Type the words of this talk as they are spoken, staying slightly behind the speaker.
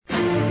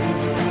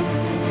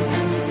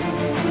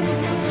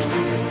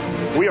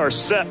are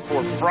set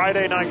for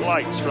Friday Night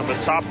Lights from the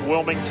top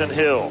Wilmington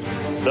Hill.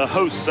 The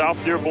hosts,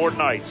 South Dearborn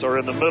Knights, are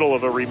in the middle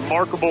of a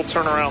remarkable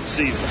turnaround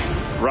season,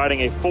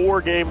 riding a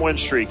 4-game win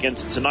streak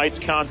into tonight's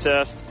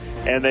contest,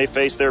 and they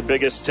face their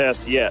biggest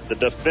test yet, the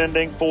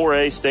defending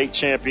 4A state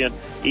champion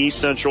East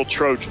Central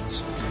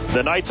Trojans.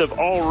 The Knights have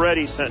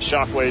already sent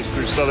shockwaves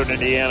through southern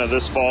Indiana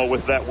this fall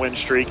with that win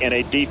streak and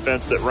a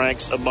defense that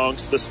ranks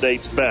amongst the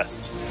state's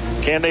best.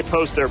 Can they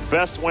post their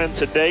best win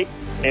to date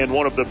and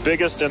one of the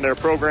biggest in their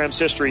program's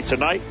history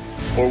tonight?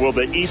 Or will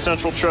the East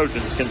Central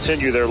Trojans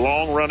continue their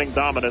long-running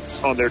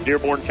dominance on their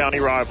Dearborn County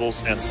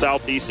rivals and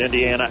Southeast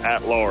Indiana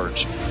at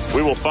large?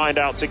 We will find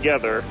out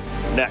together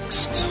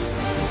next.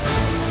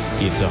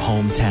 It's a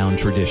hometown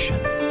tradition,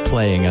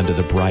 playing under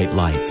the bright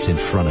lights in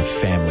front of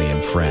family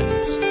and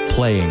friends,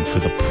 playing for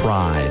the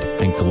pride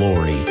and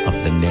glory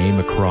of the name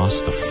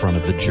across the front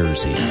of the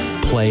jersey,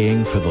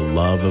 playing for the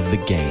love of the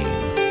game.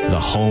 The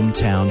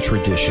hometown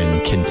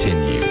tradition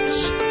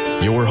continues.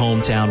 Your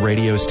hometown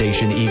radio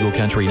station, Eagle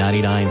Country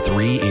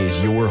 99.3, is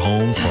your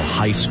home for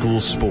high school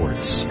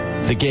sports.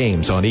 The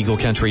games on Eagle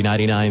Country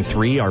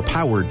 99.3 are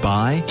powered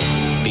by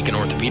Beacon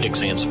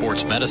Orthopedics and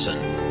Sports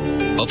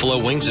Medicine,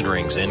 Buffalo Wings and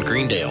Rings in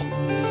Greendale,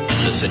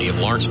 the City of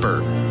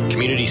Lawrenceburg,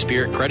 Community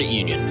Spirit Credit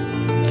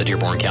Union, the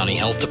Dearborn County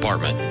Health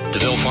Department,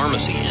 DeVille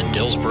Pharmacy in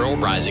Dillsboro,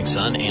 Rising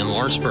Sun, and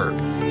Lawrenceburg,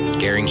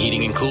 Gehring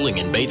Heating and Cooling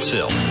in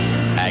Batesville,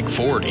 Ag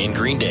Ford in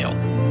Greendale,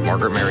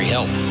 Margaret Mary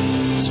Health,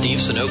 Steve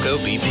Sunoco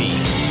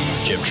BP,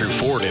 Jim True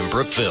Ford in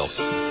Brookville,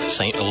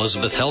 St.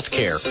 Elizabeth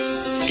Healthcare,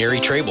 Gary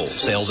Trable,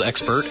 sales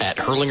expert at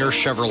Hurlinger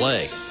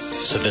Chevrolet,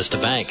 Savista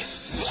Bank,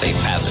 Safe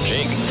Passage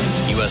Inc.,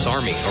 U.S.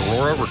 Army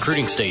Aurora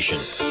Recruiting Station,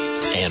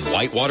 and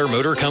Whitewater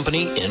Motor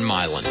Company in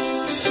Milan.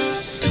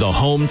 The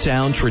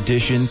hometown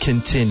tradition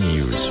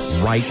continues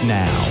right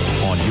now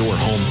on your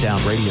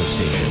hometown radio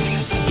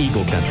station,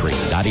 Eagle Country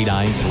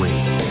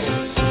 99.3.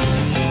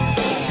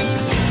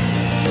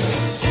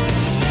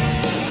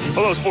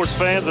 Hello, sports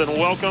fans, and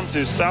welcome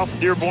to South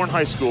Dearborn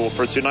High School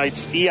for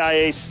tonight's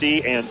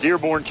EIAC and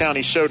Dearborn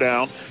County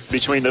showdown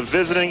between the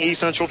visiting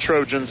East Central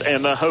Trojans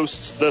and the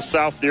hosts, the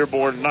South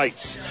Dearborn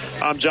Knights.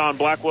 I'm John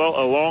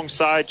Blackwell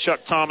alongside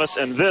Chuck Thomas,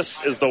 and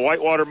this is the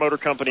Whitewater Motor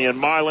Company in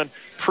Milan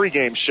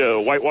pregame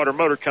show. Whitewater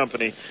Motor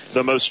Company,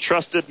 the most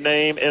trusted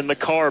name in the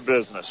car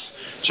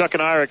business. Chuck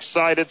and I are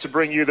excited to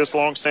bring you this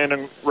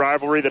long-standing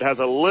rivalry that has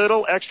a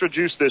little extra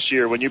juice this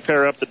year when you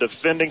pair up the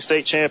defending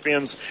state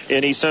champions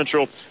in East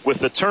Central with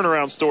the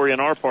turnaround story in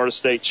our part of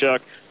state,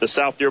 Chuck, the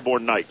South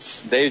Dearborn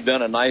Knights. They've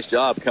done a nice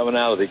job coming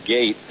out of the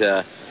gate.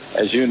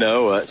 As you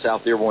know,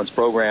 South Dearborn's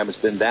program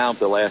has been down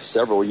for the last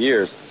several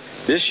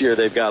years. This year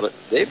they've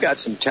got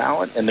some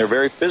talent, and they're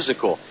very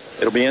physical.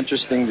 It'll be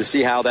interesting to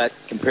see how that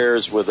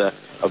compares with a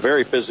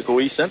very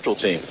physical East Central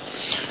team.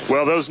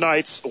 Well, those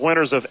Knights,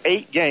 winners of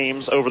 8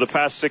 games over the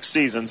past 6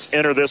 seasons,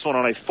 enter this one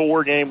on a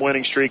 4-game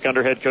winning streak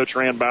under head coach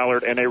Rand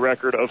Ballard and a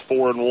record of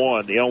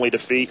 4-1. The only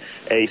defeat,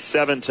 a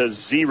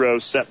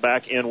 7-0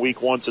 setback in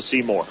week 1 to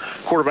Seymour.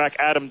 Quarterback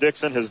Adam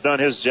Dixon has done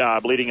his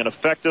job, leading an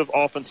effective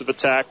offensive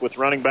attack with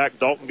running back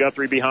Dalton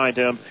Guthrie behind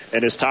him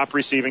and his top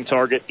receiving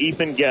target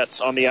Ethan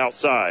Getz on the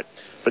outside.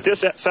 But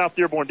this South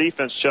Dearborn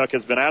defense, Chuck,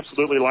 has been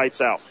absolutely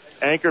lights out,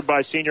 anchored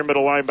by senior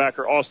middle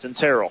linebacker Austin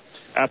Terrell.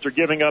 After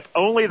giving up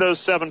only those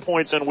 7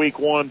 points in week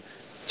 1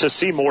 to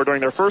Seymour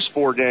during their first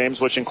 4 games,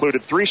 which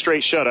included 3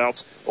 straight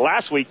shutouts,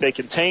 last week they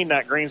contained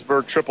that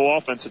Greensburg triple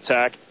offense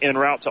attack en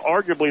route to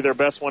arguably their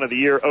best one of the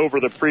year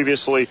over the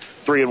previously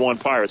 3-1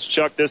 Pirates.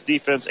 Chuck, this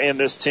defense and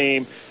this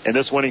team and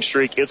this winning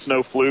streak, it's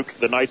no fluke.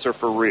 The Knights are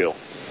for real.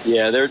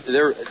 Yeah,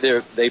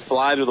 they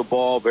fly to the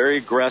ball, very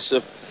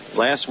aggressive.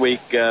 Last week,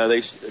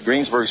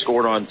 Greensburg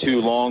scored on 2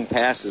 long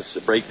passes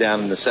to break down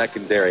in the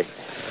secondary.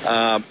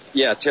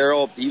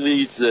 Terrell, he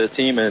leads the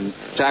team in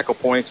tackle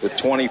points with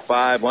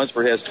 25.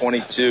 Lunsford has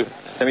 22.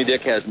 Timmy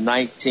Dick has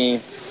 19.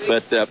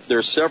 But there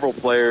are several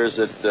players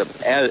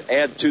that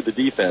add to the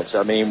defense.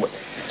 I mean,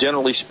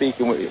 generally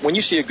speaking, when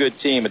you see a good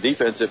team, a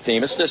defensive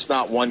team, it's just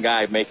not one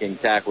guy making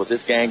tackles.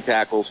 It's gang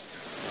tackles,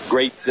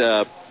 great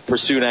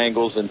pursuit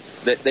angles, and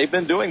they've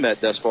been doing that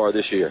thus far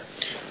this year.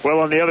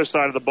 Well, on the other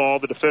side of the ball,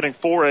 the defending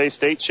 4A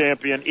state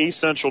champion East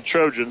Central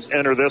Trojans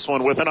enter this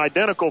one with an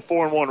identical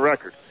 4-1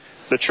 record.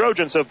 The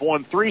Trojans have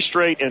won 3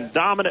 straight in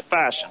dominant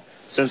fashion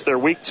since their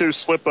Week 2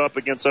 slip-up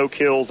against Oak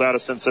Hills out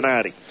of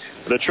Cincinnati.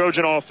 The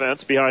Trojan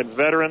offense, behind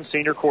veteran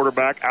senior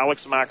quarterback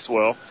Alex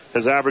Maxwell,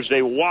 has averaged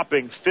a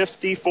whopping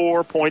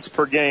 54 points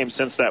per game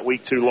since that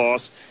Week 2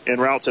 loss, en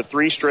route to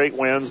 3 straight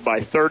wins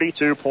by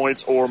 32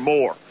 points or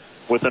more.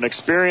 With an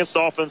experienced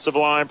offensive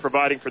line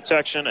providing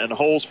protection and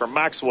holes for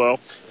Maxwell,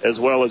 as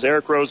well as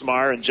Eric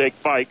Rosemeyer and Jake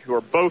Fike, who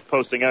are both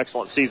posting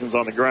excellent seasons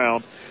on the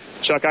ground,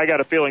 Chuck, I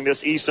got a feeling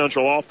this East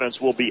Central offense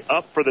will be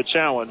up for the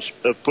challenge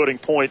of putting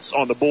points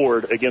on the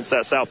board against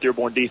that South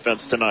Dearborn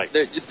defense tonight.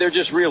 They're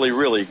just really,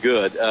 really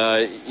good.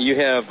 You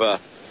have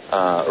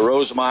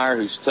Rosemeyer,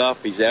 who's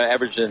tough. He's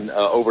averaging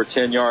over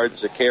 10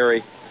 yards a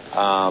carry.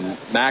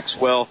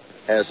 Maxwell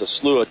has a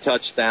slew of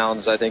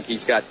touchdowns. I think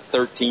he's got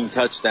 13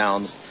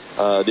 touchdowns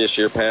this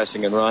year,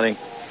 passing and running.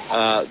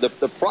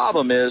 The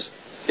problem is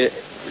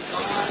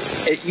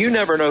you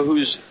never know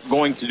who's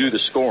going to do the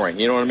scoring.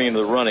 You know what I mean?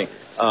 The running.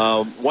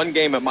 One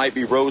game it might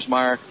be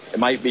Rosemeyer, it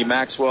might be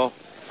Maxwell.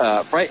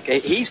 Frank,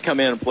 he's come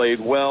in and played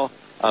well.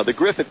 The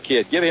Griffith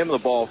kid, give him the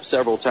ball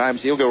several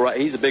times. He'll go right.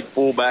 He's a big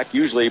fullback.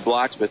 Usually he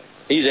blocks, but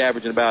he's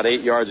averaging about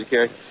 8 yards a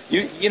carry.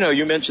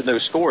 You mentioned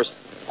those scores.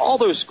 All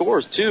those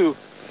scores too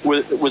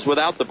was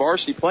without the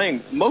varsity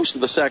playing most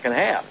of the second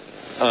half.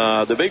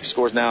 The big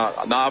scores now,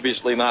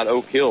 obviously not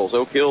Oak Hills.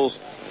 Oak Hills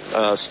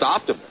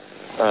stopped them.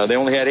 They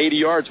only had 80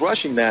 yards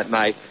rushing that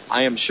night.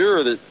 I am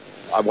sure that,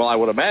 well, I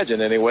would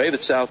imagine anyway,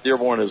 that South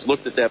Dearborn has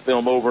looked at that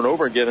film over and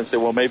over again and said,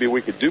 well, maybe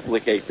we could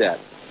duplicate that.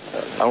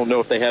 I don't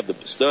know if they have the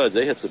studs.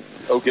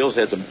 Oak Hills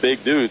had some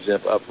big dudes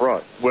up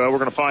front. Well, we're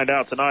going to find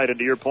out tonight. And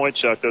to your point,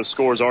 Chuck, those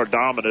scores are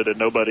dominant, and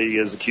nobody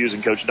is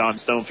accusing Coach Don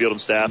Stonefield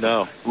and staff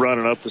of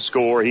running up the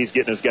score. He's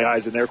getting his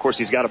guys in there. Of course,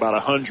 he's got about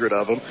 100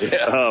 of them.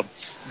 Yeah.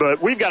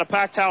 But we've got a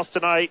packed house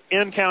tonight.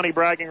 In-county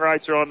bragging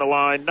rights are on the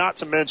line, not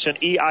to mention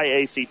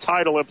EIAC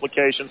title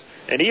implications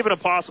and even a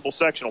possible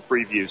sectional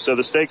preview. So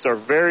the stakes are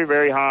very,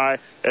 very high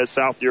at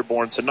South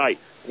Dearborn tonight.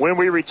 When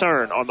we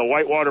return on the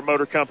Whitewater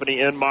Motor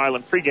Company in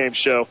Milan pregame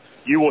show,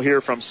 you will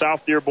hear from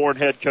South Dearborn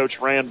head coach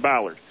Rand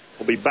Ballard.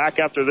 We'll be back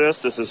after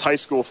this. This is high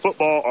school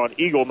football on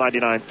Eagle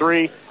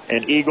 99.3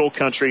 and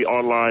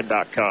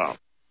EagleCountryOnline.com.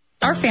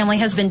 Our family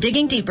has been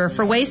digging deeper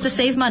for ways to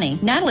save money.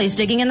 Natalie's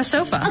digging in the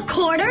sofa. A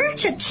quarter?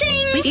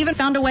 Cha-ching! We even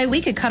found a way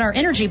we could cut our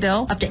energy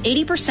bill up to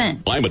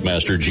 80%. Climate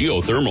Master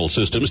geothermal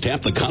systems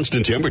tap the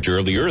constant temperature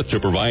of the earth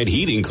to provide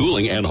heating,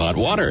 cooling, and hot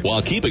water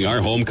while keeping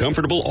our home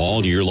comfortable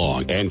all year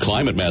long. And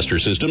Climate Master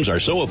systems are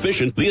so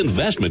efficient, the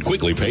investment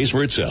quickly pays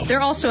for itself.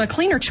 They're also a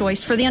cleaner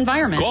choice for the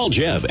environment. Call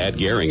Jeff at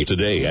Gehring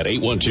today at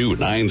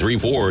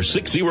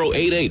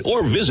 812-934-6088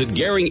 or visit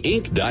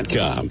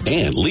GehringInc.com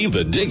and leave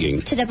the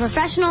digging to the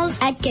professionals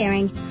at Gehring.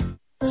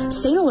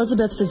 St.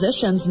 Elizabeth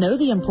physicians know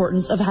the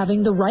importance of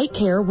having the right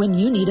care when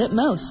you need it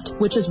most,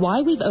 which is why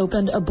we've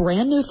opened a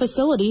brand new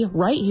facility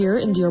right here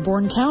in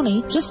Dearborn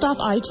County, just off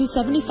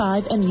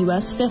I-275 and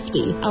US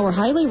 50. Our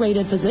highly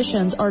rated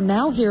physicians are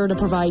now here to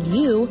provide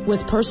you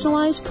with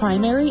personalized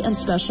primary and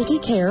specialty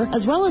care,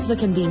 as well as the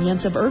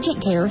convenience of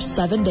urgent care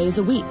 7 days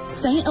a week.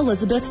 St.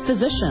 Elizabeth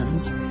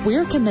Physicians.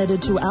 We're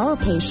committed to our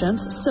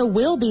patients, so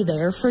we'll be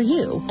there for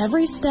you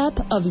every step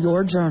of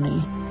your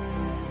journey.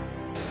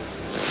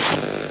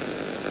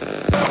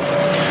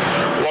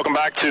 Welcome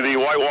back to the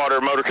Whitewater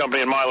Motor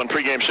Company and Milan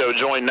pregame show,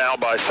 joined now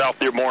by South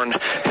Dearborn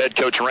head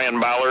coach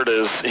Rand Ballard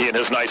as he and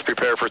his Knights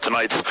prepare for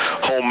tonight's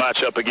home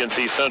matchup against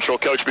East Central.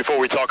 Coach, before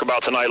we talk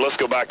about tonight, let's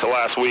go back to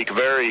last week.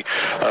 Very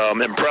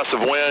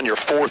impressive win, your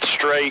fourth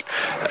straight,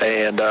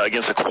 and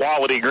against a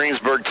quality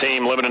Greensburg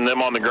team, limiting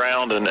them on the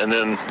ground and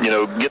then,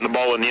 getting the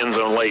ball in the end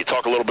zone late.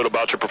 Talk a little bit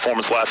about your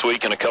performance last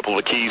week and a couple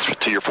of the keys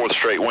to your fourth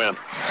straight win.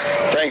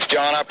 Thanks,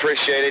 John. I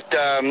appreciate it.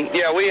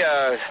 We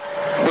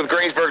with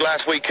Greensburg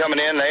last week coming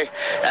in, they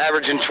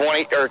averaging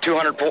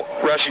 200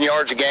 rushing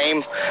yards a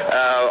game,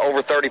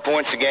 over 30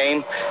 points a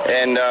game,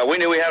 and we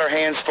knew we had our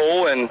hands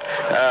full and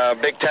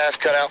big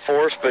task cut out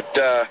for us. But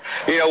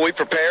we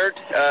prepared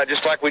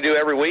just like we do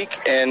every week,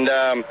 and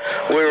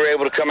we were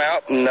able to come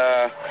out and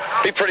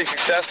be pretty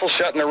successful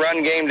shutting the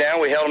run game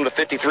down. We held them to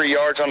 53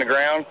 yards on the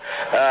ground.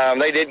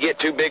 They did get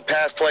two big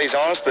pass plays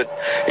on us, but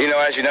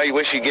as you know, you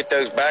wish you get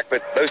those back.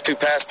 But those two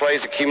pass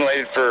plays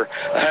accumulated for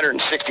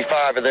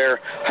 165 of their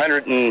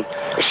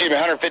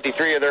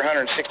 153 of their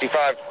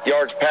 165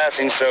 yards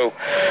passing. So,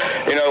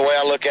 the way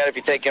I look at it, if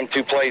you take them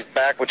two plays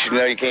back, which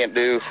you can't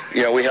do,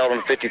 we held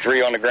them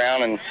 53 on the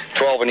ground and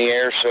 12 in the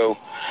air. So,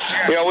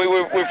 we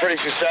were pretty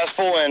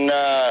successful, and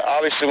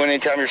obviously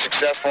anytime you're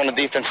successful on the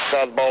defensive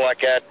side of the ball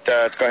like that,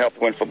 it's going to help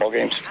you win football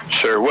games.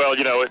 Sure. Well,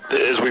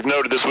 as we've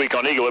noted this week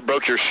on Eagle, it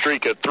broke your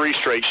streak of 3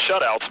 straight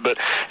shutouts. But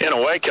in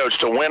a way, Coach,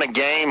 to win a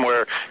game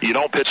where you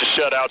don't pitch a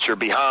shutout, you're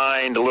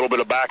behind, a little bit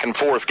of back and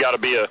forth, got to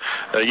be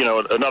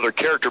another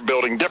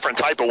character-building, different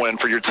type of win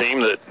for your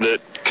team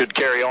that could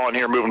carry on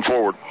here moving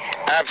forward.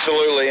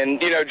 Absolutely.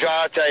 And, John,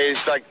 I tell you,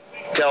 it's like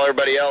tell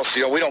everybody else,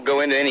 we don't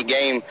go into any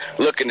game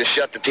looking to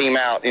shut the team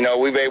out. We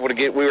were able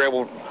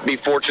to be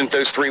fortunate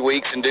those 3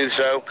 weeks and do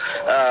so.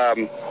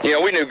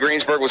 We knew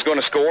Greensburg was going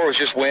to score, it was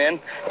just win,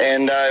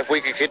 and if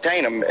we could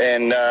contain them.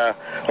 And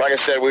like I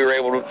said, we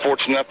were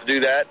fortunate enough to do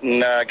that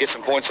and get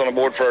some points on the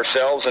board for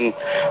ourselves. And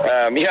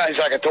it's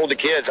like I told the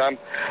kids, I'm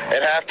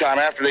at halftime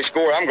after they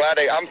scored,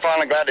 I'm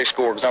finally glad they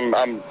scored, because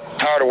I'm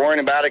tired of worrying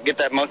about it, get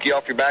that monkey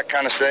off your back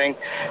kind of thing.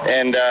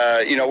 And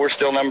we're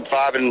still number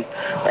 5 in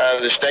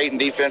the state in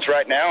defense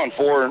right now, and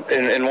 1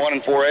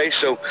 in 4A.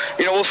 So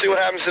we'll see what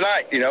happens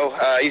tonight.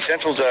 East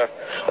Central's a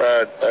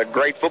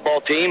great football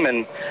team,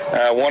 and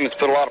one that's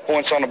put a lot of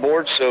points on the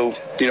board. So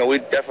we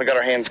definitely got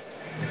our hands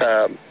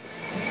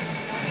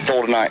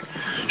full tonight.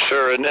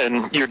 Sure,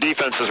 and your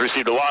defense has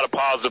received a lot of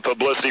positive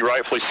publicity,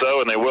 rightfully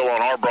so, and they will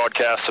on our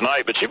broadcast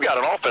tonight. But you've got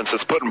an offense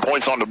that's putting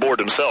points on the board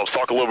themselves.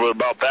 Talk a little bit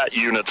about that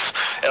unit's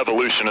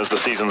evolution as the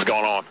season's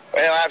gone on.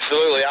 Well,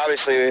 absolutely.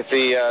 Obviously, if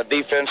the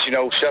defense,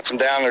 shuts them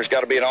down, there's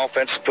got to be an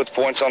offense that puts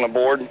points on the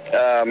board.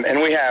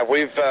 And we have.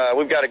 We've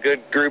got a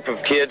good group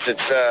of kids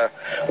that's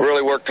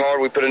really worked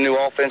hard. We put a new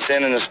offense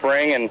in the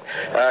spring,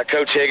 and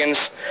Coach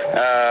Higgins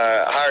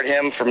hired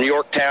him from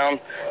Yorktown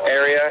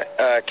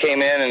area,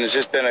 came in, and has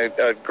just been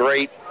a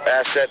great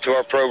asset to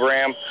our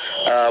program,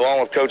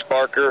 along with Coach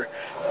Barker,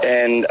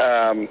 and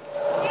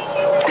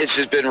it's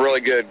just been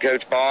really good.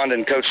 Coach Bond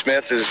and Coach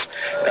Smith has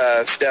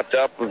stepped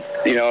up,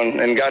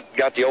 and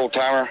got the old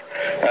timer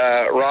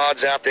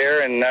rods out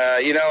there, and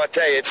I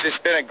tell you, it's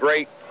just been a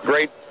great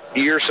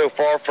year so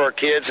far for our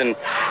kids, and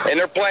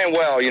they're playing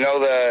well.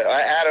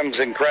 Adam's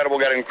incredible,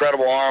 got an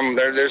incredible arm.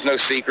 There's no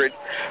secret,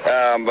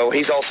 but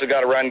he's also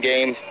got a run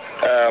game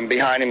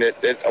behind him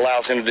that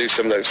allows him to do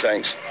some of those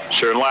things.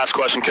 Sure. And last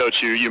question,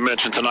 Coach, you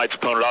mentioned tonight's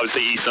opponent,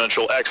 obviously East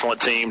Central,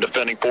 excellent team,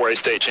 defending 4A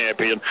state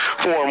champion,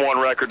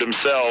 4-1 record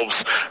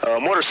themselves.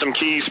 What are some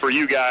keys for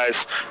you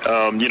guys,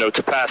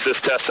 to pass this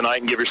test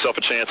tonight and give yourself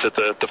a chance at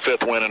the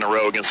fifth win in a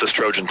row against this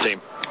Trojan team?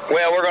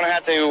 Well, we're going to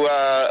have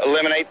to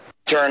eliminate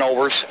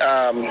turnovers.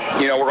 We're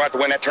going to have to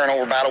win that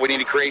turnover battle. We need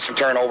to create some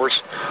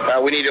turnovers.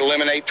 We need to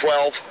eliminate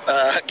 12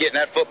 getting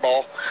that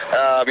football.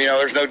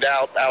 There's no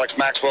doubt Alex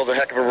Maxwell's a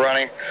heck of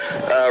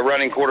a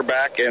running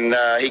quarterback, and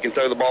he can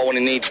throw the ball when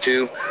he needs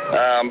to.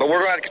 But we're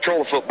going to have to control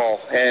the football,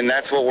 and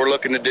that's what we're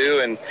looking to do.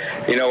 And,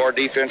 our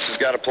defense has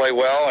got to play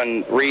well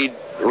and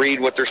read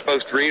what they're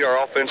supposed to read.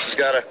 Our offense has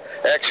got to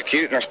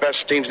execute, and our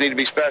special teams need to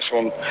be special.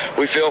 And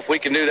we feel if we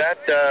can do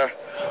that,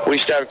 we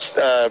just have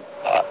to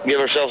give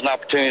ourselves an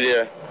opportunity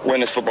to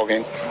win this football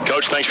game.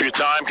 Coach, thanks for your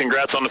time.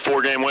 Congrats on the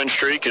 4-game win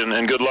streak,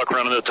 and good luck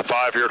running it to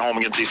 5 here at home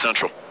against East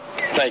Central.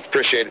 Thanks.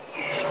 Appreciate it.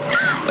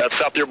 That's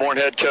South Dearborn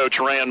head coach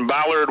Rand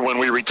Ballard. When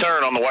we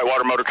return on the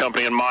Whitewater Motor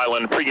Company in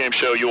Milan pregame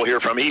show, you will hear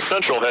from East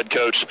Central head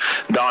coach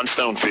Don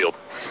Stonefield.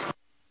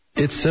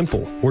 It's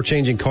simple. We're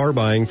changing car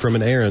buying from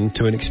an errand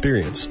to an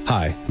experience.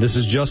 Hi, this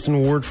is Justin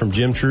Ward from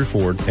Jim True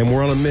Ford, and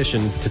we're on a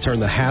mission to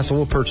turn the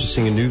hassle of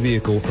purchasing a new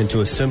vehicle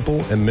into a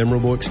simple and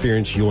memorable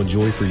experience you'll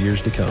enjoy for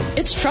years to come.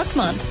 It's Truck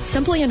Month.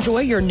 Simply enjoy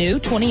your new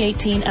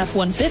 2018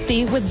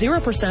 F-150 with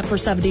 0% for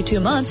 72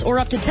 months or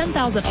up to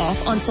 $10,000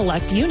 off on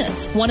select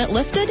units. Want it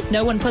lifted?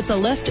 No one puts a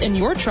lift in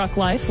your truck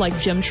life like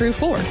Jim True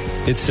Ford.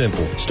 It's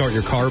simple. Start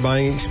your car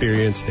buying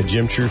experience at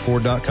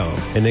JimTrueFord.com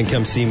and then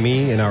come see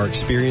me and our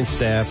experienced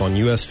staff on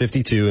US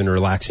 52 in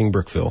relaxing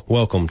Brookville.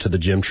 Welcome to the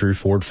Jim True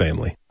Ford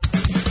family.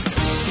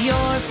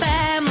 Your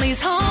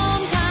family's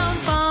hometown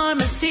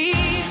pharmacy,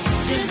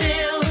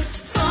 DeVille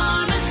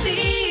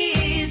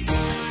Pharmacies.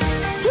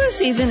 Flu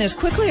season is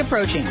quickly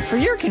approaching. For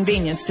your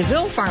convenience,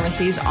 DeVille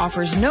Pharmacies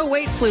offers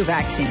no-wait flu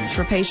vaccines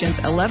for patients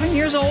 11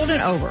 years old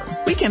and over.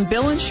 We can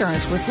bill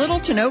insurance with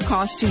little to no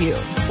cost to you.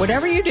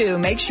 Whatever you do,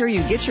 make sure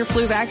you get your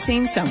flu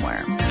vaccine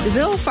somewhere.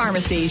 DeVille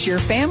Pharmacies, your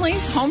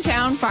family's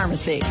hometown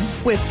pharmacy,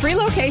 with 3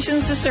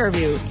 locations to serve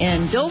you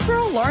in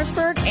Dillsboro,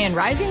 Lawrenceburg, and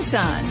Rising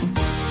Sun.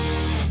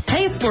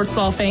 Hey, sports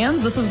ball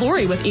fans, this is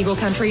Lori with Eagle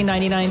Country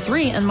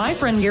 99.3, and my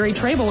friend Gary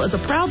Trable is a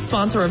proud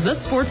sponsor of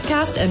this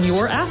sportscast and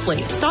your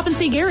athlete. Stop and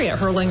see Gary at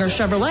Hurlinger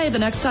Chevrolet the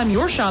next time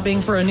you're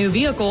shopping for a new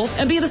vehicle,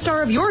 and be the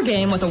star of your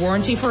game with a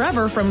warranty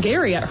forever from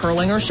Gary at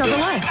Hurlinger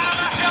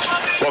Chevrolet.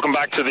 Welcome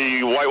back to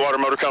the Whitewater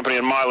Motor Company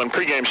in Milan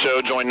pregame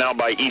show, joined now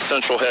by East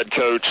Central head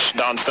coach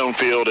Don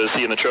Stonefield as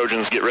he and the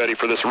Trojans get ready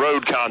for this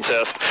road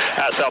contest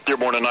at South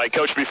Dearborn tonight.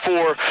 Coach,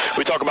 before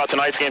we talk about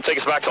tonight's game, take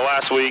us back to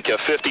last week, a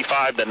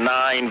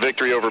 55-9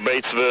 victory over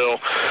Batesville,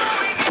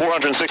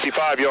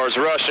 465 yards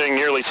rushing,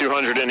 nearly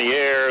 200 in the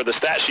air. The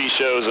stat sheet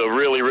shows a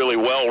really, really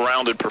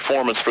well-rounded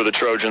performance for the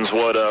Trojans.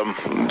 What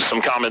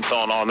some comments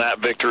on that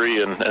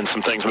victory and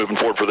some things moving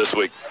forward for this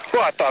week?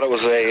 Well, I thought it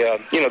was a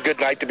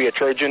good night to be a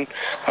Trojan,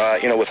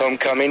 with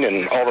homecoming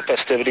and all the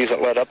festivities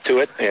that led up to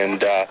it.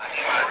 And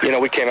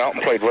we came out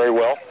and played very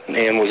well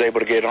and was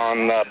able to get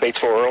on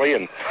Batesville early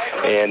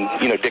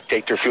and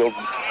dictate their field,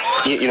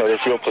 their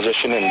field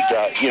position and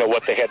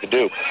what they had to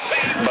do.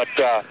 But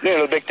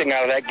the big thing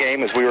out of that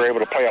game is we were able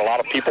to play a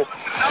lot of people,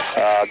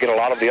 get a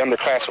lot of the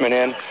underclassmen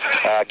in,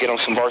 get them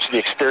some varsity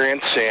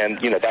experience, and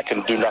that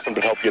can do nothing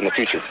but help you in the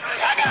future.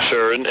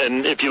 Sure,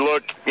 and if you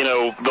look,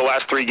 the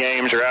last 3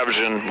 games, you're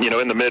averaging,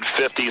 in the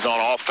mid-50s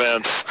on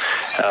offense,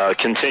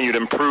 continued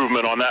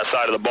improvement on that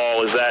side of the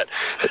ball. Is that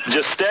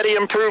just steady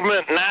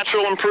improvement,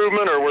 natural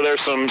improvement, or were there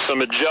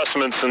some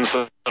adjustments and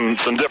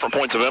some different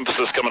points of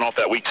emphasis coming off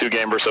that Week 2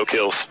 game versus Oak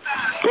Hills?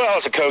 Well,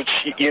 as a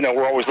coach,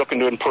 we're always looking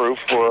to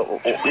improve.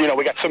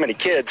 We got so many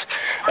kids,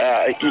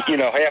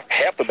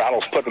 half the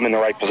battles put them in the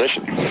right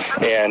position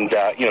and,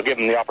 give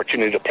them the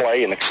opportunity to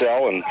play and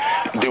excel and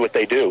do what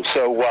they do.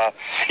 So,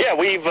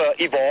 we've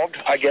evolved,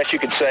 I guess you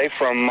could say,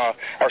 from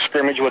our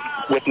scrimmage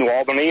with New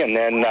Albany and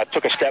then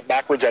took a step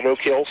backwards at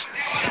Oak Hill kills.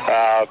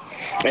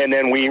 And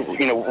then we,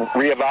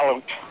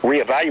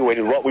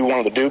 reevaluated what we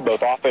wanted to do,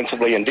 both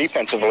offensively and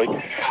defensively.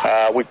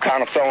 We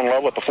kind of fell in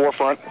love with the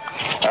forefront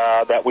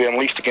that we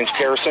unleashed against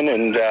Harrison,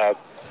 and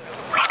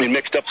we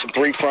mixed up some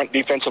three front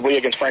defensively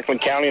against Franklin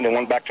County and then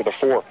went back to the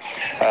four.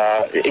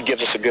 It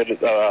gives us a good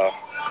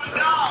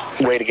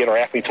way to get our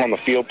athletes on the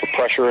field, put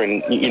pressure,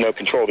 and,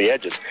 control the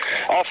edges.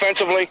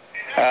 Offensively,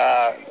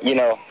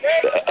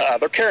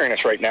 they're carrying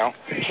us right now,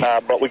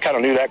 but we kind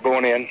of knew that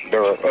going in.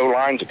 Their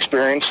O-line's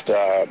experienced.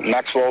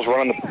 Maxwell's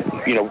running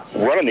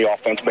the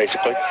offense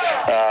basically,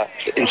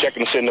 and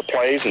checking us into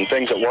plays and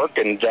things that work.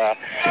 And,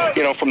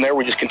 from there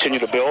we just continue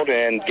to build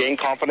and gain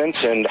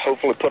confidence and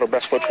hopefully put our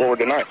best foot forward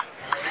tonight.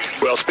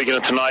 Well, speaking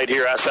of tonight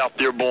here at South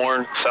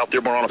Dearborn on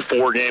a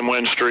 4-game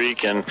win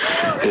streak, and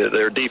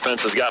their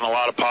defense has gotten a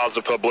lot of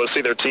positive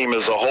publicity, their team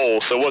as a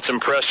whole. So what's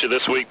impressed you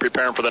this week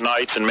preparing for the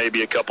Knights, and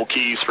maybe a couple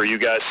keys for you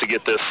guys to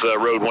get this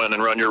road win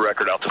and run your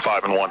record out to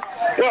 5-1?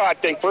 Well, I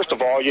think, first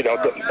of all,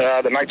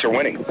 the Knights are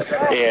winning,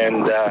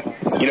 and,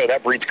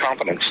 that breeds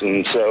confidence.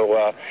 And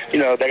so, they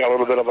got a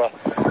little bit of a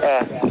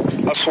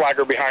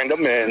swagger behind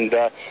them, and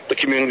the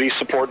community's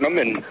supporting them,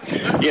 and,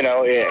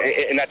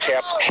 and that's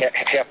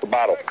half the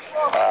battle.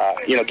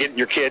 Getting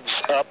your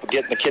kids up,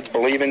 getting the kids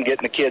believing,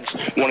 getting the kids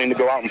wanting to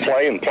go out and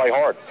play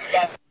hard.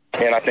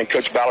 And I think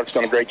Coach Ballard's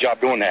done a great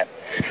job doing that.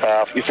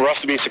 For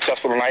us to be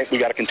successful tonight, we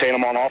got to contain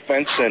them on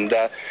offense, and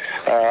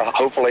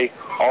hopefully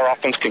our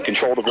offense can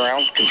control the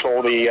ground,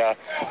 control the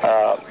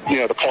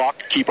clock,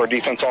 keep our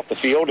defense off the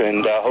field,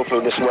 and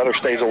hopefully this weather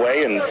stays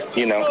away, and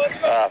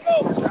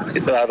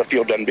the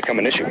field doesn't become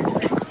an issue.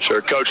 Sure.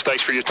 Coach,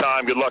 thanks for your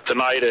time. Good luck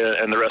tonight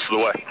and the rest of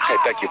the way. Hey,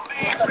 thank you.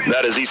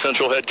 That is East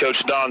Central head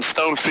coach Don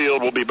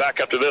Stonefield. We'll be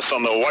back after this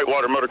on the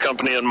Whitewater Motor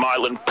Company and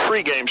Milan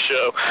pregame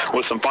show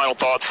with some final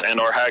thoughts and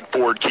our Hag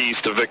Ford keys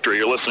to victory.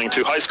 You're listening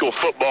to high school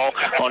football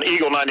on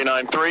Eagle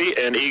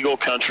 99.3 and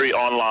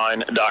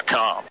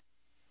EagleCountryOnline.com.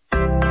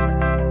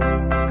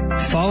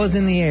 Fall is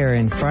in the air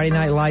and Friday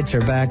night lights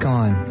are back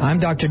on. I'm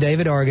Dr.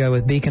 David Argo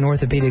with Beacon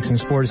Orthopedics and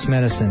Sports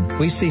Medicine.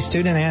 We see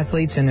student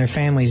athletes and their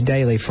families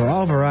daily for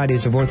all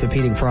varieties of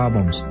orthopedic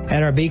problems.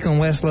 At our Beacon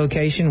West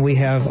location, we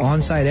have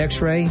on-site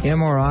x-ray,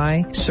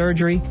 MRI,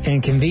 surgery,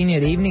 and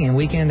convenient evening and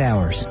weekend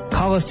hours.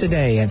 Call us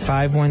today at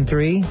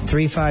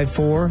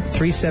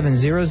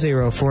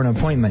 513-354-3700 for an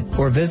appointment,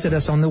 or visit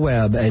us on the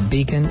web at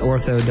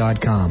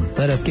beaconortho.com.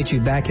 Let us get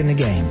you back in the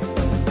game.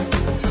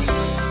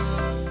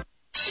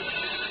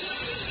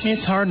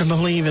 It's hard to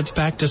believe it's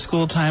back to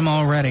school time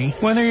already.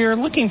 Whether you're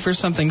looking for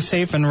something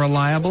safe and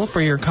reliable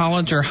for your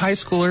college or high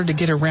schooler to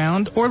get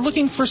around, or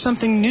looking for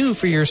something new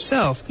for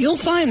yourself, you'll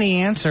find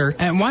the answer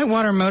at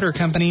Whitewater Motor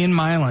Company in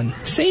Milan.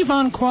 Save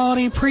on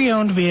quality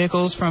pre-owned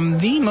vehicles from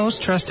the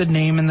most trusted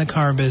name in the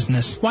car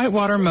business,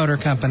 Whitewater Motor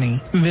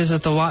Company.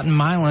 Visit the lot in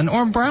Milan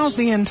or browse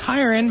the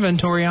entire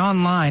inventory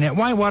online at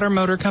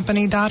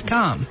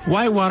whitewatermotorcompany.com.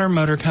 Whitewater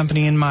Motor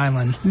Company in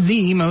Milan,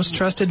 the most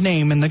trusted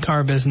name in the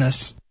car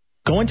business.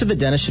 Going to the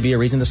dentist should be a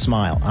reason to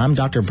smile. I'm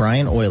Dr.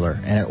 Brian Euler,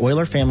 and at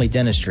Euler Family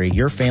Dentistry,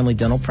 your family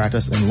dental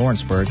practice in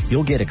Lawrenceburg,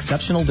 you'll get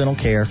exceptional dental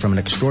care from an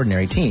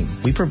extraordinary team.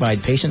 We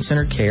provide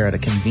patient-centered care at a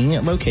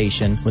convenient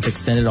location with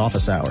extended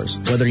office hours.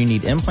 Whether you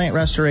need implant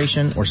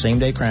restoration or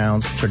same-day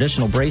crowns,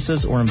 traditional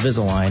braces, or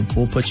Invisalign,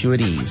 we'll put you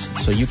at ease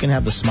so you can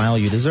have the smile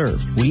you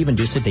deserve. We even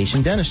do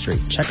sedation dentistry.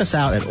 Check us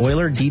out at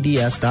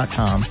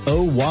EulerDDS.com,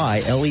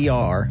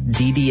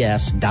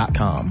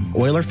 OYLERDDS.com.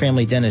 Euler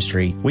Family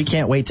Dentistry. We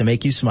can't wait to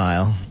make you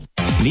smile.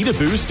 Need a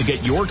boost to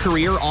get your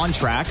career on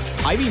track?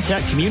 Ivy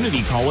Tech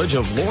Community College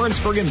of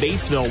Lawrenceburg and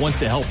Batesville wants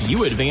to help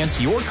you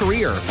advance your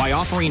career by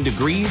offering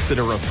degrees that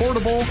are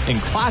affordable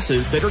and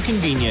classes that are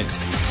convenient.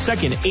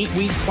 Second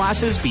 8-week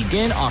classes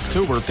begin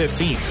October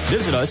 15th.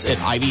 Visit us at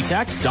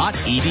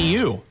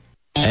ivytech.edu.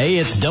 Hey,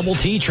 it's Double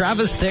T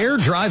Travis there.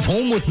 Drive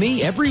home with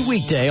me every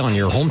weekday on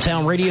your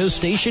hometown radio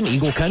station,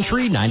 Eagle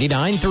Country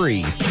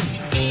 99.3.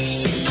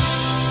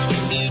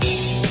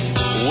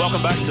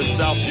 Welcome back to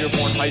South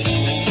Dearborn High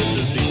School.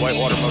 This is the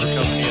Whitewater Motor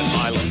Company and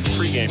Milan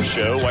pregame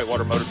show.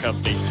 Whitewater Motor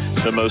Company,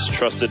 the most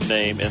trusted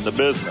name in the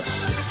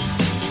business.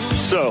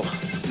 So,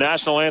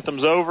 national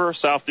anthem's over.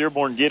 South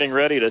Dearborn getting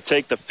ready to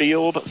take the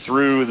field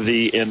through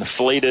the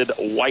inflated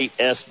white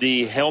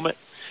SD helmet.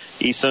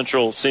 East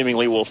Central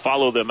seemingly will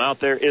follow them out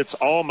there. It's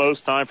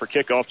almost time for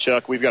kickoff,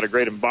 Chuck. We've got a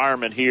great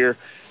environment here.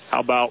 How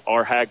about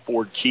our Hag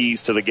Ford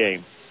keys to the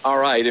game? All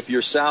right, if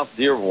you're South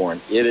Dearborn,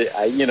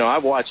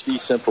 I've watched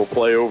East Central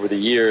play over the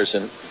years,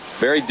 and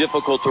very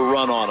difficult to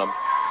run on them.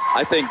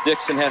 I think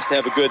Dixon has to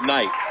have a good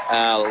night,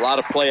 a lot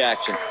of play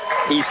action.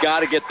 He's got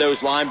to get those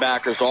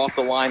linebackers off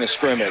the line of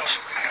scrimmage.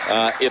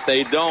 If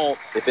they don't,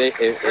 if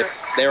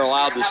they're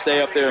allowed to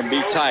stay up there and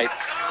be tight,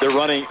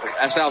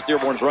 South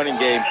Dearborn's running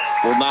game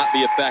will not be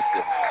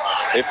effective.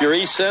 If you're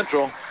East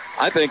Central,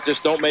 I think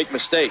just don't make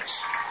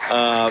mistakes.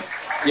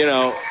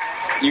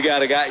 You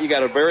got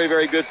a very,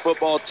 very good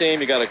football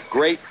team. You got a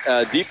great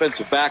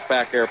defensive back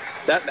there.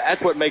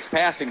 That's what makes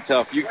passing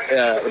tough.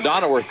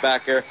 Donnerworth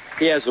back there,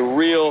 he has a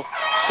real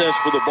sense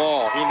for the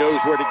ball. He knows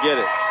where to get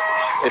it.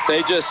 If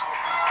they just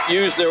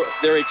use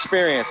their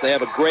experience. They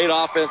have a great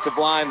offensive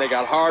line. They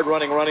got hard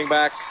running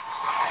backs.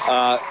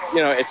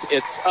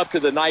 It's up to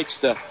the Knights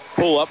to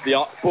pull off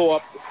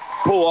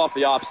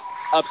the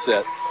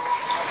upset.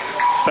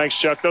 Thanks,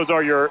 Chuck. Those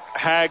are your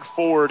Hag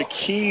Ford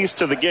keys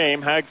to the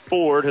game. Hag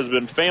Ford has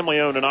been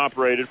family-owned and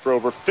operated for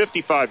over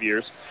 55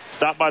 years.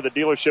 Stop by the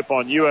dealership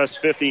on US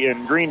 50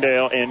 in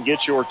Greendale and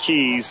get your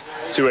keys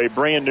to a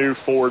brand-new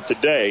Ford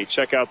today.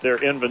 Check out their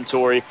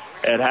inventory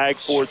at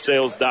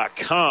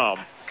hagfordsales.com.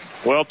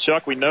 Well,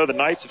 Chuck, we know the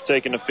Knights have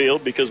taken the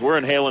field because we're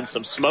inhaling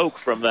some smoke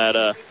from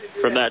that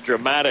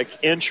dramatic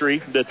entry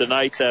that the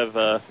Knights have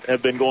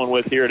been going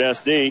with here at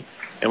SD.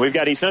 And we've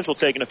got East Central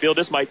taking the field.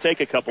 This might take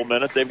a couple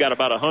minutes. They've got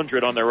about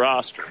 100 on their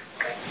roster.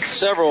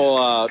 Several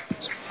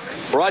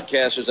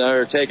broadcasters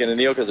are taking the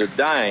kneel because they're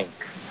dying.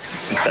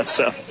 That's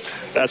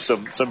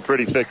some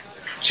pretty thick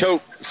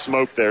choke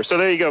smoke there. So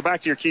there you go.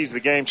 Back to your keys to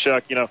the game,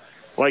 Chuck.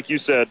 Like you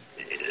said,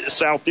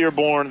 South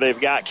Dearborn, they've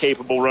got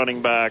capable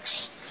running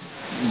backs.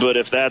 But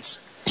if that's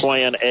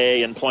plan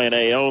A and plan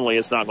A only,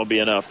 it's not going to be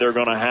enough. They're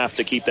going to have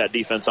to keep that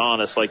defense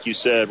honest, like you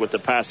said, with the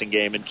passing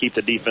game and keep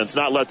the defense,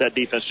 not let that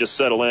defense just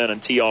settle in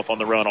and tee off on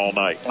the run all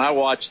night. I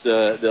watched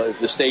the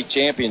state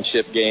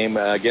championship game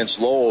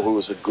against Lowell, who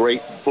was a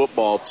great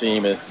football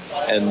team, and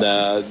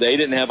they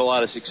didn't have a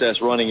lot of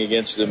success running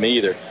against them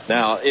either.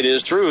 Now, it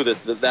is true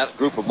that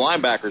group of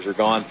linebackers are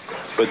gone,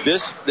 but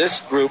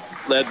this group,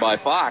 led by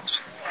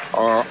Fox,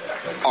 are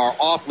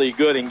awfully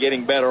good and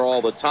getting better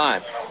all the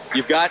time.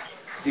 You've got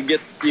to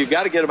get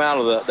them out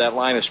of that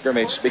line of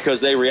scrimmage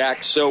because they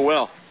react so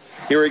well.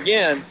 Here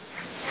again,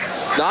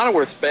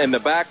 Donaworth in the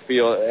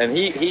backfield, and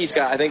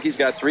I think he's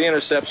got 3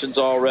 interceptions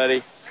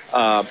already.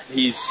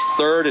 He's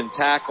third in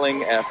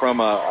tackling from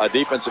a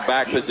defensive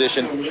back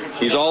position.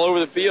 He's all over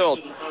the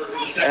field.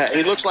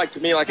 He looks to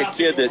me like a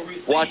kid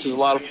that watches a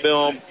lot of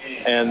film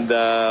and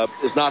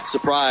is not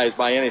surprised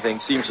by anything,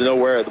 seems to know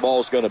where the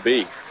ball is going to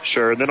be.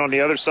 Sure. And then on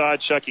the other side,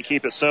 Chuck, you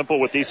keep it simple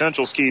with East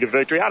Central's key to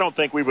victory. I don't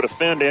think we would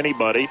offend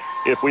anybody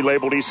if we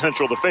labeled East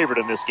Central the favorite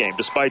in this game.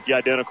 Despite the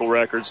identical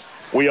records,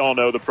 we all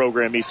know the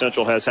program East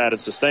Central has had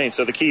and sustained.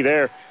 So the key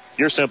there,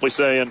 you're simply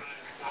saying,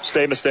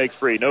 stay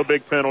mistake-free. No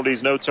big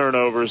penalties, no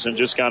turnovers, and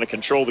just kind of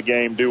control the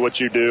game, do what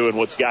you do, and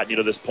what's gotten you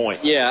to this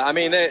point. Yeah, I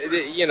mean,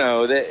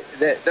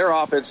 their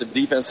offensive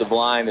defensive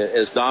line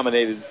has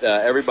dominated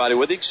everybody,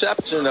 with the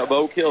exception of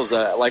Oak Hills.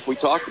 Like we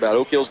talked about,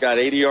 Oak Hills got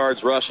 80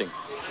 yards rushing,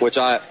 which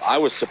I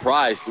was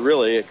surprised,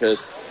 really,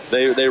 because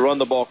they run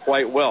the ball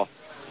quite well.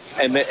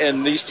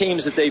 And these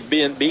teams that they've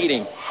been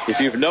beating,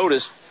 if you've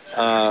noticed,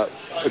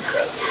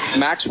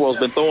 Maxwell's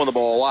been throwing the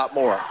ball a lot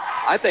more.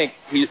 I think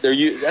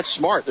that's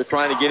smart. They're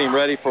trying to get him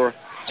ready for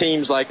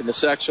teams like in the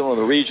sectional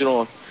and the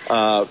regional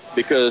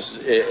because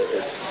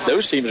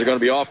those teams are going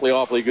to be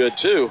awfully good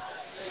too.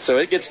 So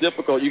it gets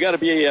difficult. You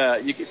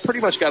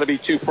pretty much got to be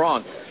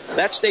two-pronged.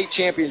 That state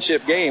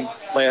championship game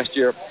last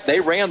year, they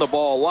ran the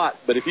ball a lot.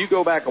 But if you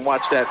go back and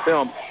watch that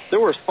film, there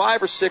was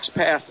 5 or 6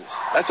 passes.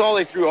 That's all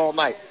they threw all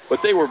night.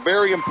 But they were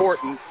very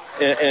important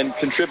in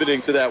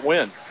contributing to that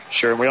win.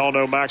 Sure, and we all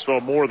know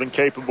Maxwell more than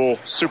capable,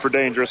 super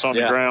dangerous on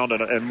the ground,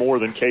 and more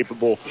than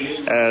capable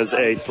as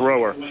a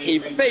thrower. He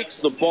fakes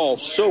the ball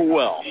so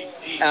well.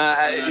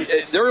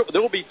 There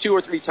will be 2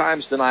 or 3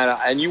 times tonight,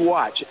 and you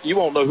watch, you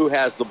won't know who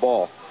has the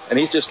ball. And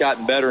he's just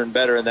gotten better and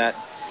better in that.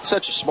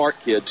 Such a smart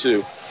kid,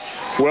 too.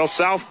 Well,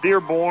 South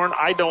Dearborn,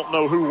 I don't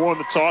know who won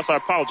the toss. I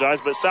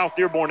apologize, but South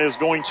Dearborn is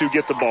going to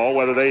get the ball,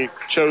 whether they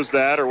chose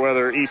that or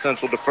whether East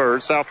Central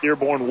deferred. South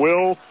Dearborn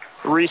will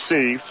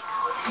receive.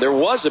 There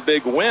was a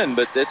big win,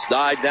 but it's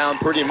died down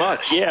pretty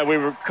much. Yeah, we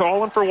were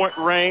calling for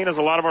rain, as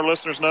a lot of our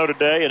listeners know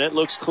today, and it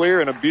looks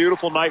clear and a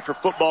beautiful night for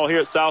football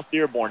here at South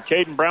Dearborn.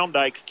 Caden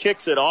Browndyke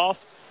kicks it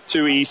off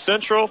to East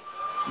Central.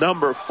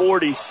 Number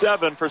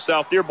 47 for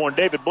South Dearborn,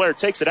 David Blair,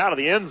 takes it out of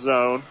the end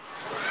zone.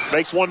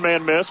 Makes one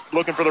man miss,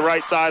 looking for the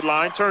right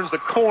sideline, turns the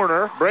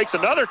corner, breaks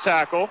another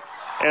tackle,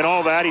 and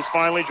all that. He's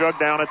finally drugged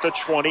down at the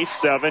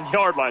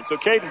 27-yard line. So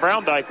Caden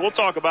Browndyke, we'll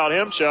talk about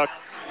him, Chuck.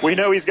 We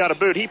know he's got a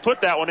boot. He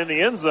put that one in the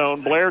end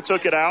zone. Blair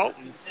took it out.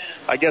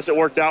 I guess it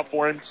worked out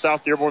for him.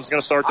 South Dearborn's going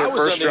to start their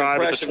first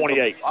drive at the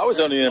 28. I was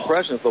under the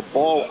impression that the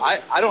ball,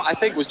 I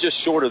think was just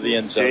short of the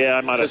end zone. Yeah,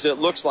 I might have. Because it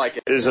looks like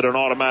it. Is it an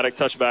automatic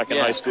touchback in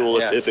high school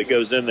if it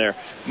goes in there?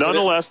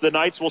 Nonetheless, the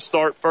Knights will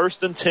start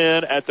 1st and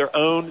 10 at their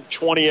own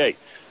 28.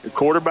 The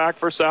quarterback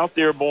for South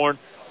Dearborn,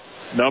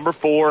 number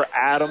 4,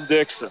 Adam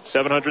Dixon.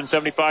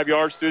 775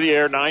 yards through the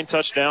air, 9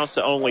 touchdowns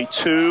to only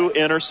 2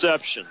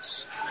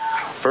 interceptions.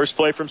 First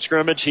play from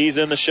scrimmage, he's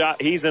in the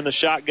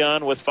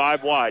shotgun with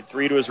 5 wide.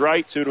 3 to his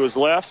right, 2 to his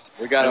left.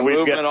 We've got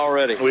movement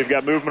already. We've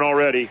got movement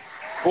already.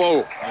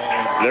 Whoa.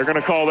 They're going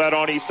to call that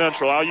on East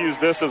Central. I'll use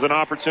this as an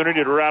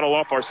opportunity to rattle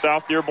off our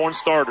South Dearborn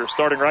starters.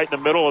 Starting right in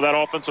the middle of that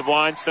offensive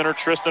line, center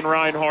Tristan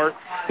Reinhart.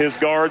 His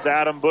guards,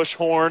 Adam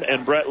Bushhorn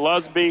and Brett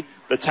Lusby.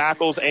 The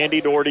tackles,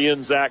 Andy Doherty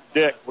and Zach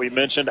Dick. We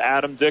mentioned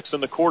Adam Dixon,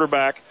 the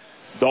quarterback.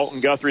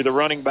 Dalton Guthrie, the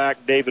running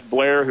back. David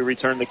Blair, who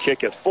returned the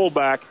kick at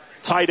fullback.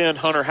 Tight end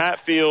Hunter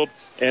Hatfield,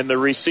 and the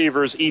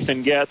receivers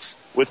Ethan Getz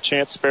with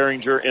Chance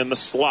Sperringer in the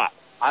slot.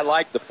 I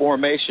like the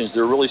formations.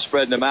 They're really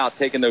spreading them out,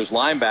 taking those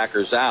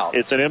linebackers out.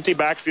 It's an empty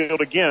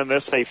backfield again.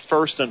 This is a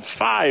 1st and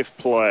 5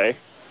 play.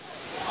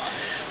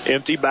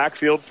 Empty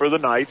backfield for the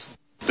Knights.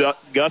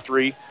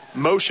 Guthrie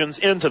motions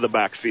into the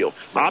backfield.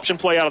 Option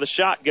play out of the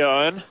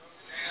shotgun.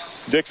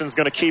 Dixon's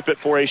going to keep it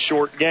for a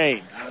short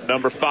gain.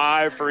 Number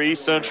 5 for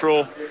East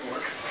Central,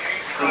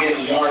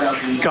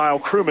 Kyle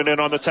Crewman in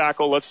on the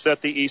tackle. Let's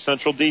set the East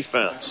Central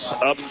defense.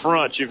 Up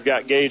front, you've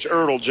got Gage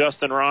Ertl,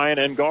 Justin Ryan,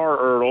 and Gar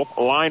Ertl.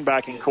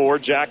 Linebacking core,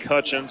 Jack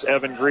Hutchins,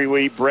 Evan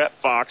Grewe, Brett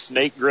Fox,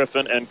 Nate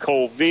Griffin, and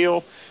Cole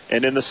Veal.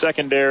 And in the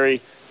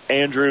secondary,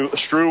 Andrew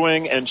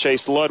Struwing and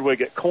Chase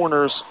Ludwig at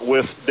corners,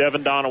 with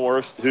Devin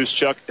Donaworth, who's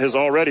Chuck has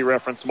already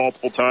referenced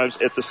multiple times,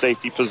 at the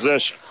safety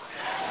position.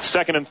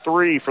 2nd and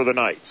 3 for the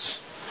Knights.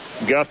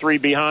 Guthrie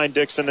behind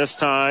Dixon this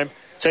time.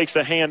 Takes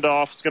the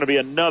handoff. It's going to be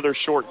another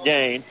short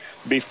gain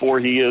before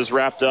he is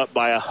wrapped up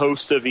by a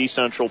host of East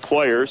Central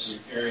players.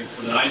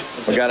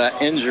 We got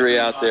an injury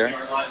out there.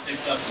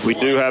 We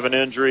do have an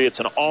injury. It's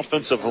an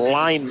offensive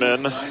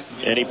lineman,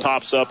 and he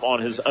pops up on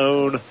his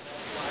own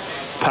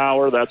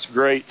power. That's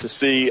great to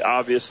see.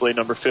 Obviously,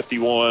 number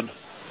 51,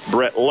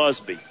 Brett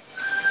Lusby.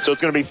 So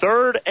it's going to be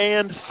 3rd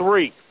and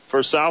 3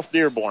 for South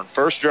Dearborn.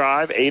 First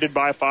drive, aided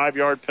by a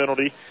 5-yard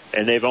penalty,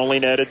 and they've only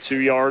netted 2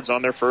 yards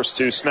on their first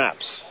 2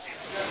 snaps.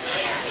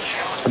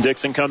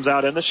 Dixon comes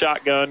out in the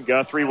shotgun.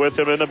 Guthrie with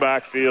him in the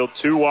backfield.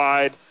 2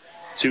 wide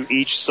to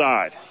each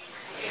side.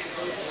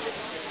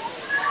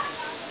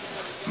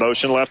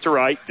 Motion left to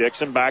right.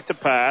 Dixon back to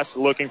pass.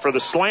 Looking for the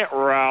slant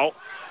route.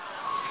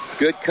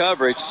 Good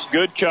coverage.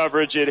 Good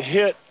coverage. It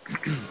hit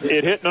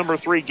number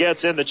 3,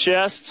 gets in the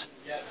chest.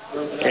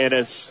 And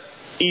it's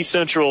East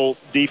Central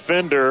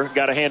defender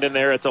got a hand in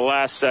there at the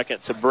last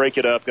second to break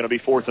it up. Going to be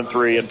 4th and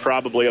 3 and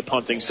probably a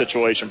punting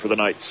situation for the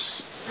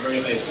Knights. We're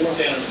going to make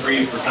 4th and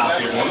 3 for South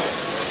Dearborn.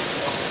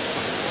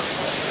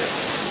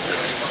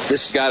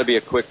 This has got to be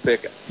a quick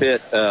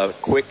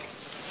quick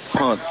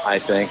punt, I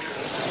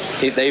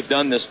think. They've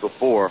done this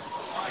before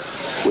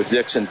with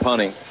Dixon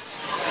punting.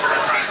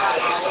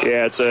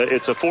 Yeah, it's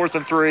a 4th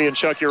and 3, and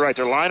Chuck, you're right.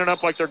 They're lining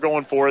up like they're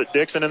going for it.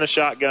 Dixon in the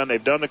shotgun.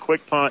 They've done the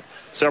quick punt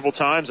several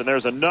times, and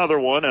there's another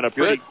one and a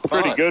pretty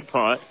good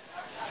punt.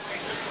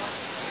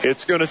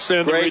 It's going to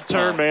send the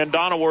return man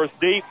Donaworth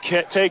deep,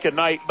 take a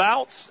night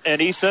bounce, and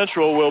East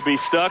Central will be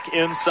stuck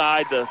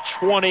inside the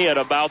 20 at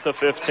about the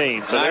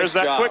 15. So there's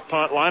that quick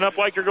punt. Line up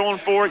like you're going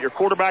for it. Your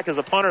quarterback is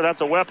a punter. That's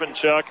a weapon,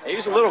 Chuck. He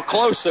was a little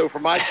close, though, for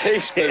my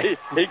taste, but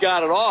he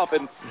got it off.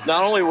 And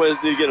not only did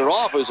he get it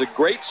off, it was a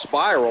great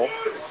spiral.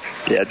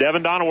 Yeah,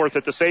 Devin Donaworth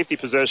at the safety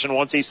position.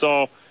 Once he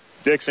saw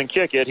Dixon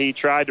kick it, he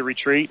tried to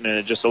retreat,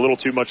 and just a little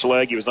too much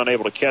leg. He was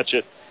unable to catch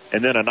it.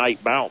 And then a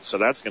night bounce, so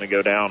that's going to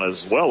go down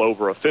as well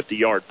over a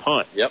 50-yard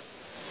punt. Yep.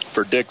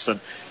 For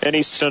Dixon. And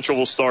East Central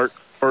will start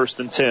 1st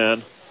and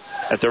 10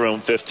 at their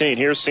own 15.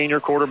 Here's senior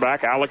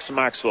quarterback Alex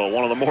Maxwell,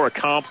 one of the more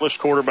accomplished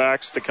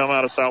quarterbacks to come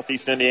out of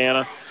Southeast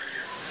Indiana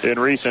in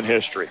recent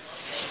history.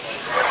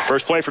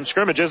 First play from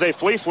scrimmage is a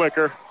flea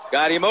flicker.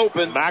 Got him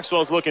open.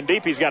 Maxwell's looking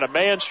deep. He's got a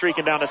man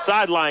streaking down the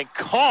sideline.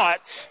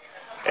 Caught.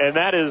 And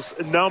that is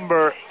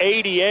number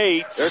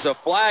 88. There's a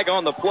flag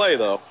on the play,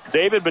 though.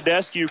 David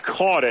Badescu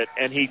caught it,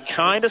 and he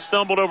kind of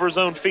stumbled over his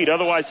own feet.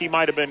 Otherwise, he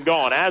might have been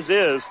gone. As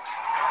is,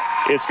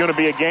 it's going to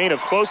be a gain of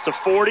close to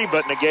 40,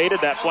 but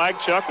negated. That flag,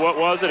 Chuck, what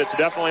was it? It's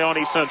definitely on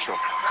East Central.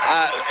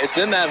 It's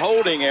in that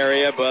holding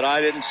area, but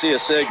I didn't see a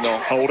signal.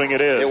 Holding it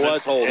is. It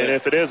was holding. And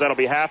if it is, that'll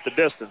be half the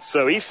distance.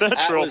 So East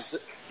Central,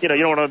 I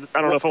don't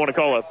know if I want to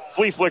call a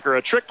flea flicker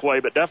a trick play,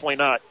 but definitely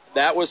not.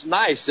 That was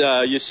nice.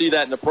 You see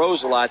that in the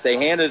pros a lot. They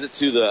handed it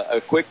to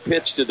a quick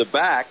pitch to the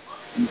back.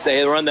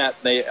 They run that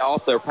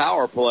off their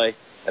power play,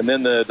 and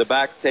then the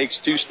back takes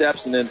 2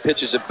 steps and then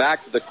pitches it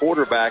back to the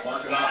quarterback,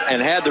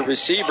 and had the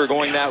receiver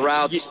going that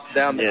route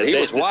down. He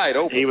was wide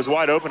open. He was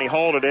wide open. He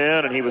hauled it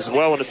in, and he was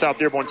well into South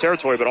Dearborn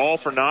territory, but all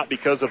for naught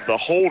because of the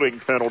holding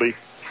penalty.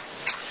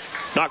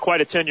 Not quite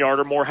a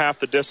 10-yarder, more half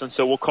the distance,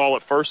 so we'll call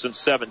it 1st and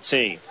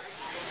 17.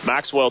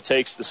 Maxwell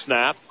takes the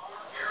snap.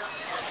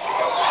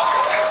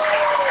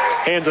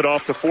 Hands it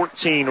off to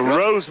 14,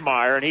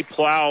 Rosemeyer, and he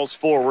plows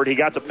forward. He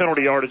got the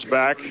penalty yardage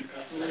back.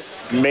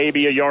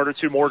 Maybe a yard or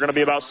two more, going to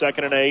be about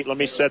 2nd and 8. Let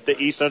me set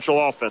the East Central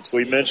offense.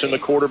 We mentioned the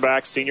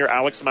quarterback, senior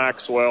Alex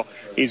Maxwell.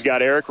 He's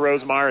got Eric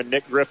Rosemeyer and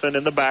Nick Griffin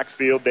in the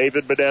backfield,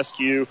 David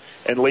Badescu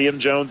and Liam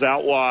Jones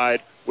out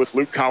wide, with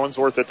Luke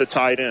Collinsworth at the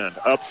tight end.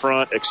 Up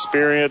front,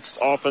 experienced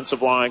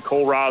offensive line,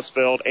 Cole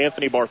Rosfeld,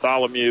 Anthony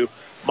Bartholomew,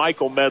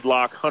 Michael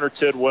Medlock, Hunter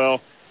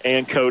Tidwell,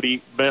 and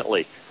Cody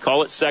Bentley.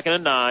 Call it 2nd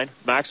and 9.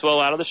 Maxwell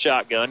out of the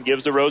shotgun,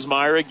 gives to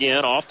Rosemeyer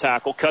again, off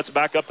tackle, cuts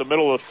back up the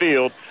middle of the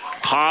field.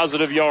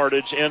 Positive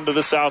yardage into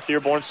the South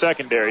Dearborn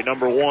secondary.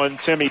 Number 1,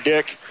 Timmy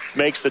Dick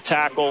makes the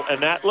tackle,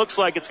 and that looks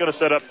like it's going to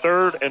set up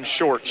 3rd and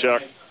short,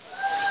 Chuck.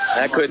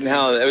 That couldn't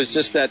help. It was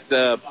just that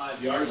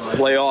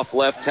play off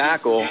left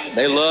tackle.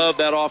 They love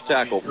that off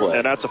tackle play.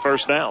 And that's a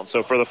first down.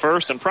 So for the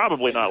first, and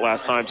probably not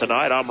last time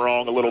tonight, I'm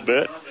wrong a little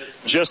bit.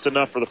 Just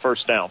enough for the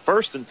first down.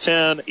 1st and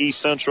 10, East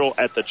Central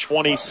at the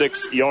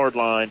 26-yard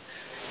line.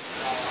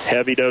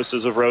 Heavy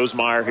doses of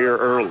Rosemeyer here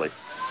early.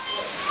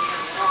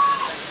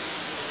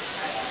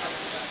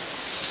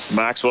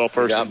 Maxwell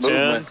first and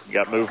 10.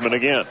 Got movement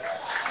again.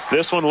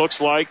 This one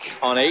looks like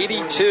on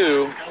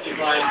 82.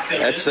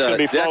 That's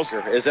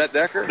Decker. Is that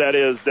Decker? That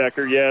is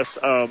Decker. Yes.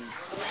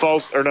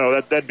 False or no?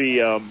 That'd be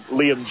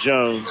Liam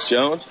Jones.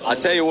 Jones. I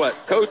tell you what,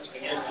 Coach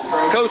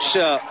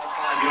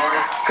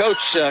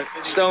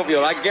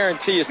Stonefield. I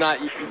guarantee is not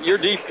your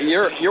deep.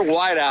 Your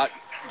wide out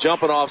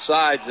jumping off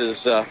sides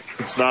is.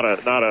 It's not a.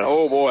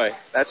 Oh boy,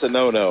 that's a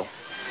no.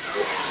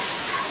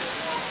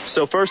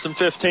 So first and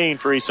 15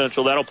 for East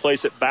Central. That'll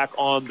place it back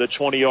on the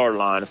 20-yard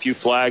line.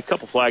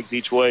 Couple flags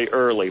each way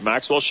early.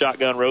 Maxwell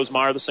shotgun.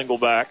 Rosemeyer the single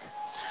back.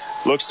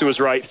 Looks to his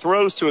right,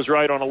 throws to his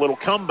right on a little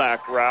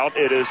comeback route.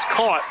 It is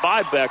caught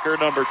by Becker,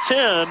 number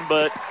 10,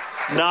 but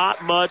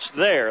not much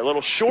there. A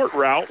little short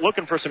route,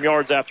 looking for some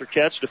yards after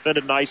catch,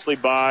 defended nicely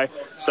by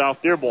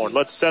South Dearborn.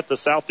 Let's set the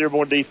South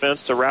Dearborn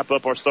defense to wrap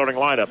up our starting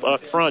lineup.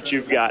 Up front,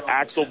 you've got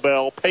Axel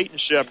Bell, Peyton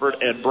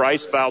Shepard, and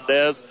Bryce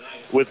Valdez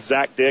with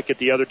Zach Dick at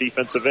the other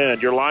defensive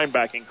end. Your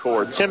linebacking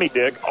core, Timmy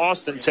Dick,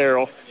 Austin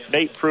Terrell,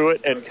 Nate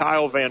Pruitt, and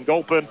Kyle Van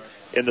Gulpen.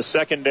 In the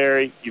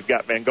secondary, you've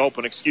got Van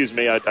Gulpen, I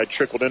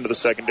trickled into the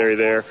secondary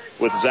there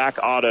with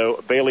Zach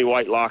Otto, Bailey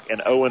Whitelock,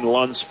 and Owen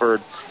Lunsford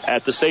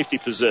at the safety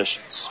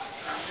positions.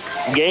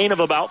 Gain of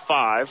about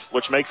 5,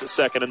 which makes it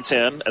 2nd and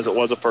 10, as it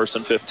was a 1st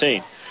and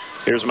 15.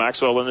 Here's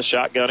Maxwell in the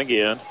shotgun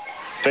again.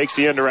 Fakes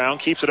the end around,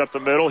 keeps it up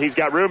the middle. He's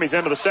got room. He's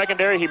into the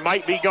secondary. He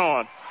might be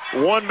gone.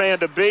 One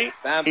man to beat.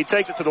 He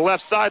takes it to the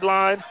left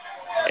sideline.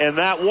 And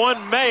that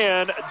one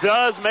man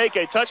does make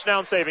a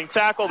touchdown-saving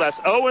tackle. That's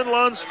Owen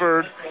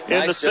Lunsford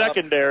in the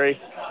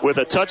secondary with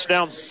a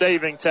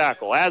touchdown-saving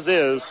tackle. As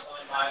is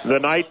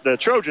the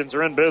Trojans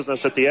are in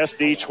business at the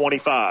SD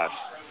 25.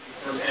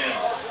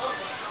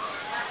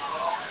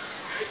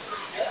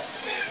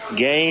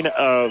 Gain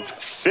of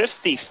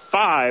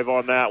 55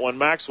 on that one.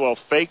 Maxwell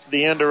faked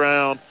the end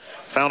around,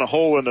 found a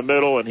hole in the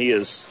middle, and he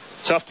is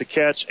tough to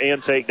catch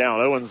and take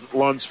down. Owen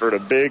Lunsford, a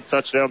big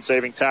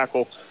touchdown-saving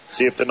tackle.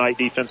 See if the night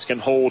defense can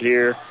hold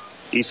here.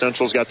 East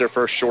Central's got their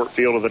first short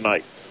field of the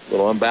night.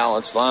 Little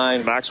unbalanced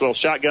line. Maxwell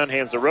shotgun,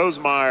 hands to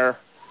Rosemeyer.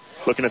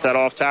 Looking at that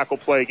off-tackle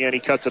play again, he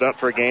cuts it up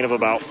for a gain of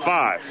about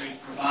 5.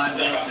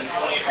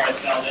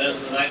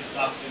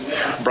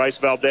 Bryce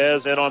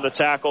Valdez in on the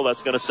tackle.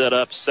 That's going to set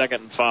up 2nd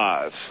and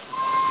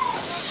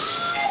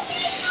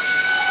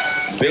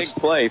 5. Big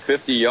play,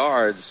 50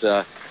 yards.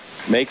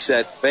 Makes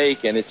that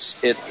fake, and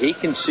he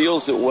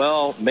conceals it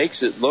well,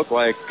 makes it look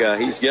like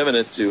he's giving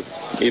it to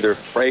either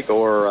Frake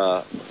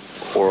or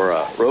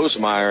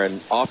Rosemeyer, and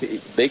off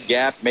big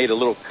gap, made a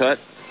little cut.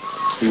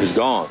 He was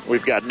gone.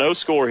 We've got no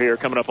score here,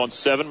 coming up on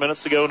 7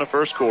 minutes to go in the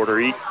first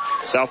quarter.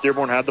 South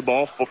Dearborn had the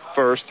ball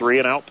first,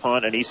 3-and-out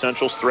punt, and East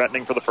Central's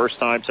threatening for the first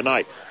time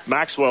tonight.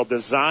 Maxwell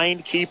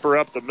designed keeper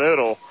up the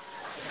middle.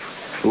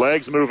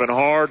 Legs moving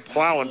hard,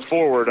 plowing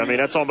forward. I mean,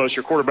 that's almost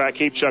your quarterback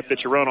keep chuck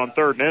that you run on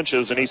 3rd and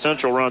inches, and East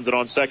Central runs it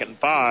on 2nd and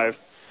 5.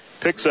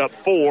 Picks up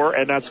 4,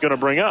 and that's going to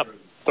bring up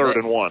 3rd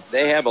and 1.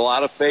 They have a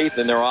lot of faith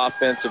in their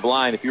offensive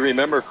line. If you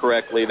remember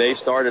correctly, they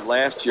started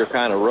last year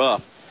kind of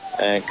rough,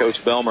 and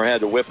Coach Belmer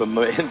had to whip them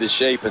into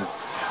shape, and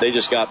they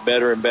just got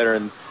better and better.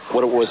 And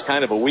what it was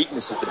kind of a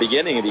weakness at the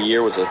beginning of the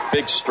year was a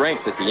big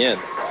strength at the end.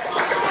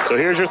 So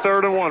here's your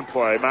 3rd and 1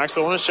 play.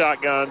 Maxwell in a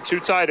shotgun, 2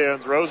 tight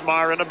ends,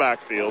 Rosemeyer in the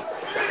backfield.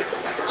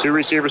 2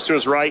 receivers to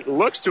his right,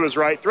 looks to his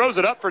right, throws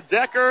it up for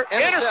Decker,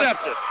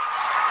 intercepted.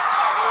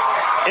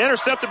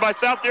 Intercepted by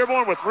South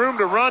Dearborn with room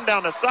to run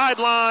down the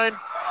sideline.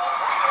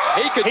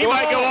 He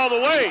might go all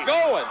the way. He's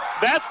going.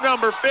 That's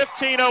number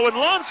 15, Owen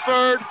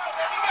Lunsford.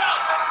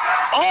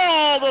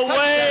 All the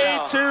way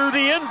to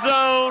the end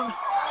zone.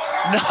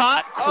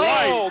 Not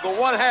quite. Oh,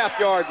 the 1/2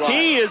 yard line.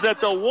 He is at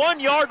the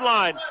 1 yard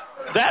line.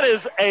 That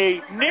is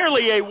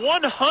nearly a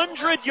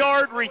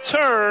 100-yard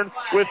return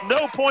with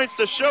no points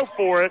to show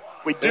for it.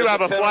 We do have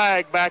a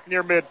flag back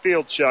near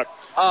midfield, Chuck.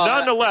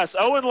 Nonetheless,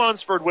 Owen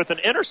Lunsford with an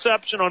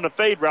interception on the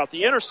fade route.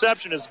 The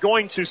interception is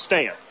going to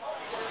stand.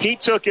 He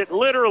took it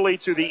literally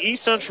to the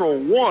East Central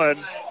 1.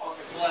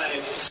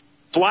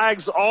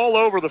 Flags all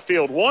over the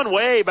field. 1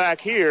 way back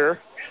here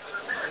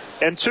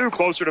and 2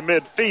 closer to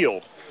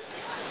midfield.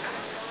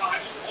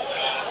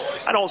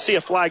 I don't see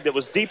a flag that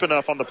was deep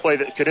enough on the play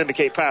that could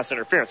indicate pass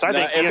interference. I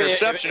think the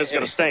interception is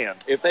going to stand.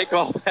 If they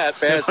call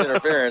that pass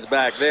interference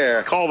back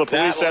there. Call the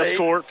police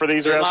escort for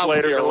these refs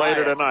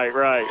later tonight,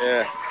 right.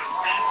 Yeah.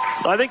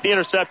 So I think the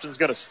interception is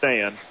going to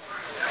stand.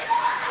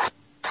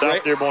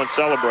 South Dearborn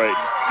celebrating.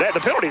 The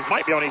penalties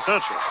might be on East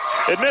Central.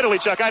 Admittedly,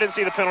 Chuck, I didn't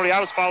see the penalty. I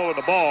was following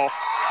the ball.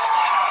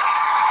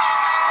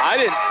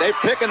 They're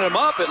picking them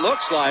up, it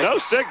looks like. No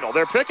signal.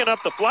 They're picking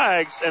up the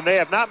flags, and they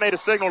have not made a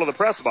signal to the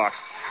press box.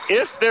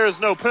 If there is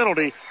no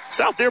penalty,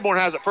 South Dearborn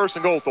has it 1st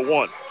and goal at the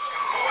 1.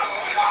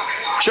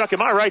 Chuck,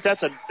 am I right?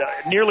 That's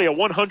nearly a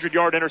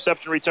 100-yard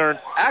interception return.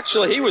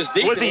 Actually, he was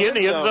deep. Was he in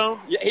the end zone?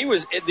 Yeah, he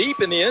was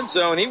deep in the end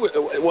zone. He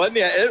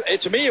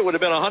wasn't. To me, it would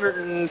have been a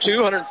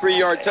 102,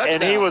 103-yard touchdown.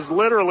 And he was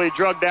literally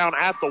drugged down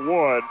at the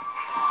 1.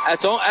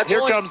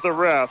 Here comes the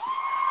ref.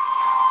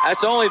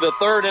 That's only the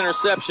 3rd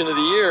interception of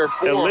the year.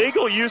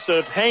 Illegal use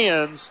of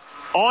hands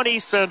on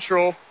East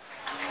Central.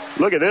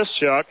 Look at this,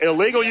 Chuck.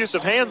 Illegal use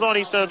of hands on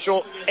East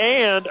Central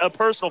and a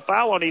personal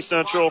foul on East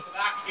Central.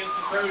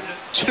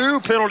 2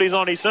 penalties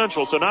on East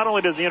Central. So not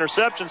only does the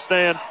interception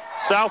stand,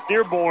 South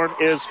Dearborn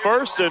is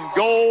first and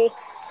goal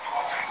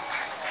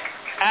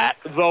at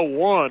the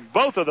 1.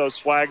 Both of those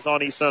flags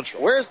on East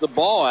Central. Where's the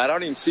ball at? I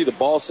don't even see the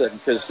ball setting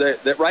because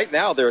right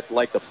now they're at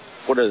like the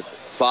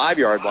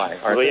 5-yard line.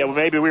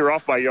 Maybe we were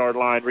off by yard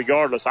line.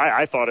 Regardless,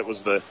 I thought it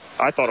was the one.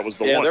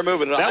 Yeah, they're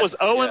moving it. That was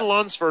Owen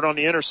Lunsford on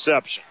the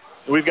interception.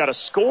 We've got a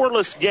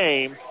scoreless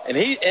game. And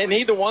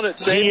he the one that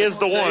saved. He is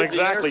the one,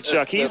 exactly,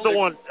 Chuck. He's the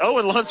one.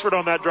 Owen Lunsford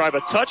on that drive, a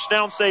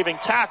touchdown-saving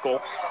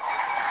tackle,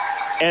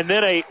 and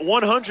then a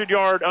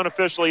 100-yard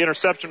unofficially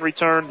interception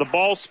return. The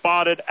ball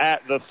spotted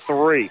at the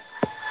 3.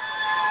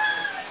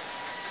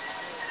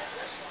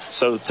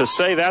 So to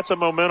say that's a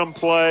momentum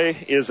play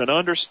is an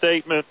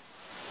understatement.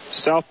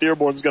 South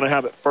Dearborn's going to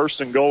have it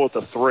first and goal at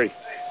the 3.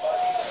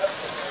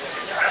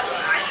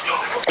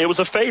 It was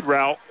a fade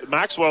route.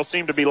 Maxwell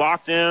seemed to be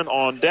locked in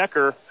on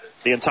Decker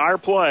the entire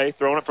play,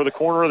 throwing it for the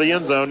corner of the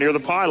end zone near the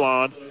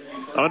pylon.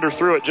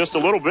 Underthrew it just a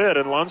little bit,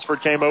 and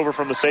Lunsford came over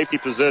from the safety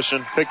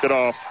position, picked it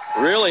off.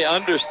 Really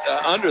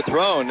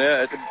underthrown.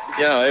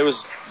 That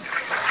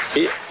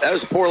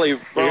was a poorly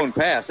thrown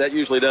pass. That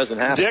usually doesn't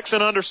happen.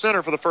 Dixon under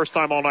center for the first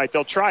time all night.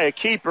 They'll try a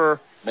keeper.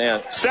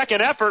 Man.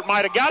 Second effort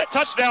might have got it.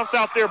 Touchdown,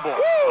 South Dearborn.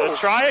 They'll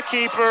try a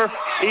keeper.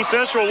 East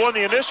Central won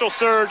the initial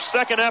surge.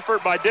 Second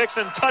effort by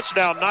Dixon.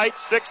 Touchdown,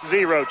 Knights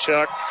 6-0,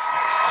 Chuck.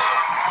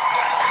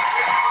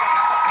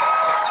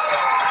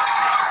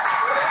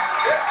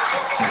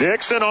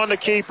 Dixon on the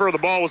keeper. The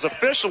ball was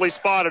officially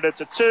spotted at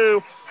the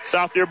 2.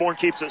 South Dearborn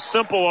keeps it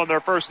simple on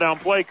their first down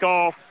play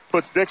call.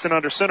 Puts Dixon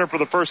under center for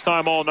the first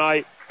time all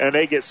night, and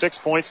they get 6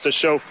 points to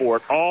show for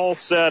it. All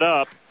set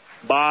up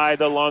by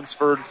the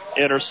Lunsford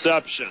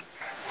interception.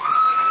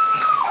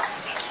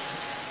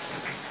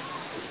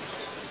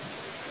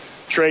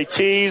 Trey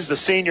Tees, the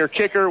senior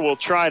kicker, will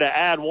try to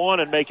add one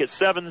and make it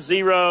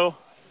 7-0.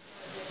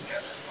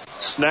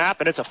 Snap,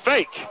 and it's a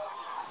fake.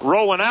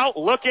 Rolling out,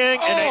 looking,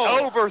 and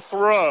an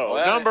overthrow.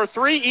 Wow. Number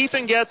 3,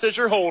 Ethan Getz is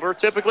your holder,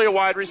 typically a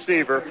wide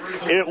receiver.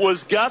 It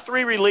was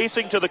Guthrie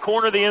releasing to the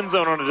corner of the end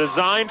zone on a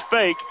designed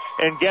fake,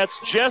 and Getz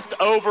just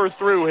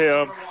overthrew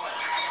him.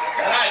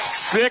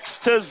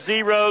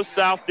 6-0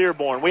 South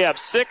Dearborn. We have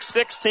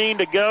 6:16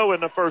 to go in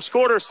the first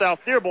quarter.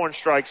 South Dearborn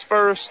strikes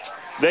first.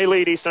 They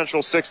lead East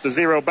Central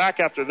 6-0. Back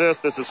after this.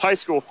 This is high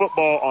school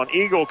football on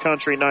Eagle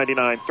Country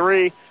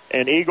 99.3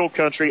 and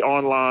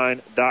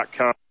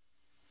EagleCountryOnline.com.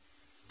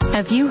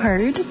 Have you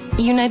heard?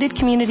 United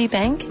Community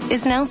Bank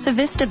is now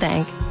Civista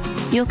Bank.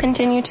 You'll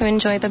continue to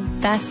enjoy the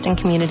best in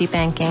community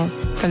banking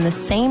from the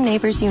same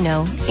neighbors you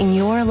know in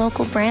your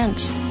local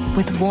branch,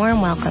 with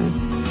warm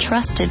welcomes,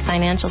 trusted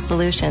financial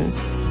solutions,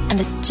 and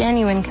a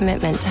genuine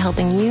commitment to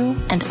helping you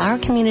and our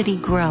community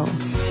grow.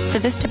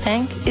 Civista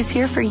Bank is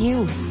here for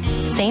you.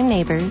 Same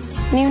neighbors,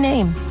 new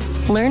name.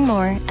 Learn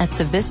more at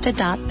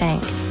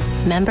civista.bank.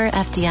 Member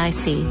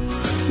FDIC.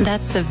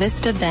 That's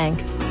Civista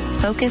Bank.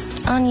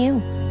 Focused on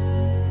you.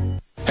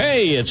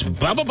 Hey, it's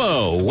Bubba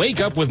Bo. Wake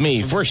up with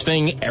me first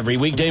thing every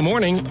weekday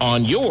morning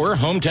on your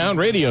hometown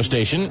radio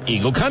station,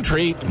 Eagle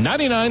Country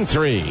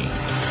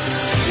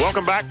 99.3.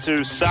 Welcome back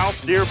to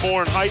South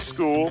Dearborn High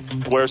School,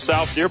 where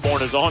South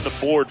Dearborn is on the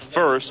board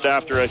first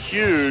after a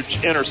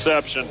huge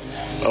interception.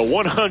 A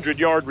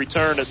 100-yard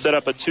return to set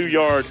up a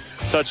 2-yard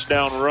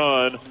touchdown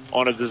run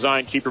on a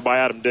design keeper by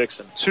Adam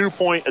Dixon.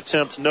 2-point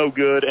attempt, no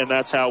good, and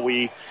that's how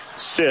we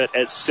sit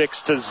at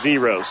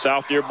 6-0.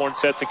 South Dearborn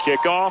set to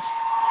kick off.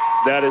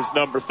 That is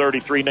number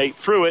 33, Nate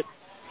Pruitt,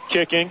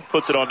 kicking,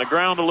 puts it on the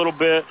ground a little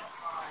bit.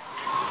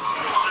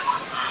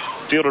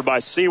 Fielded by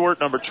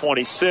Seward, number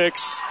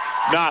 26.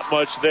 Not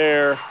much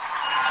there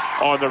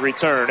on the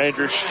return.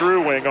 Andrew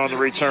Struwing on the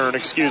return,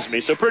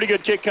 So pretty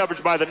good kick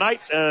coverage by the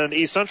Knights, and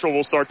East Central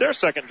will start their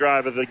second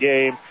drive of the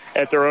game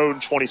at their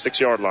own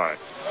 26-yard line.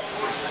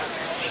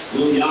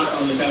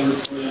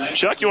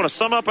 Chuck, you want to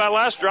sum up that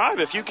last drive?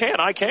 If you can,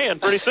 I can.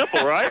 Pretty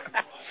simple, right?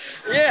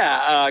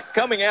 Yeah,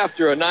 coming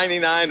after a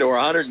 99 or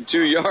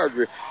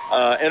 102-yard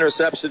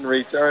interception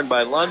return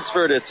by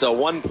Lunsford, it's a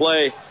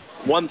one-play,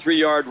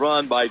 3-yard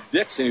run by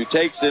Dixon, who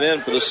takes it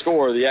in for the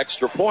score, the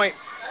extra point.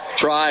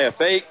 Try a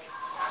fake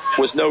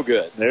was no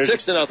good.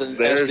 6-0.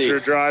 There's SD. your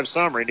drive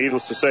summary.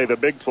 Needless to say, the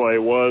big play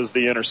was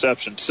the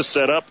interception to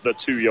set up the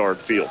 2-yard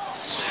field.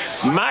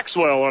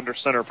 Maxwell under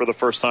center for the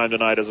first time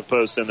tonight as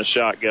opposed to in the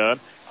shotgun.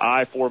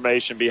 I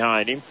formation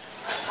behind him.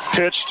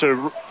 Pitch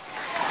to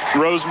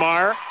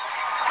Rosemeyer.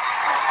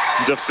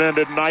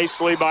 Defended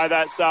nicely by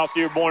that South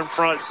Dearborn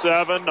front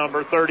 7.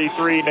 Number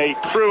 33,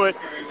 Nate Pruitt,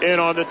 in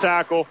on the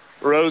tackle.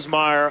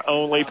 Rosemeyer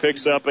only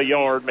picks up a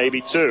yard,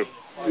 maybe 2.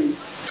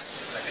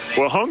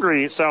 Well,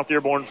 hungry South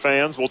Dearborn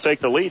fans will take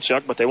the lead,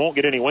 Chuck, but they won't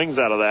get any wings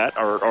out of that.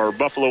 Our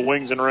Buffalo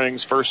Wings and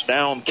Rings first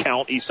down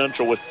count, East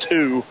Central with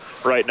 2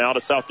 right now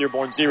to South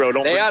Dearborn 0.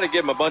 They ought to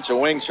give them a bunch of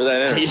wings for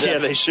that interception. Yeah,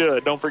 they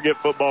should. Don't forget,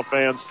 football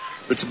fans,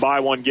 it's buy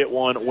one, get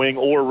one, wing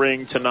or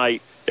ring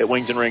tonight at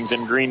Wings and Rings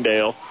in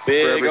Greendale.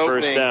 Big for every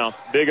opening. First down.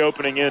 Big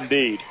opening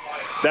indeed.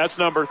 That's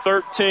number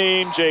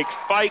 13, Jake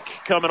Fike,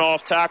 coming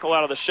off tackle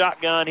out of the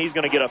shotgun. He's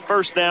going to get a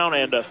first down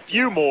and a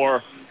few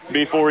more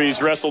before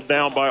he's wrestled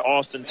down by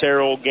Austin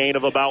Terrell, gain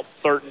of about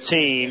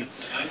 13,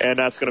 and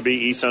that's going to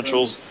be East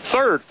Central's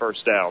third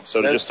first down.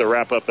 So just to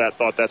wrap up that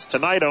thought, that's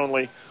tonight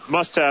only.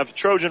 Must have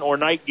Trojan or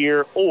night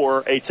gear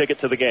or a ticket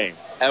to the game.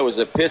 That was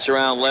a pitch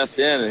around left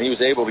end, and he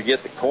was able to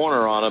get the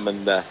corner on him,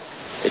 and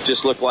it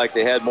just looked like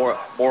they had more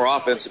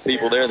offensive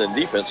people there than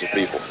defensive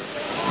people.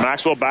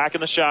 Maxwell back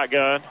in the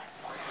shotgun.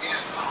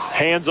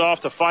 Hands off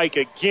to Fike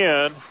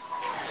again.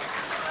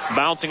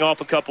 Bouncing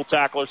off a couple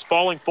tacklers.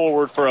 Falling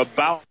forward for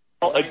about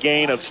a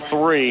gain of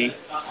 3,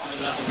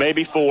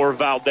 maybe 4.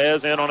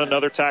 Valdez in on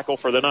another tackle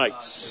for the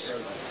Knights.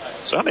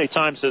 So how many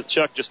times did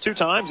Chuck? Just 2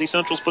 times East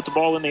Central's put the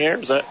ball in the air?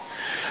 Is that?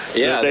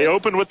 Yeah. They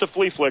opened with the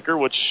flea flicker,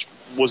 which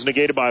was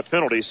negated by a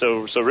penalty.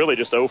 So really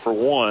just 0 for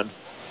 1.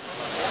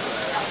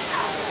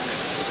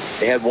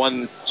 They had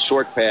one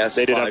short pass.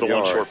 They did have the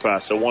one short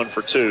pass, so 1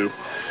 for 2.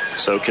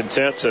 So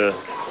content to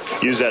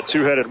use that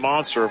two-headed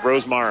monster of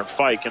Rosemeyer and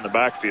Fike in the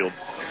backfield.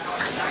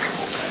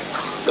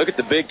 Look at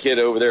the big kid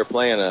over there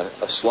playing a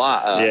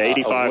slot.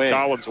 85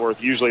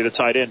 Collinsworth, usually the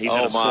tight end. He's in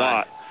a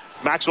slot.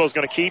 Maxwell's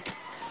going to keep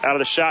out of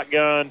the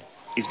shotgun.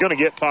 He's going to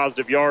get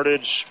positive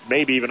yardage,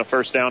 maybe even a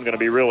first down, going to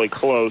be really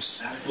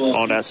close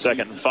on that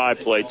 2nd and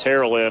 5 play.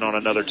 Terrell in on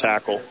another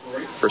tackle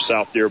for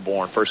South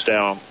Dearborn. First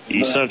down,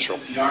 East Central.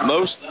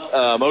 Most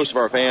of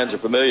our fans are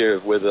familiar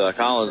with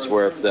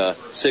Collinsworth, 6'6",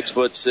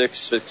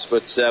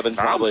 6'7".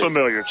 Probably. I'm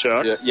familiar,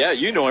 Chuck. Yeah,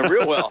 you know him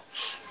real well.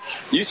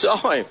 You saw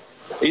him.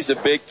 He's a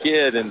big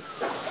kid, and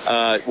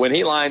when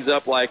he lines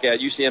up like that,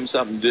 you see him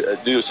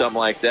do something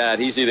like that,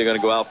 he's either going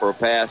to go out for a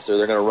pass or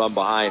they're going to run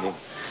behind him.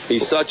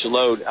 He's such a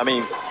load. I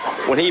mean,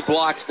 when he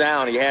blocks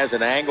down, he has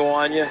an angle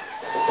on you.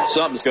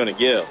 Something's going to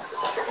give.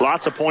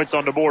 Lots of points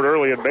on the board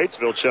early in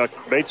Batesville, Chuck.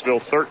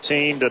 Batesville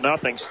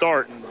 13-0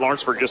 start, and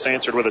Lawrenceburg just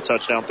answered with a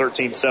touchdown,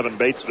 13-7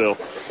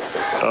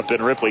 Batesville up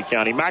in Ripley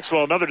County.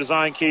 Maxwell, another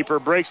design keeper,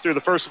 breaks through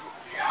the first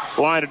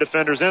line of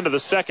defenders into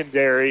the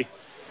secondary,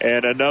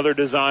 and another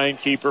design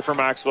keeper for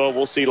Maxwell.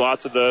 We'll see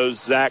lots of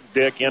those. Zach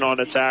Dick in on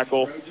the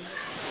tackle.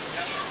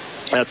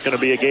 That's going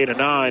to be a gain of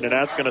 9, and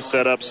that's going to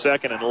set up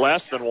 2nd and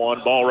less than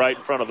 1. Ball right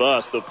in front of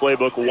us. The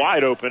playbook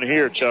wide open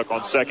here, Chuck, on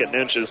 2nd and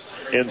inches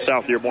in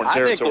South Dearborn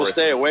territory. I think we'll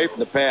stay away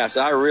from the pass.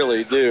 I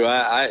really do.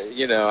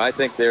 I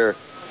think that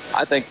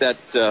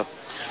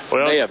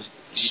may have,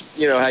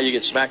 how you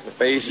get smacked in the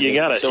face. You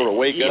got to sort of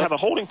wake up. You have a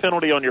holding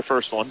penalty on your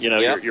first one.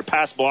 Your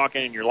pass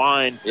blocking and your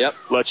line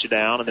let you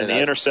down, and then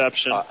the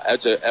interception.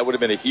 That would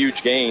have been a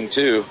huge gain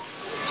too.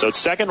 So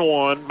it's 2nd and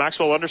 1.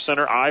 Maxwell under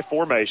center, I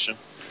formation.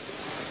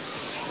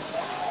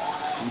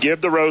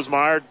 Give to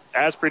Rosemeyer.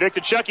 As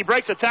predicted, Chuck, he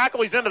breaks a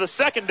tackle. He's into the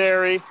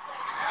secondary.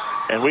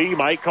 And we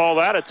might call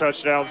that a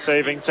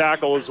touchdown-saving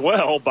tackle as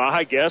well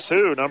by, guess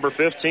who, number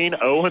 15,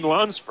 Owen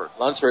Lunsford.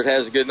 Lunsford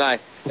has a good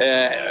night.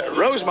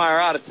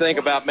 Rosemeyer ought to think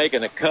about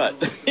making a cut.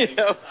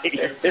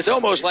 It's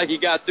almost like he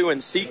got through and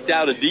seeked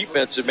out a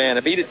defensive man.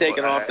 If he'd have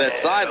taken off that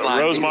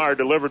sideline. Rosemeyer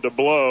delivered the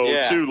blow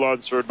to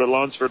Lunsford, but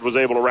Lunsford was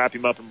able to wrap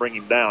him up and bring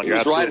him down. You're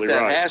absolutely right. He was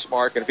right at that hash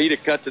mark, and if he'd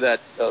have cut to that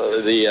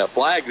the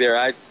flag there,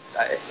 I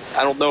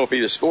don't know if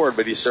he'd have scored,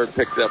 but he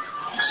certainly picked up.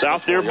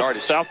 South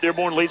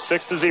Dearborn leads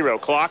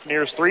 6-0. Clock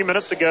nears 3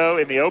 minutes to go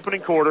in the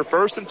opening quarter.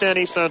 1st and 10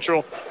 East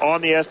Central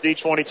on the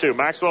SD-22.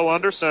 Maxwell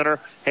under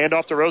center.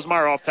 Handoff to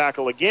Rosemeyer off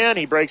tackle again.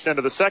 He breaks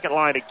into the second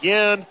line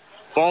again.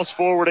 Falls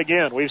forward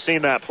again. We've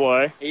seen that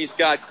play. He's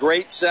got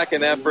great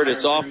second effort.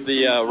 It's off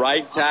the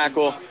right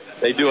tackle.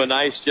 They do a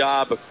nice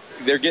job.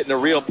 They're getting a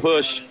real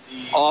push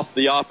off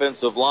the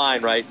offensive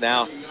line right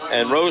now.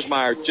 And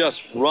Rosemeyer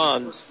just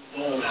runs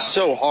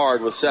so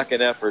hard with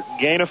second effort.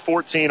 Gain of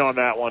 14 on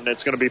that one.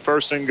 It's going to be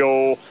 1st and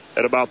goal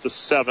at about the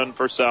 7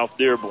 for South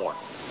Dearborn.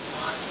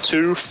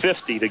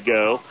 2:50 to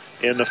go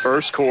in the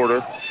first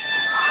quarter.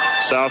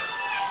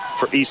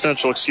 East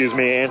Central,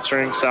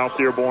 answering South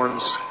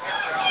Dearborn's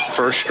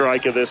first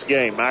strike of this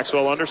game.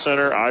 Maxwell under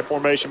center, I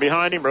formation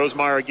behind him.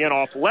 Rosemeyer again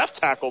off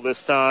left tackle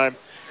this time,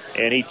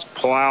 and he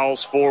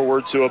plows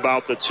forward to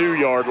about the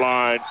 2-yard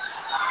line.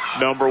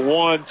 Number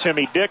 1,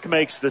 Timmy Dick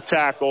makes the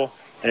tackle,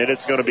 and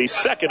it's going to be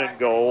 2nd and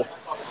goal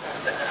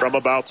from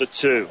about the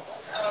 2.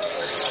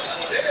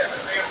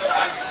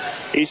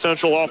 East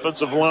Central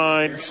offensive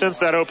line, since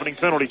that opening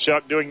penalty,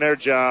 Chuck, doing their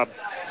job,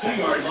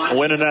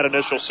 winning that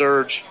initial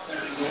surge.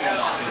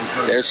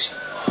 There's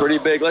pretty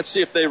big. Let's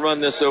see if they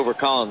run this over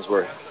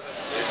Collinsworth.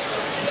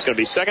 It's going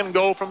to be 2nd and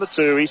goal from the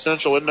 2. East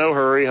Central in no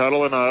hurry,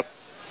 huddling up.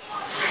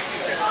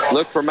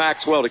 Look for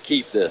Maxwell to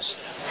keep this.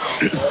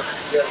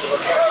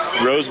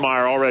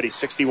 Rosemeyer already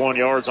 61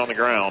 yards on the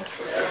ground.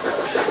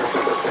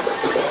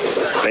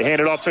 They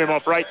hand it off to him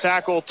off right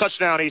tackle.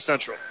 Touchdown, East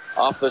Central.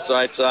 Off the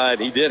right side.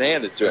 He did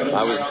hand it to him.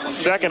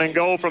 2nd and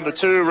goal from the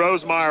 2.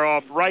 Rosemeyer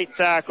off right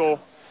tackle.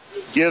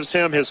 Gives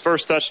him his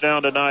first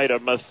touchdown tonight. A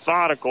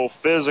methodical,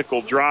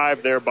 physical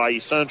drive there by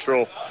East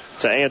Central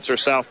to answer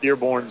South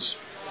Dearborn's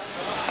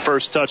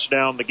first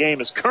touchdown. The game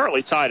is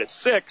currently tied at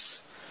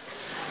 6.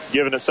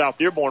 Given that South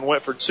Dearborn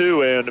went for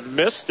 2 and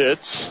missed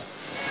it.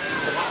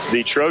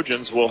 the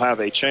Trojans will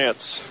have a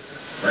chance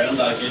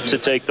to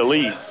take the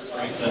lead.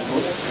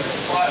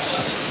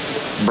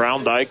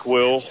 Brown Dyke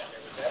will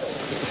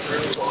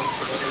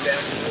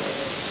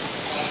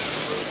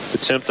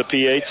attempt the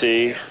PAT.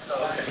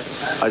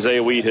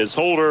 Isaiah Weed, his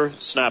holder,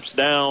 snaps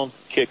down,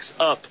 kicks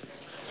up,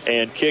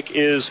 and kick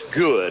is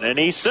good. And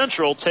East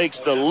Central takes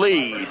the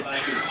lead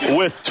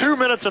with 2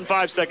 minutes and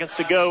 5 seconds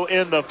to go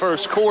in the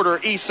first quarter.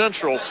 East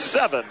Central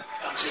 7,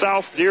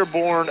 South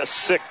Dearborn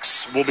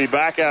 6. We'll be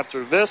back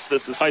after this.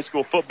 This is high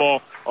school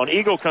football on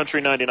Eagle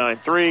Country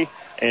 99.3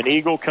 and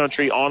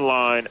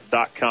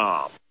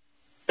EagleCountryOnline.com.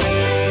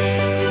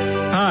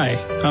 Hi,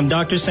 I'm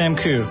Dr. Sam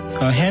Koo,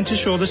 a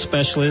hand-to-shoulder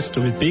specialist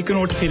with Beacon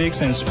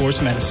Orthopedics and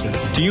Sports Medicine.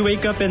 Do you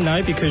wake up at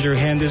night because your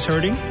hand is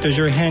hurting? Does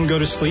your hand go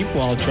to sleep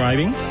while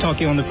driving,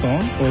 talking on the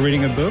phone, or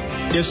reading a book?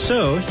 If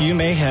so, you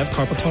may have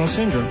carpal tunnel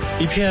syndrome.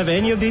 If you have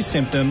any of these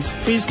symptoms,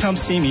 please come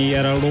see me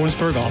at our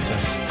Lawrenceburg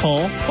office.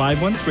 Call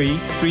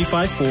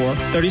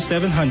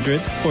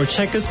 513-354-3700 or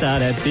check us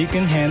out at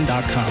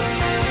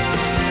beaconhand.com.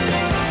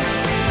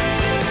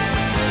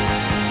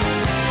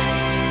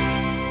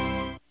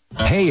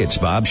 Hey, it's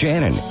Bob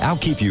Shannon. I'll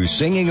keep you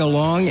singing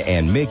along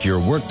and make your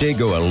workday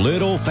go a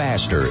little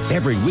faster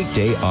every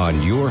weekday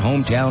on your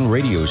hometown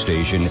radio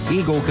station,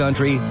 Eagle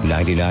Country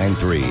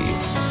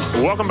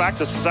 99.3. Welcome back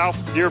to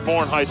South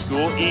Dearborn High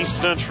School. East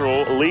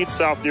Central leads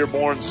South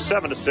Dearborn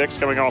 7-6,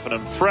 coming off an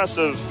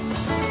impressive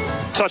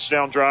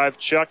touchdown drive.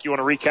 Chuck, you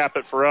want to recap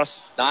it for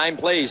us? 9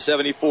 plays,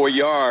 74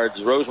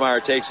 yards.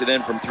 Rosemeyer takes it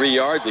in from 3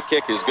 yards. The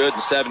kick is good,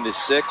 and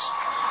 7-6.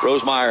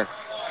 Rosemeyer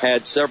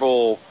had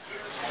several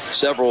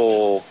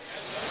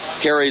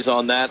carries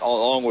on that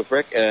along with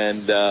Rick,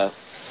 and I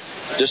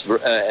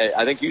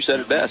think you said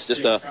it best,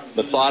 just a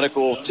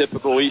methodical,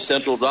 typical East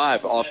Central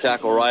drive, off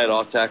tackle right,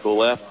 off tackle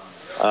left,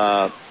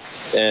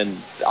 and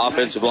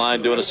offensive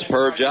line doing a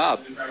superb job.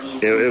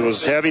 It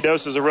was heavy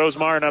doses of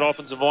Rosemeyer in that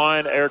offensive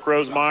line. Eric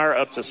Rosemeyer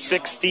up to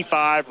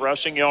 65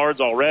 rushing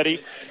yards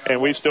already,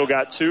 and we've still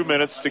got 2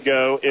 minutes to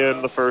go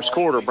in the first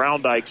quarter.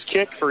 Brown Dyke's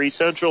kick for East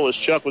Central, as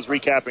Chuck was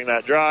recapping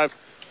that drive,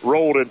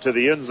 rolled into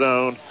the end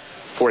zone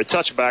for a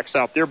touchback.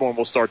 South Dearborn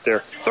will start their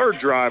third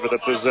drive of the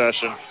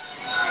possession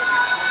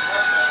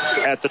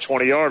at the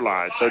 20-yard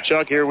line. So,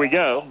 Chuck, here we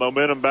go.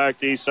 Momentum back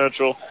to East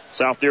Central.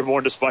 South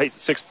Dearborn, despite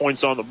 6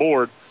 points on the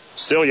board,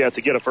 still yet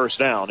to get a first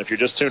down. If you're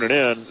just tuning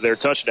in, their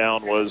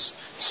touchdown was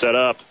set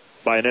up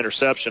by an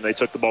interception. They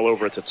took the ball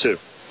over at the 2.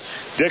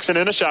 Dixon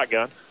in a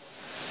shotgun.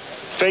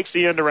 Fakes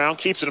the end around,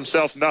 keeps it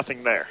himself,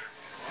 nothing there.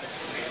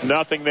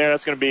 Nothing there.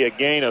 That's going to be a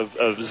gain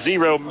of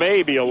 0,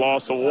 maybe a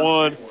loss of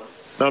 1.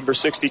 Number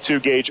 62,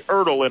 Gage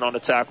Ertl, in on the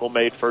tackle,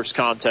 made first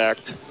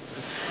contact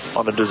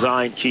on the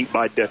design keep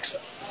by Dixon.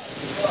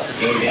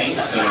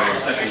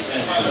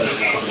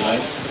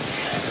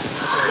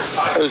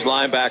 Those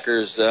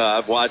linebackers,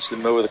 I've watched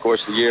them over the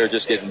course of the year,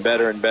 just getting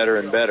better and better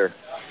and better.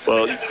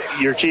 Well,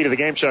 your key to the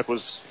game, Chuck,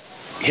 was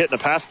hitting a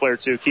pass play or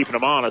two, keeping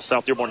them honest.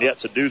 South Dearborn yet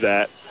to do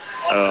that.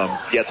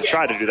 Yet to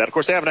try to do that. Of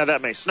course, they haven't had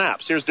that many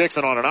snaps. Here's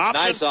Dixon on an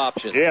option. Nice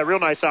option. Yeah, real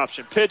nice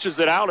option. Pitches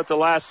it out at the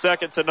last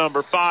second to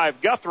number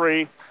 5,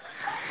 Guthrie.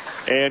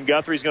 And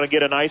Guthrie's going to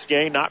get a nice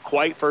gain. Not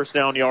quite first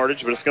down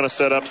yardage, but it's going to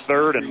set up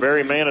third and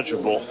very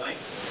manageable.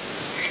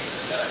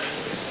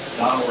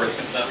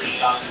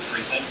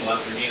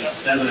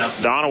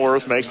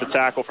 Donworth makes the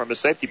tackle from his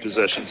safety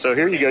position. So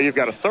here you go. You've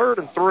got a 3rd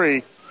and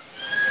 3.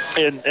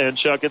 And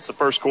Chuck, it's the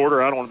first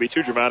quarter. I don't want to be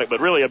too dramatic, but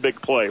really a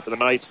big play for the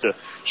Knights to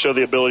show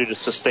the ability to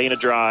sustain a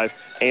drive,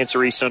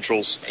 answer East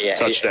Central's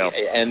touchdown.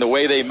 And the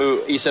way they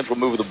move, East Central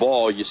move the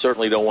ball, you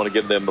certainly don't want to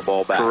give them the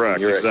ball back. Correct.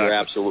 You're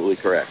absolutely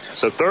correct.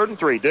 So 3rd and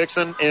 3.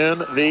 Dixon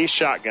in the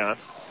shotgun.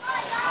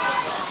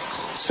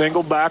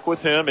 Single back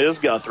with him is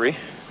Guthrie.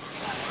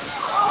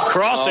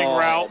 Crossing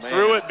route,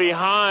 threw it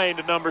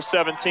behind number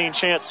 17,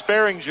 Chance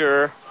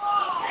Sperringer.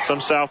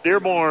 Some South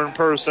Dearborn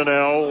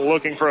personnel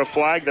looking for a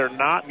flag. They're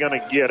not going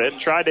to get it.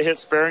 Tried to hit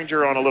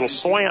Sperringer on a little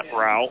slant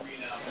route.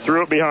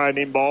 Threw it behind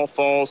him. Ball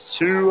falls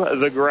to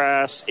the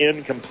grass.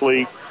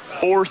 Incomplete.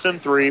 4th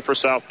and 3 for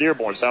South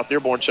Dearborn. South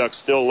Dearborn, Chuck,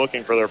 still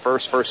looking for their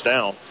first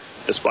down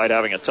despite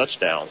having a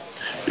touchdown.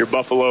 Your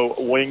Buffalo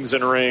Wings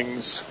and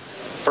Rings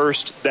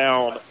first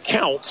down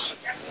counts.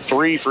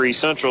 3 for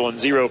East Central and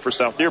 0 for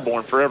South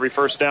Dearborn. For every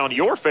first down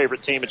your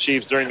favorite team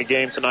achieves during the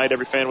game tonight,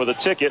 every fan with a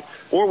ticket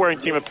or wearing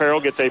team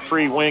apparel gets a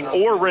free wing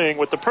or ring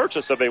with the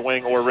purchase of a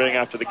wing or ring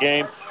after the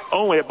game.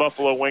 Only at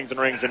Buffalo Wings and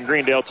Rings in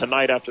Greendale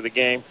tonight after the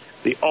game.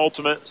 The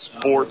ultimate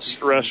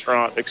sports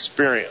restaurant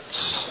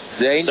experience.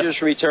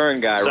 Dangerous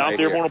return guy South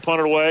Dearborn will punt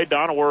it away.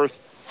 Donworth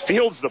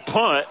fields the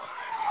punt.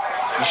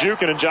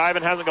 Juking and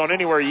jiving, hasn't gone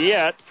anywhere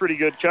yet. Pretty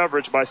good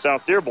coverage by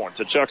South Dearborn.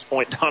 To Chuck's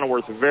point,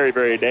 Donworth very,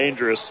 very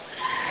dangerous.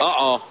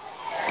 Uh-oh.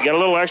 He got a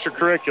little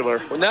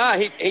extracurricular. Well,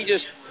 no,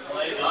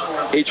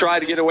 he tried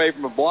to get away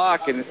from a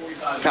block and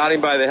caught him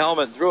by the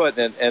helmet and threw it.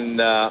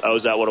 And oh,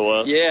 is that what it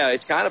was? Yeah,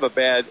 it's kind of a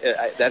bad.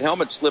 That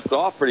helmet slipped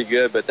off pretty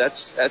good, but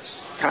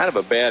that's kind of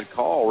a bad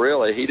call,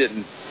 really.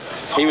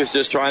 He was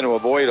just trying to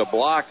avoid a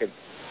block, and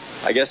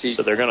I guess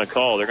So they're going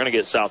to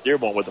get South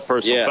Dearborn with the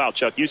personal foul.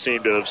 Chuck, you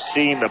seem to have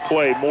seen the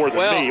play more than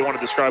me. You want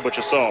to describe what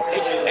you saw?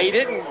 He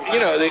didn't,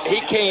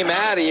 he came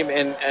at him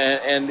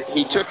and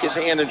he took his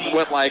hand and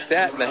went like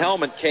that, and the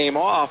helmet came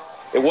off.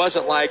 It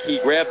wasn't like he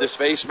grabbed his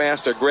face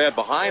mask or grabbed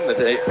behind the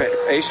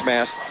face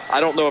mask.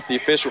 I don't know if the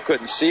official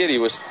couldn't see it. He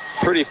was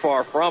pretty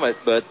far from it,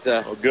 but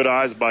good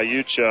eyes by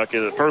you, Chuck.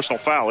 The personal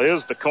foul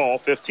is the call.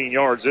 15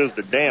 yards is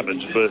the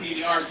damage, but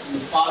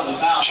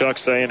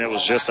Chuck's saying it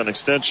was just an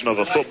extension of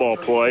a football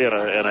play and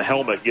a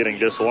helmet getting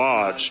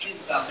dislodged.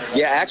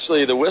 Yeah,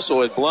 actually, the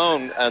whistle had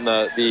blown, and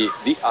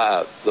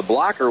the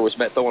blocker was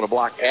throwing a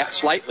block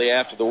slightly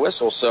after the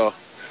whistle. So,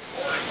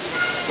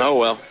 oh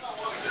well.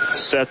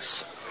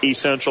 Sets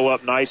East Central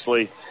up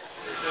nicely.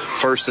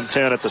 1st and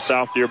 10 at the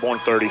South Dearborn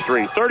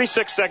 33.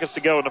 36 seconds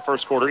to go in the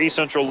first quarter. East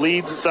Central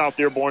leads South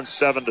Dearborn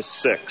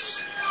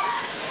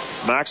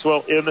 7-6.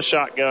 Maxwell in the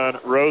shotgun.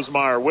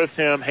 Rosemeyer with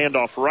him.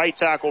 Handoff right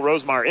tackle.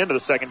 Rosemeyer into the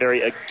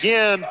secondary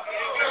again.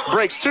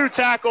 Breaks 2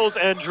 tackles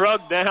and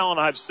drugged down.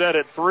 I've said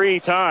it 3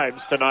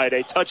 times tonight.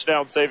 A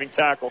touchdown saving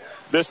tackle.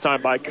 This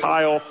time by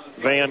Kyle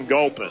Van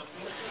Gulpen.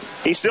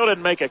 He still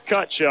didn't make a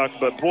cut, Chuck,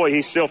 but boy,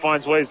 he still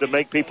finds ways to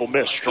make people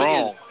miss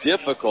strong. It is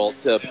difficult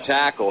to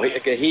tackle.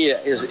 He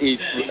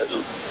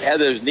had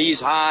his knees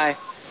high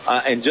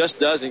and just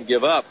doesn't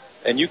give up.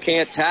 And you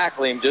can't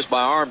tackle him just by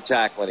arm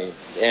tackling him.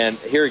 And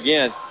here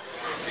again,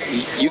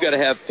 you got to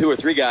have 2 or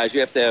 3 guys.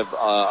 You have to have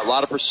a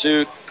lot of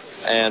pursuit.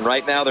 And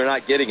right now, they're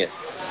not getting it.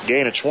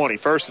 Gain of 20.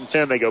 1st and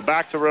 10. They go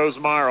back to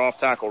Rosemeyer off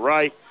tackle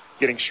right,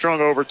 getting strung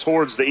over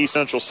towards the East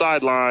Central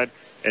sideline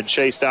and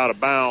chased out of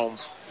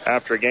bounds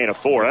after a gain of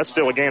 4. That's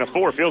still a gain of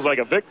 4. Feels like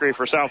a victory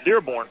for South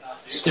Dearborn.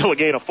 Still a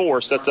gain of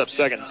 4. Sets up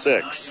 2nd and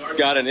 6.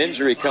 Got an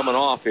injury coming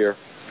off here.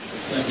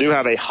 Do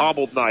have a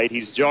hobbled Knight.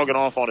 He's jogging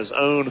off on his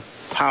own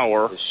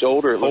power. His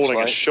shoulder, holding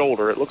like. his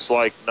shoulder. It looks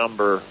like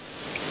number.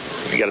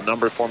 You got a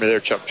number for me there,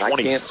 Chuck?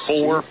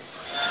 24.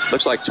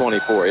 Looks like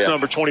 24, yeah. It's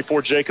number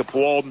 24, Jacob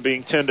Walden,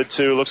 being tended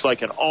to. Looks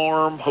like an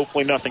arm.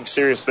 Hopefully nothing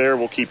serious there.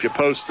 We'll keep you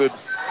posted.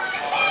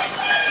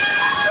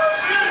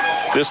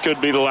 This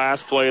could be the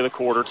last play of the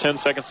quarter. 10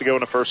 seconds to go in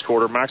the first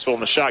quarter. Maxwell in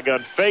the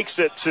shotgun fakes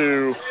it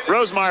to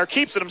Rosemeyer,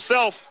 keeps it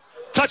himself.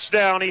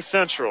 Touchdown, East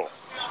Central.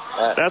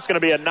 That's going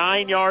to be a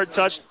 9-yard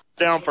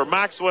touchdown for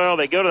Maxwell.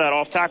 They go to that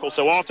off tackle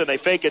so often. They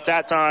fake it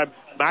that time.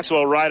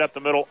 Maxwell right up the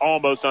middle,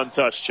 almost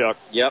untouched, Chuck.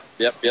 Yep.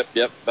 And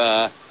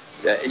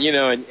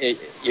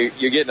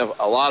you're getting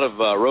a lot of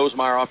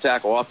Rosemeyer off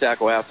tackle.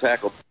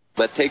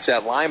 That takes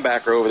that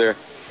linebacker over there.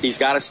 He's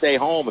got to stay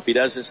home. If he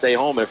doesn't stay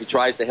home, and if he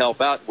tries to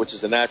help out, which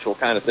is a natural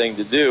kind of thing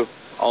to do,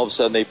 all of a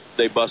sudden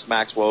they bust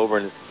Maxwell over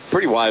and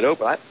pretty wide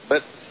open.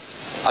 But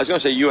I was going to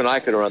say you and I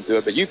could have run through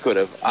it, but you could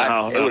have.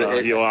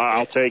 No.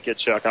 I'll take it,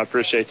 Chuck. I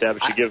appreciate that,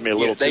 but you give me a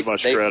little too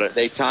much credit.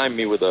 They timed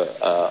me with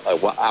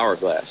a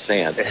hourglass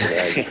sand.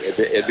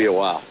 It'd be a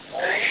while.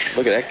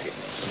 Look at that kick.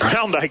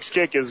 Brown Dyke's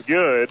kick is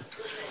good.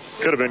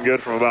 Could have been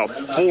good from about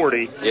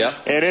 40. Yeah.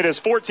 And it is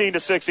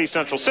 14-6 East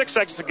Central. 6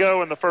 seconds to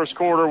go in the first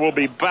quarter. We'll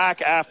be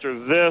back after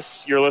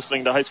this. You're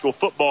listening to High School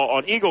Football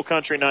on Eagle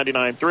Country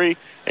 99.3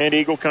 and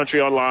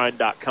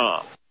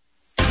EagleCountryOnline.com.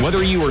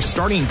 Whether you are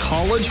starting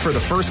college for the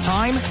first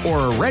time or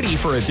are ready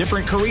for a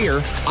different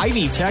career,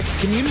 Ivy Tech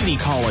Community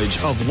College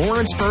of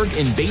Lawrenceburg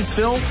in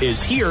Batesville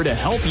is here to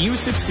help you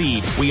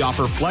succeed. We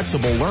offer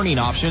flexible learning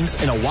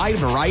options in a wide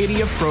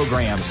variety of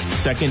programs.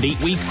 Second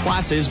 8-week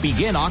classes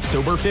begin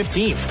October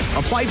 15th.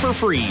 Apply for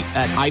free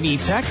at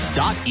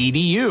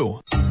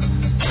ivytech.edu.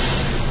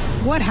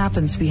 What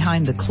happens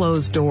behind the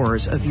closed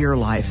doors of your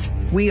life?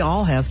 We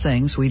all have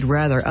things we'd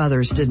rather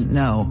others didn't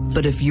know.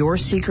 But if your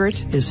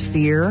secret is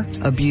fear,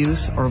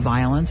 abuse, or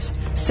violence,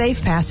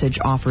 Safe Passage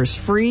offers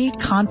free,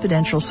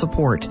 confidential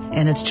support,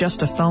 and it's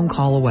just a phone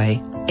call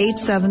away.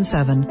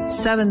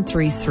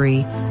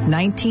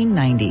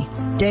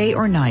 877-733-1990. Day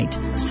or night,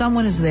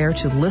 someone is there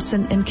to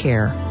listen and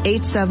care.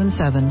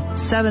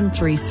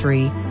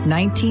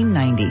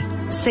 877-733-1990.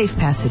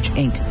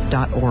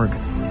 SafePassageInc.org.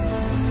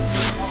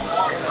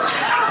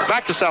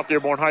 Back to South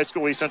Dearborn High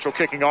School. East Central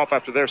kicking off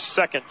after their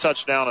second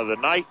touchdown of the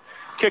night.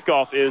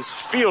 Kickoff is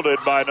fielded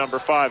by number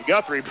 5,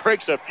 Guthrie.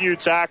 Breaks a few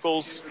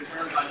tackles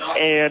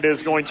and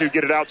is going to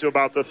get it out to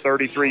about the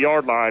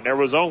 33-yard line. There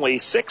was only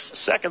 6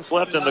 seconds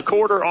left in the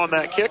quarter on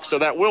that kick, so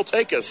that will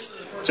take us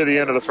to the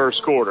end of the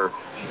first quarter.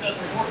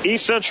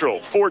 East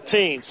Central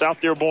 14, South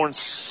Dearborn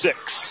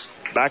 6.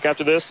 Back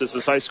after this. This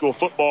is High School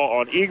Football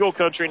on Eagle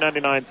Country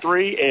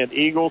 99.3 and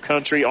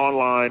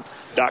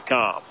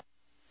EagleCountryOnline.com.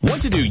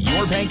 Want to do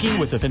your banking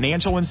with a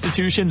financial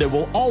institution that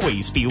will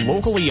always be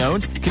locally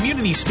owned?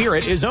 Community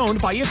Spirit is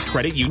owned by its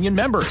credit union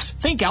members.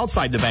 Think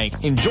outside the bank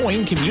and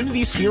join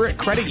Community Spirit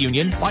Credit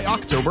Union by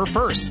October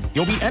 1st.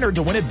 You'll be entered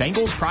to win a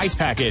Bengals prize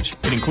package.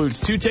 It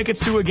includes 2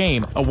 tickets to a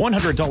game, a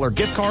 $100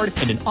 gift card,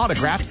 and an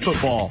autographed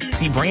football.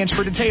 See branch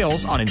for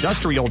details on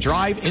Industrial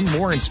Drive in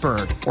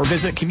Lawrenceburg or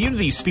visit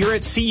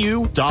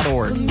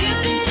communityspiritcu.org.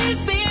 Community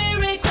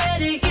Spirit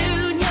Credit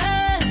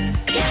Union.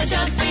 Get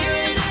your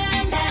spirit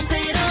and pass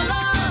it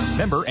along.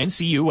 Member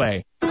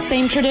NCUA.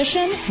 Same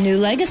tradition, new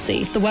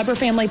legacy. The Weber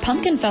Family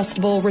Pumpkin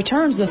Festival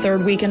returns the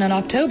third weekend in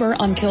October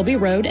on Kilby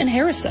Road in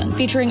Harrison,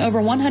 featuring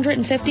over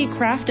 150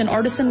 craft and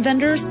artisan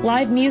vendors,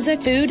 live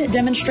music, food,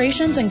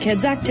 demonstrations, and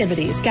kids'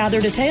 activities. Gather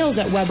details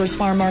at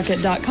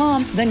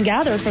webersfarmmarket.com, then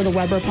gather for the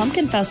Weber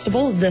Pumpkin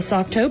Festival this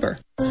October.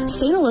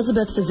 St.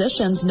 Elizabeth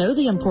physicians know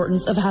the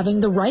importance of having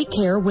the right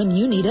care when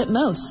you need it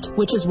most,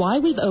 which is why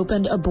we've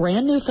opened a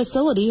brand new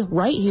facility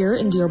right here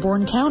in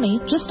Dearborn County,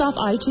 just off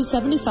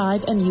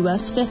I-275 and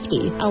US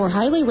 50. Our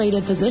highly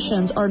rated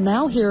physicians are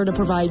now here to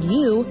provide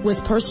you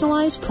with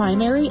personalized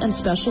primary and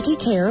specialty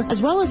care,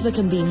 as well as the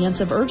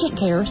convenience of urgent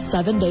care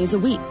 7 days a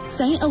week.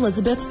 St.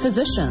 Elizabeth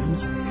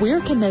Physicians.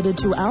 We're committed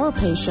to our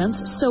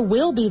patients, so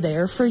we'll be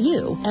there for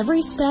you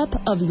every step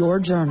of your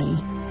journey.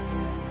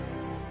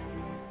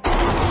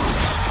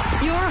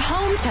 Your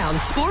hometown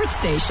sports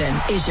station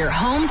is your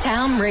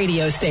hometown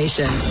radio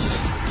station.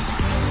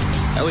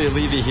 Elliot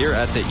Levy here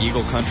at the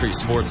Eagle Country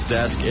Sports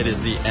Desk. It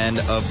is the end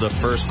of the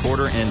first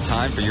quarter and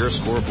time for your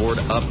scoreboard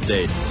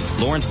update.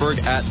 Lawrenceburg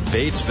at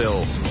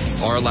Batesville.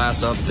 Our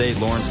last update,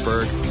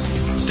 Lawrenceburg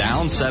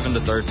down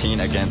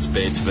 7-13 against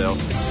Batesville.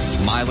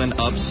 Milan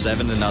up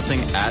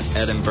 7-0 at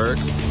Edinburgh.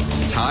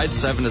 Tied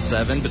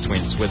 7-7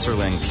 between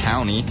Switzerland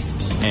County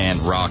and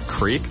Rock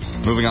Creek.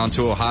 Moving on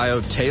to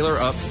Ohio, Taylor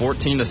up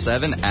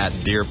 14-7 at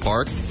Deer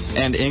Park.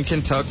 And in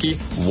Kentucky,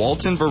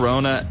 Walton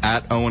Verona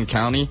at Owen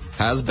County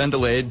has been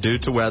delayed due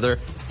to weather,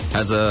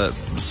 has a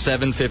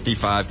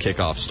 7:55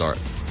 kickoff start.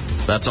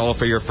 That's all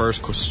for your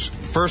first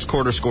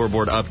quarter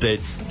scoreboard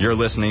update. You're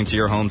listening to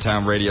your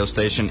hometown radio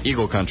station,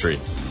 Eagle Country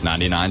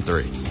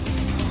 99.3.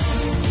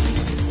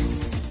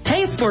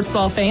 Hey, sports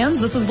ball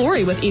fans, this is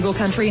Lori with Eagle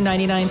Country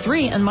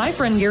 99.3, and my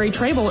friend Gary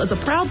Trable is a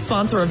proud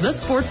sponsor of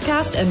this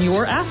sportscast and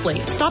your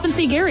athlete. Stop and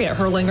see Gary at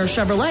Hurlinger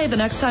Chevrolet the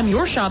next time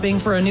you're shopping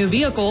for a new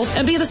vehicle,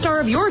 and be the star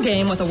of your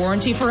game with a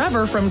warranty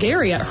forever from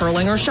Gary at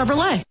Hurlinger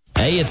Chevrolet.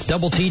 Hey, it's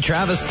Double T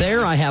Travis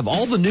there. I have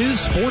all the news,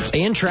 sports,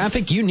 and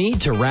traffic you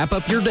need to wrap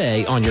up your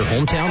day on your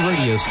hometown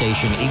radio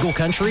station, Eagle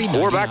Country.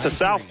 We're back to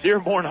South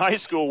Dearborn High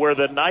School, where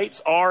the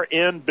Knights are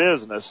in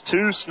business.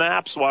 2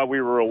 snaps while we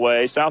were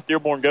away. South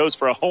Dearborn goes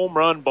for a home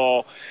run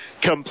ball,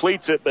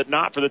 completes it, but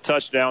not for the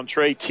touchdown.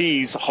 Trey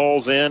Tees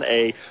hauls in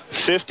a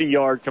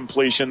 50-yard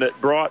completion that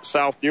brought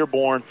South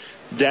Dearborn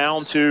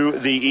down to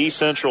the East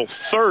Central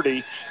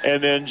 30.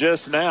 And then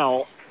just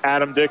now,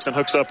 Adam Dixon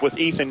hooks up with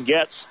Ethan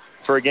Getz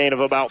for a gain of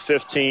about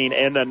 15,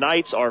 and the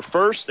Knights are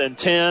 1st and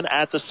 10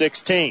 at the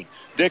 16.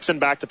 Dixon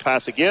back to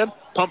pass again.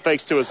 Pump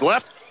fakes to his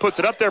left, puts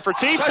it up there for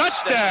Tees.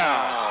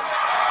 Touchdown!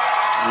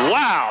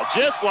 Wow,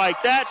 just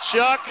like that,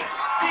 Chuck.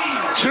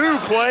 2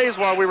 plays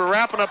while we were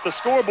wrapping up the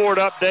scoreboard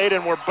update,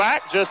 and we're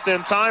back just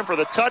in time for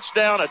the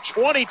touchdown. A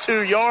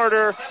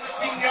 22-yarder,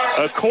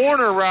 a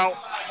corner route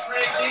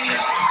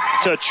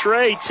to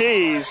Trey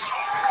Tees.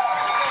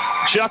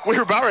 Chuck, we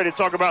were about ready to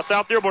talk about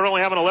South Dearborn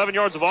only having 11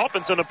 yards of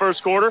offense in the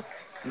first quarter.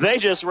 They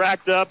just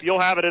racked up. You'll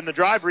have it in the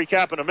drive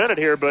recap in a minute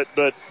here, but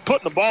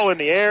putting the ball in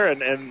the air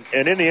and in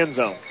the end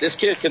zone. This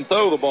kid can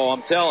throw the ball,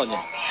 I'm telling you.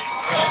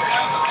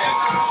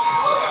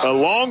 A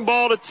long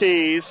ball to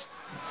Tees,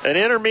 an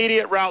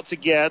intermediate route to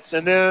Getz,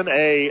 and then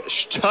a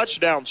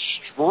touchdown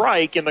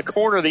strike in the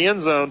corner of the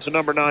end zone to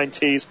number 9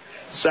 Tees.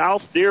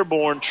 South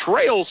Dearborn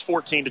trails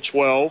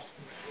 14-12.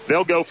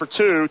 They'll go for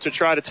 2 to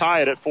try to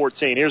tie it at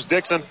 14. Here's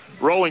Dixon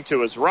rolling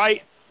to his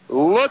right,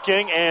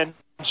 looking and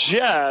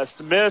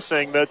just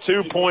missing the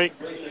 2-point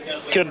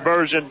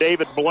conversion.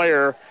 David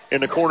Blair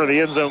in the corner of the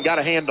end zone got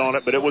a hand on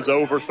it, but it was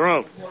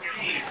overthrown.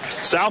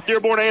 South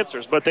Dearborn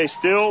answers, but they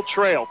still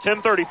trail.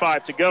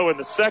 10:35 to go in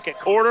the second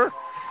quarter.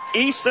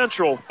 East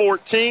Central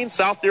 14,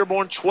 South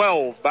Dearborn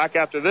 12. Back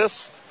after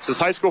this. This is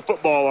high school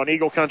football on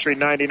Eagle Country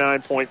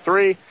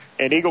 99.3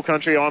 and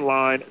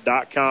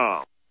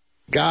EagleCountryOnline.com.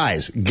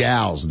 Guys,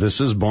 gals, this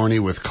is Barney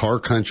with Car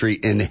Country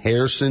in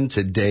Harrison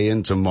today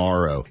and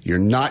tomorrow. You're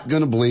not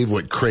going to believe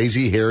what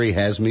Crazy Harry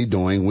has me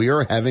doing. We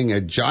are having a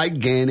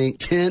gigantic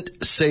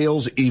tent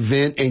sales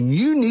event, and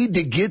you need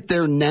to get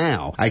there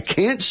now. I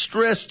can't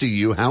stress to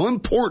you how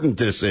important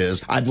this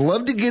is. I'd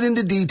love to get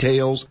into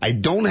details. I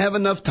don't have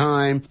enough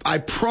time. I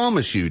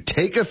promise you,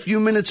 take a few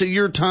minutes of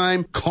your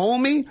time. Call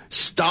me.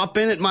 Stop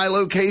in at my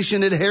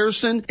location at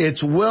Harrison.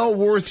 It's well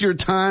worth your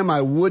time.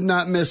 I would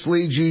not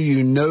mislead you.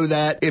 You know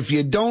that. If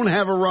you don't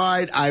have a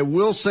ride, I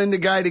will send a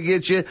guy to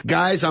get you.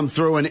 Guys, I'm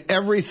throwing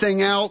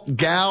everything out.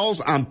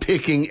 Gals, I'm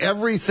picking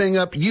everything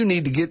up. You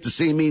need to get to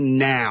see me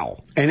now.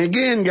 And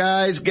again,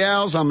 guys,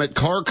 gals, I'm at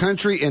Car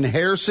Country in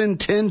Harrison,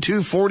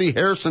 10240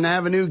 Harrison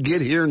Avenue.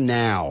 Get here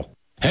now.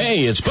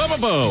 Hey, it's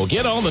Bubba Bo.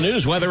 Get all the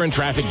news, weather, and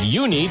traffic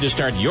you need to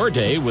start your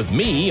day with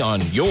me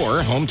on your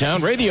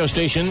hometown radio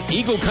station,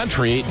 Eagle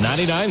Country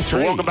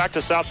 99.3. Welcome back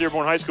to South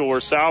Dearborn High School, where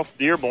South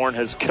Dearborn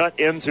has cut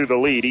into the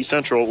lead. East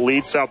Central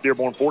leads South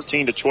Dearborn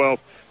 14-12.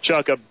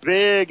 Chuck, a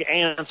big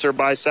answer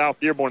by South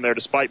Dearborn there,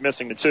 despite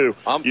missing the 2.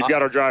 You've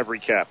got our drive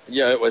recap.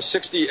 Yeah, it was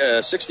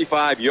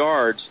 65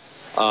 yards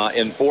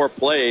in 4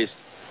 plays.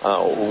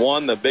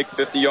 One, the big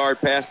 50-yard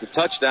pass, the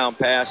touchdown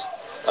pass.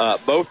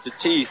 Both to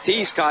Tees.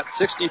 Tees caught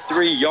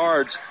 63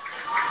 yards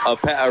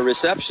of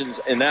receptions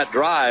in that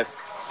drive.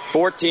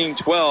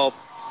 14-12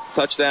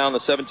 touchdown, a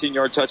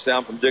 17-yard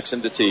touchdown from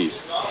Dixon to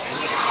Tees.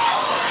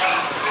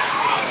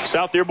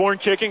 South Dearborn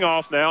kicking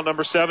off now.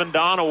 Number 7,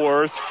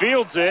 Donaworth,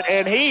 fields it,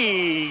 and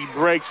he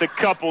breaks a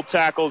couple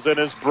tackles and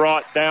is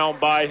brought down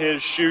by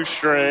his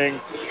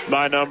shoestring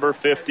by number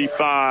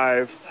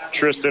 55,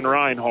 Tristan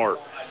Reinhardt.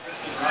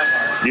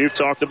 You've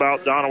talked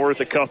about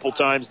Donaworth a couple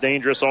times,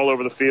 dangerous all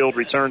over the field,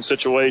 return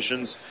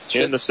situations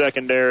in the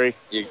secondary.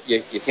 You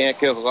can't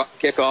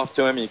kick off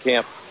to him, you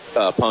can't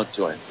punt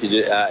to him.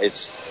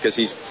 It's because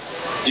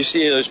you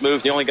see those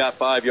moves. He only got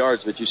 5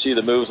 yards, but you see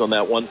the moves on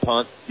that one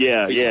punt.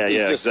 Yeah, he's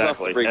just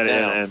exactly. Tough to break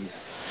down. And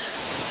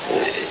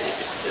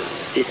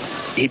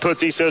he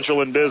puts East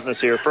Central in business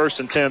here. 1st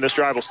and 10. This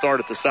drive will start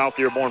at the South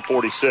Dearborn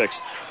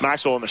 46.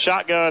 Maxwell in the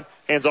shotgun,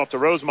 hands off to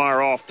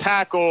Rosemeyer off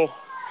tackle.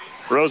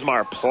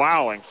 Rosemeyer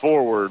plowing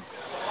forward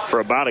for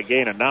about a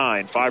gain of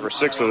 9, 5 or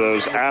 6 of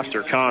those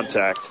after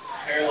contact.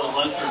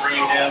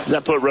 Does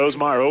that put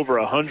Rosemeyer over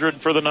 100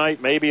 for the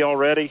night, maybe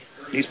already?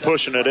 He's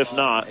pushing it, if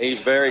not.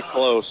 He's very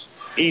close.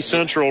 East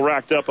Central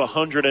racked up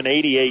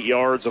 188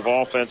 yards of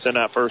offense in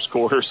that first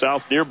quarter.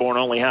 South Dearborn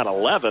only had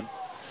 11.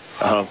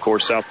 Of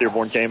course, South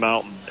Dearborn came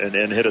out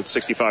and hit a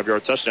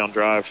 65-yard touchdown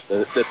drive.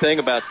 The thing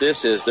about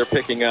this is they're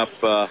picking up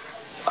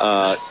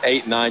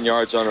 8, 9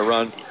 yards on a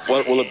run.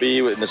 What will it be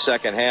in the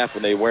second half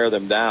when they wear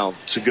them down?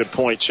 It's a good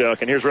point,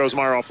 Chuck. And here's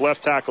Rosemeyer off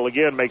left tackle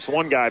again, makes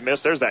one guy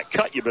miss. There's that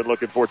cut you've been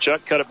looking for,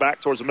 Chuck. Cut it back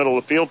towards the middle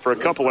of the field for a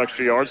couple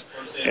extra yards.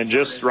 And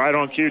just right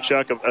on cue,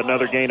 Chuck,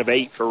 another gain of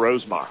 8 for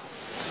Rosemeyer.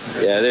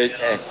 Yeah,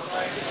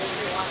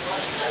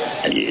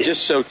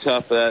 just so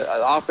tough. That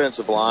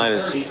offensive line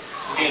is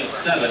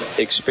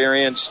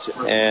experienced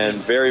and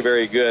very,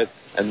 very good.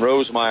 And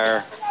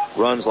Rosemeyer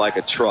runs like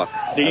a truck.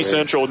 East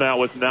Central now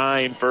with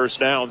 9 first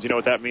downs. You know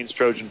what that means,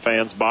 Trojan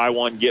fans. Buy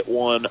one, get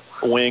one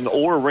wing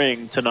or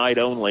ring tonight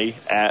only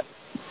at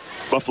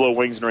Buffalo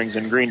Wings and Rings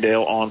in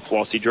Greendale on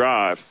Flossie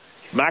Drive.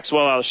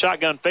 Maxwell out of the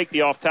shotgun, fake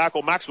the off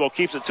tackle. Maxwell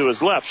keeps it to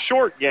his left.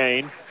 Short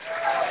gain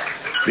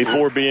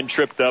before being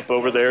tripped up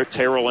over there.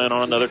 Terrell in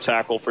on another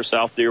tackle for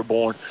South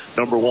Dearborn.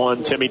 Number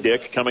 1, Timmy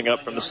Dick, coming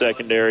up from the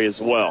secondary as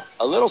well.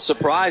 A little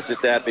surprised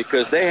at that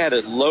because they had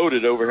it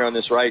loaded over here on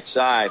this right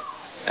side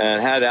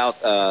and had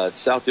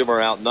South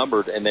Dearborn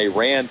outnumbered, and they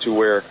ran to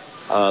where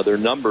their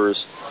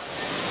numbers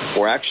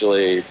were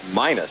actually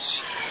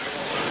minus.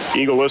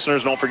 Eagle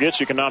listeners, don't forget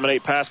you can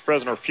nominate past,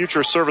 present, or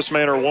future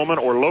serviceman or woman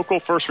or local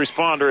first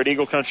responder at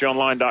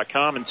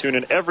EagleCountryOnline.com and tune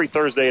in every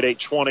Thursday at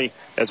 8:20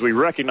 as we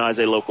recognize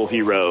a local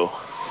hero.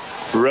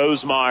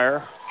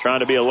 Rosemeyer trying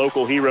to be a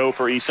local hero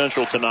for East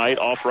Central tonight,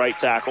 off right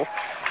tackle.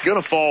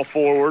 Going to fall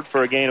forward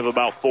for a gain of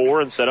about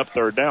 4 and set up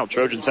 3rd down.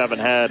 Trojans haven't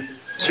had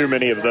too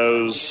many of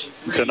those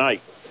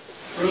tonight.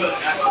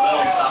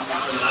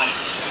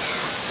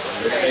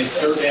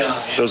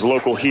 Those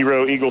local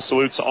hero Eagle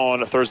salutes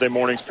on Thursday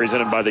mornings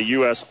presented by the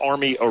U.S.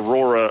 Army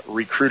Aurora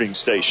Recruiting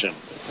Station.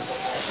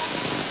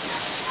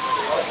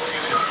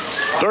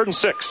 3rd and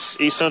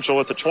 6, East Central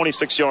at the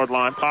 26-yard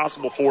line.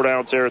 Possible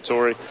 4-down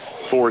territory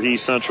for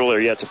East Central.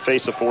 They're yet to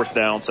face a 4th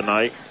down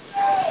tonight.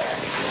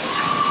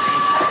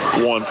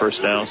 1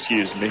 first down,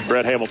 excuse me.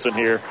 Brett Hamilton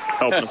here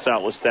helping us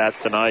out with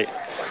stats tonight.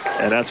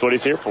 And that's what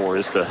he's here for,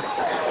 is to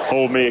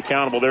hold me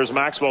accountable. There's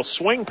Maxwell.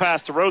 Swing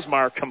pass to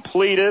Rosemeyer,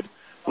 completed.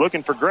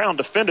 Looking for ground,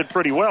 defended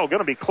pretty well. Going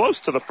to be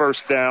close to the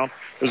 1st down.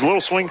 There's a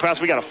little swing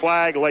pass. We got a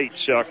flag late,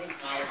 Chuck.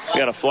 We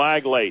got a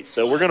flag late.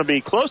 So we're going to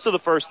be close to the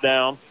 1st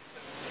down.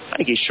 I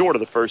think he's short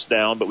of the 1st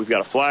down, but we've got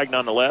a flag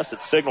nonetheless.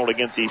 It's signaled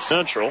against East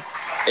Central.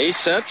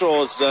 East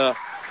Central is the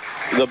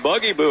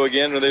buggy boo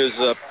again with his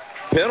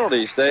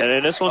penalties.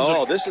 This one's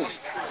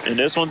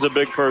a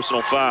big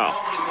personal foul.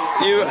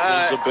 This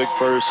one's a big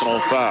personal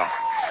foul.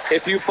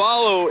 If you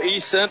follow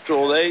East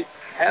Central, they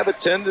have a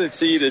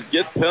tendency to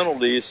get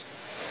penalties.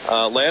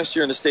 Last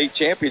year in the state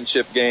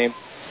championship game,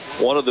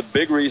 one of the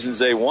big reasons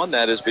they won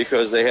that is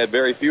because they had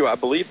very few. I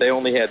believe they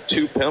only had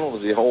 2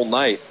 penalties the whole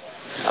night.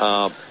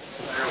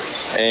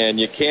 And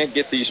you can't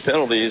get these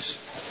penalties.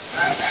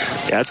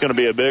 Yeah, it's going to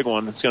be a big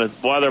one.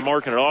 While they're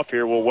marking it off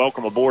here, we'll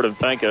welcome aboard and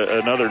thank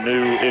another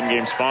new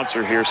in-game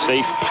sponsor here,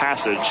 Safe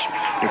Passage.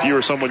 If you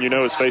or someone you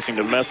know is facing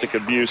domestic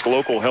abuse,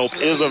 local help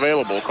is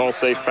available. Call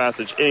Safe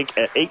Passage, Inc.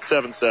 at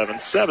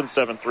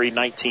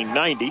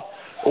 877-773-1990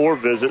 or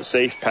visit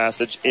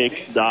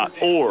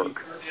safepassageinc.org.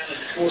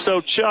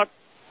 So, Chuck,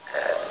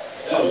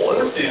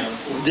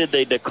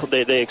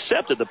 they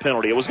accepted the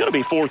penalty. It was going to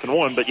be 4th and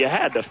 1, but you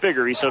had to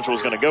figure East Central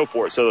was going to go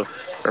for it. So,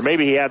 or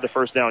maybe he had the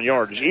 1st down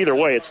yardage. Either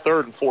way, it's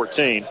 3rd and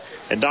 14,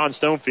 and Don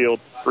Stonefield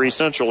for East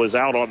Central is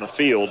out on the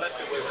field.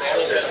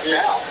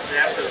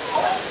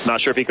 Not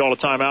sure if he called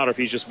a timeout or if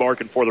he's just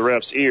barking for the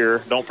ref's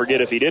ear. Don't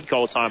forget, if he did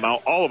call a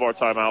timeout, all of our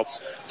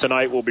timeouts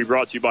tonight will be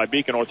brought to you by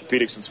Beacon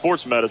Orthopedics and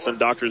Sports Medicine.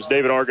 Doctors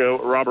David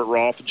Argo, Robert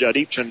Rolfe,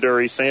 Jadeep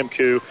Chanduri, Sam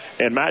Koo,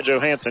 and Matt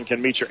Johansson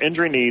can meet your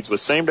injury needs with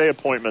same-day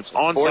appointments,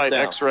 on-site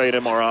X-ray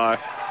and MRI,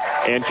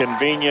 and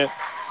convenient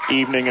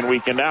evening and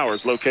weekend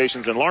hours.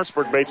 Locations in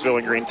Lawrenceburg, Batesville,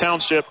 and Green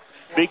Township,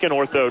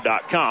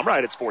 beaconortho.com.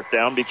 Right, it's fourth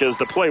down because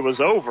the play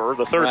was over.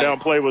 The third down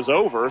play was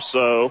over,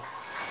 so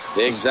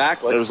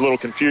exactly. There was a little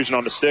confusion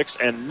on the sticks.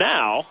 And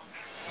now,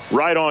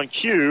 right on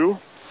cue,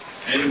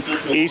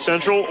 East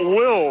Central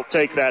will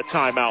take that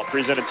timeout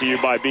presented to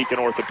you by Beacon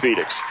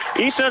Orthopedics.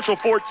 East Central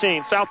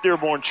 14, South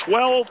Dearborn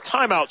 12.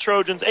 Timeout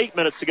Trojans, 8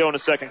 minutes to go in the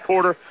second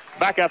quarter.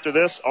 Back after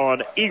this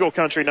on Eagle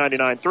Country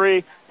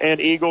 99.3 and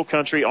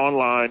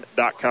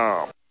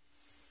EagleCountryOnline.com.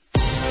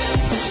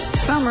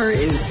 Summer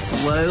is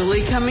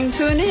slowly coming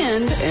to an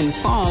end and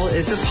fall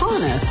is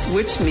upon us,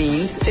 which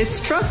means it's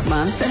truck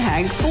month at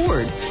Hag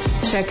Ford.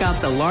 Check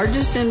out the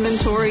largest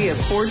inventory of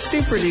Ford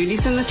Super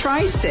Duties in the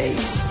tri-state,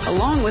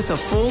 along with a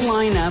full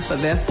lineup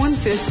of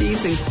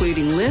F-150s,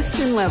 including lift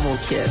and level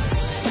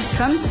kits.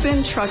 Come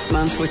spend truck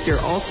month with your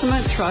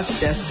ultimate truck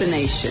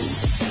destination.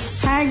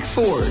 Hag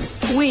Ford,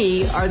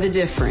 we are the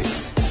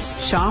difference.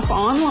 Shop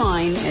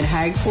online at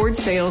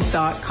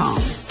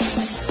hagfordsales.com.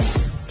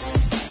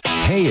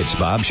 Hey, it's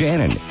Bob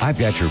Shannon. I've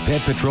got your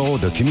Pet Patrol,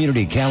 the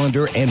community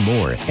calendar, and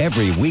more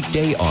every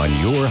weekday on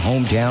your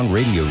hometown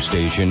radio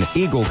station,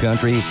 Eagle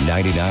Country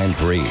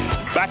 99.3.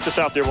 Back to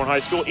South Dearborn High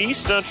School.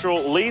 East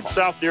Central leads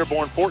South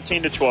Dearborn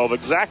 14-12.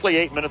 Exactly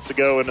 8 minutes to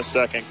go in the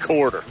second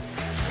quarter.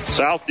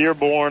 South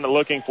Dearborn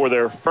looking for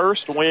their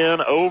first win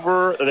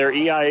over their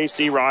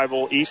EIAC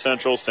rival East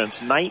Central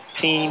since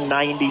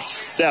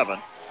 1997.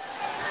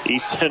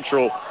 East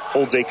Central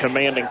holds a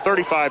commanding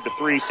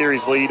 35-3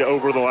 series lead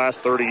over the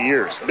last 30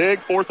 years. Big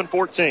 4th and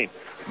 14.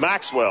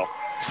 Maxwell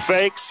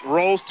fakes,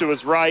 rolls to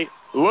his right,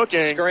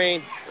 looking.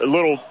 Screen. A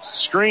little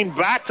screen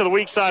back to the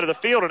weak side of the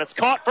field, and it's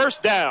caught.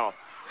 First down.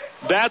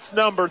 That's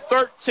number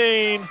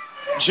 13,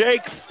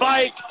 Jake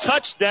Fike.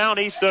 Touchdown,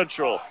 East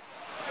Central.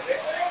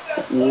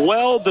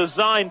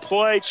 Well-designed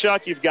play,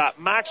 Chuck. You've got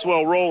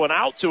Maxwell rolling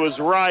out to his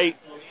right.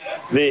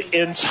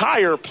 The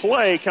entire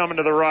play coming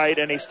to the right,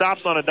 and he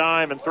stops on a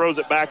dime and throws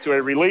it back to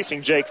a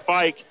releasing Jake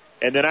Fike.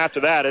 And then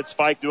after that, it's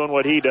Fike doing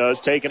what he does,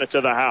 taking it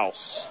to the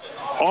house.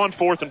 On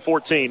 4th and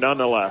 14,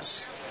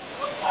 nonetheless.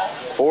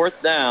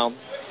 Fourth down,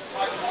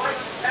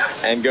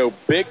 and go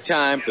big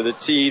time for the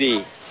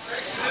TD.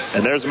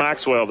 And there's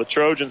Maxwell. The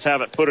Trojans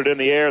haven't put it in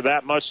the air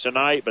that much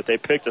tonight, but they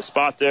picked a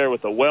spot there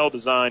with a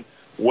well-designed,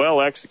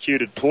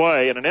 well-executed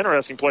play. And an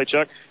interesting play,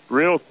 Chuck.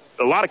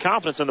 A lot of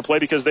confidence in the play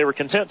because they were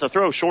content to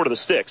throw short of the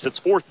sticks. It's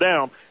fourth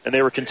down, and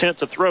they were content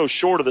to throw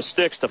short of the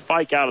sticks to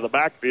Fike out of the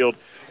backfield,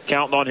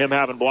 counting on him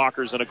having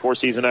blockers, and, of course,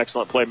 he's an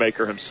excellent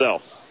playmaker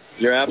himself.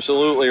 You're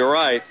absolutely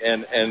right,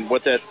 and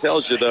what that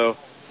tells you, though,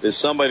 is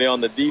somebody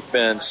on the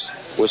defense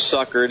was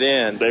suckered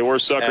in. They were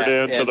suckered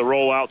in to the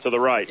rollout to the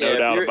right, no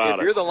doubt about it.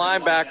 If you're the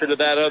linebacker to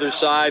that other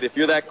side, if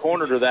you're that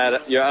corner to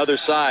that your other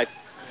side,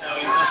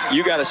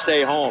 you got to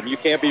stay home. You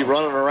can't be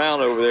running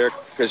around over there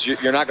because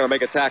you're not going to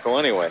make a tackle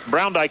anyway.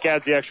 Browndyke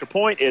adds the extra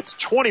point. It's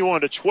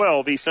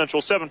 21-12, East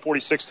Central,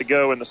 7:46 to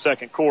go in the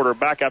second quarter.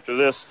 Back after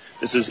this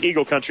is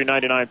Eagle Country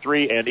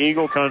 99.3 and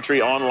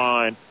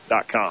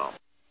EagleCountryOnline.com.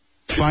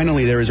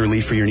 Finally, there is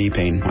relief for your knee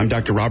pain. I'm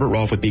Dr. Robert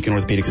Rolfe with Beacon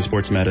Orthopedics and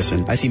Sports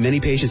Medicine. I see many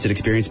patients that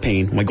experience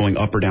pain when going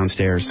up or down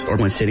stairs or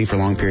when sitting for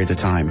long periods of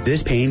time.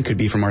 This pain could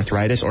be from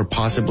arthritis or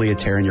possibly a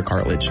tear in your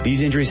cartilage.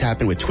 These injuries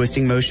happen with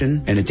twisting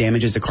motion and it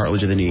damages the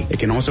cartilage of the knee. It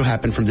can also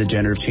happen from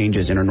degenerative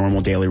changes in our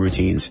normal daily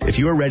routines. If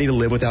you are ready to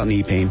live without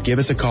knee pain, give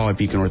us a call at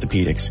Beacon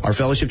Orthopedics. Our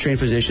fellowship-trained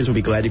physicians will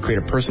be glad to create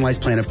a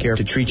personalized plan of care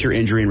to treat your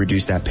injury and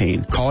reduce that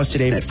pain. Call us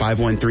today at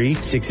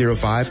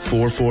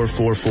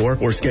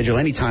 513-605-4444 or schedule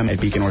anytime at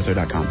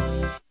beaconortho.com.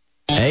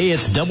 Hey,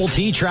 it's Double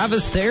T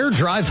Travis there.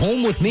 Drive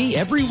home with me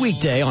every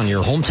weekday on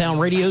your hometown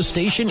radio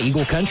station,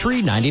 Eagle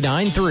Country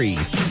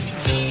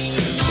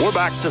 99.3. We're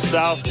back to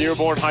South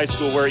Dearborn High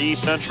School where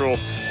East Central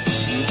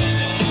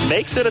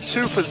makes it a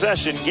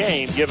two-possession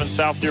game given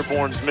South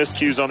Dearborn's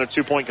miscues on their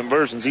two-point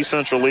conversions. East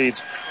Central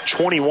leads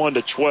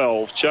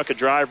 21-12. Chuck, a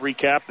drive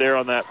recap there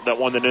on that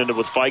one that ended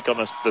with Fike on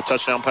the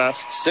touchdown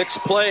pass. 6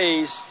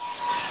 plays,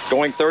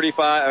 going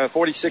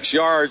 46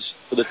 yards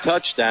for the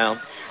touchdown.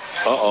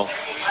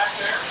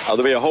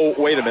 There'll be a whole,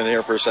 wait a minute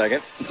here for a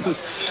second.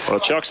 Well,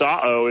 Chuck's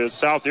is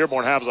South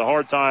Dearborn has a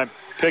hard time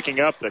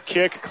picking up the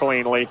kick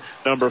cleanly.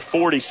 Number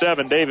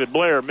 47, David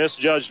Blair,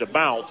 misjudged a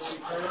bounce.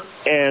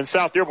 And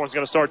South Dearborn's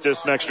going to start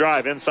this next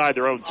drive inside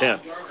their own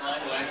 10.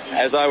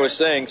 As I was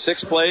saying,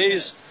 6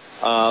 plays.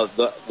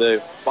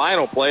 The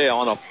final play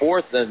on a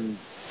fourth and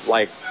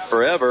like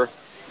forever,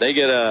 they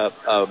get a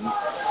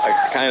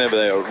kind of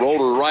a roll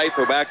to right,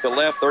 go back to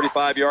left,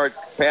 35-yard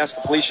pass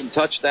completion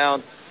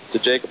touchdown to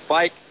Jacob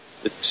Fike.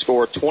 The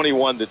score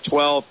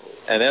 21-12,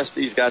 and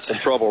SD's got some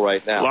trouble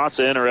right now. Lots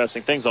of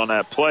interesting things on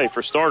that play.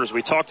 For starters,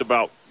 we talked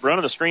about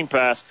running the screen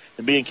pass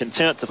and being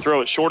content to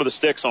throw it short of the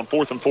sticks on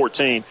 4th and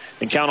 14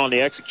 and count on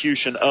the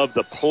execution of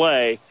the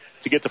play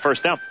to get the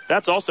first down.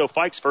 That's also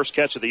Fike's first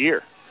catch of the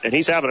year, and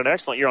he's having an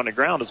excellent year on the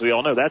ground, as we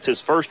all know. That's his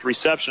first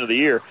reception of the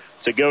year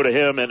to go to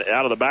him and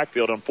out of the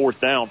backfield on 4th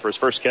down for his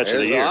first catch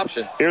of the year.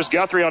 Option. Here's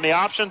Guthrie on the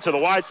option to the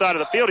wide side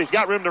of the field. He's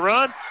got room to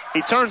run.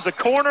 He turns the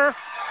corner.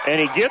 and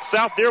he gets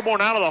South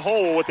Dearborn out of the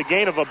hole with a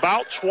gain of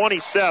about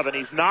 27.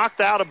 He's knocked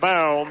out of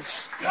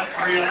bounds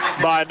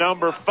by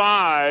number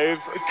 5,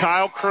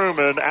 Kyle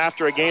Crewman,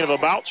 after a gain of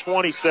about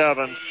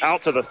 27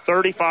 out to the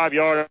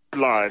 35-yard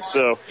line.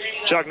 So,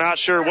 Chuck, not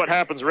sure what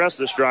happens the rest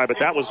of this drive, but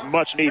that was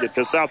much needed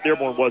because South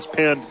Dearborn was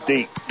pinned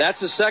deep.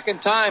 That's the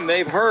second time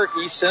they've hurt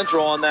East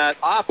Central on that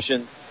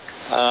option.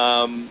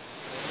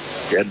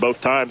 And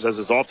both times, as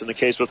is often the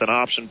case with an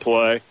option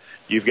play,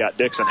 you've got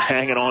Dixon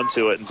hanging on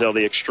to it until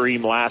the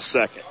extreme last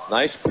second.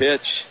 Nice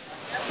pitch.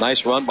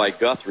 Nice run by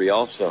Guthrie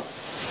also.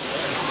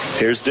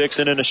 Here's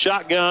Dixon in a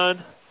shotgun.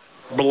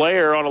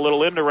 Blair on a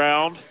little end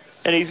around,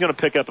 and he's going to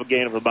pick up a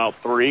gain of about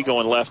 3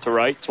 going left to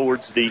right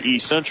towards the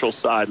East Central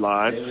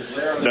sideline.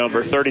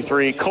 Number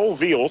 33, Cole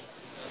Veal.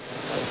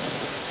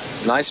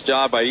 Nice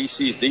job by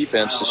EC's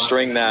defense to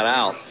string that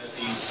out.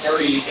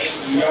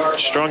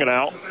 Strung it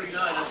out.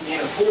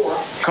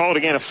 Called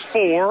again a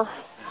 4.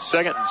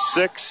 2nd and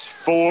 6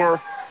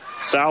 for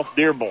South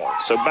Dearborn.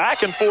 So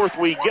back and forth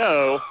we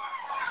go.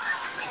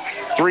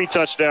 3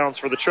 touchdowns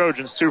for the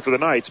Trojans, 2 for the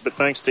Knights, but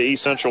thanks to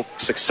East Central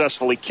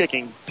successfully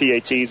kicking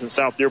PATs and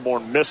South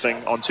Dearborn missing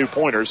on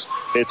 2-pointers,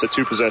 it's a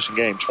 2-possession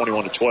game,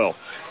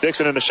 21-12.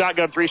 Dixon in the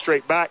shotgun, 3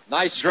 straight back.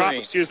 Nice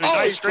drop. screen.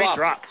 Nice screen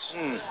dropped.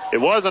 It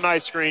was a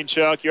nice screen,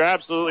 Chuck. You're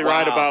absolutely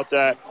right about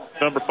that.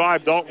 Number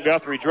 5, Dalton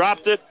Guthrie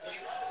dropped it.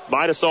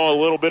 Might have saw a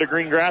little bit of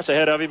green grass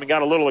ahead of him and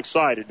got a little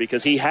excited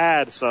because he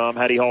had some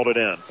had he hauled it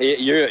in.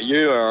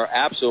 You are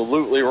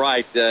absolutely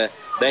right.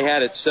 They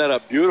had it set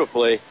up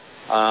beautifully,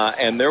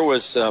 and there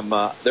was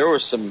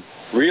some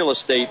real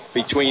estate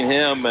between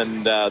him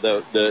and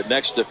the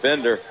next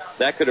defender.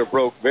 That could have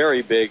broke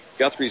very big.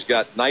 Guthrie's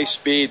got nice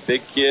speed,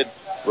 big kid,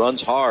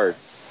 runs hard.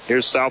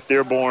 Here's South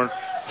Dearborn,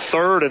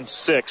 3rd and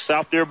 6.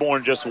 South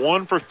Dearborn just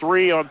 1 for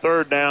 3 on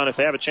 3rd down. If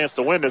they have a chance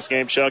to win this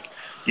game, Chuck,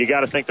 you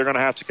got to think they're going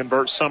to have to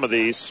convert some of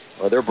these.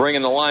 Well, they're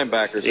bringing the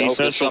linebackers. East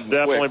Central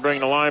definitely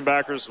bringing the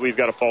linebackers. We've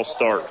got a false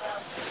start.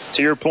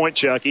 To your point,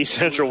 Chuck, East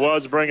Central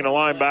was bringing the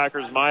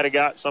linebackers. Might have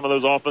got some of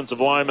those offensive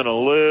linemen a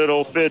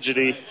little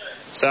fidgety.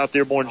 South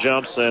Dearborn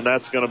jumps, and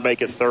that's going to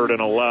make it 3rd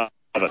and 11.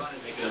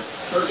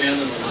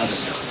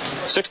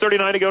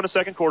 6:39 to go in the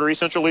second quarter.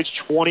 East Central leads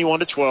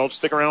 21-12.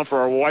 Stick around for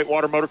our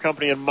Whitewater Motor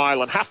Company in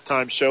Milan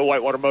halftime show.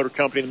 Whitewater Motor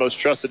Company, the most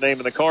trusted name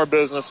in the car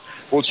business.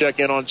 We'll check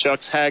in on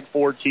Chuck's Hag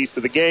Ford keys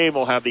to the game.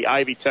 We'll have the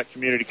Ivy Tech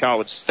Community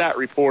College stat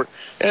report,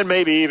 and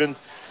maybe even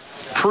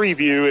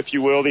preview, if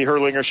you will, the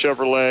Hurlinger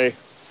Chevrolet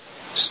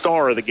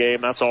star of the game.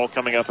 That's all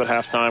coming up at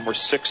halftime. We're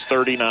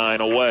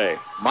 6:39 away.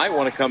 Might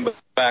want to come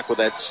back with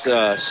that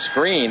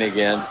screen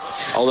again,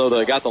 although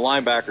they got the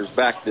linebackers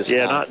back this time.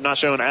 Yeah, not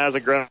showing as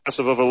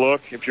aggressive of a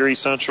look if you're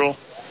East Central.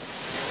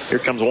 Here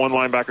comes one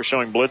linebacker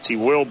showing blitz. He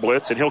will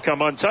blitz, and he'll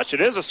come untouched.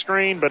 It is a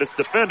screen, but it's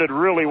defended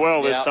really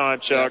well this time,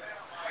 Chuck.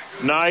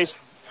 Nice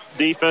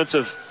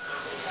defensive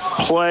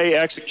play,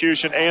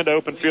 execution, and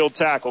open field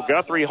tackle.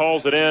 Guthrie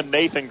hauls it in.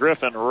 Nathan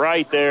Griffin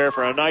right there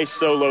for a nice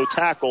solo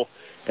tackle.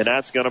 And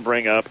that's going to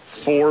bring up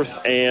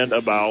 4th and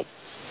about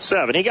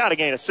 7. He got a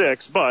gain of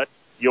 6, but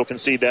you'll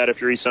concede that if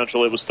you're East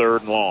Central, it was 3rd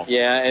and long.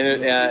 Yeah,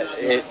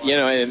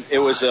 and it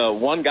was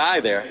one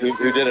guy there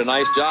who did a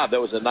nice job.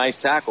 That was a nice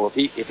tackle.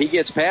 If he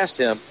gets past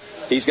him,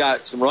 he's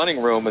got some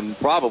running room and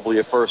probably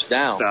a first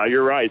down. No,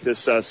 you're right.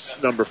 This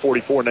number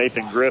 44,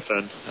 Nathan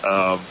Griffin,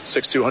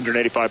 6'2",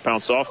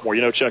 185-pound sophomore.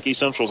 You know, Chuck, East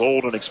Central's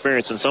old and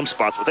experienced in some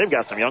spots, but they've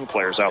got some young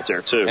players out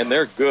there too. And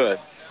they're good.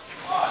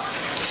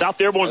 South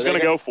Dearborn's going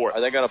to go for it.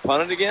 Are they going to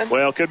punt it again?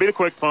 Well, it could be the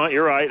quick punt.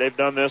 You're right. They've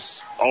done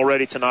this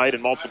already tonight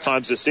and multiple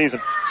times this season.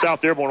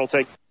 South Dearborn will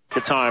take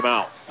the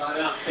timeout.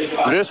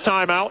 This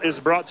timeout is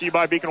brought to you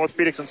by Beacon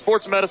Orthopedics and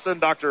Sports Medicine.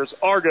 Doctors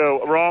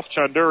Argo, Rolf,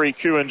 Chanduri,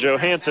 Q, and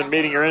Johansson,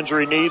 meeting your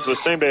injury needs with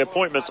same-day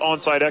appointments,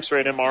 on-site X-ray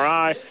and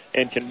MRI,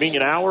 and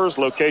convenient hours.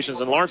 Locations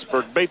in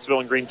Lawrenceburg, Batesville,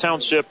 and Green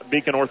Township.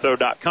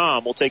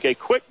 BeaconOrtho.com. We'll take a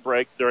quick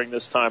break during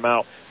this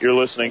timeout. You're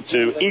listening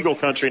to Eagle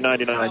Country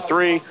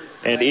 99.3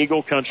 and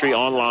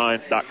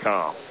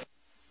EagleCountryOnline.com.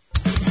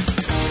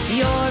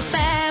 Your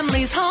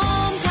family's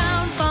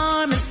hometown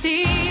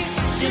pharmacy,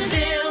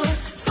 DeVille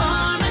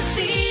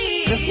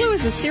Pharmacy. The flu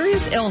is a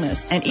serious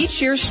illness, and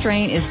each year's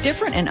strain is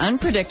different and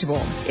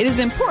unpredictable. It is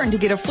important to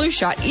get a flu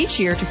shot each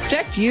year to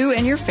protect you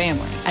and your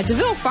family. At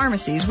DeVille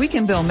Pharmacies, we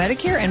can bill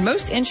Medicare and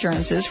most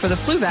insurances for the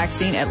flu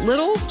vaccine at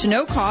little to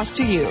no cost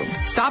to you.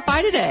 Stop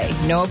by today.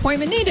 No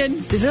appointment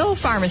needed. DeVille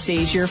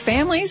Pharmacies, your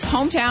family's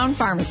hometown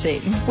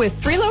pharmacy,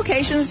 with 3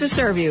 locations to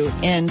serve you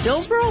in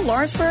Dillsboro,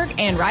 Lawrenceburg,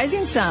 and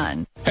Rising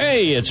Sun.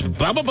 Hey, it's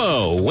Bubba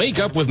Bo. Wake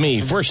up with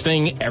me first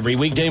thing every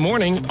weekday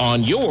morning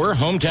on your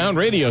hometown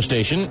radio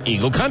station,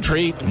 Eagle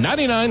Country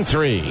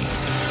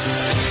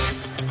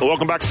 99.3. Well,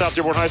 welcome back to South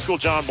Dearborn High School.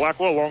 John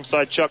Blackwell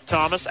alongside Chuck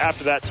Thomas.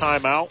 After that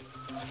timeout,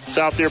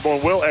 South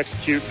Dearborn will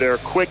execute their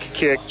quick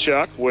kick,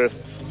 Chuck,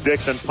 with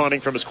Dixon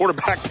punting from his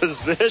quarterback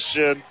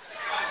position.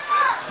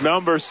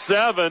 Number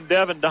 7,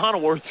 Devin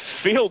Donalworth,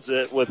 fields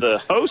it with a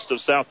host of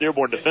South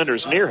Dearborn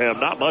defenders near him.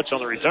 Not much on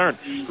the return.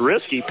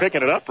 Risky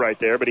picking it up right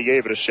there, but he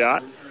gave it a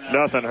shot.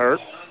 Nothing hurt.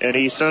 And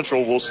East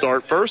Central will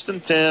start 1st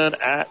and 10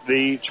 at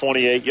the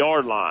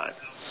 28-yard line.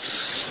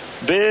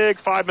 Big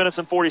 5 minutes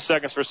and 40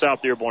 seconds for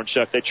South Dearborn,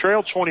 Chuck. They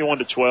trailed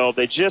 21-12.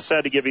 They just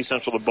had to give East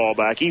Central the ball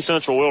back. East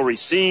Central will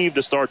receive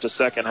to start the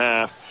second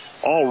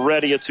half.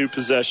 Already a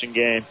 2-possession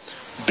game.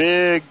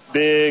 Big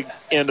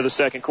end of the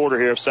second quarter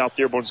here if South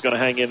Dearborn's going to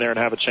hang in there and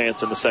have a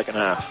chance in the second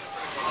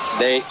half.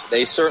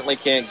 They certainly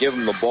can't give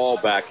them the ball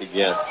back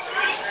again,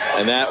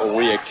 and that will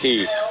be a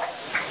key.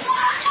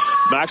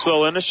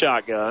 Maxwell in the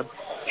shotgun.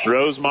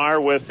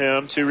 Rosemeyer with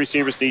him, 2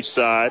 receivers to each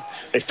side.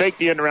 They fake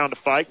the end around to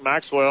Fike.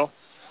 Maxwell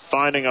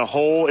finding a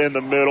hole in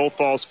the middle,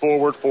 falls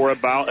forward for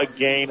about a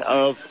gain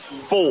of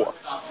 4.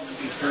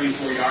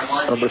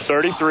 Number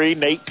 33,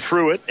 Nate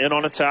Pruitt, in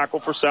on a tackle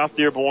for South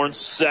Dearborn,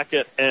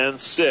 2nd and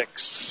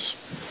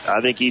 6. I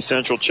think East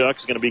Central, Chuck,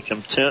 is going to be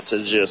content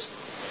to just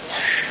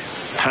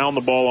pound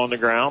the ball on the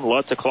ground,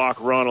 let the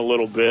clock run a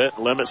little bit,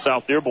 limit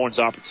South Dearborn's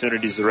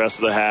opportunities the rest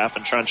of the half,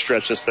 and try and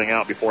stretch this thing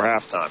out before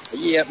halftime.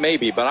 Yeah,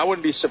 maybe, but I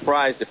wouldn't be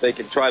surprised if they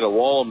can try to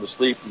lull them to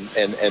sleep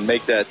and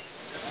make that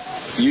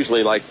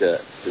usually like the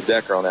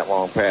Decker on that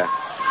long pass.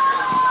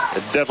 I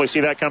definitely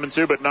see that coming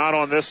too, but not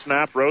on this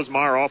snap.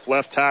 Rosemeyer off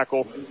left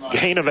tackle,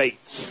 gain of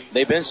 8.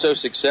 They've been so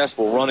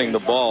successful running the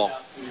ball.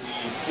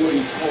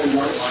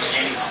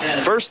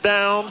 First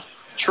down,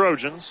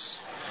 Trojans.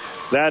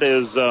 That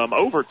is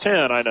over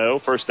 10, I know.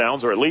 First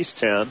downs are at least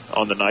 10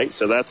 on the night,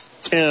 so that's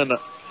 10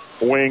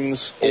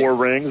 wings or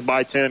rings.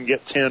 Buy 10,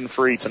 get 10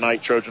 free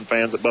tonight, Trojan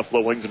fans at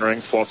Buffalo Wings and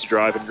Rings, Foster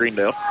Drive in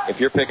Greendale. If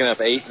you're picking up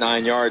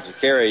 8-9 yards to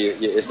carry,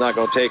 it's not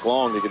going to take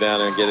long to get down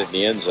there and get it in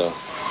the end zone.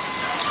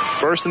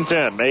 First and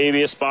 10,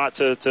 maybe a spot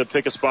to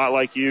pick a spot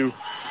like you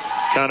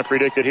kind of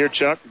predicted here,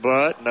 Chuck,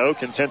 but no,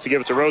 content to give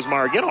it to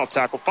Rosemeyer again off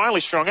tackle.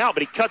 Finally strung out,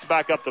 but he cuts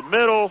back up the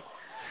middle.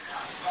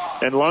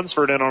 And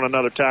Lunsford in on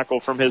another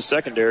tackle from his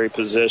secondary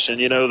position.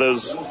 You know,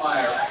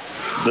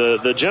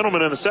 the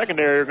gentlemen in the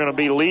secondary are going to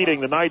be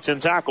leading the Knights in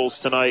tackles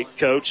tonight,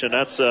 Coach, and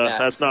that's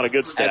not a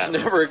good stat. That's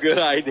never a good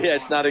idea.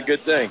 It's not a good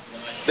thing.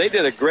 They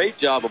did a great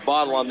job of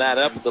bottling that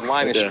up at the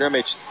line of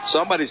scrimmage.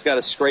 Somebody's got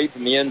to scrape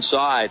from the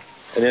inside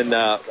and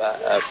then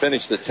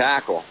finish the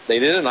tackle. They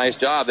did a nice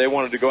job. They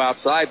wanted to go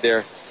outside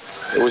there.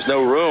 There was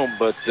no room,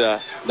 but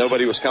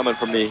nobody was coming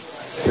from the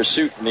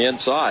pursuit from the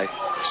inside.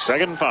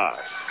 2nd and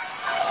 5.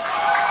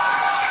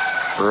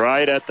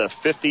 Right at the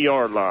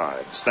 50-yard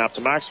line. Snap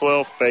to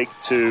Maxwell, fake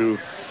to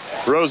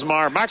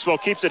Rosemeyer. Maxwell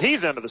keeps it.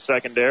 He's into the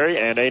secondary,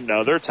 and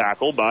another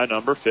tackle by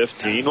number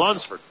 15,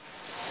 Lunsford.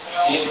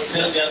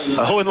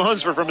 Owen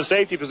Lunsford from a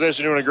safety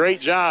position doing a great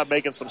job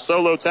making some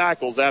solo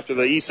tackles after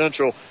the East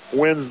Central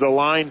wins the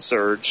line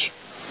surge.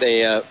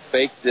 They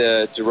faked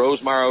to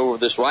Rosemeyer over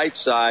this right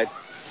side,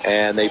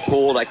 and they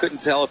pulled. I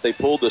couldn't tell if they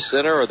pulled the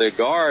center or the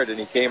guard, and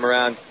he came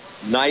around,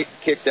 Knight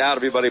kicked out,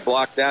 everybody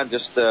blocked down,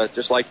 just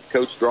like the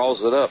coach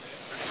draws it up.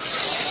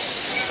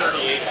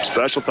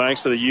 Special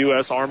thanks to the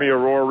U.S. Army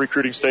Aurora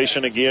Recruiting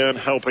Station, again,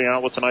 helping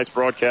out with tonight's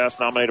broadcast.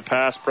 Nominate a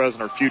past,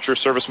 present, or future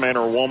serviceman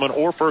or woman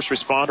or first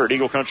responder at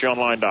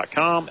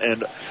EagleCountryOnline.com.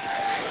 And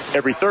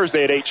every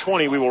Thursday at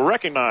 8:20, we will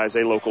recognize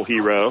a local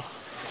hero.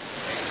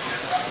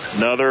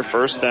 Another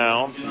first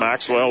down.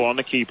 Maxwell on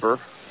the keeper.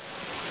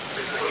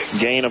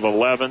 Gain of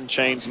 11.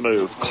 Chains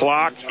move.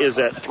 Clock is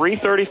at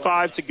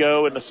 3:35 to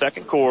go in the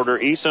second quarter.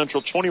 East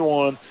Central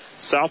 21,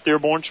 South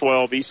Dearborn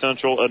 12. East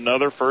Central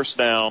another first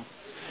down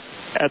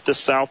at the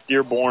South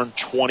Dearborn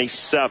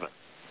 27.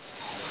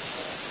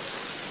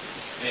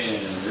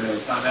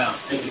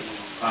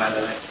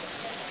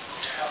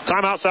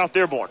 Timeout, South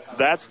Dearborn.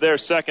 That's their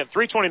second.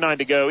 3:29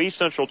 to go. East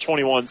Central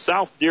 21,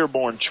 South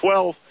Dearborn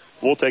 12.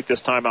 We'll take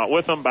this timeout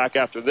with them. Back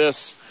after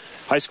this.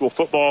 High school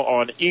football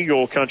on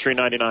Eagle Country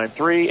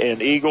 99.3 and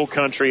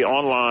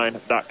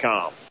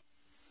EagleCountryOnline.com.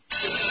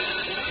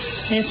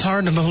 It's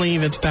hard to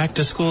believe it's back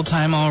to school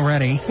time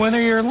already. Whether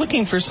you're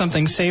looking for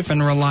something safe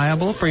and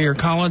reliable for your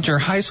college or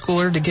high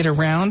schooler to get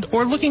around,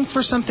 or looking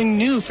for something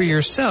new for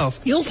yourself,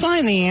 you'll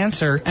find the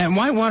answer at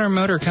Whitewater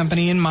Motor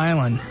Company in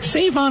Milan.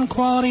 Save on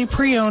quality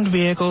pre-owned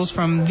vehicles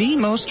from the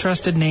most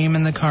trusted name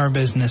in the car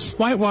business,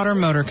 Whitewater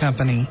Motor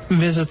Company.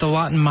 Visit the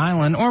lot in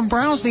Milan or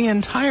browse the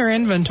entire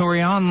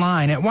inventory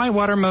online at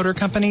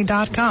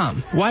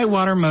whitewatermotorcompany.com.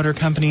 Whitewater Motor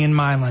Company in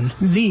Milan,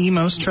 the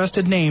most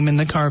trusted name in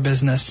the car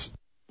business.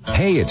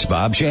 Hey, it's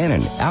Bob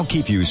Shannon. I'll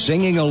keep you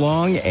singing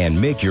along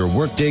and make your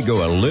workday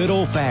go a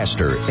little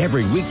faster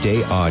every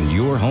weekday on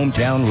your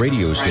hometown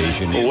radio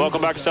station. Well,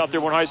 welcome back to South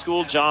Dearborn High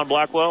School. John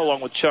Blackwell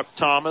along with Chuck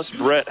Thomas,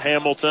 Brett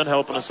Hamilton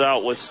helping us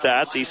out with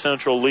stats. East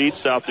Central leads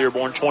South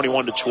Dearborn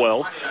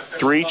 21-12.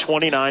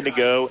 3:29 to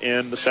go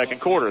in the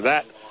second quarter.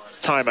 That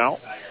timeout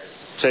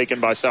taken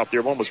by South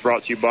Dearborn was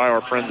brought to you by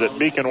our friends at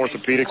Beacon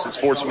Orthopedics and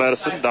Sports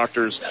Medicine.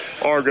 Doctors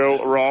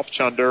Argo, Rolf,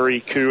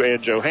 Chanduri, Koo,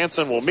 and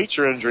Johansson will meet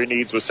your injury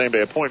needs with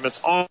same-day appointments,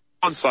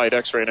 on-site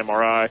X-ray and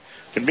MRI,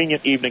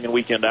 convenient evening and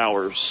weekend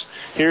hours.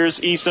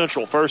 Here's East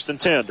Central, 1st and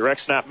 10. Direct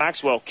snap,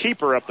 Maxwell,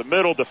 keeper up the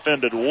middle,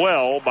 defended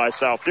well by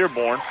South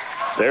Dearborn.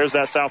 There's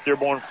that South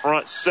Dearborn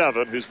front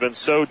seven who's been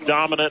so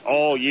dominant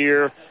all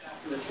year.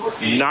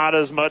 Not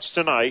as much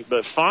tonight,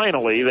 but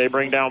finally they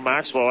bring down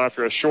Maxwell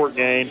after a short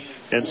gain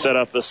and set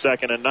up the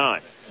 2nd and 9.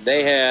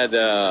 They had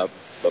a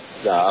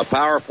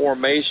power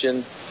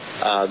formation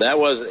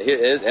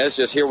That's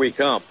just here we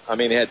come. I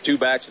mean, they had two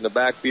backs in the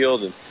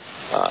backfield, and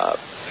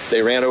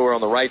they ran over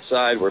on the right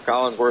side where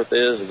Collinsworth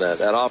is, and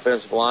that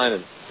offensive line,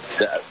 and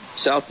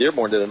South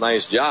Dearborn did a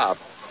nice job.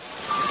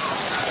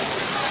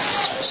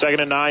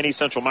 2nd and 9, East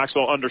Central.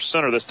 Maxwell under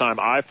center this time.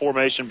 I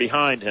formation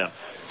behind him.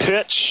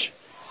 Pitch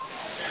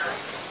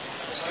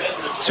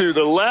to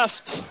the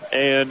left,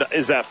 and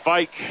is that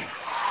Fike?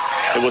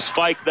 It was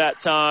Fike that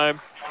time.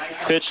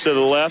 Pitch to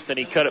the left, and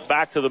he cut it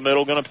back to the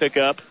middle. Going to pick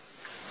up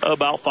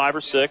about 5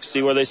 or 6.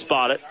 See where they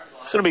spot it.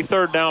 It's going to be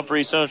 3rd down for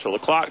East Central. The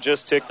clock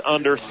just ticked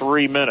under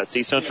 3 minutes.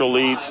 East Central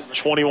leads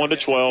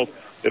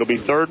 21-12. It'll be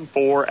 3rd and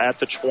 4 at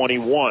the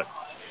 21.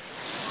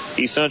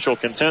 East Central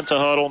content to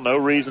huddle. No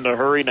reason to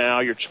hurry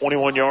now. You're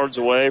 21 yards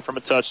away from a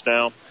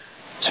touchdown.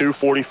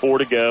 2:44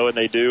 to go, and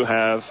they do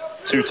have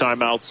 2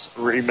 timeouts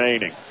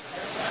remaining.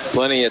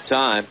 Plenty of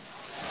time.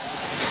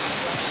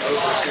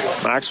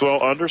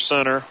 Maxwell under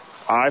center.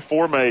 I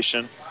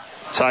formation.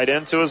 Tight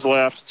end to his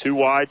left. 2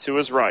 wide to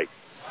his right.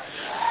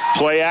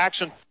 Play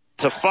action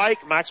to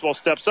Fike. Maxwell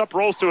steps up,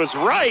 rolls to his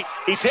right.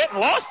 He's hit and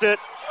lost it.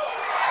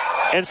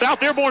 And South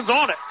Dearborn's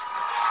on it.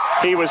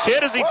 He was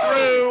hit as he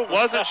threw.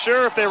 Wasn't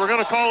sure if they were going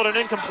to call it an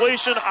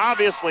incompletion.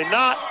 Obviously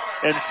not.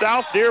 And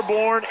South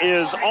Dearborn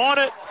is on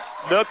it.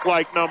 Looked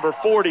like number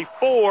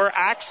 44,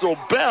 Axel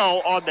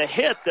Bell, on the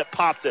hit that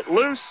popped it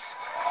loose.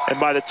 And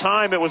by the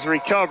time it was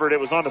recovered, it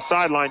was on the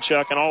sideline,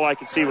 Chuck, and all I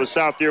could see was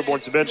South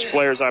Dearborn's bench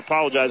players. I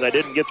apologize. I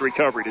didn't get the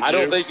recovery. Did you? I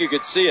don't think you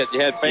could see it. You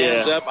had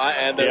fans up.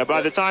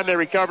 By the time they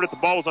recovered it, the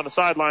ball was on the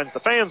sidelines. The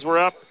fans were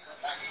up,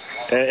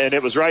 and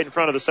it was right in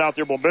front of the South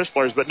Dearborn bench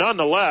players. But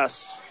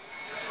nonetheless,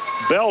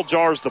 Bell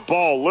jars the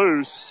ball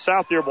loose.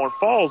 South Dearborn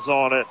falls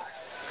on it.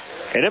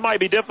 And it might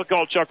be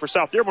difficult, Chuck, for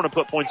South Dearborn to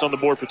put points on the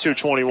board for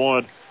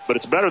 2:21. But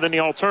it's better than the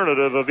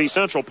alternative of East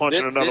Central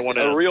punching another one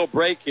in. A real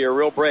break here,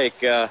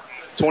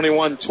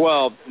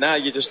 21-12. Now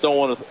you just don't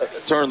want to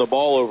turn the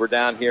ball over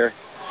down here.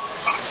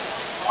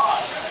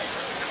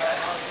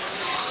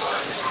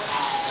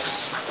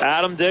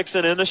 Adam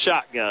Dixon in the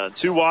shotgun.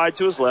 2 wide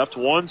to his left,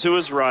 1 to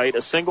his right.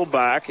 A single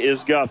back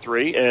is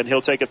Guthrie, and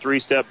he'll take a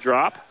 3-step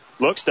drop.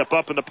 Look, step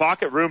up in the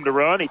pocket, room to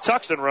run. He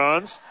tucks and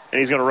runs, and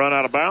he's going to run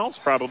out of bounds.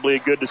 Probably a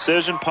good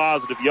decision.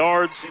 Positive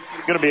yards.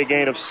 Going to be a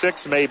gain of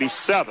 6, maybe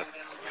 7.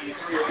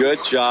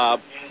 Good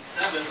job.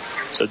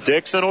 So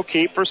Dixon will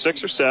keep for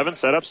 6 or 7.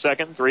 Set up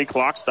 2nd and 3.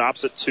 Clock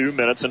stops at 2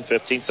 minutes and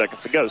 15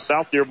 seconds to go.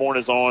 South Dearborn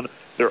is on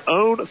their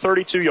own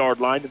 32-yard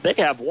line. They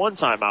have 1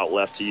 timeout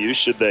left to use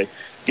should they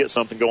get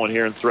something going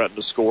here and threaten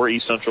to score.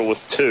 East Central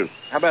with 2.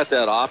 How about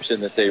that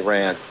option that they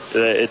ran?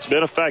 It's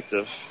been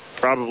effective.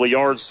 Probably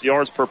yards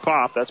per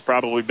pop. That's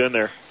probably been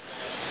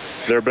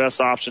their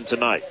best option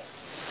tonight.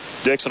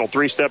 Dixon will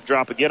 3-step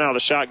drop again out of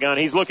the shotgun.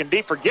 He's looking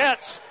deep for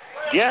Getz.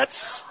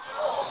 Getz,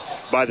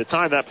 by the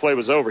time that play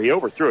was over, he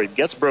overthrew him.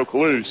 Getz broke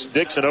loose.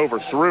 Dixon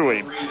overthrew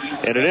him,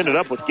 and it ended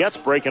up with Getz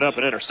breaking up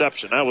an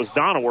interception. That was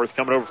Donnerworth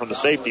coming over from the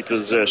safety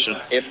position.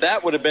 If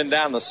that would have been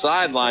down the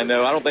sideline,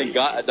 though, I don't think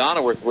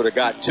Donnerworth would have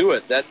got to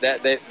it.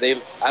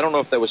 I don't know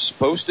if that was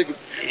supposed to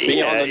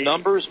be on the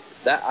numbers.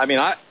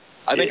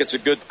 I think it's a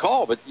good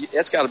call, but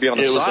it's got to be on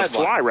the sideline. It was a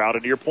fly route,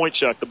 and to your point,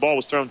 Chuck, the ball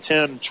was thrown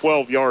 10,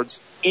 12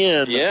 yards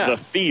in the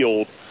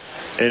field,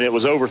 and it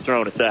was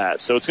overthrown at that.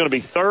 So it's going to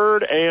be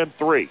 3rd and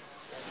 3.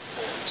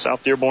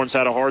 South Dearborn's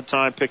had a hard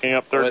time picking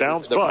up third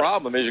downs. The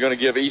problem is you're going to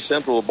give East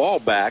Central the ball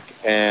back,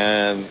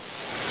 and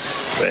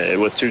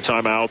with 2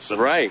 timeouts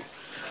and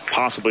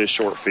possibly a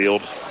short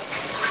field.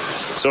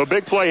 So a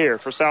big play here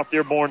for South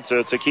Dearborn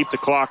to keep the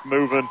clock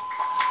moving,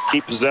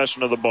 keep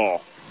possession of the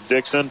ball.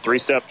 Dixon,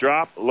 3-step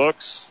drop,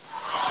 looks,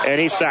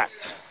 and he's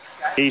sacked.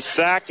 He's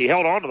sacked. He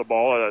held on to the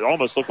ball. It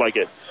almost looked like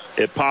it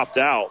popped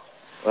out.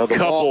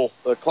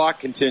 The clock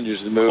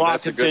continues to move.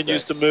 Clock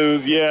continues to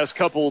move, yes.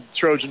 Couple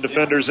Trojan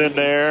defenders in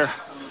there.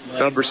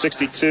 Number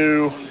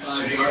 62,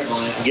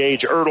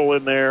 Gage Ertl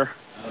in there,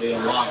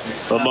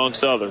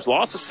 amongst others.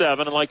 Loss of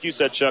 7, and like you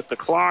said, Chuck, the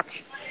clock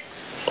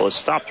is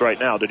stopped right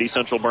now. Did East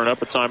Central burn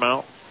up a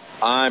timeout?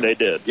 They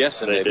did. Yes,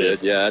 they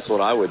did. Yeah, that's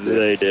what I would do.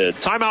 They did.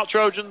 Timeout,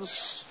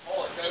 Trojans.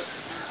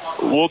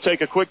 We'll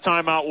take a quick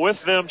timeout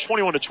with them.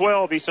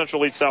 21-12, East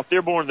Central leads South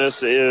Dearborn.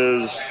 This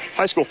is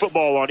high school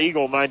football on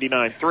Eagle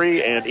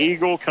 99.3 and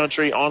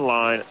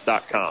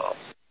EagleCountryOnline.com.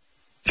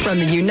 From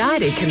the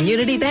United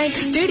Community Bank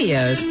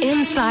Studios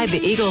inside the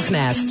Eagle's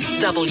Nest,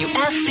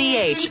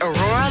 WSCH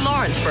Aurora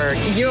Lawrenceburg,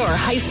 your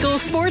high school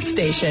sports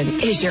station,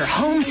 is your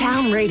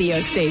hometown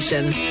radio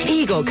station.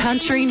 Eagle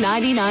Country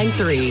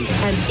 99.3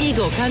 and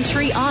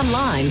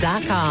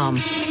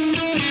EagleCountryOnline.com.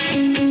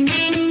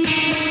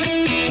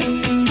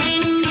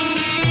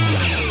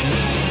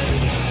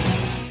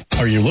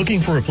 Are you looking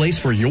for a place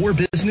for your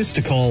business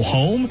to call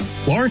home?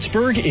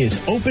 Lawrenceburg is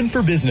open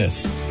for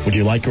business. Would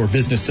you like your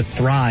business to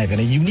thrive in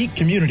a unique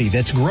community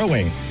that's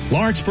growing?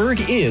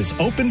 Lawrenceburg is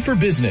open for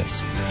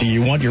business. Do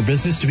you want your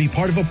business to be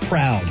part of a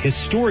proud,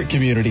 historic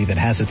community that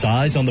has its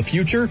eyes on the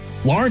future?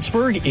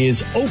 Lawrenceburg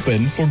is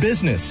open for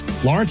business.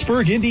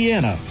 Lawrenceburg,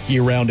 Indiana.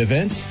 Year-round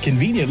events,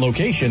 convenient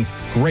location,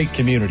 great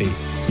community.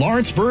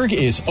 Lawrenceburg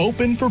is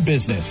open for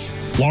business.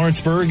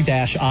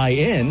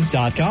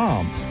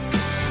 Lawrenceburg-in.com.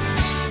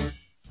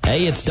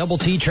 Hey, it's Double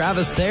T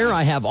Travis there.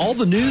 I have all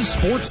the news,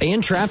 sports,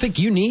 and traffic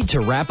you need to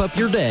wrap up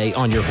your day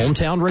on your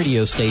hometown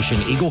radio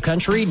station, Eagle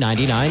Country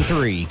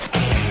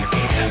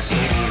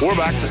 99.3. We're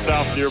back to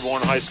South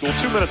Dearborn High School.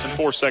 2 minutes and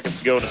 4 seconds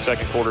to go in the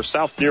second quarter.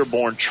 South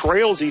Dearborn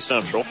trails East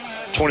Central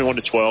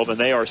 21-12, and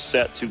they are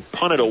set to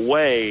punt it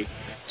away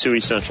to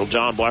East Central.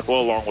 John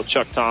Blackwell along with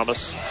Chuck Thomas.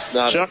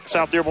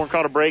 South Dearborn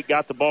caught a break,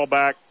 got the ball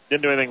back,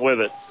 didn't do anything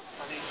with it.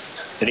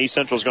 And East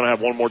Central is going to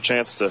have one more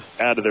chance to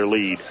add to their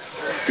lead.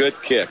 Good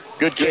kick.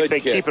 Good kick.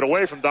 They keep it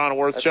away from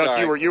Donnerworth. That's Chuck,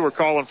 right. you were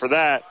calling for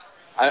that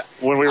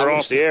when we were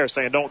off the air,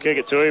 saying don't kick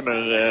it to him,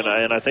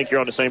 and I think you're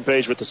on the same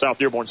page with the South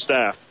Dearborn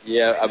staff.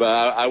 Yeah,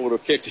 I would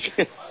have kicked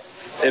it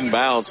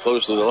inbounds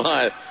close to the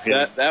line.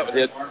 Yeah. That would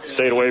hit.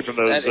 Stayed away from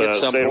those.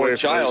 Stayed away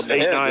from those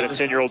 8, 9, and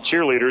 10-year-old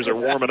cheerleaders are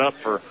warming up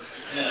for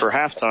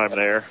halftime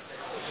there.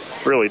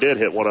 Really did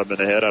hit one of them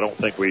in the head. I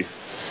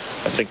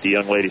think the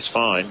young lady's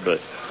fine,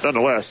 but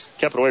nonetheless,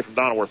 kept it away from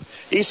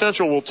Donnerworth. East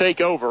Central will take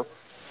over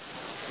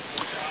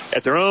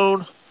at their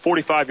own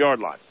 45-yard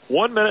line.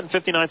 1 minute and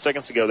 59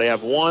 seconds to go. They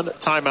have one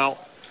timeout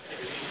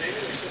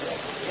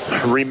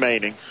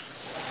remaining.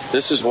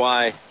 This is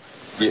why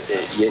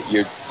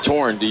you're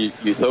torn. Do you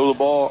throw the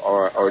ball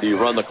or do you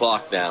run the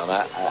clock down?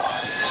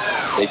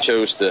 They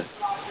chose to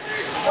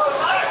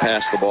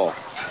pass the ball.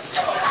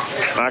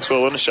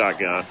 Maxwell in the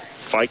shotgun.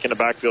 Fike in the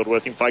backfield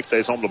with him. Fike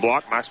stays home to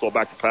block. Maxwell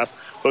back to pass.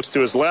 Looks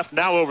to his left.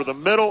 Now over the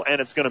middle, and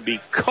it's going to be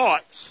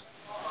caught.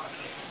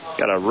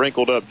 Got a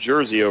wrinkled up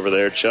jersey over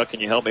there. Chuck,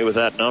 can you help me with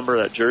that number?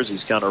 That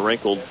jersey's kind of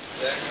wrinkled.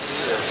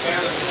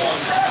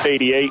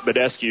 88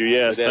 Badescu,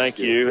 yes, thank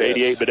you. Yes.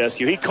 88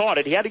 Badescu. He caught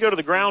it. He had to go to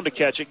the ground to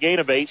catch it. Gain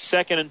of 8.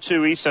 2nd and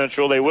 2 East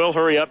Central. They will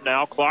hurry up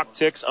now. Clock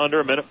ticks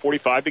under a minute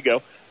 45 to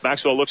go.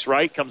 Maxwell looks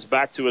right, comes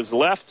back to his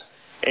left,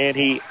 and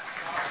he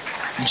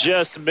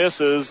just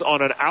misses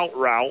on an out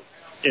route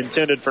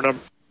intended for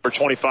number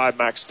 25,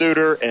 Max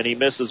Studer, and he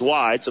misses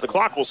wide. So the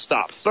clock will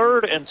stop.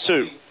 3rd and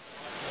 2.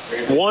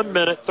 1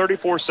 minute,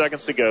 34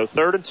 seconds to go.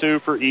 3rd and 2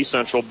 for East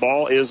Central.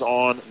 Ball is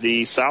on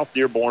the South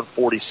Dearborn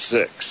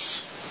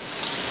 46.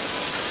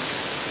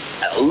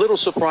 A little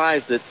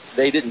surprised that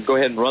they didn't go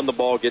ahead and run the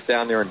ball, get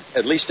down there, and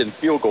at least in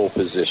field goal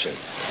position.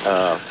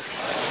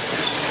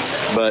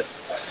 But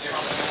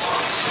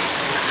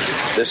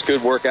this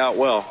could work out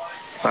well.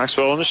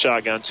 Maxwell in the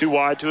shotgun, 2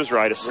 wide to his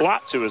right, a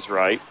slot to his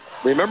right.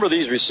 Remember,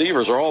 these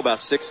receivers are all about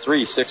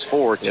 6'3",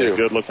 6'4", too. Yeah,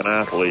 good-looking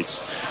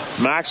athletes.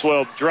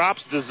 Maxwell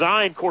drops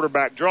design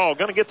quarterback draw.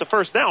 Going to get the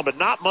first down, but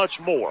not much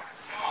more.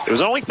 It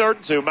was only 3rd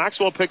and 2.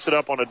 Maxwell picks it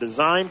up on a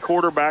design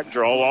quarterback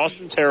draw.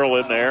 Austin Terrell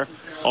in there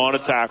on a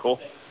tackle.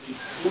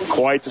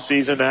 Quite the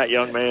season that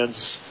young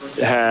man's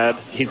had.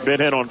 He's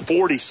been in on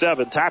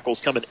 47 tackles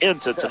coming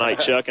into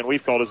tonight, Chuck, and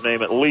we've called his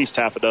name at least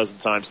half a dozen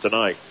times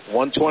tonight.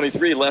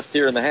 1:23 left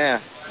here in the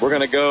half. We're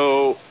going to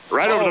go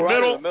right over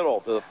the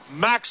middle.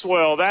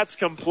 Maxwell, that's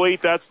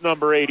complete. That's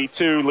number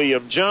 82,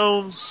 Liam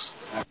Jones.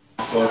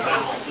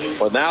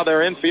 Well, now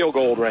they're in field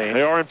goal range.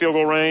 They are in field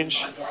goal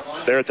range.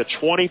 They're at the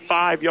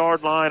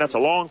 25-yard line. That's a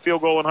long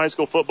field goal in high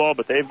school football,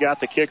 but they've got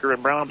the kicker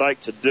in Brown Dyke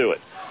to do it.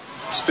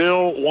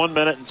 Still 1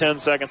 minute and 10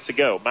 seconds to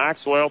go.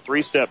 Maxwell,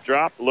 3-step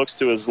drop, looks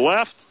to his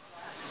left.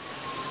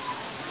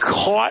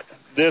 Caught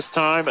this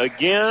time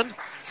again.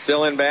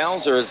 Still in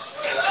bounds, or is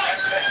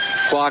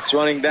clock's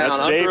running down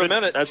under a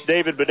minute? That's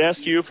David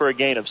Badescu for a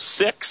gain of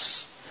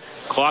 6.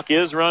 Clock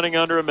is running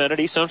under a minute.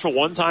 East Central,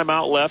 1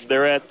 timeout left.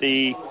 They're at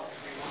the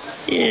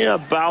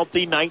about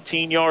the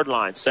 19-yard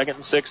line. 2nd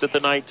and 6 at the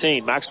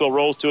 19. Maxwell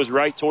rolls to his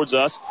right towards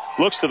us.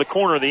 Looks to the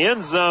corner of the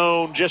end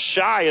zone, just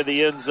shy of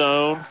the end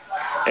zone.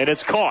 And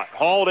it's caught.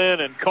 Hauled in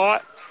and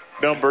caught.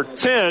 Number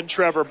 10,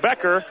 Trevor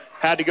Becker,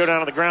 had to go down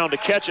on the ground to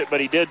catch it, but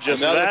he did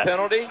just that. Another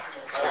penalty?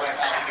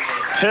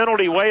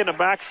 Penalty way in the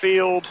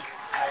backfield.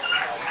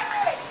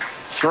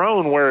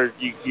 Thrown where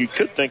you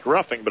could think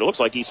roughing, but it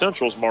looks like East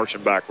Central's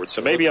marching backwards.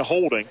 So maybe a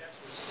holding.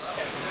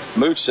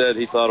 Mooch said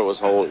he thought it was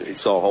holding. He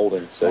saw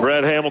holding. So.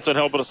 Brett Hamilton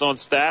helping us on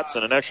stats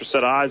and an extra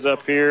set of eyes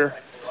up here.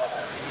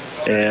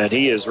 And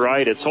he is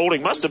right. It's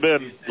holding. Must have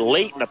been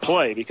late in the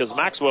play because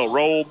Maxwell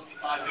rolled,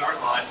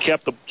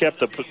 kept the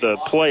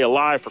play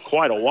alive for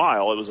quite a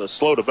while. It was a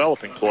slow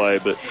developing play,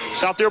 but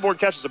South Dearborn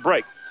catches a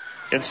break.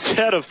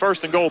 Instead of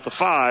 1st and goal at the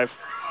 5,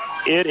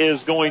 it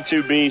is going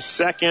to be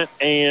 2nd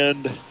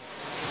and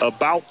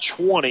about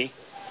 20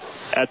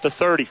 at the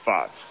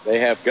 35. They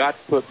have got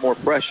to put more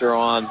pressure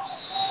on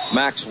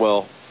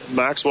Maxwell.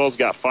 Maxwell's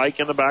got Fike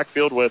in the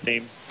backfield with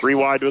him. 3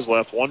 wide to his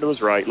left, 1 to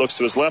his right. Looks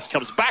to his left,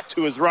 comes back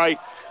to his right.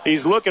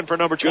 He's looking for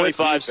number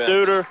 25,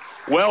 Studer.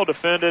 Well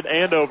defended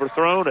and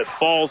overthrown. It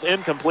falls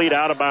incomplete,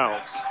 out of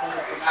bounds.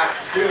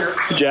 Good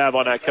job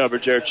on that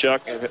coverage there,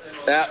 Chuck.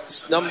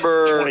 That's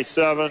number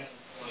 27.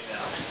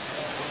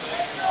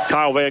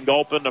 Kyle Van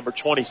Gulpen, number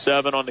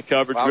 27 on the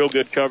coverage. Real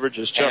good coverage,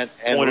 as Chuck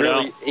pointed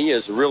out. He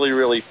is really,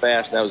 really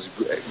fast. That was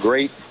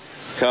great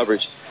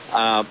coverage.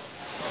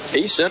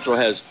 East Central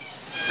has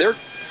their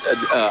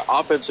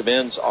offensive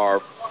ends are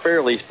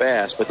fairly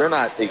fast, but they're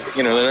not,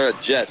 they're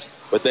not jets,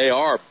 but they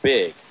are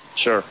big.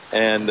 Sure.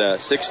 And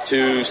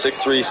 6'2",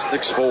 6'3",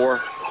 6'4".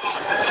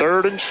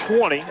 3rd and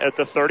 20 at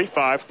the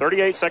 35.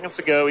 38 seconds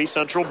to go. East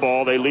Central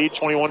ball. They lead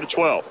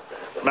 21-12.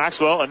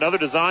 Maxwell, another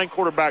design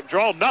quarterback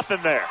draw.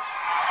 Nothing there.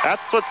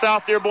 That's what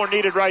South Dearborn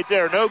needed right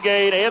there. No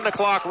gain, and the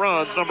clock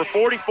runs. Number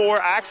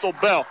 44, Axel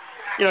Bell.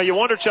 You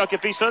wonder, Chuck,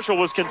 if East Central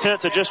was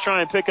content to just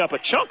try and pick up a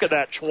chunk of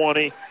that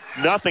 20.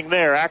 Nothing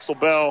there. Axel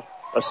Bell,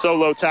 a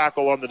solo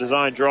tackle on the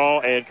design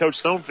draw, and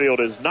Coach Stonefield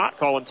is not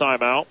calling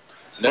timeout.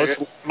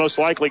 Most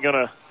likely going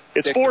to.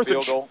 It's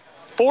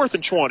 4th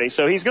and 20,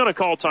 so he's going to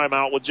call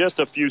timeout with just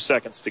a few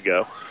seconds to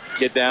go.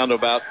 Get down to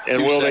about 2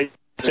 And will seconds.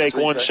 they take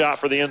one shot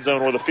for the end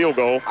zone or the field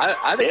goal?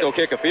 I think they'll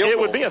kick a field goal. It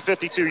would be a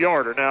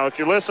 52-yarder. Now, if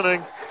you're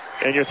listening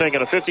and you're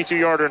thinking a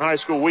 52-yarder in high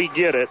school, we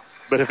get it.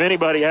 But if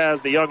anybody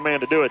has the young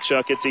man to do it,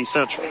 Chuck, it's East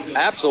Central.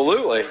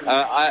 Absolutely.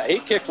 He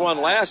kicked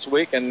one last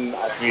week, and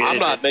I'm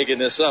not making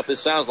this up. This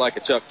sounds like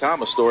a Chuck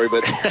Thomas story,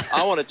 but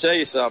I want to tell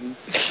you something.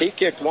 He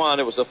kicked one.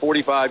 It was a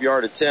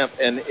 45-yard attempt,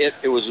 and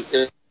it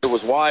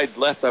was wide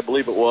left, I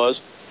believe it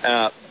was.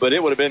 But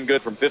it would have been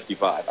good from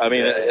 55.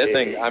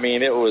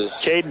 It was.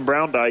 Caden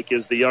Browndyke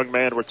is the young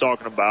man we're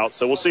talking about,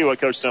 so we'll see what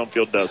Coach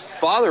Stonefield does. His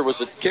father was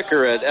a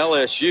kicker at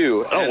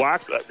LSU. Wow,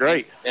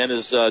 great. And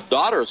his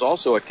daughter is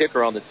also a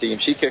kicker on the team.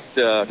 She kicked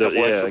a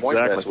couple extra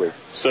points last week.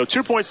 So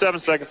 2.7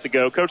 seconds to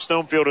go. Coach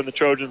Stonefield and the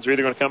Trojans are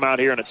either going to come out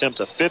here and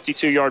attempt a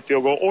 52-yard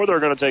field goal, or they're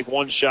going to take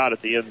one shot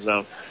at the end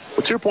zone.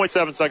 With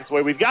 2.7 seconds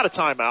away, we've got a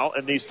timeout,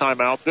 and these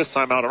timeouts, this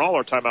timeout and all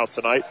our timeouts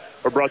tonight,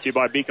 are brought to you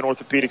by Beacon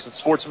Orthopedics and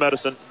Sports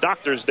Medicine.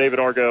 Doctors David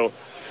Argo,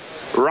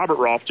 Robert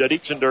Rolfe,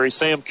 Jadip Chanduri,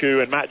 Sam Koo,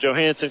 and Matt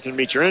Johansson can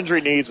meet your injury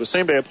needs with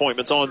same-day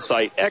appointments on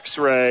site,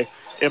 X-ray,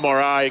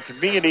 MRI, and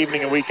convenient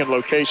evening and weekend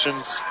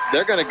locations.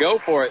 They're going to go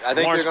for it. I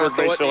think they're going to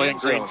throw it Batesville, and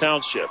Green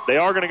Township. They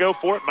are going to go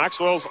for it.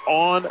 Maxwell's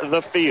on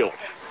the field.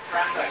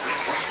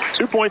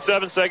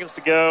 2.7 seconds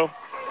to go.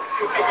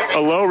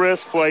 A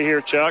low-risk play here,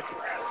 Chuck.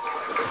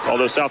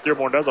 Although South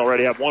Dearborn does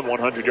already have one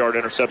 100-yard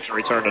interception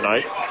return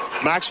tonight.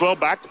 Maxwell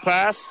back to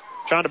pass,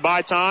 trying to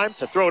buy time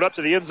to throw it up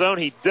to the end zone.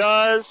 He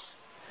does,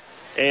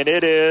 and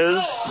it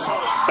is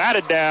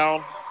batted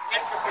down.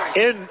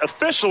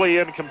 Officially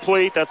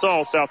incomplete. That's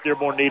all South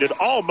Dearborn needed.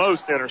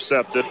 Almost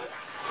intercepted,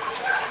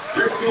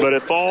 but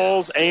it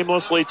falls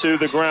aimlessly to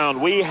the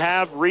ground. We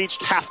have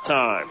reached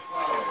halftime.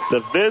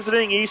 The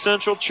visiting East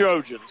Central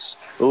Trojans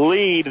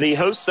lead the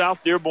host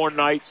South Dearborn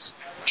Knights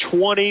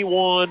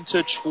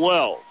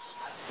 21-12.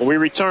 When we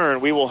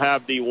return, we will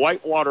have the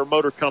Whitewater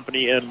Motor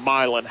Company in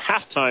Milan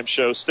halftime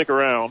show. Stick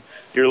around.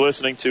 You're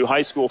listening to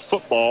high school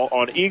football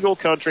on Eagle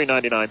Country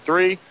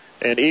 99.3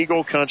 and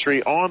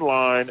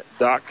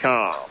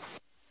EagleCountryOnline.com.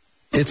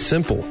 It's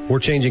simple. We're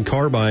changing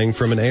car buying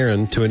from an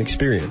errand to an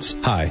experience.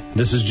 Hi,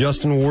 this is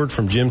Justin Ward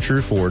from Jim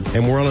True Ford,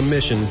 and we're on a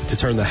mission to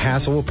turn the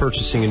hassle of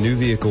purchasing a new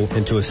vehicle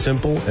into a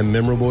simple and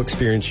memorable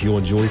experience you'll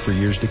enjoy for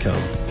years to come.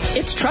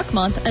 It's Truck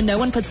Month, and no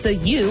one puts the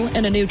you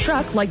in a new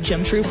truck like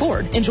Jim True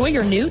Ford. Enjoy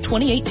your new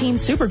 2018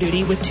 Super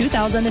Duty with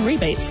 $2,000 in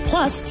rebates.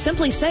 Plus,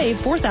 simply save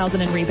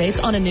 $4,000 in rebates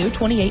on a new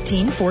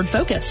 2018 Ford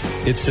Focus.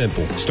 It's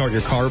simple. Start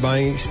your car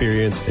buying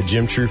experience at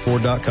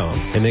JimTrueFord.com,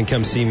 and then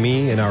come see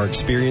me and our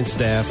experienced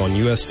staff on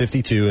US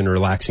 52 in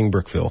relaxing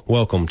Brookville.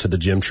 Welcome to the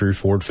Jim True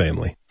Ford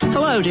family.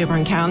 Hello,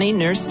 Dearborn County.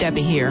 Nurse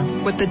Debbie here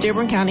with the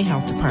Dearborn County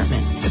Health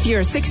Department. If you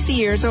are 60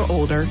 years or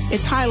older,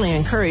 it's highly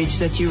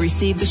encouraged that you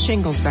receive the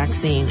shingles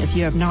vaccine if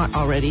you have not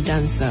already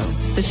done so.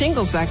 The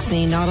shingles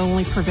vaccine not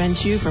only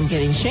prevents you from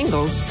getting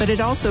shingles, but it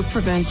also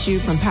prevents you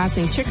from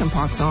passing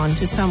chickenpox on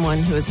to someone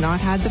who has not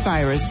had the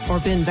virus or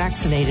been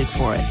vaccinated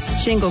for it.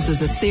 Shingles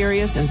is a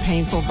serious and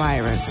painful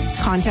virus.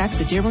 Contact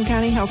the Dearborn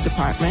County Health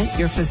Department,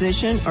 your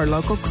physician, or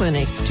local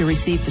clinic to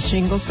receive the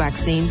shingles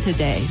vaccine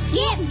today.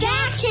 Get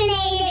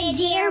vaccinated,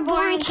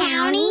 Dearborn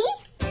County.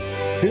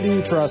 Who do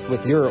you trust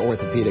with your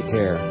orthopedic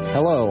care?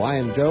 Hello, I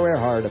am Joe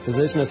Earhart, a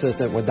physician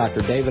assistant with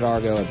Dr. David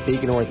Argo at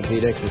Beacon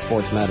Orthopedics and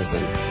Sports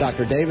Medicine.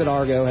 Dr. David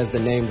Argo has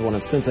been named one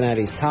of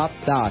Cincinnati's top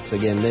docs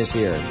again this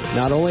year.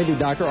 Not only do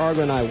Dr.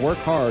 Argo and I work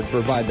hard to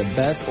provide the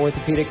best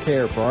orthopedic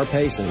care for our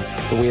patients,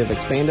 but we have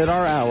expanded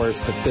our hours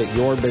to fit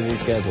your busy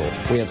schedule.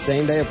 We have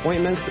same-day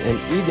appointments and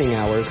evening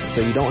hours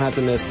so you don't have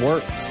to miss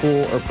work,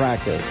 school, or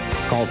practice.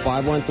 Call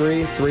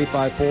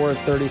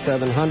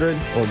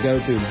 513-354-3700 or go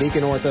to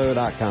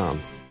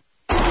beaconortho.com.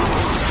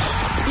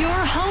 Your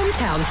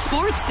hometown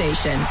sports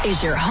station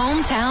is your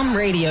hometown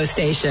radio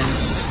station.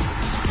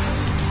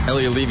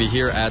 Elliot Levy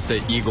here at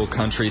the Eagle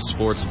Country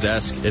Sports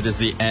Desk. It is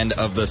the end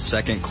of the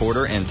second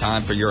quarter and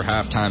time for your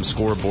halftime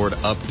scoreboard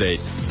update.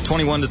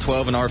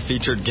 21-12 in our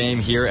featured game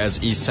here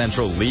as East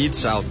Central leads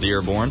South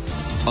Dearborn.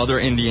 Other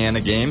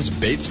Indiana games,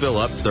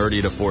 Batesville up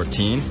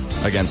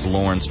 30-14 against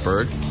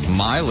Lawrenceburg.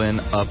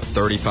 Milan up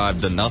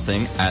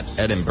 35-0 at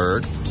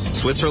Edinburgh.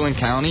 Switzerland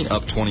County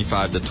up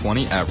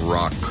 25-20 at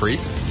Rock Creek.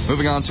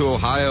 Moving on to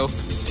Ohio,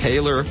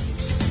 Taylor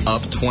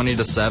up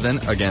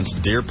 20-7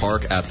 against Deer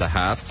Park at the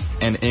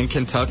half. And in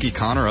Kentucky,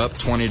 Connor up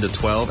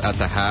 20-12 at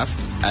the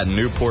half at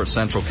Newport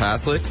Central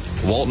Catholic.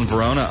 Walton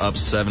Verona up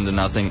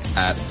 7-0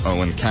 at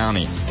Owen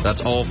County.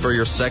 That's all for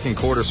your second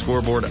quarter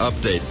scoreboard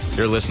update.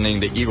 You're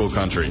listening to Eagle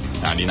Country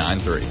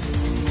 99.3.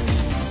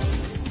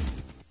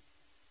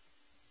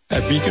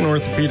 At Beacon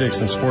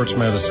Orthopedics and Sports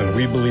Medicine,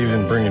 we believe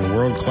in bringing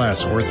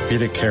world-class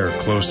orthopedic care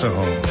close to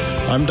home.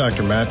 I'm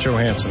Dr. Matt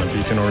Johansson of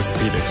Beacon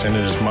Orthopedics, and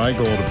it is my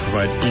goal to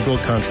provide Eagle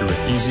Country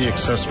with easy,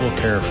 accessible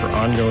care for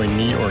ongoing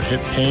knee or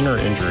hip pain or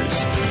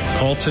injuries.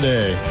 Call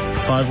today,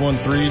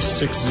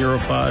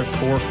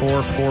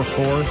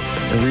 513-605-4444,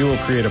 and we will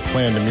create a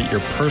plan to meet your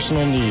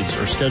personal needs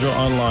or schedule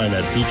online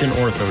at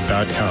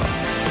beaconortho.com.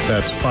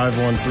 That's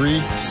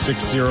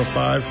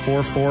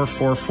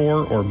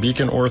 513-605-4444 or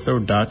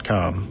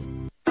beaconortho.com.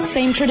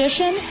 Same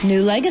tradition,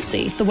 new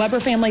legacy. The Weber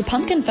Family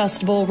Pumpkin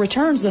Festival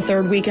returns the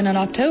third weekend in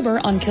October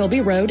on Kilby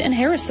Road in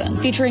Harrison,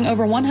 featuring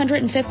over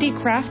 150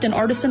 craft and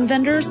artisan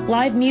vendors,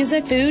 live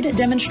music, food,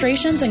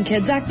 demonstrations, and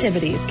kids'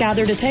 activities.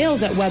 Gather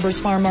details at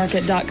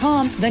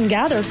webersfarmmarket.com, then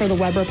gather for the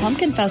Weber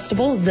Pumpkin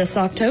Festival this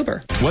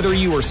October. Whether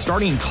you are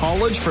starting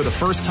college for the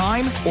first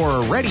time or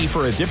are ready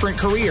for a different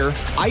career,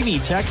 Ivy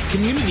Tech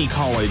Community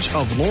College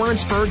of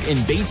Lawrenceburg in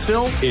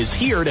Batesville is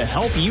here to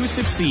help you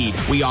succeed.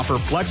 We offer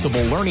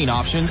flexible learning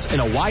options in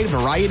a wide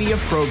variety of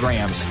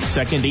programs.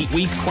 Second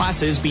 8-week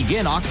classes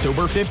begin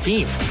October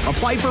 15th.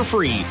 Apply for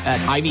free at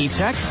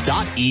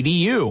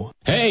ivytech.edu.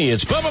 Hey,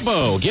 it's Bubba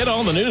Bo. Get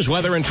all the news,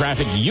 weather, and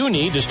traffic you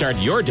need to start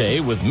your day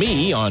with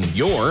me on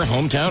your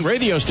hometown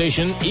radio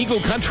station,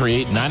 Eagle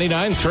Country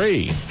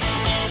 99.3.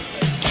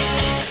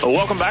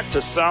 Welcome back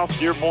to South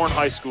Dearborn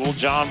High School.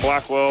 John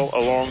Blackwell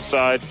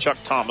alongside Chuck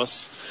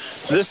Thomas.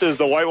 This is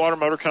the Whitewater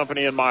Motor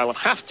Company in Milan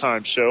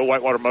halftime show.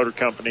 Whitewater Motor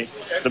Company,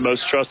 the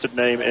most trusted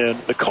name in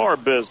the car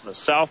business.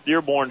 South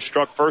Dearborn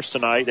struck first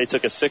tonight. They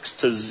took a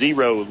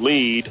 6-0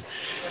 lead,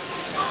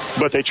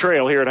 but they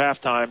trail here at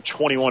halftime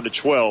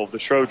 21-12. The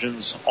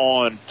Trojans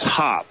on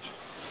top.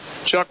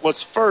 Chuck,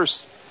 let's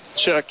first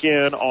check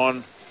in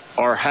on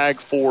our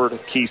Hag-Ford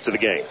keys to the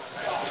game.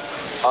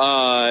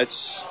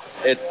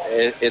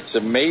 It's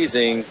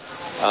amazing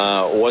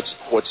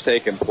what's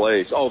taking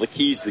place. Oh, the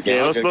keys to the game.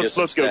 Yeah, let's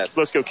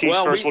go keys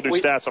first. We'll do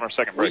stats on our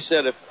second break. We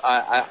said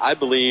I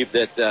believe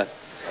that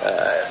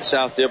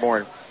South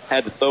Dearborn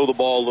had to throw the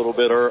ball a little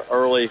bit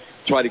early,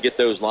 try to get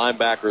those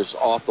linebackers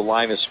off the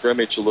line of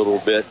scrimmage a little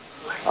bit,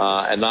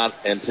 and not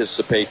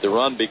anticipate the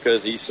run,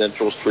 because East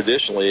Central's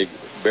traditionally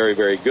very,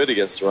 very good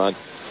against the run,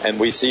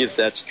 and we see that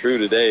that's true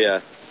today.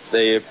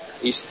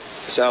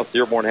 South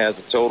Dearborn has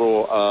a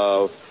total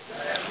of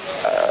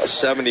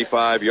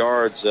 75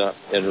 yards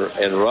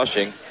in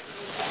rushing.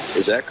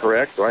 Is that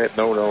correct? Right?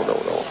 No.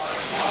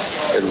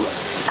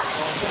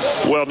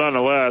 Well,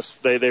 nonetheless,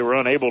 they were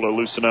unable to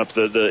loosen up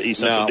the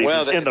East Central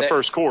defense in the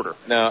first quarter.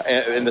 No,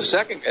 in the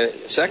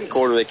second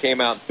quarter, they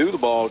came out and threw the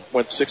ball,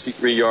 went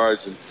 63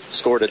 yards, and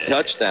scored a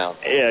touchdown.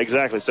 Yeah,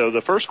 exactly. So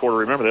the first quarter,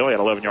 remember, they only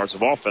had 11 yards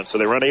of offense, so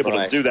they were unable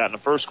to do that in the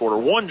first quarter.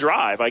 One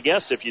drive, I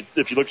guess, if you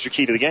look at your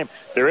key to the game,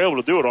 they were able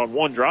to do it on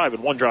one drive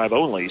and one drive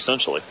only,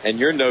 essentially. And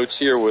your notes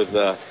here with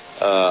the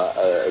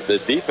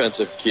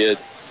defensive kid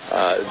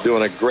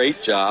doing a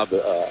great job.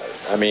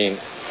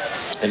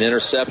 An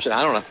interception.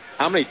 I don't know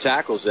how many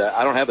tackles.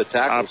 I don't have the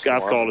tackles.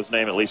 I've called his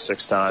name at least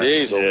 6 times.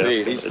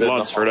 Jeez, he's been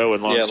Lunsford.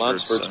 Owen Lunsford. Yeah,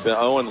 Lunsford's been.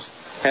 Owens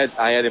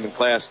I had him in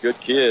class. Good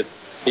kid.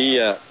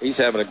 He's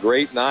having a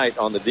great night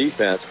on the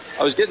defense.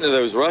 I was getting to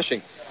those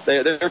rushing.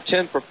 They're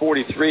 10 for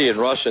 43 in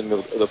rushing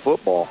the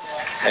football,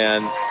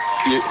 and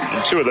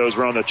 2 of those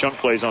were on the chunk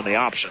plays on the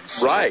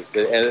options. Right,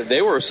 and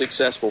they were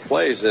successful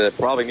plays that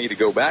probably need to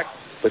go back,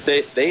 but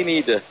they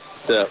need to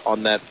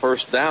on that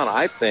first down.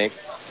 I think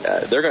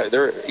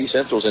they're East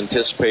Central's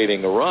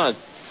anticipating a run.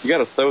 You got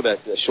to throw that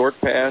short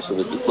pass or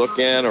the look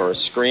in or a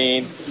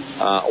screen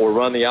or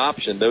run the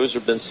option. Those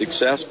have been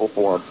successful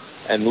for them,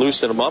 and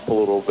loosen them up a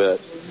little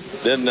bit.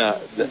 Then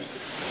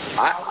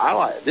I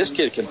like this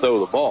kid can throw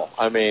the ball.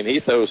 I mean, he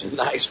throws a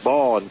nice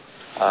ball, and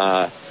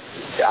I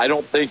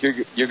don't think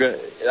you're going.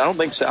 I don't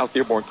think South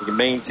Dearborn can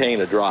maintain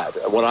a drive.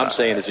 What I'm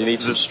saying is you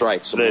need some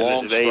strikes, some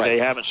long strikes. They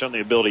haven't shown the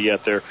ability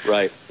yet there.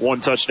 Right.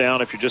 One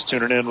touchdown, if you're just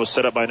tuning in, was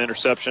set up by an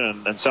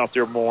interception, and South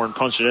Dearborn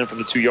punched it in from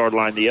the 2-yard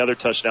line. The other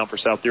touchdown for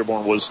South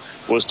Dearborn was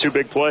 2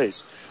 big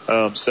plays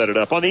set it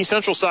up. On the East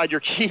Central side,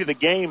 your key to the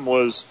game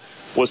was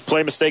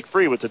play mistake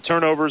free with the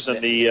turnovers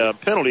and the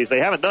penalties. They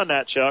haven't done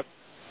that, Chuck.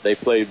 They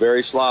played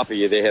very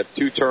sloppy. They have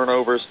 2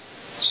 turnovers,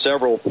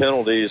 several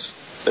penalties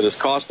that has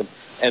cost them.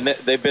 And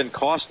they've been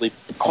costly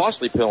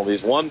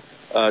penalties. One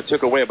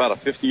took away about a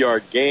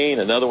 50-yard gain.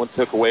 Another one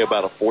took away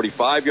about a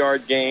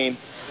 45-yard gain.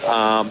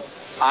 And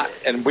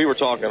we were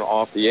talking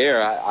off the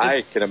air.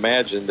 I can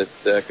imagine that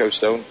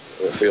Coach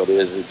Stonefield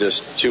is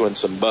just chewing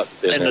some butt.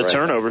 And the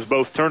turnovers,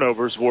 both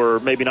turnovers were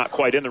maybe not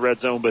quite in the red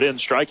zone, but in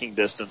striking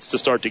distance to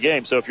start the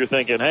game. So if you're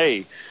thinking,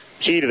 hey,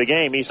 key to the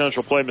game, East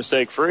Central play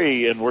mistake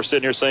free, and we're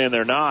sitting here saying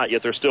they're not,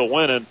 yet they're still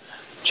winning,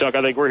 Chuck,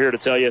 I think we're here to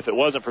tell you if it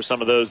wasn't for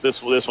some of those,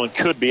 this one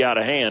could be out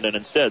of hand, and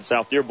instead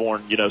South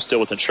Dearborn, still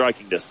within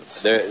striking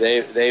distance.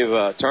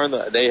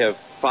 They have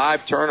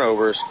 5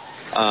 turnovers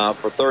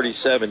for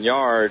 37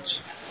 yards,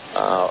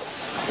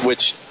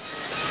 which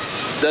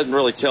doesn't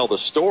really tell the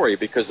story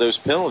because those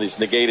penalties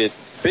negated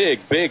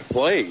big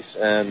plays,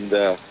 and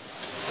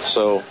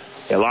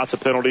lots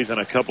of penalties and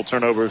a couple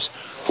turnovers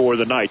for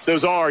the Knights.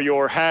 Those are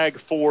your Hag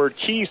Ford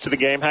keys to the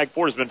game. Hag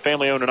Ford has been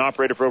family-owned and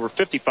operated for over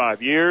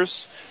 55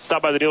 years.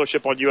 Stop by the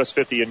dealership on US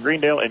 50 in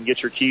Greendale and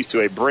get your keys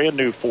to a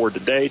brand-new Ford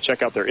today.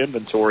 Check out their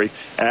inventory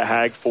at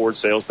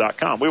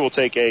hagfordsales.com. We will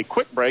take a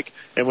quick break,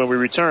 and when we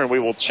return, we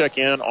will check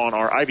in on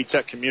our Ivy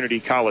Tech Community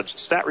College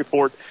stat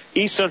report.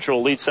 East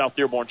Central leads South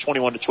Dearborn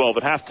 21-12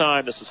 at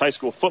halftime. This is high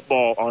school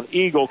football on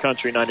Eagle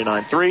Country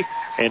 99.3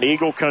 and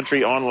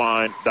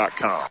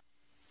EagleCountryOnline.com.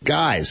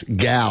 Guys,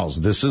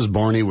 gals, this is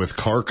Barney with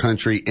Car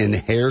Country in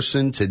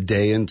Harrison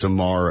today and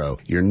tomorrow.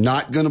 You're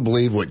not going to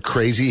believe what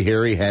Crazy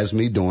Harry has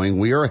me doing.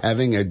 We are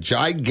having a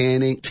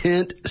gigantic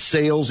tent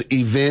sales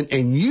event,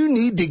 and you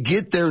need to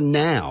get there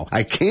now.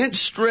 I can't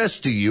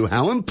stress to you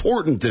how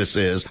important this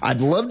is.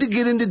 I'd love to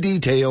get into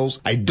details.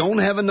 I don't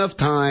have enough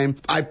time.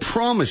 I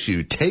promise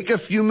you, take a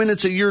few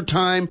minutes of your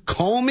time.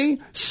 Call me.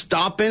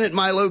 Stop in at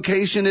my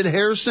location at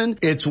Harrison.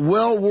 It's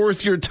well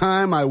worth your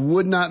time. I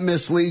would not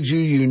mislead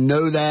you. You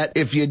know that.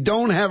 If you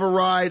don't have a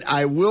ride,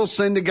 I will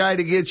send a guy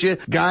to get you.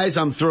 Guys,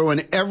 I'm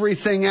throwing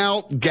everything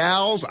out.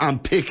 Gals, I'm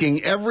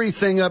picking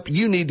everything up.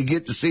 You need to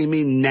get to see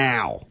me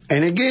now.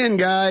 And again,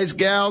 guys,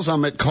 gals,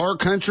 I'm at Car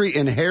Country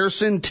in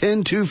Harrison,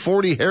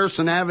 10240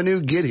 Harrison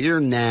Avenue. Get here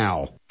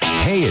now.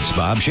 Hey, it's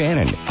Bob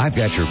Shannon. I've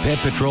got your pet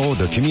patrol,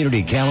 the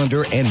community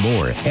calendar, and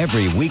more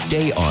every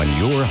weekday on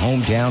your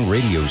hometown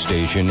radio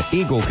station,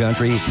 Eagle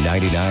Country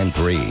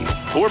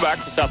 99.3. We're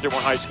back to South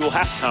Dearborn High School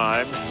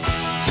halftime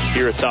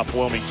here at top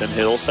Wilmington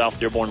Hill. South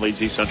Dearborn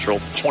leads East Central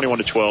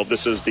 21-12.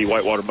 This is the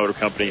Whitewater Motor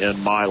Company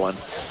in Milan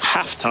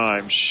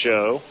halftime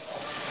show.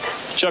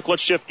 Chuck,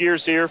 let's shift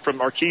gears here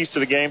from our keys to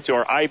the game to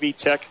our Ivy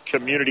Tech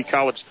Community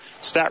College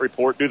stat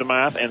report. Do the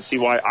math and see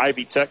why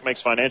Ivy Tech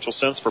makes financial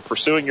sense for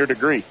pursuing your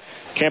degree.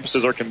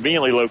 Campuses are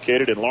conveniently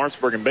located in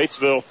Lawrenceburg and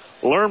Batesville.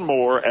 Learn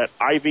more at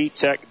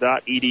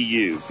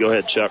ivytech.edu. Go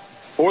ahead, Chuck.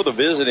 For the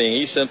visiting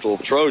East Central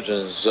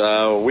Trojans,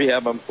 we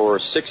have them for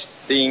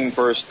 16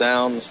 first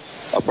downs,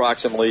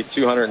 approximately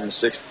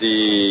 260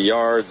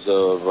 yards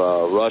of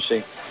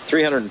rushing,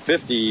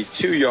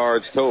 352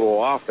 yards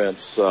total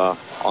offense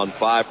on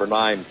 5 for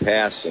 9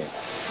 passing.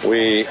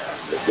 The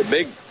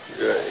big,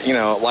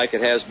 like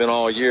it has been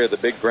all year, the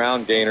big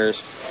ground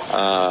gainers,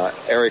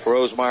 Eric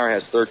Rosemeyer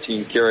has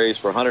 13 carries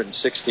for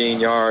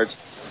 116 yards,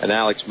 and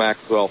Alex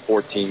Maxwell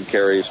 14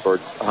 carries for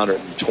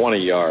 120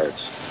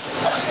 yards.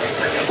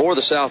 For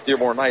the South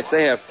Dearborn Knights,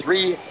 they have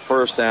 3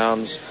 first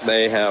downs.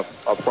 They have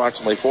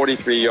approximately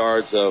 43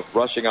 yards of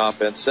rushing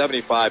offense,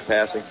 75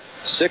 passing,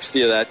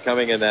 60 of that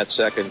coming in that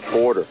second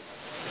quarter,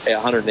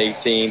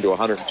 118 to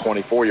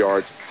 124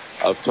 yards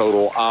of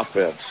total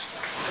offense.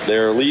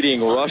 Their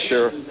leading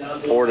rusher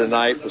for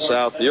tonight for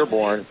South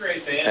Dearborn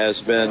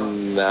has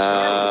been,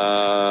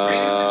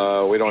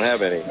 we don't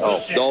have any.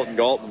 Dalton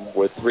Galton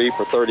with 3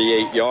 for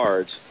 38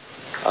 yards.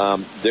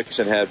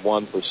 Dixon had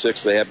 1 for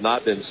 6. They have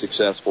not been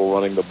successful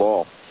running the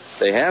ball.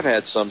 They have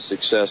had some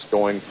success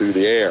going through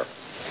the air.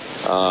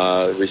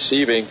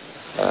 Receiving,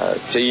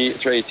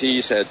 Trey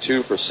Tees had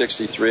 2 for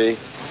 63.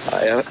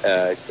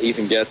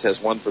 Ethan Getz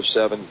has 1 for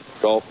 7.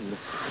 Galton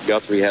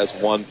Guthrie has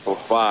 1 for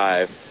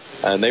 5.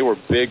 And they were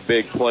big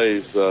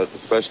plays,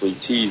 especially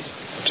Tees,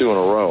 2 in a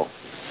row.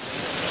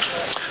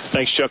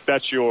 Thanks, Chuck.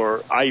 That's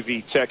your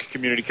Ivy Tech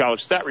Community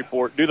College stat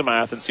report. Do the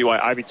math and see why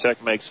Ivy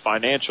Tech makes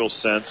financial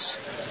sense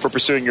for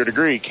pursuing your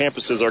degree.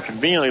 Campuses are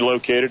conveniently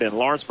located in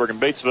Lawrenceburg and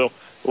Batesville.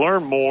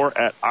 Learn more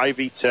at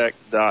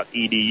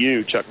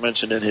ivytech.edu. Chuck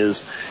mentioned in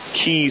his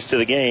keys to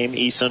the game,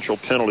 East Central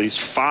penalties,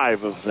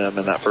 5 of them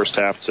in that first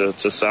half to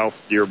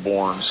South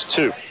Dearborn's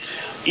 2.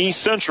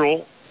 East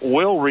Central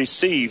will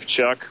receive,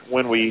 Chuck,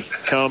 when we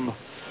come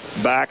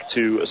back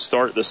to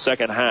start the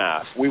second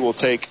half. We will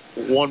take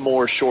one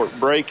more short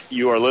break.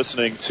 You are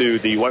listening to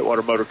the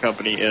Whitewater Motor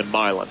Company in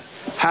Milan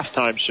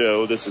halftime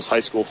show. This is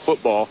high school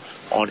football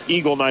on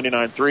Eagle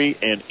 99.3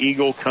 and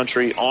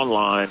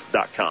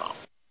EagleCountryOnline.com.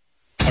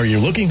 Are you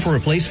looking for a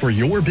place for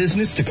your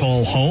business to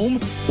call home?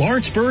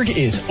 Lawrenceburg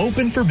is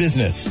open for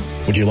business.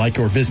 Would you like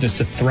your business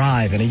to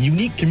thrive in a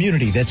unique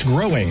community that's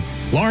growing?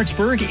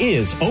 Lawrenceburg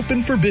is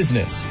open for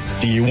business.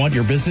 Do you want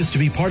your business to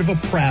be part of a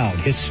proud,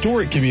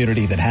 historic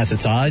community that has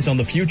its eyes on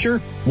the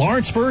future?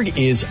 Lawrenceburg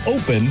is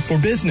open for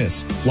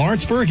business.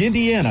 Lawrenceburg,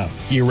 Indiana.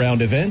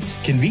 Year-round events,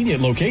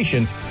 convenient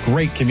location,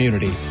 great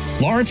community.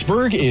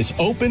 Lawrenceburg is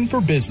open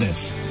for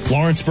business.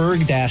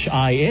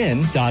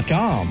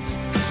 Lawrenceburg-in.com.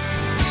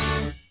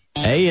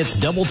 Hey, it's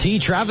Double T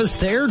Travis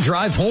there.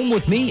 Drive home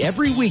with me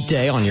every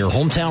weekday on your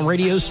hometown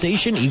radio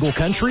station, Eagle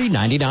Country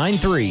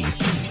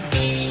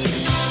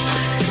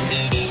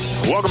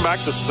 99.3. Welcome back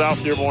to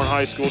South Dearborn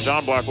High School.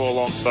 John Blackwell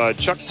alongside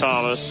Chuck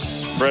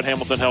Thomas. Brett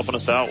Hamilton helping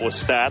us out with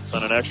stats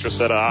and an extra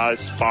set of eyes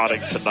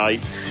spotting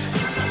tonight.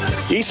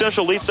 East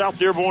Central leads South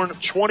Dearborn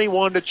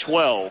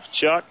 21-12.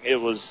 Chuck, it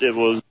was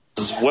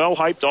well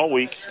hyped all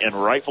week, and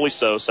rightfully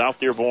so. South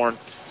Dearborn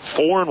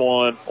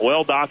 4-1,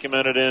 well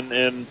documented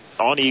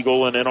on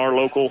Eagle and in our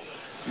local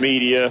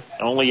media.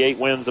 Only 8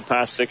 wins the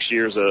past 6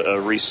 years. A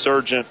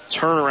resurgent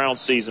turnaround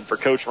season for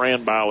Coach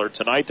Rand Ballard.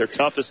 Tonight, their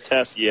toughest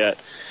test yet.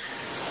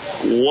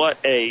 What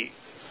a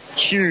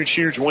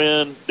huge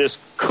win this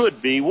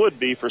would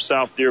be for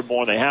South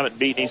Dearborn. They haven't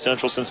beaten East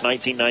Central since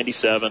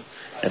 1997.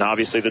 And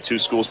obviously the two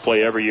schools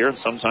play every year and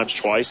sometimes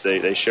twice.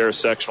 They share a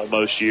sectional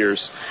most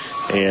years.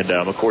 And,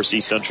 of course,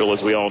 East Central,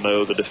 as we all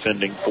know, the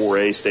defending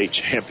 4A state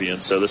champion.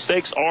 So the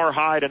stakes are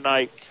high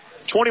tonight.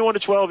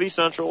 21-12 East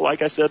Central.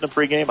 Like I said in the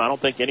pregame, I don't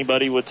think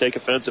anybody would take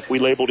offense if we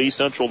labeled East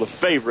Central the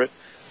favorite.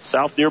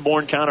 South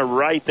Dearborn kind of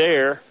right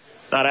there.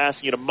 Not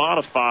asking you to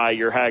modify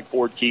your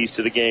Hag-Ford keys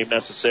to the game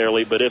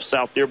necessarily, but if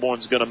South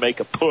Dearborn's going to make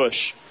a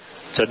push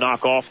to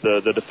knock off the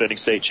defending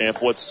state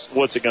champ,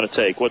 what's it going to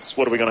take? What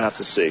are we going to have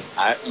to see?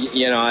 I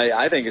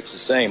think it's the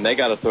same. They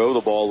got to throw the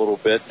ball a little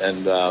bit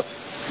and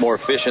more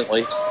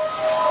efficiently.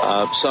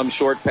 Some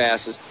short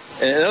passes.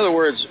 And in other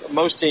words,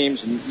 most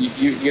teams,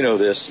 you know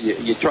this,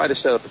 you try to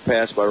set up the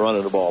pass by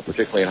running the ball,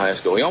 particularly in high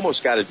school. You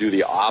almost got to do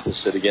the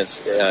opposite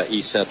against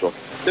East Central.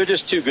 They're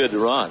just too good to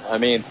run. I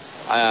mean,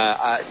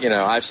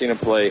 I've seen them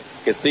play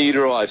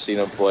Cathedral. I've seen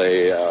them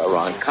play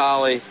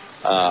Roncalli.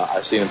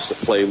 I've seen them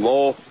play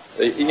Lowell.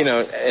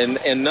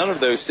 And none of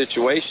those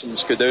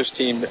situations could those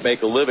teams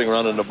make a living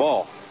running the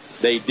ball.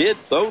 They did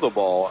throw the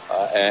ball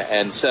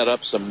and set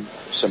up some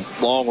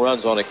long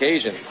runs on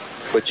occasion,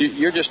 but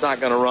you're just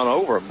not going to run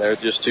over them. They're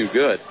just too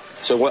good.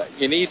 So what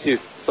you need to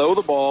throw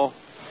the ball,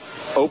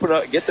 open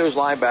up, get those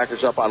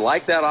linebackers up. I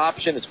like that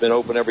option. It's been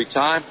open every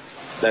time.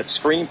 That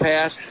screen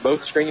pass,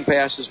 both screen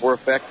passes were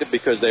effective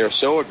because they are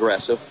so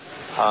aggressive.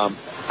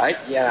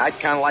 I'd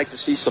kind of like to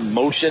see some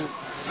motion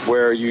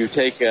where you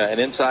take an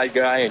inside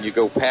guy and you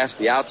go past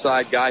the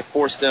outside guy,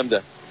 force them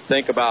to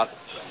think about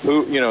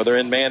who, they're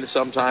in man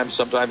sometimes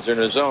they're in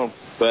a zone.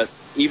 But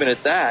even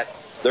at that,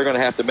 they're going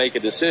to have to make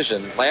a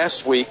decision.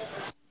 Last week,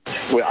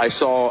 I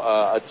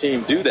saw a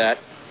team do that,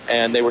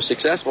 and they were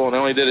successful and they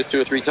only did it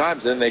 2 or 3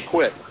 times. Then they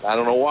quit. I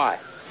don't know why,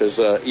 because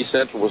East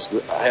Central was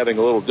having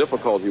a little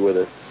difficulty with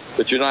it.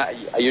 But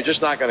you're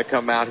just not going to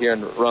come out here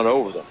and run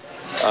over them.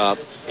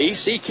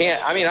 EC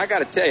can't. I mean, I got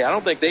to tell you, I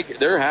don't think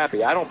they're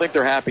happy. I don't think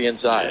they're happy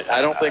inside.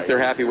 I don't think they're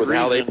happy with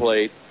how they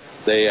played.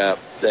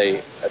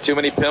 They too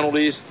many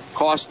penalties,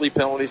 costly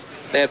penalties.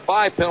 They had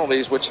 5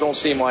 penalties, which don't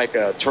seem like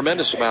a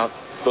tremendous amount.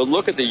 But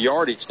look at the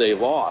yardage they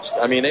lost.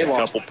 I mean, they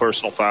lost a couple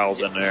personal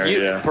fouls in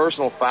there.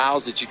 Personal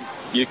fouls that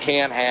you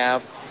can't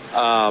have.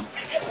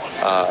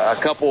 A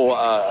couple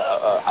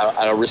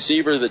a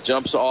receiver that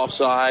jumps off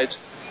sides.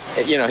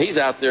 He's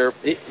out there.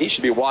 He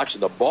should be watching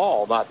the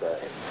ball, not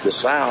the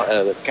sound,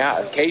 the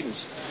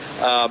cadence.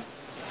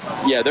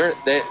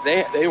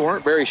 They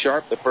weren't very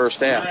sharp the first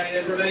half.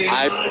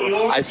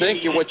 I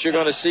think what you're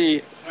going to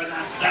see,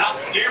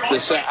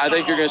 I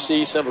think you're going to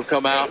see Central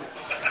come out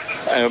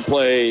and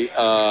play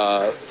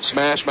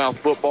smash mouth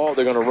football.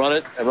 They're going to run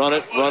it,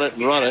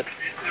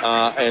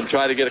 and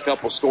try to get a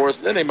couple scores.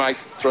 Then they might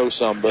throw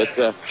some, but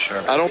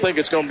I don't think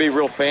it's going to be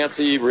real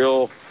fancy,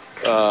 real.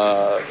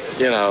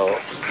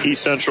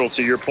 East Central,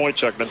 to your point,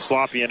 Chuck, been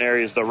sloppy in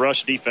areas. The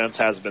rush defense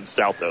has been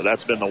stout, though.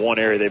 That's been the one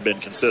area they've been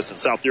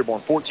consistent. South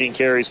Dearborn, 14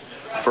 carries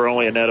for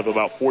only a net of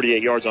about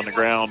 48 yards on the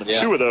ground. And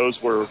 2 of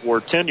those were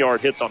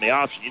 10-yard hits on the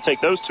option. You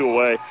take those 2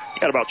 away,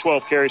 you got about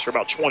 12 carries for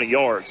about 20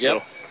 yards.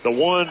 Yep. So the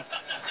one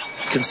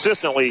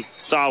consistently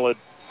solid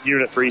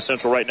unit for East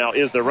Central right now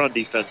is their run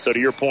defense. So to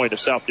your point, if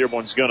South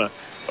Dearborn's going to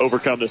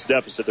overcome this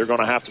deficit, they're going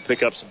to have to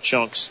pick up some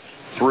chunks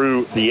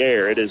through the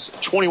air. It is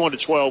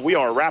 21-12. We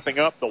are wrapping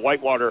up the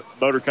Whitewater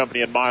Motor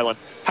Company in Milan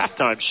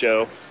halftime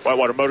show.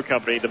 Whitewater Motor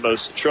Company, the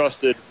most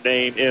trusted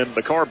name in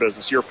the car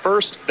business. Your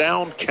first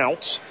down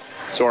counts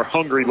to our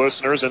hungry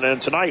listeners. And then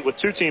tonight, with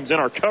 2 teams in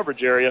our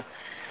coverage area,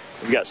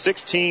 we've got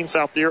 16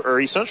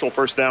 East Central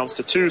first downs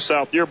to 2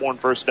 South Dearborn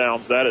first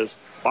downs. That is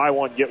buy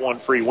one, get one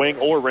free wing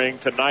or ring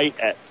tonight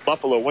at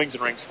Buffalo Wings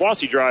and Rings,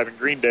 Flossie Drive in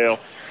Greendale.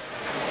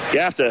 You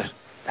have to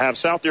have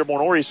South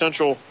Dearborn or East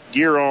Central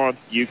gear on.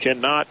 You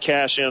cannot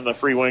cash in the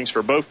free wings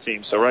for both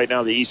teams. So right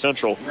now the East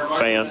Central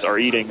fans are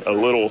eating a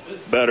little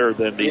better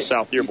than the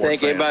South Dearborn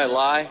fans. You think anybody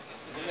lie?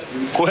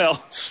 Well,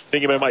 I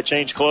think anybody might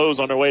change clothes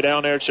on their way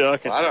down there,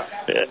 Chuck.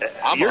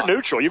 You're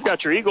neutral. You've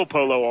got your Eagle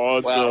polo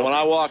on. Well, so when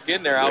I walk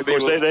in there, I'll be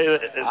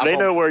they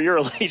know where your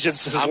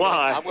allegiances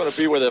lie. I'm going to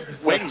be where the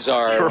wings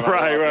are.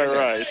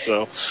 Right.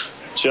 So,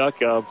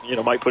 Chuck,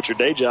 might put your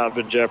day job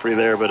in jeopardy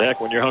there, but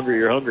heck, when you're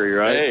hungry,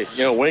 right?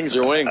 Hey, wings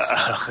are wings.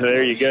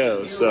 There you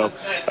go. So,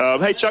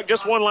 hey, Chuck,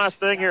 just one last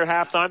thing here at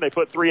halftime. They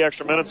put 3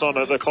 extra minutes on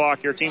the clock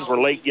here. Teams were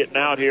late getting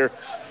out here.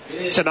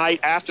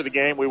 Tonight, after the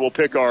game, we will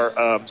pick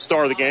our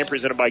star of the game,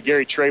 presented by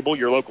Gary Trable,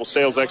 your local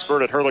sales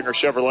expert at Hurlinger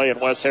Chevrolet in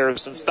West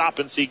Harrison. Stop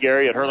and see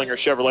Gary at Hurlinger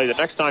Chevrolet the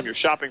next time you're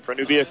shopping for a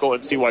new vehicle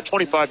and see why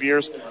 25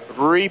 years of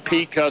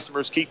repeat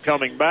customers keep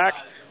coming back.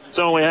 It's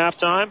only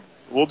halftime.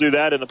 we'll do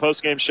that in the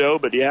post-game show.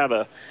 But do you have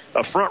a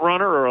front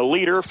runner or a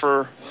leader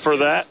for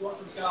that?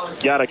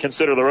 Got to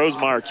consider the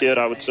Rosemeyer kid,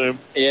 I would assume.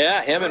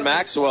 Yeah, him and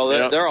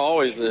Maxwell, they're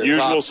always the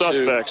usual top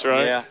suspects, two.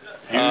 right? Yeah.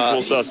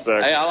 Usual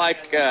suspects. Hey,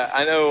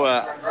 I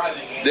know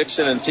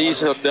Dixon and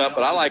T's hooked up,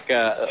 but I like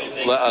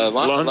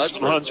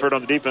Lunsford on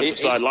the defensive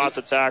side. Lots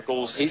of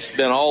tackles. He's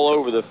been all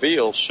over the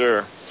field.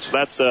 Sure. So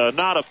that's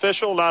not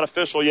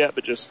official yet,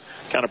 but just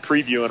kind of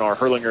previewing our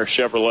Hurlinger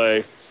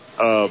Chevrolet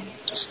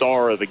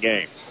star of the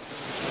game.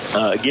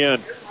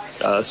 Again,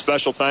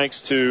 special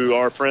thanks to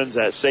our friends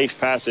at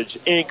Safe Passage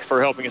Inc.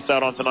 for helping us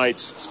out on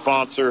tonight's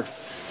sponsor.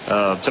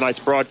 Tonight's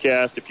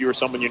broadcast, if you or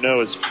someone you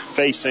know is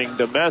facing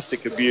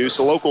domestic abuse,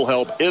 local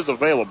help is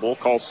available.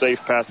 Call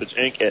Safe Passage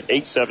Inc. at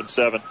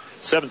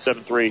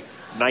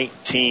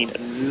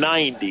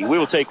 877-773-1990. We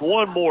will take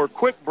one more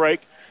quick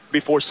break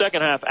before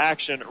second half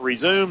action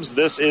resumes.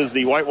 This is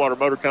the Whitewater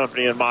Motor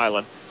Company in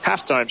Milan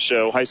halftime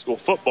show, high school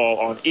football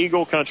on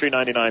Eagle Country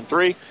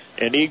 99.3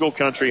 and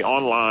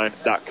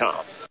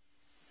EagleCountryOnline.com.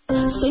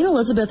 St.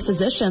 Elizabeth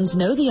physicians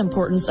know the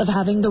importance of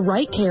having the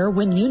right care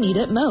when you need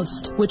it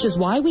most, which is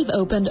why we've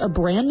opened a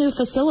brand new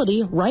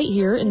facility right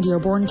here in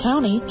Dearborn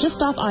County,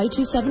 just off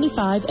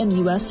I-275 and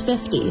US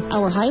 50.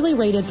 Our highly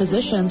rated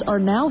physicians are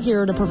now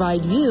here to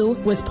provide you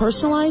with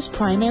personalized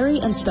primary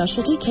and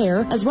specialty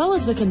care, as well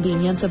as the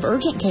convenience of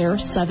urgent care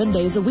 7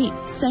 days a week.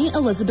 St.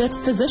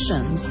 Elizabeth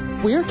physicians.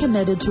 We're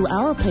committed to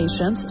our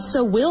patients,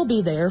 so we'll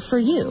be there for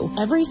you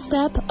every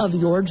step of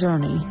your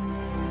journey.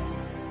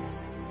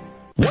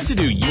 Want to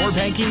do your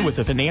banking with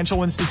a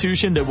financial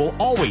institution that will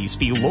always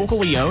be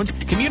locally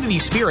owned? Community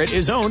Spirit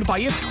is owned by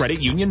its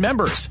credit union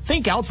members.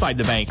 Think outside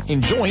the bank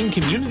and join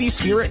Community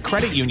Spirit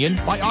Credit Union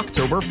by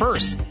October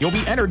 1st. You'll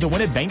be entered to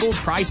win a Bengals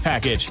prize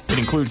package. It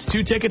includes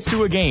 2 tickets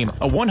to a game,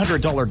 a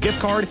 $100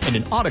 gift card, and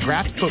an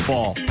autographed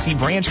football. See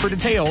branch for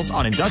details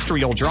on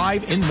Industrial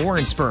Drive in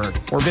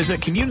Lawrenceburg or visit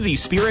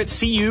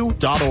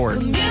communityspiritcu.org.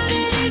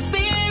 Community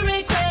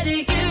Spirit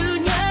Credit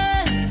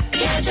Union.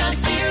 Get your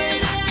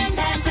spirit and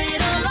pass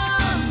it along.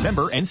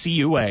 Member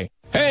NCUA.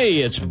 Hey,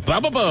 it's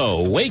Bubba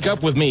Bo. Wake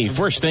up with me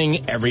first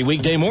thing every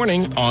weekday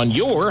morning on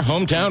your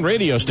hometown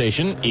radio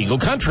station, Eagle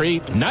Country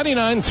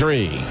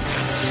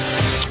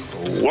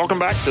 99.3. Welcome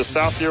back to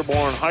South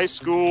Dearborn High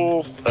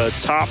School,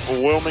 atop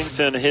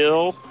Wilmington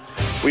Hill.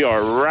 We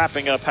are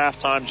wrapping up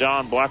halftime.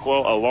 John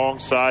Blackwell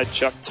alongside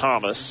Chuck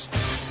Thomas.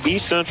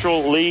 East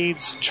Central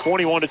leads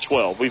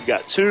 21-12. We've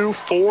got 2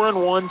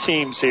 4-1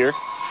 teams here.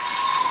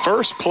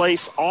 First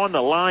place on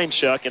the line,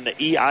 Chuck, in the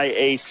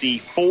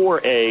EIAC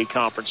 4A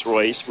conference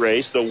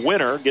race. The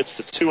winner gets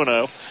to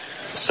 2-0.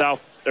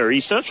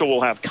 East Central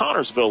will have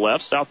Connorsville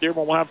left. South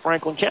Dearborn will have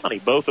Franklin County.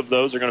 Both of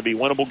those are going to be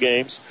winnable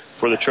games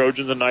for the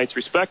Trojans and Knights,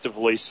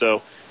 respectively.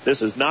 So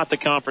this is not the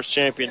conference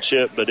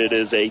championship, but it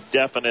is a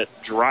definite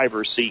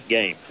driver's seat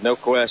game. No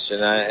question.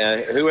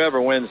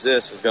 Whoever wins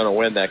this is going to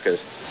win that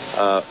because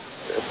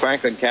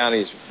Franklin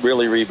County's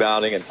really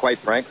rebounding, and quite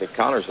frankly,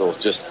 Connorsville is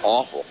just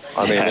awful.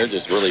 I mean, they're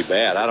just really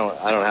bad. I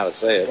don't know how to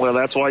say it. Well,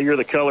 that's why you're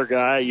the color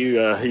guy.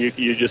 You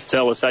just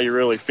tell us how you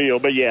really feel.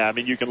 But yeah, I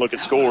mean, you can look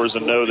at scores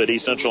and know that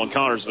East Central and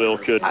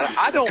Connorsville could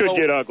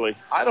get ugly.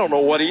 I don't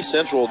know what East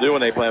Central will do when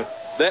they play.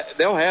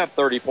 They'll have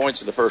 30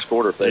 points in the first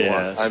quarter if they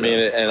want. I mean,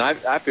 and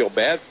I feel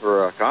bad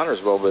for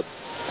Connorsville, but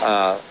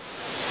I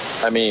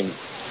mean,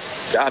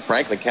 God,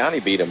 Franklin County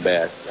beat them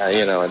bad.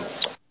 And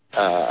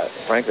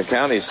Franklin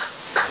County's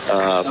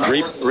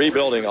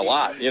rebuilding a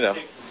lot.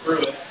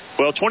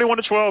 Well,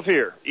 21-12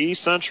 here.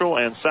 East Central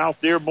and South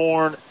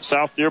Dearborn.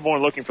 South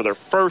Dearborn looking for their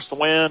first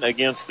win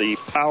against the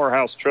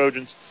powerhouse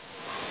Trojans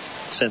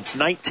since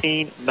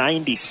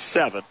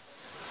 1997.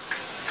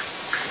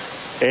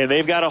 And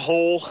they've got a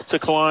hole to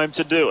climb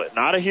to do it.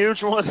 Not a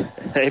huge one.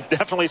 They've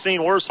definitely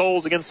seen worse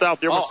holes against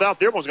South Dearborn. South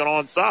Dearborn's gone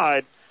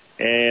onside,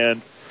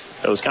 and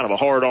it was kind of a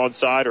hard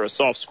onside or a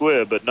soft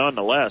squib, but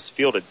nonetheless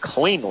fielded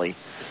cleanly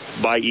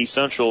by East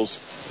Central's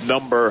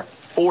number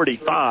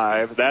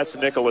 45. That's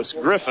Nicholas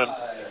Griffin.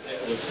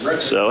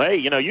 So, hey,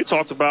 you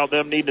talked about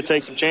them needing to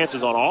take some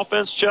chances on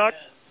offense, Chuck.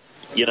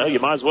 You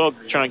might as well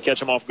try and catch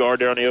them off guard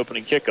there on the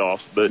opening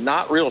kickoff. But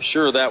not real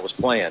sure that was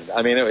planned.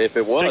 I mean, if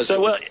it was,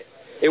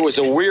 it was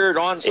a weird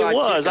onside. It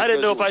was. I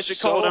didn't know if I should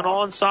call it an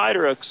onside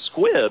or a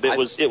squib.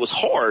 It was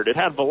hard. It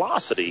had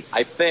velocity.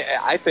 I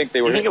think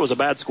they were. You think it was a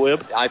bad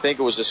squib? I think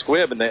it was a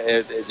squib, and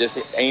it just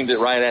aimed it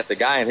right at the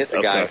guy and hit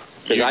the guy.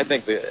 Because I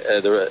think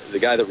the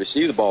guy that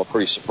received the ball was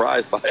pretty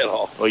surprised by it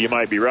all. Well, you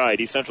might be right.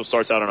 East Central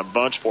starts out in a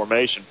bunch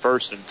formation,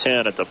 1st and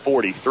 10 at the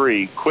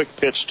 43. Quick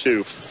pitch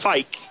to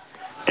Fike,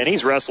 and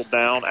he's wrestled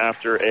down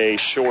after a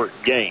short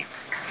gain.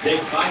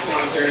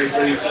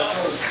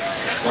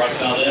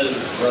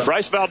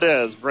 Bryce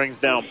Valdez brings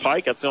down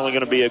Pike. That's only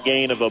going to be a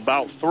gain of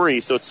about 3.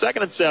 So it's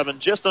 2nd and 7,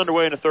 just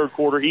underway in the third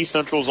quarter. East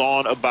Central's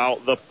on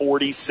about the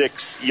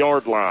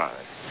 46-yard line.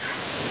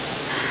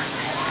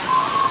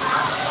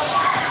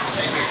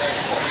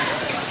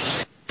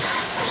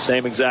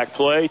 Same exact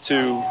play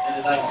to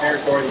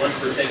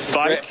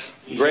Fike.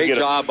 Great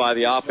job by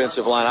the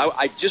offensive line.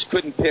 I just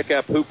couldn't pick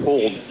up who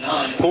pulled.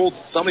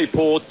 Somebody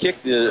pulled,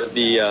 kicked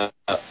the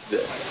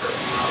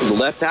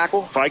Left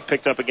tackle? Fike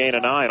picked up a gain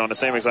of 9 on the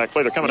same exact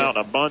play. They're coming out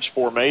in a bunch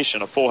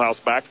formation, a full house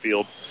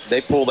backfield.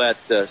 They pull that,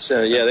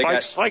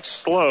 Fike's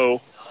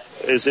slow,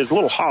 is a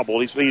little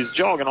hobbled. He's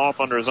jogging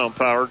off under his own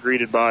power,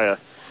 greeted by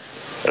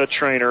a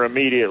trainer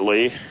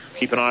immediately.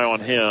 Keep an eye on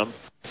him.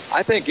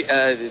 I think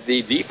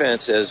the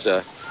defense is...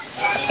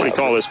 what do you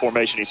call this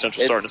formation? East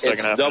Central starting the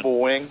second half. Double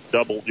wing.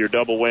 Your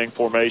double wing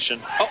formation.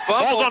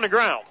 Ball's on the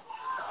ground.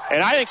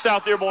 And I think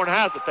South Dearborn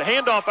has it. The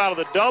handoff out of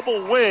the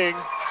double wing.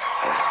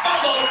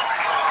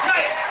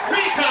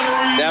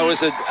 That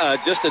was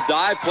just a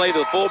dive play to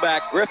the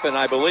fullback, Griffin,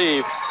 I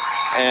believe.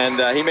 And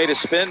he made a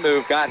spin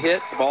move, got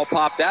hit, the ball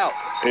popped out.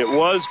 It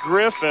was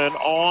Griffin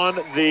on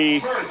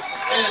the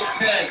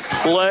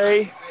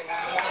play.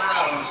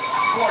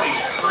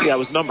 Yeah, it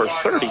was number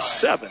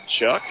 37,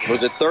 Chuck.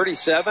 Was it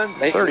 37?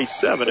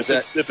 37. If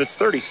it's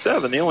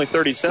 37, the only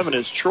 37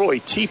 is Troy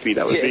Teepee.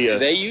 That would be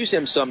they use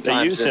him sometimes.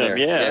 They use him,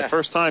 yeah.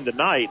 First time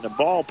tonight, and the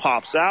ball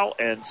pops out,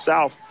 and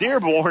South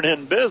Dearborn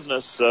in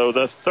business. So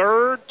the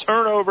third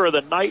turnover of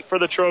the night for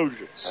the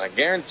Trojans. I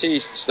guarantee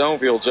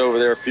Stonefield's over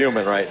there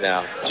fuming right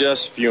now,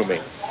 just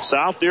fuming.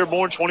 South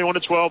Dearborn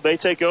 21-12. They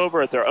take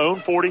over at their own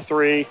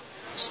 43.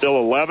 Still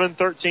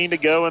 11-13 to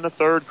go in the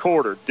third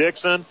quarter.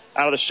 Dixon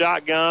out of the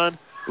shotgun.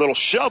 Little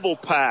shovel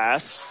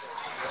pass.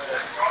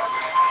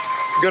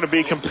 Going to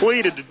be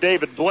completed to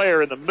David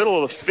Blair in the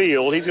middle of the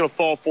field. He's going to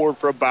fall forward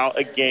for about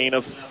a gain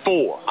of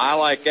 4. I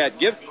like that.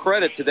 Give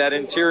credit to that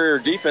interior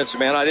defensive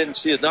man. I didn't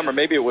see his number.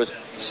 Maybe it was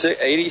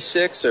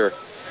 86 or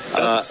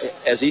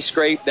as he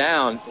scraped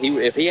down.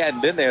 If he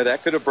hadn't been there,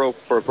 that could have broke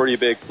for a pretty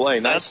big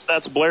play. Nice.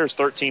 That's Blair's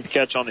 13th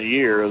catch on the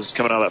year. Is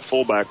coming out of that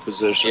fullback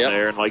position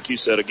there. And like you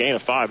said, a gain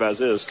of 5 as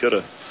is could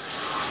have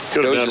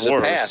done worse.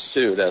 A pass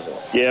too, doesn't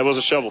it? Yeah, it was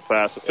a shovel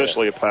pass.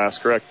 Officially a pass,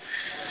 correct.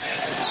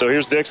 So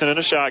here's Dixon in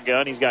a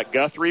shotgun. He's got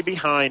Guthrie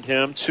behind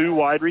him, 2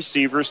 wide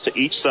receivers to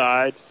each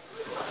side.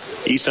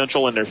 East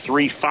Central in their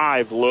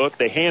 3-5 look.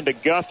 They hand to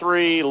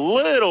Guthrie,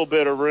 little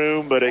bit of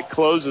room, but it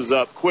closes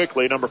up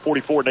quickly. Number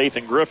 44,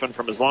 Nathan Griffin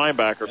from his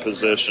linebacker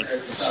position.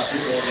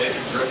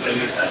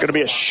 Going to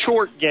be a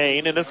short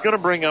gain, and it's going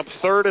to bring up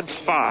 3rd and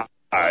 5.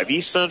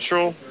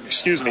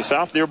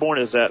 South Dearborn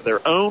is at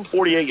their own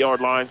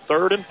 48-yard line,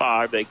 3rd and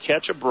 5. They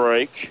catch a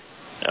break.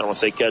 I don't want to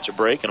say catch a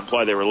break and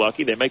imply they were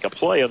lucky. They make a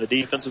play on the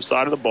defensive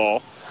side of the ball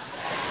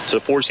to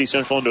force East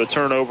Central into a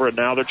turnover, and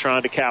now they're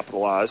trying to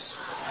capitalize.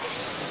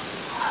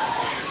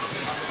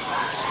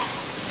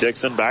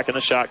 Dixon back in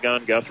the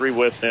shotgun. Guthrie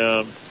with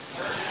him.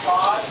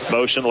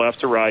 Motion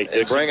left to right.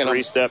 Dixon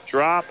 3-step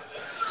drop.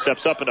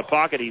 Steps up in the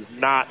pocket. He's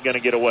not going to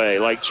get away.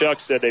 Like Chuck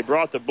said, they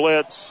brought the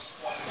blitz.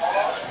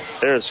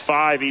 There's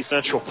 5 East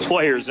Central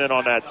players in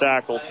on that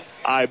tackle.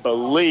 I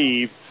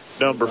believe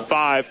number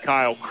 5,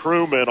 Kyle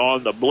Crewman,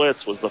 on the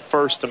blitz was the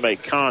first to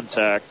make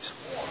contact.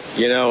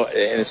 You know,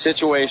 in a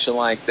situation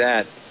like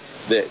that,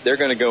 they're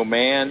going to go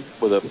man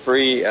with a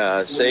free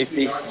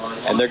safety,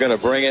 and they're going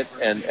to bring it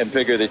and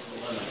figure that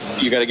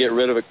you got to get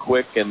rid of it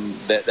quick, and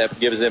that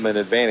gives them an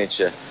advantage.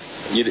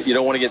 You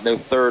don't want to get no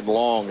 3rd and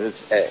long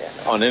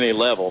on any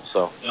level.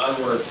 So,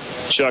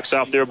 Chuck,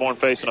 South Dearborn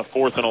facing a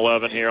 4th and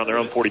 11 here on their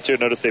own 42.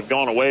 Notice they've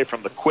gone away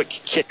from the quick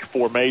kick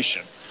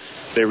formation.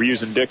 They were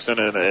using Dixon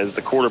as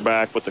the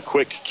quarterback with the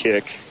quick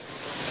kick.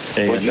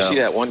 When you see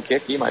that one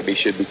kick, he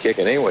should be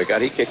kicking anyway.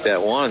 God, he kicked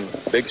that one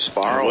big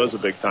spiral. It was a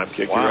big time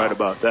kick. Wow. You're right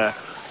about that.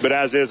 But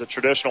as is a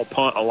traditional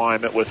punt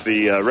alignment with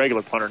the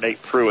regular punter,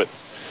 Nate Pruitt,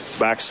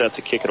 back set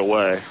to kick it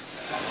away.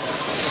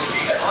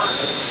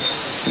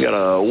 We got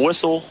a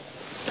whistle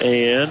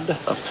and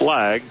a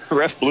flag. The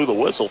ref blew the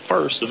whistle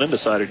first and then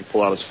decided to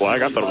pull out his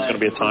flag. I thought it was going to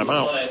be a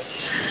timeout.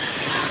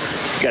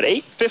 Got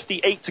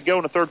 8:58 to go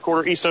in the third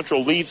quarter. East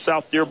Central leads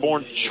South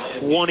Dearborn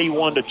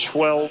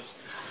 21-12.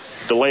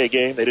 Delay a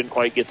game. They didn't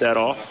quite get that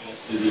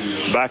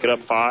off. Back it up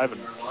 5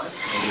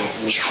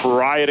 and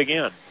try it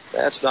again.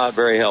 That's not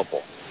very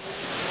helpful.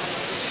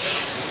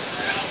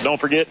 Don't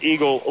forget,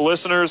 Eagle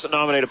listeners,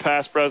 nominate a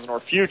past, present,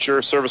 or future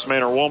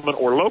serviceman or woman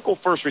or local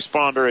first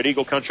responder at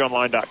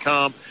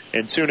EagleCountryOnline.com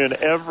and tune in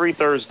every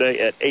Thursday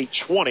at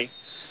 8:20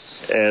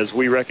 as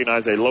we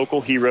recognize a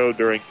local hero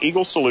during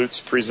Eagle Salutes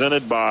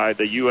presented by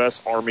the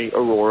U.S. Army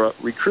Aurora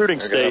Recruiting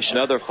Station.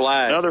 Another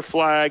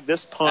flag.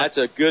 This punt. That's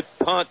a good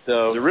punt,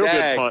 though. It's a real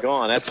good punt.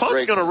 That's the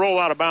punt's going to roll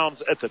out of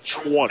bounds at the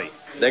 20.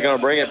 They're going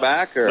to bring it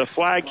back? Or? The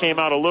flag came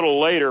out a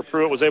little later.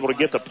 Pruitt was able to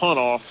get the punt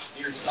off.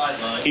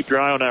 Keep your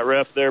eye on that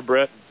ref there,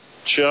 Brett.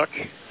 Chuck.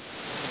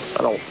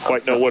 I don't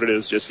quite know what it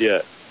is just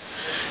yet.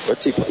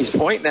 He's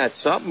pointing at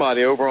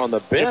somebody over on the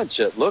bench,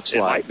 it looks like.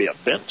 It might be a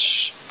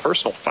bench.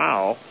 Personal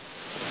foul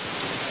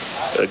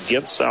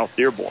against South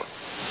Dearborn.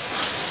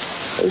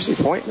 Who's he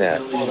pointing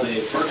at?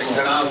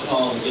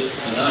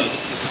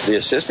 The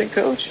assistant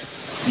coach?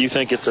 You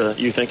think it's a?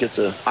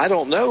 I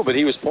don't know, but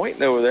he was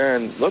pointing over there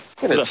and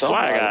looking at the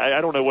flag. I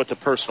don't know what the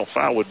personal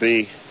foul would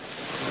be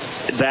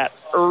that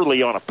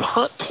early on a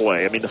punt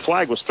play. I mean, the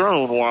flag was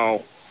thrown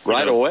while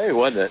away,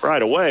 wasn't it?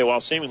 Right away, while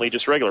seemingly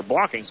just regular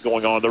blocking's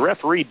going on. The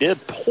referee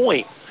did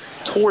point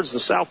towards the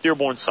South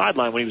Dearborn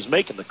sideline when he was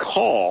making the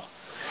call.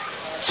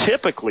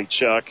 Typically,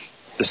 Chuck,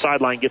 the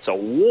sideline gets a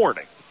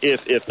warning.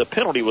 If the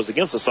penalty was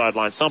against the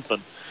sideline, something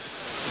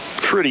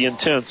pretty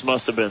intense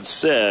must have been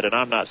said, and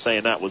I'm not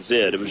saying that was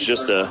it. It was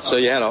just So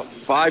you had a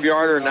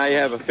 5-yarder, and now you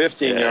have a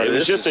 15-yarder. It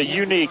was just a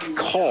unique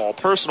call.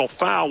 Personal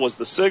foul was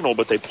the signal,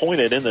 but they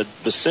pointed in the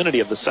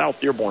vicinity of the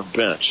South Dearborn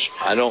bench.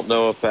 I don't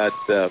know if that...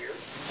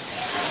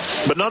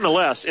 But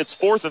nonetheless, it's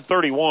 4th and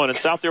 31, and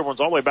South Dearborn's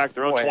all the way back to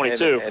their own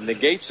 22. And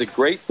negates a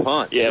great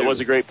punt. Yeah, too. It was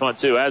a great punt,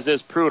 too, as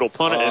is Pruitt will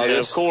punt it. And,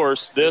 of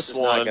course, this is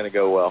one... not going to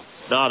go well.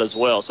 Not as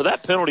well. So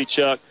that penalty,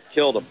 Chuck...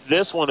 Killed him.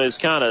 This one is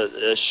kind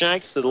of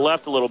shanks to the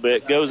left a little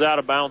bit, goes out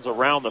of bounds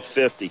around the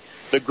 50.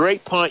 The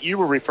great punt you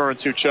were referring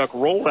to, Chuck,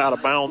 rolled out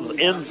of bounds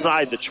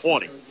inside the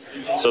 20.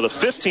 So the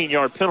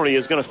 15-yard penalty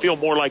is going to feel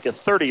more like a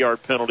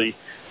 30-yard penalty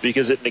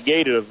because it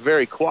negated a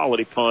very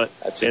quality punt,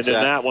 then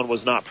that one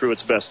was not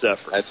Pruitt's best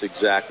effort. That's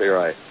exactly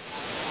right.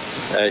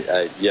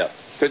 Yeah,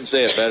 couldn't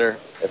say it better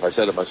if I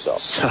said it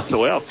myself.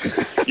 Well,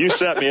 you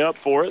set me up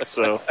for it,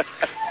 so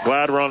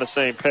glad we're on the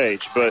same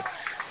page. But,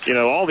 you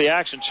know, all the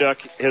action,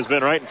 Chuck, has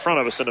been right in front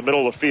of us in the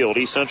middle of the field.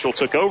 East Central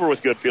took over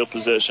with good field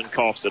position,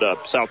 coughs it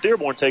up. South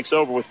Dearborn takes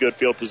over with good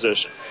field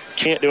position.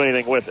 Can't do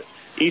anything with it.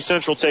 East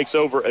Central takes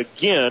over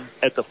again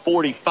at the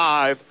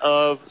 45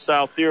 of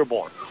South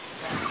Dearborn.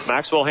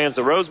 Maxwell hands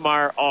to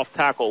Rosemeyer off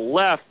tackle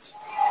left.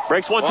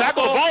 Breaks one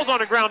tackle. The ball's on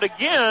the ground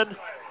again.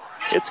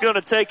 It's going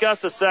to take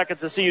us a second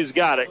to see who's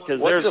got it.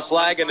 What's the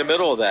flag in the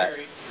middle of that?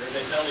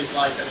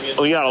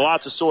 We got a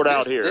lot to sort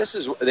out here.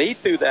 They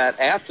threw that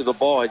after the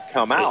ball had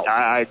come out.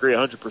 I agree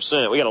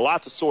 100%. We got a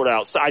lot to sort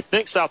out. So I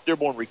think South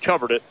Dearborn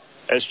recovered it.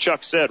 As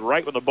Chuck said,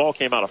 right when the ball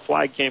came out, a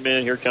flag came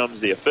in. Here comes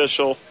the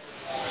official.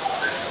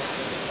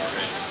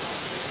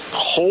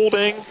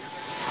 Holding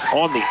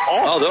on the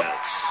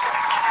offense.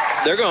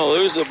 They're going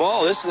to lose the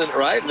ball. This isn't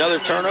right. Another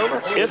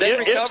turnover. Did they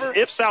recover?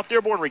 If South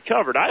Dearborn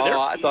recovered.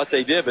 I thought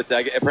they did, but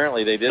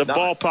apparently they did not. The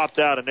ball popped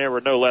out, and there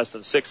were no less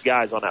than 6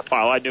 guys on that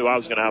pile. I knew I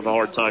was going to have a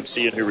hard time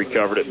seeing who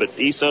recovered it, but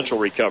East Central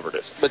recovered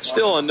it. But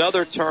still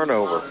another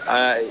turnover.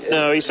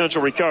 No, East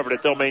Central recovered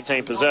it. They'll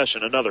maintain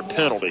possession. Another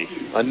penalty.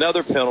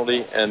 Another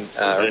penalty, and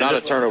not a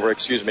turnover,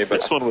 excuse me.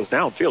 But this one was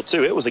downfield,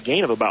 too. It was a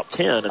gain of about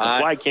 10, and the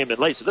flag came in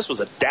late, so this was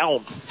a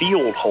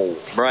downfield hold.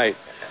 Right.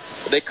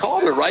 They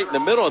called it right in the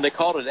middle, and they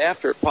called it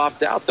after it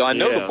popped out, though. I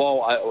know the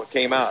ball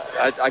came out.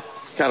 I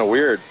kind of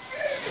weird.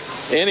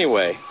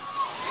 Anyway,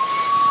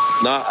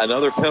 not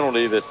another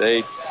penalty that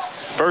they...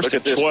 First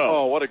and 12.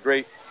 Oh, what a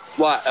great...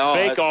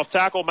 Fake off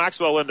tackle.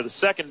 Maxwell into the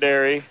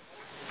secondary.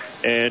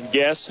 And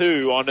guess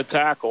who on the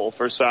tackle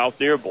for South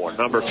Dearborn?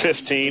 Number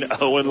 15,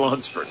 Owen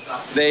Lunsford.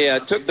 They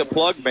took the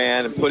plug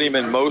man and put him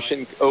in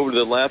motion over to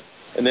the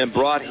left, and then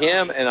brought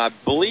him and I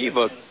believe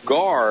a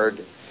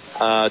guard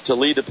to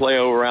lead the play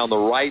over around the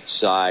right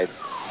side.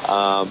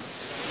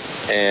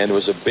 And it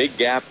was a big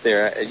gap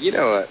there. You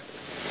know,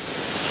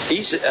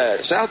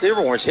 South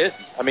Dearborn's hit.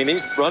 I mean,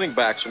 these running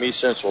backs from East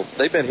Central,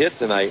 they've been hit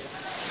tonight.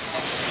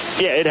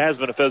 Yeah, it has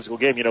been a physical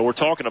game. You know, we're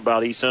talking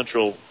about East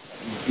Central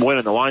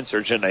winning the line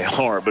search, and they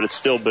are, but there's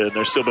still been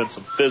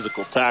some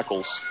physical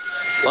tackles.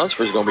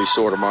 Lunsford's going to be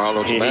sore tomorrow,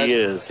 don't you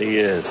imagine? He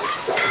is.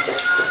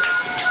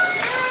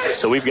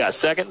 So we've got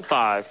 2nd and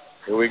 5.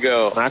 Here we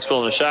go.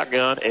 Maxwell in the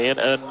shotgun, and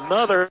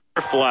another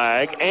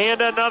flag,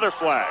 The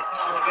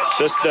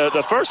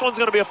first one's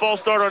going to be a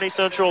false start on East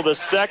Central. The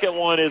second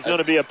one is going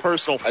to be a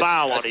personal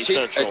foul on East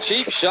Central. A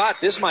cheap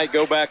shot. This might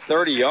go back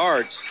 30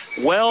 yards.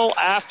 Well,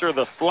 after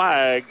the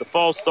flag, the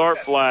false start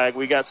flag,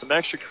 we got some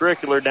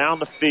extracurricular down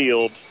the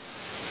field.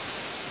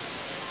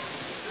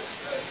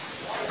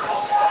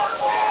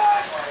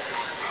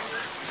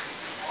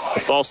 The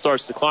false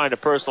starts declined. The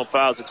personal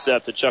foul is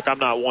accepted. Chuck, I'm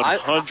not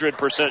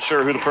 100%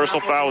 sure who the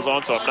personal foul was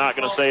on, so I'm not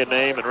going to say a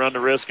name and run the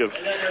risk of,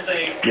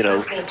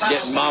 getting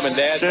mom and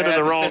dad sending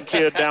the wrong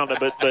kid down to.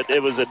 But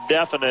it was a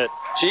definite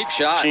cheap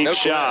shot.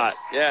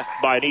 Yeah,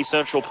 by an East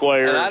Central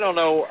player. And I don't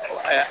know.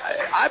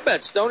 I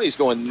bet Stoney's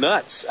going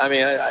nuts. I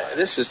mean,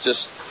 this is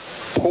just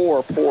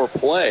poor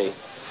play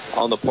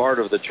on the part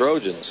of the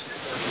Trojans.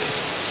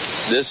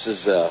 This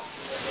is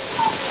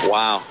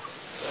wow.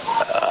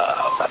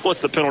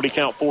 What's the penalty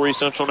count for East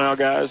Central now,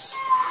 guys?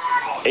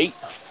 8.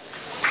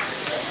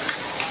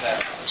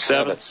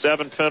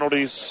 7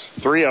 penalties.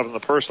 3 of them the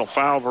personal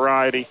foul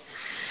variety.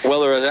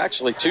 Well, there are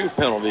actually 2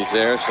 penalties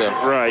there. So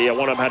right, yeah,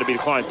 one of them had to be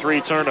declined.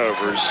 3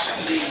 turnovers.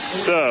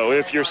 So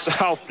if you're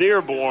South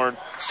Dearborn,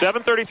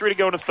 7:33 to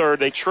go in the third.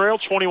 They trail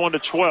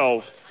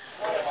 21-12.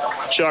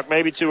 Chuck,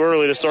 maybe too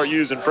early to start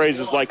using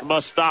phrases like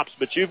must stops,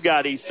 but you've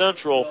got East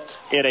Central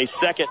in a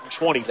 2nd and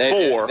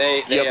 24.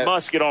 You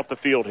must get off the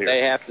field here.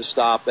 They have to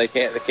stop. They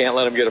can't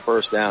let them get a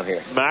first down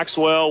here.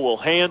 Maxwell will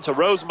hand to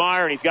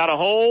Rosemeyer, and he's got a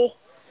hole.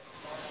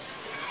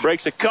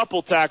 Breaks a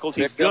couple tackles.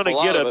 He's going to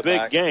get a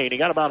big gain. He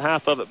got about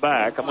half of it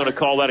back. I'm going to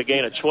call that a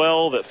gain of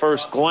 12 at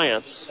first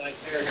glance.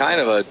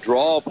 Kind of a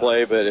draw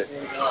play, but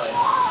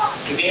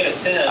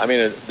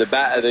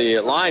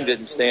the line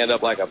didn't stand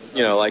up like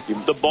you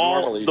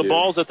normally do. The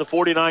ball's at the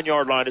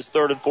 49-yard line. It's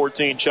 3rd and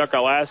 14. Chuck,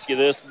 I'll ask you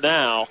this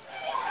now.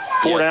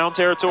 4 down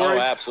territory? Oh,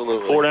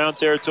 absolutely. 4 down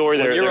territory.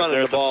 When They're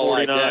running at the ball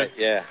 49. like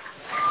that, yeah.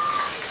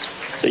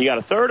 So you got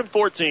a 3rd and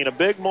 14, a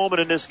big moment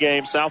in this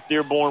game. South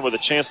Dearborn with a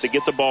chance to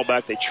get the ball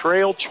back. They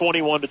trail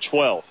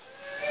 21-12.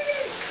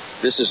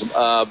 This is a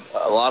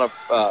lot of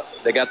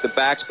they got the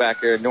backs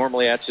back there.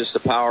 Normally that's just a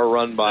power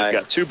run by.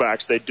 They've got 2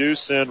 backs. They do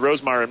send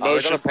Rosemeyer in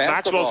motion.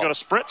 Maxwell's going to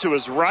sprint to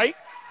his right,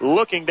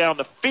 looking down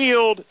the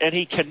field, and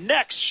he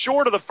connects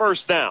short of the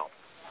first down.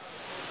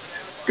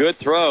 Good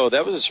throw.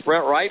 That was a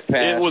sprint right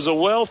pass. It was a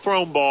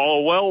well-thrown ball,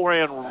 a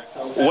well-ran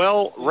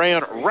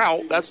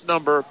route. That's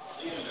number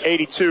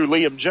 82,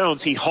 Liam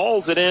Jones. He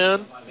hauls it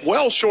in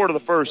well short of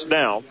the first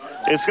down.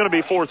 It's going to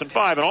be 4th and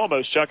 5, and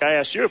almost, Chuck, I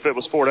asked you if it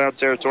was 4-down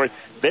territory.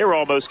 They were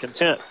almost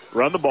content.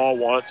 Run the ball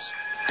once,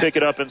 pick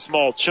it up in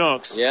small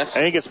chunks. Yes. I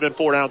think it's been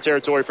 4-down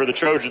territory for the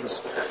Trojans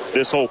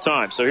this whole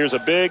time. So here's a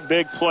big,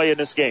 big play in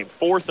this game.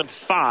 4th and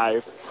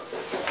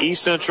 5,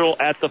 East Central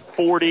at the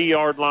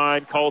 40-yard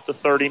line, call it the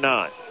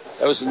 39.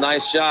 That was a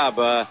nice job.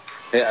 A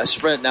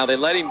sprint. Now they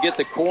let him get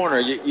the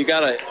corner. You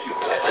gotta,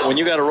 when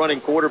you got a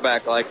running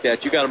quarterback like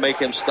that, you gotta make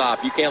him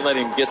stop. You can't let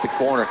him get the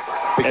corner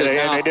because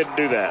and they didn't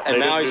do that. And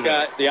now he's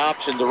got the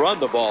option to run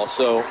the ball.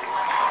 So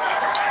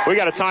we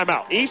got a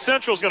timeout. East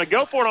Central's going to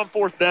go for it on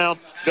 4th down.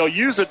 They'll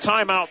use a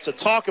timeout to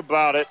talk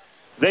about it.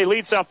 They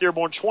lead South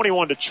Dearborn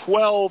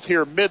 21-12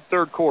 here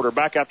mid-3rd quarter.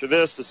 Back after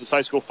this is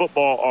high school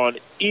football on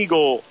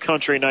Eagle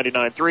Country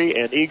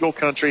 99.3 and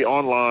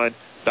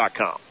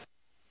EagleCountryOnline.com.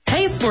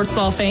 Hey, sports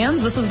ball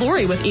fans, this is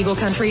Lori with Eagle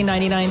Country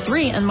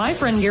 99.3, and my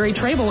friend Gary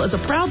Trable is a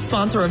proud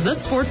sponsor of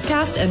this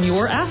sportscast and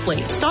your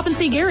athlete. Stop and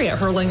see Gary at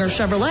Hurlinger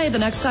Chevrolet the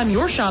next time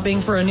you're shopping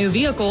for a new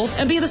vehicle,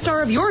 and be the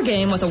star of your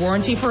game with a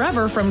warranty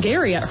forever from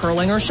Gary at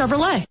Hurlinger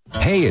Chevrolet.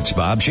 Hey, it's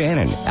Bob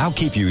Shannon. I'll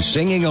keep you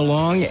singing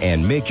along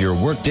and make your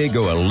workday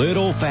go a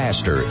little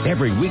faster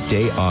every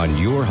weekday on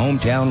your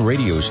hometown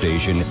radio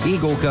station,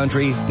 Eagle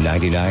Country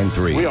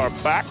 99.3. We are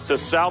back to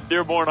South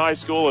Dearborn High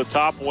School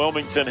atop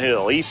Wilmington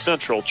Hill. East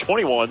Central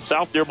 21,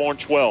 South Dearborn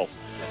 12.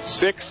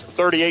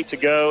 6:38 to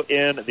go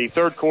in the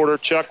 3rd quarter.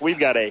 Chuck, we've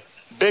got a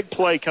big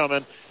play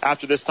coming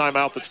after this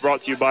timeout that's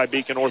brought to you by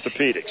Beacon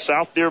Orthopedics.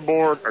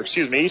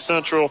 East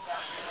Central,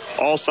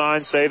 all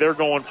signs say they're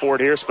going for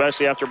it here,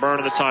 especially after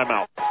burning the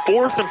timeout.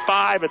 4th and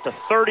 5 at the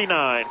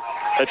 39.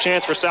 A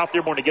chance for South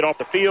Dearborn to get off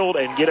the field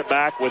and get it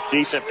back with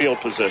decent field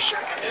position.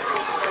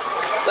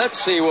 Let's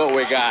see what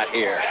we got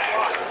here.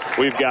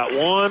 We've got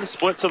one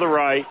split to the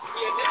right.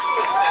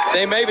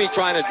 They may be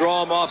trying to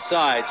draw them off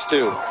sides,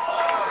 too.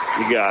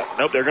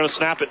 Nope, they're going to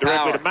snap it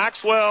directly to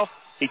Maxwell.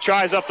 He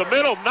tries up the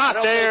middle, not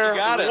there.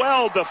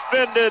 Well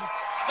defended.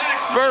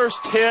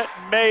 First hit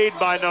made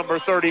by number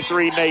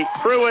 33, Nate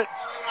Pruitt.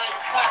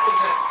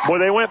 Boy,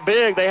 they went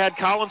big. They had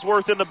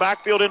Collinsworth in the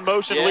backfield in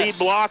motion, lead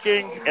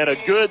blocking, and a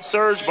good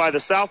surge by the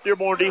South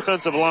Dearborn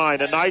defensive line.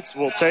 The Knights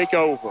will take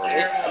over.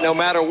 No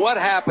matter what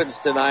happens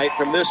tonight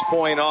from this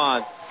point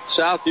on,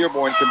 South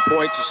Dearborn can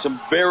point to some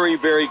very,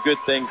 very good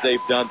things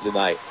they've done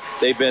tonight.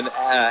 They've been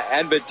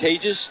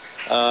advantageous.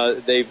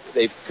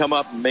 They've come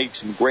up and made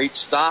some great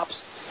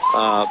stops.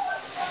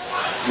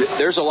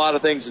 There's a lot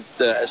of things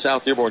that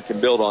South Dearborn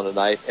can build on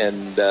tonight,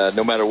 and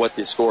no matter what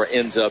the score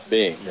ends up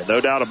being. Yeah, no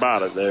doubt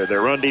about it.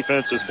 Their run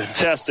defense has been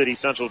tested.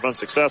 East Central's been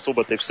successful,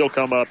 but they've still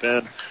come up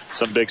in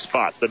some big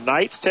spots. The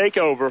Knights take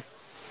over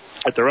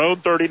at their own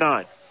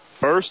 39.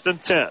 1st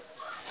and 10.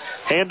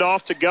 Hand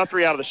off to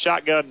Guthrie out of the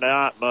shotgun.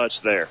 Not much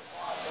there.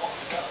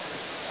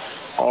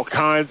 All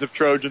kinds of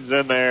Trojans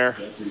in there.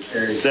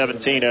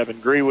 17, Evan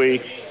Grewe.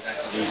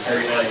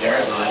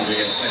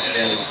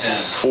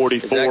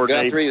 44,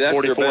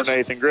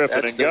 Nathan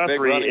Griffin. And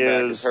Guthrie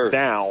is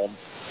down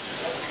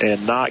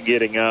and not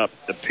getting up.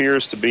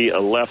 Appears to be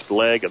a left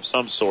leg of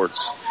some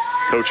sorts.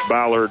 Coach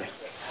Ballard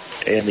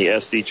and the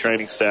SD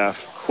training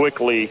staff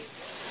quickly.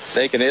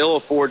 They can ill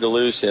afford to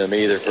lose him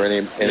either for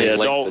any length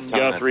Dalton of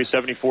time. Guthrie,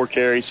 74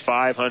 carries,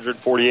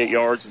 548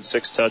 yards, and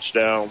 6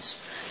 touchdowns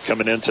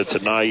coming into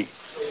tonight.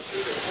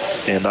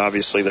 And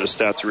obviously those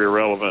stats are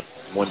irrelevant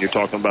when you're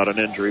talking about an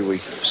injury. We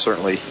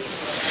certainly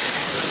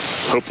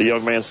hope the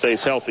young man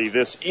stays healthy.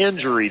 This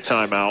injury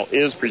timeout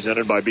is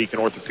presented by Beacon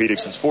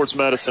Orthopedics and Sports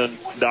Medicine.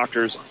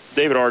 Doctors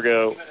David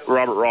Argo,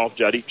 Robert Rolfe,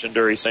 Jadip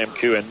Chanduri, Sam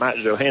Koo, and Matt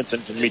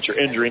Johansson can meet your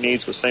injury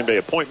needs with same-day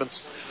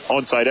appointments,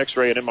 on-site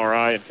x-ray and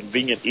MRI, and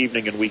convenient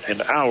evening and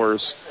weekend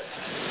hours.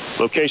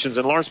 Locations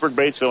in Lawrenceburg,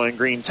 Batesville, and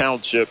Green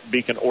Township,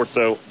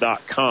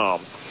 beaconortho.com.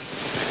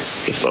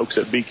 The folks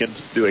at Beacon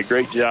do a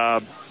great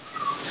job.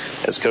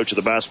 As coach of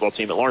the basketball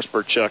team at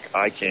Lawrenceburg, Chuck,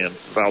 I can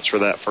vouch for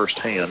that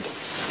firsthand.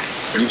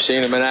 You've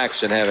seen him in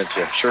action, haven't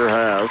you? Sure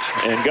have.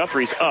 And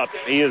Guthrie's up.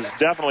 He is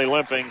definitely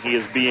limping. He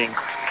is being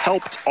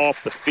helped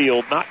off the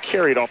field, not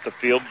carried off the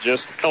field,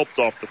 just helped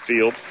off the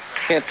field.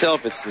 Can't tell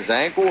if it's his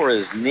ankle or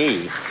his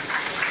knee.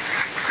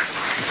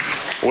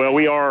 Well,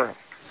 we are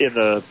in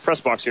the press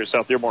box here at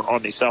South Dearborn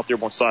on the South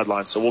Dearborn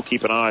sideline, so we'll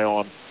keep an eye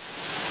on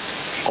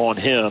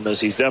him,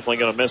 as he's definitely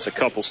going to miss a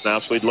couple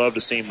snaps. We'd love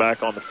to see him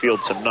back on the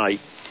field tonight.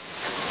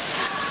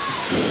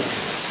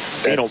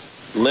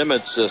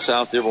 Limits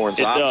South Dearborn's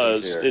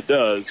options here. It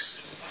does.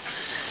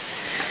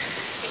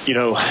 You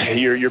know,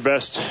 your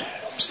best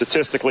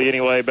statistically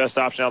anyway, best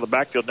option out of the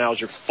backfield now is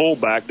your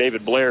fullback,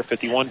 David Blair,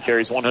 51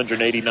 carries,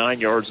 189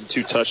 yards, and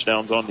 2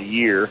 touchdowns on the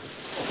year.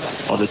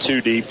 On the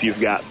 2 deep, you've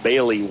got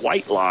Bailey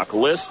Whitelock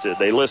listed.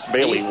 They list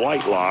Bailey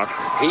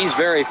Whitelock. He's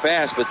very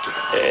fast, but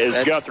is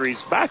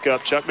Guthrie's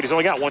backup, Chuck, but he's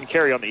only got 1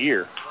 carry on the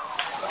year.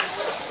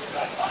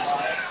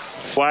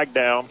 Flag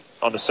down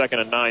on the 2nd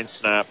and 9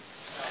 snap.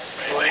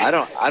 I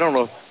don't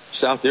know if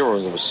South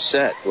Dearborn was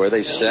set. Were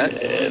they set?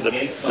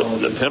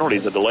 The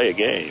penalty's a delay of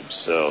game,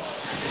 so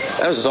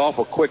that was an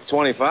awful quick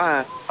 25.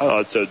 I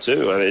thought so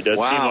too. I mean,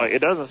 it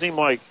doesn't seem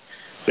like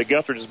that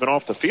Guthridge has been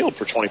off the field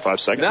for 25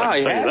 seconds. No, I can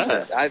he tell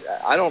hasn't. you that.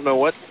 I don't know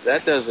what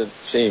that doesn't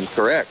seem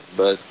correct,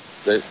 but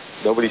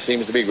nobody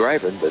seems to be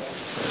griping. But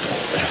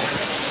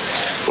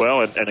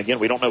well, and again,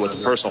 we don't know what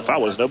the personal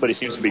foul was. Nobody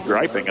seems to be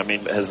griping. I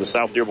mean, has the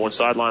South Dearborn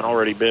sideline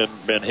already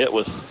been hit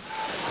with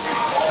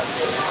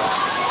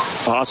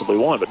possibly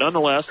one? But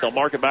nonetheless, they'll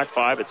mark it back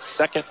 5. It's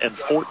 2nd and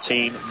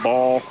 14,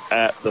 ball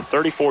at the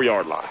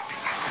 34-yard line.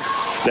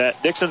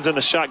 That Dixon's in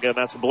the shotgun.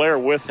 That's Blair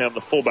with him,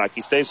 the fullback.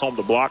 He stays home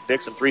to block.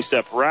 Dixon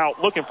 3-step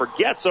route, looking for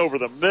Getz over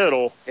the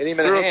middle. Hit him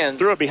in the hands.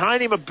 Threw it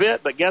behind him a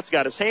bit, but Getz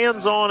got his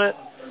hands on it,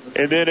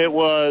 and then it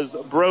was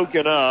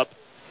broken up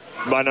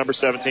by number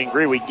 17,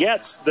 Greeley.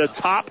 Getz the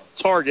top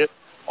target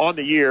on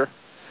the year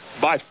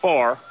by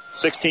far.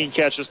 16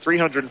 catches,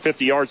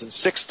 350 yards, and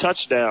 6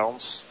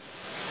 touchdowns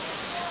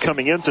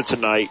coming into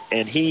tonight,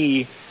 and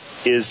he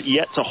is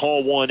yet to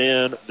haul one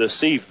in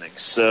this evening.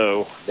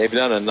 So they've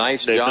done a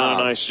nice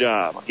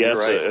job.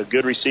 Gets a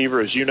good receiver,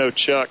 as you know,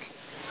 Chuck,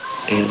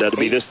 and to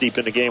be this deep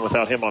in the game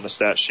without him on the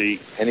stat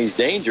sheet. And he's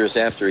dangerous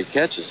after he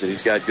catches it.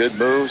 He's got good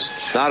moves.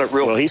 Not a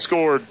real. Well, he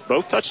scored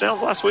both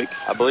touchdowns last week.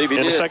 I believe he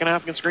did. In the second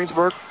half against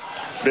Greensburg.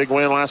 Big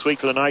win last week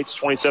for the Knights,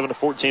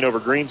 27-14 over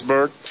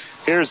Greensburg.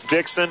 Here's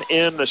Dixon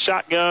in the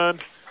shotgun.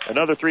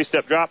 Another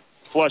 3-step drop.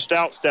 Flushed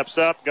out, steps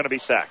up, going to be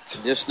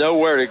sacked. Just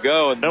nowhere to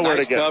go, and nowhere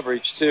nice to go.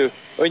 Coverage, too.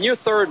 When you're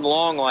 3rd and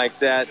long like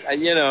that,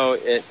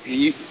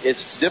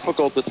 it's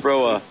difficult to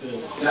throw a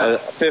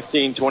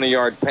 15,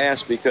 20-yard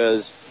pass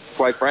because,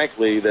 quite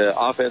frankly, the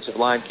offensive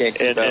line can't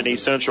keep up. And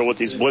East Central with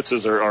these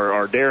blitzes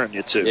are daring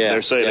you to. Yeah,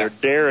 they're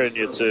daring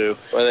you to.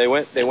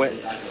 Well,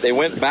 they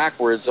went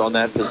backwards on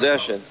that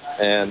possession,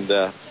 and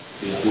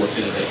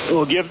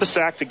we'll give the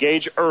sack to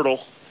Gage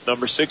Ertl,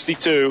 number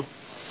 62.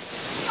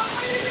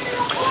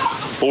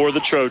 For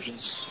the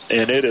Trojans,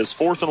 and it is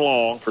 4th and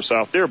long for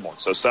South Dearborn.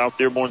 So South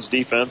Dearborn's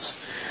defense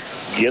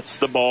gets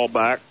the ball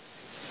back,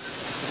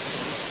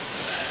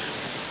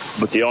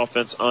 but the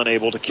offense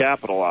unable to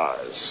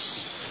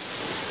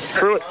capitalize.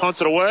 Pruitt punts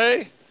it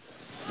away.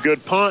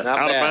 Good punt,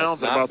 out of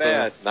bounds at about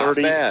the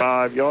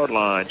 35-yard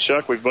line.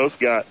 Chuck, we've both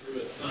got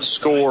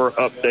score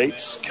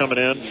updates coming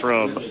in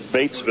from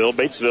Batesville.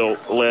 Batesville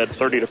led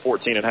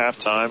 30-14 at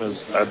halftime,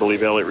 as I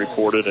believe Elliott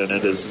reported, and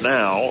it is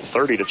now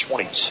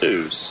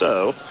 30-22.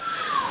 So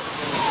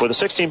with a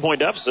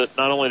 16-point deficit,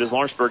 not only does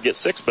Lawrenceburg get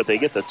 6, but they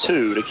get the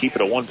 2 to keep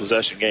it a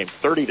 1-possession game.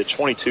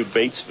 30-22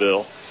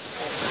 Batesville.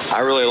 I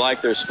really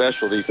like their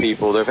specialty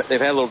people. They've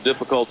had a little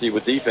difficulty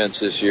with defense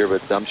this year,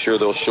 but I'm sure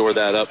they'll shore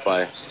that up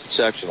by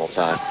sectional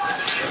time.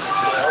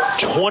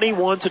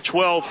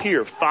 21-12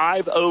 here.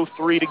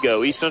 5:03 to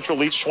go. East Central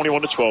leads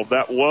 21-12.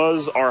 That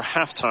was our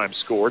halftime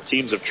score.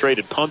 Teams have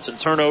traded punts and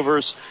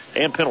turnovers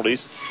and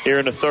penalties here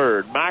in the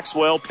third.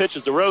 Maxwell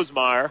pitches to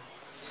Rosemeyer.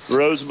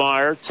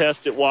 Rosemeyer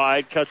tests it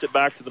wide, cuts it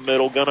back to the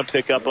middle, gonna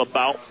pick up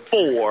about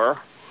 4.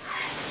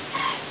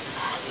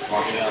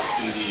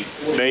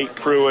 Nate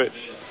Pruitt.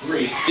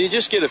 Do you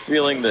just get a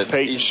feeling that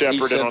Peyton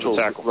Shepard on the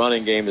tackle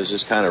running game is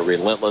just kind of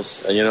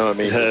relentless? You know what I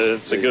mean?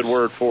 It's a good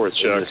word for it,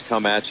 Chuck. Just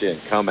come at you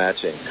and come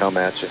at you and come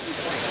at you.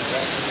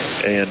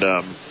 And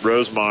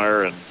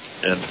Rosemeyer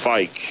and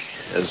Fike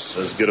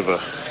as good of a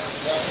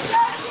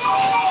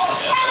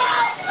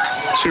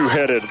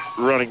two-headed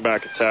running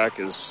back attack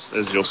as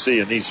you'll see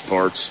in these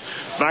parts.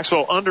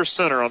 Maxwell under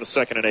center on the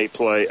 2nd and 8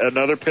 play.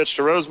 Another pitch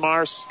to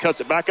Rosemeyer,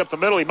 cuts it back up the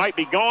middle. He might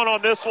be gone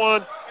on this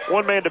one.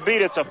 One man to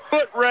beat. It's a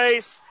foot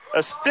race,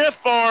 a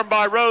stiff arm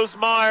by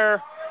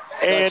Rosemeyer,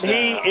 and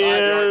he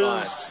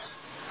is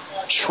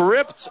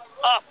tripped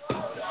up.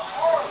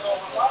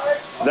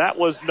 That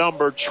was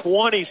number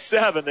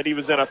 27 that he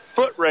was in a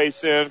foot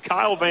race in.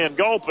 Kyle Van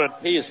Gulpen.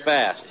 He is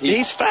fast.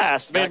 He's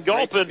fast. Van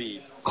Gulpen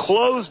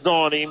closed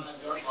on him.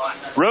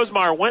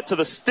 Rosemeyer went to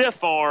the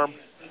stiff arm.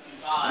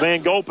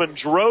 Van Gulpen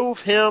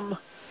drove him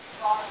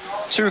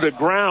to the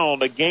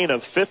ground, a gain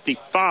of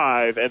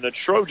 55, and the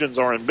Trojans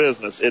are in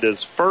business. It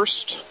is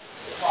 1st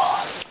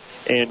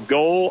and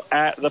goal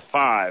at the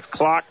 5.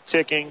 Clock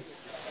ticking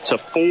to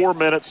 4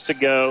 minutes to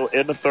go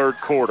in the third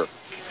quarter.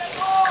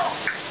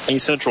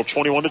 East Central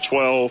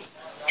 21-12,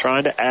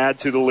 trying to add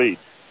to the lead.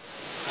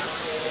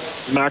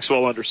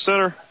 Maxwell under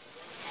center.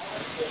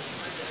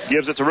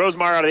 Gives it to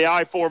Rosemeyer out of the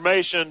I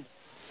formation.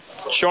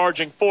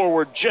 Charging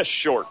forward, just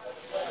short.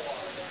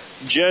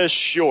 Just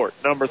short.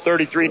 Number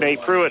 33,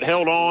 Nate Pruitt,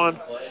 held on,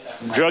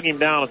 drug him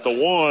down at the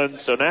 1.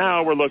 So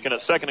now we're looking at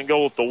 2nd and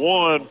goal at the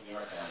 1.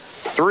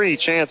 3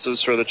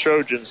 chances for the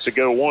Trojans to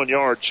go 1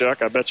 yard,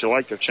 Chuck. I bet you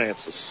like their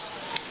chances.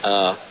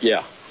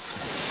 Yeah.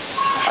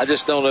 I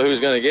just don't know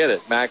who's going to get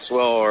it,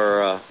 Maxwell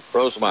or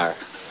Rosemeyer.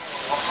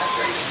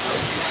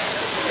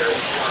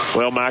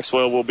 Well,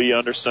 Maxwell will be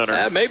under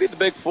center. Maybe the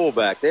big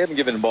fullback. They haven't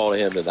given the ball to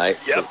him tonight.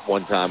 Yep.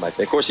 One time, I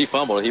think. Of course, he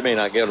fumbled it. He may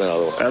not get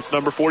another one. That's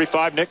number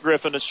 45, Nick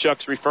Griffin, as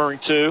Chuck's referring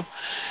to.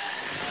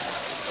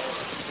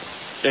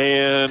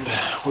 And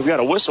we've got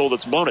a whistle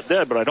that's blown it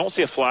dead, but I don't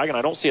see a flag and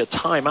I don't see a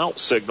timeout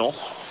signal.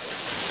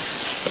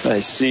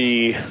 I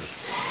see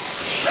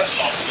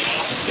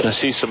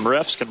some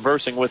refs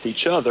conversing with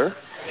each other.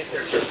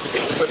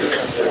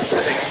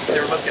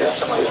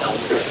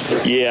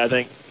 Yeah, I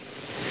think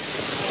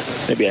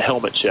maybe a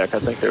helmet check. I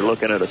think they're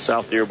looking at a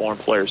South Dearborn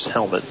player's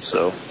helmet.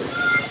 So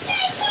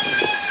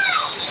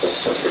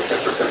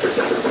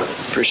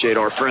appreciate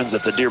our friends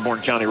at the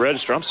Dearborn County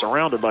Register. I'm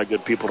surrounded by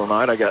good people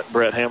tonight. I got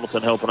Brett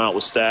Hamilton helping out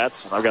with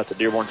stats, and I've got the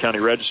Dearborn County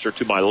Register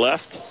to my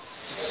left.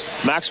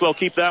 Maxwell,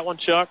 keep that one,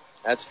 Chuck.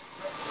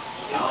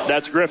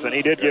 That's Griffin.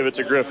 He did give it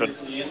to Griffin.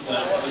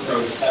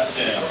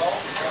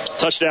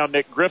 Touchdown,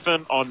 Nick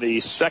Griffin on the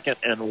 2nd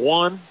and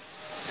 1.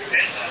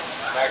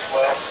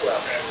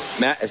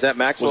 Is that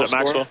Maxwell? Was that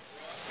Maxwell?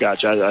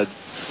 Gotcha. I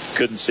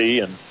couldn't see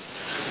and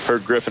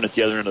heard Griffin at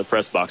the other end of the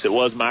press box. It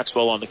was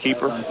Maxwell on the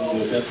keeper. Is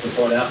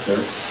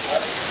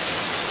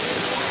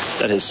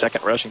that his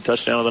second rushing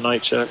touchdown of the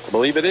night, Chuck? I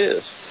believe it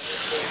is.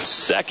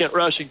 Second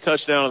rushing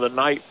touchdown of the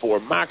night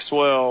for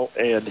Maxwell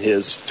and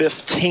his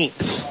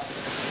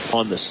 15th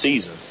on the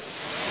season.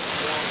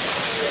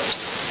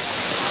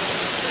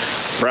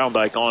 Brown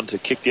Dyke on to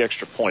kick the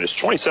extra point. It's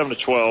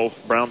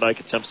 27-12. Brown Dyke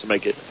attempts to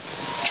make it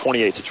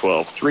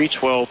 28-12.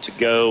 3:12 to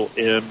go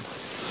in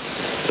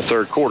the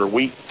third quarter.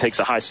 Wheat takes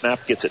a high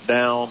snap, gets it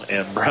down,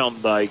 and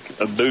Brown Dyke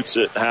boots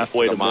it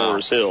halfway to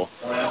Moores Hill.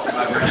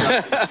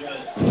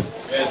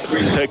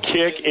 The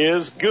kick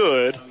is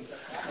good.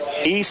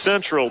 East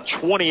Central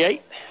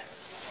 28,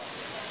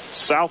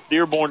 South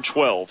Dearborn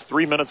 12.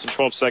 3 minutes and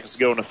 12 seconds to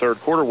go in the third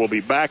quarter. We'll be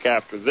back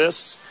after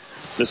this.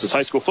 This is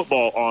high school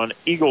football on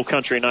Eagle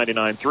Country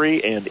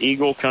 99.3 and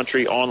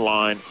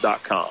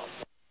EagleCountryOnline.com.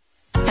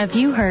 Have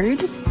you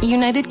heard?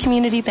 United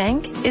Community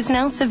Bank is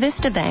now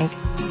Civista Bank.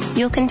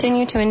 You'll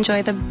continue to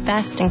enjoy the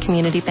best in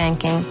community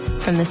banking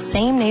from the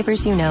same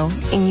neighbors you know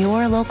in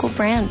your local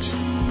branch,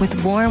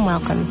 with warm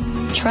welcomes,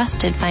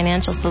 trusted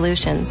financial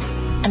solutions,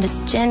 and a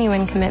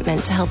genuine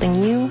commitment to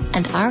helping you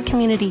and our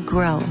community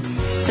grow.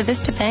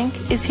 Civista Bank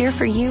is here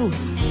for you.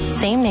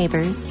 Same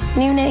neighbors,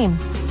 new name.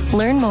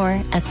 Learn more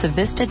at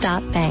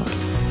Civista.bank.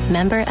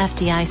 Member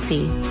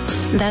FDIC.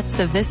 That's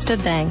Civista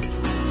Bank.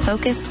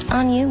 Focused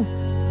on you.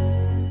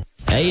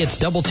 Hey, it's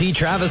Double T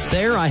Travis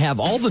there. I have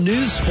all the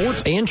news,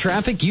 sports, and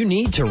traffic you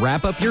need to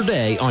wrap up your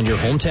day on your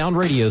hometown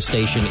radio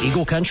station,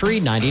 Eagle Country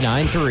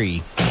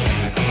 99.3.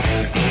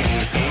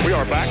 We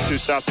are back to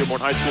South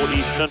Dearborn High School.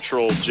 East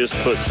Central just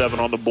put 7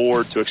 on the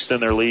board to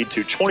extend their lead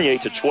to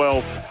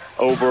 28-12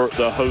 over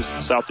the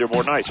host South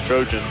Dearborn Knights.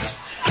 Trojans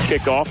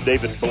kick off.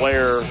 David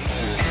Blair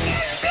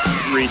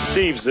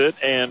receives it,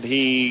 and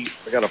he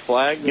got a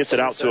flag. Gets it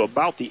out to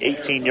about the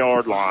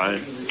 18-yard line.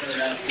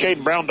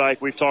 Caden Brown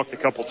Dyke, we've talked a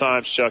couple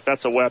times, Chuck.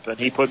 That's a weapon.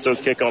 He puts those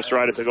kickoffs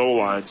right at the goal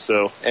line.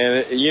 So,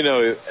 and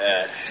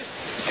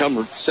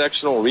come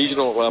sectional,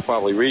 regional, well,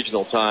 probably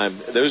regional time,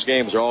 those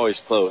games are always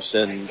close,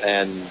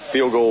 and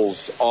field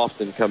goals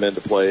often come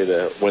into play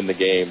to win the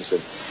games.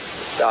 And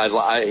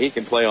he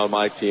can play on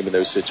my team in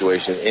those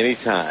situations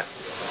anytime.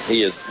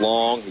 He is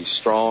long. He's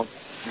strong.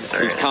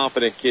 He's a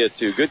confident kid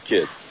too. Good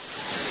kid.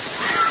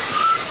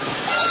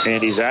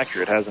 And he's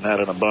accurate. Hasn't had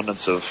an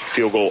abundance of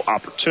field goal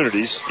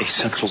opportunities. East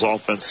Central's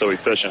offense so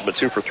efficient, but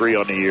 2 for 3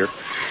 on the year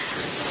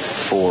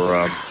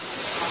for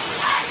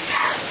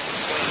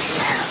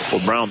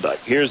Brown Dyke.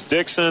 Here's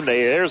Dixon.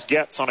 There's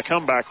Getz on a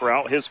comeback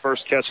route. His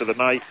first catch of the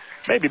night,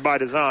 maybe by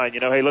design.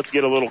 Hey, let's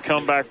get a little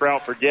comeback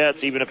route for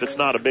Getz, even if it's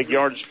not a big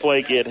yardage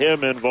play. Get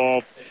him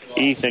involved.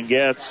 Ethan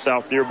Getz,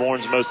 South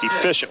Dearborn's most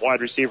efficient wide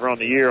receiver on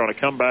the year on a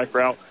comeback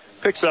route,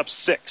 picks up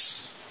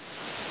 6.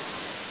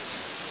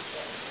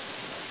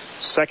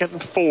 2nd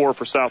and 4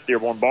 for South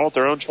Dearborn. Ball at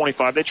their own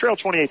 25. They trail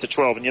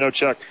 28-12. And,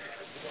 Chuck,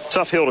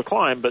 tough hill to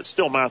climb, but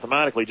still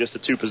mathematically just a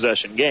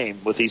 2-possession game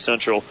with East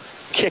Central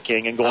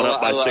kicking and going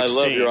up by 16. I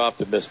love your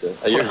optimistic.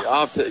 I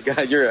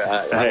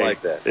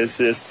like that.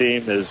 This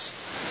team is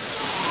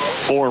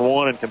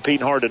 4-1 and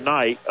competing hard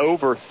tonight.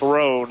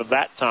 Overthrown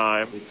that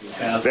time.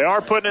 They are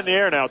putting it in the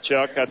air now,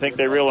 Chuck. I think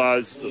they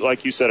realize,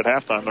 like you said at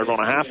halftime, they're going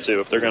to have to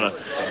if they're going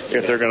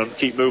to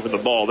keep moving the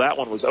ball. That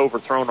one was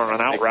overthrown on an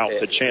out route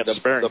to Chance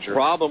Sperringer. The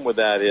problem with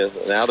that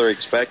is now they're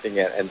expecting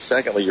it, and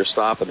secondly, you're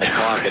stopping the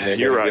clock, and then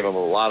you're going to give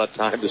them a lot of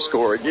time to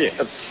score again.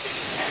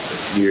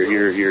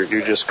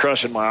 You're just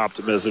crushing my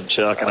optimism,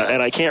 Chuck, and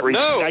I can't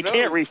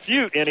can't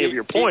refute any of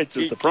your points.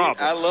 Is the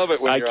problem? I love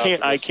it when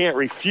I can't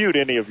refute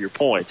any of your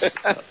points.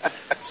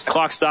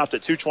 Clock stopped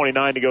at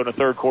 2:29 to go in the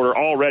third quarter.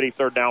 Already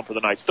third down for the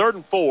Knights. 3rd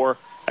and 4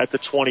 at the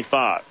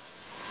 25.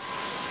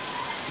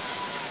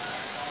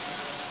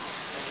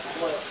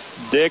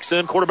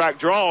 Dixon, quarterback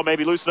draw,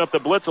 maybe loosen up the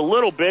blitz a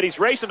little bit. He's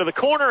racing to the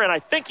corner, and I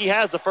think he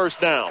has the first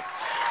down.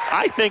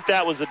 I think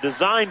that was a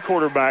design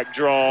quarterback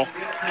draw,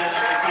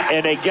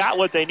 and they got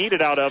what they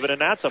needed out of it,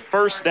 and that's a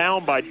first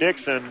down by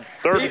Dixon,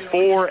 3rd and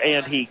 4,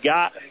 and he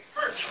got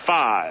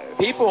 5.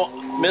 People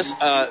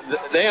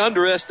they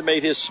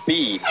underestimate his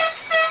speed.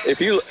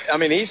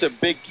 He's a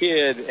big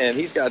kid, and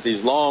he's got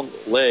these long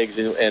legs,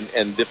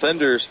 and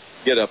defenders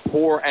get a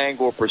poor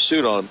angle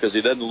pursuit on him because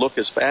he doesn't look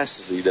as fast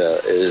as he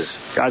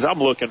is. Guys, I'm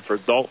looking for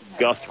Dalton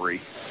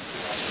Guthrie.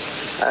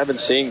 I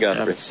haven't seen Guthrie. I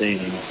haven't seen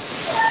him.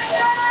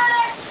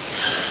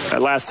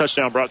 That last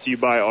touchdown brought to you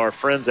by our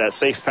friends at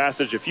Safe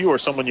Passage. If you or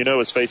someone you know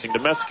is facing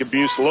domestic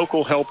abuse,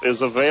 local help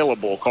is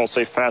available. Call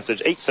Safe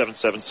Passage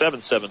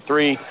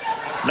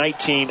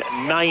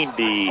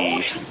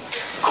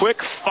 877-773-1990.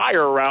 Quick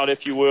fire route,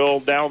 if you will,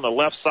 down the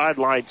left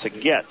sideline to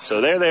Getz.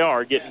 So there they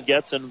are, getting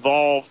Getz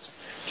involved.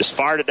 Just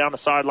fired it down the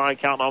sideline,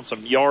 counting on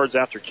some yards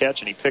after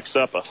catch, and he picks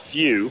up a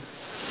few.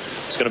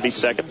 It's going to be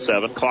 2nd and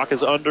 7. Clock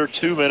is under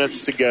 2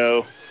 minutes to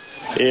go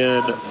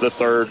in the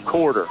 3rd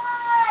quarter.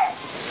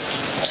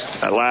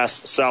 That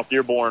last South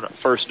Dearborn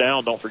first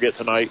down, don't forget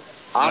tonight,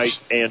 Knight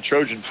and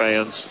Trojan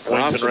fans,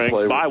 wings and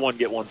rings, buy one,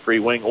 get one free,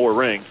 wing or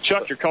ring.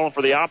 Chuck, you're calling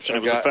for the option.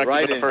 It was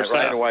effective in the first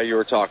half. Right while you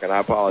were talking, I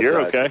apologize.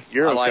 You're okay.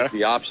 I like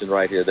the option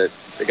right here that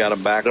they got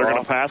him back. They're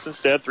going to pass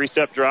instead.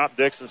 3-step drop.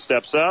 Dixon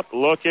steps up,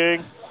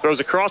 looking,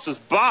 throws across his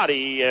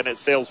body, and it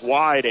sails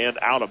wide and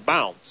out of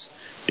bounds.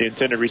 The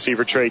intended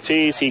receiver, Trey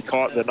Tees, he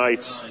caught the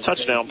Knights'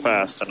 touchdown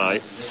pass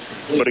tonight.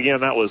 But again,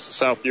 that was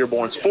South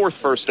Dearborn's 4th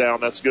first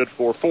down. That's good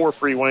for 4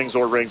 free wings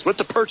or rings with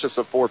the purchase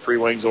of 4 free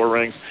wings or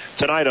rings.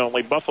 Tonight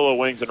only, Buffalo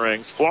Wings and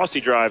Rings,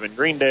 Flossie Drive in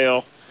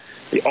Greendale,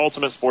 the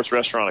ultimate sports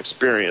restaurant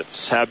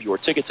experience. Have your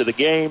ticket to the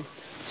game,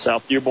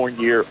 South Dearborn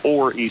gear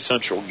or East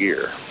Central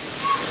gear.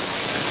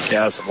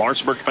 Yeah, some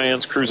Lawrenceburg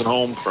fans cruising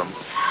home from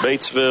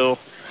Batesville,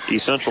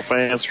 East Central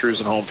fans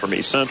cruising home from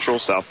East Central,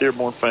 South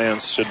Dearborn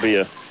fans. Should be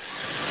a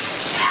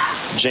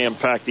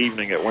jam-packed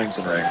evening at Wings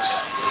and Rings.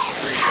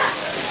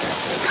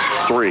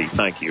 3,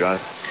 thank you. I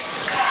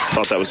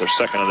thought that was their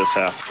second of this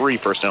half. 3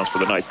 first downs for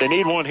the Knights. They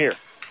need one here.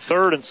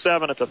 3rd and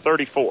 7 at the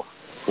 34.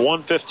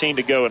 1:15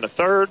 to go in the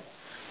 3rd.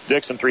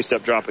 Dixon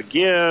 3-step drop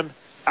again.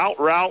 Out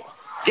route.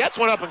 Getz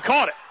went up and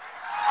caught it.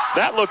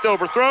 That looked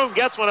overthrown.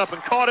 Getz went up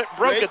and caught it.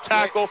 Broke a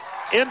tackle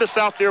into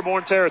South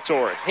Dearborn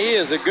territory. He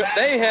is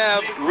they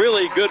have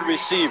really good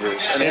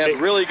receivers and they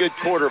have really good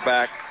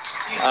quarterback.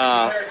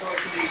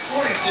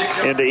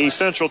 Into East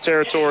Central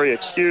territory,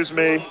 excuse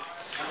me.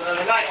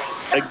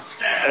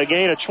 A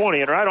gain of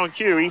 20, and right on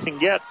cue, Ethan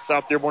Getz,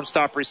 South Dearborn's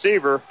top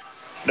receiver.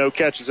 No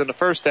catches in the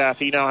first half.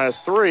 He now has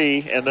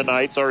 3, and the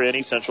Knights are in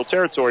East Central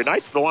territory.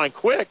 Knights to the line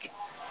quick.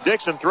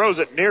 Dixon throws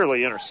it,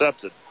 nearly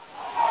intercepted.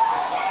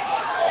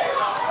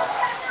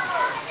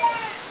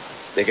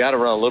 They got to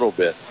run a little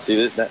bit.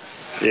 See that?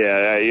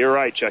 Yeah, you're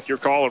right, Chuck. You're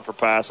calling for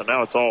pass, and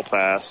now it's all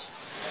pass.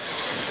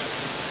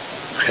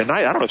 And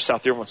I don't know if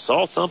South Dearborn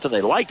saw something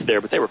they liked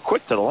there, but they were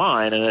quick to the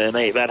line, and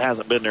that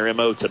hasn't been their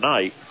MO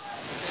tonight.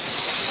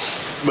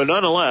 But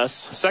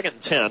nonetheless, 2nd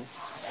and 10.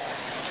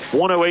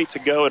 1:08 to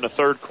go in the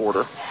 3rd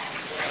quarter.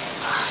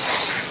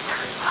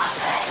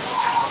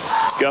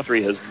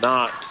 Guthrie has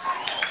not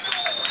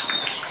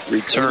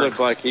returned. He looked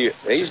like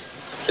is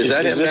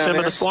that him? Is this him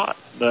in the slot?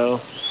 No.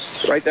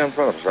 Right down in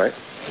front of us, right?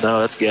 No,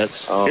 that's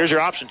Getz. Oh. Here's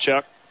your option,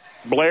 Chuck.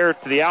 Blair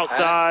to the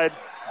outside.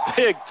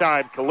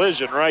 Big-time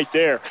collision right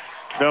there.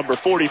 Number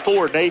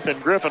 44,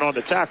 Nathan Griffin on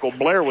the tackle.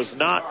 Blair was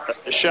not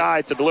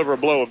shy to deliver a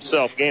blow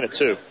himself. Gain of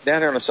 2.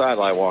 Down here on the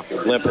sideline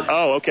walking, limping.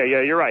 Oh, okay.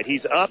 Yeah, you're right.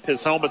 He's up.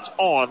 His helmet's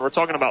on. We're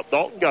talking about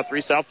Dalton Guthrie,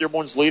 South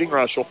Dearborn's leading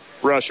rusher.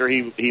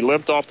 He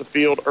limped off the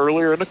field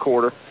earlier in the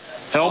quarter.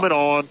 Helmet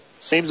on.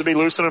 Seems to be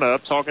loosening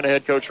up. Talking to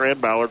head coach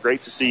Rand Ballard.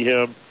 Great to see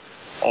him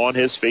on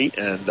his feet,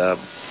 and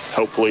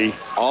hopefully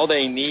all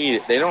they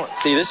need, they don't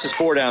see, this is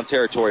 4-down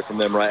territory from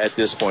them right at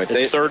this point.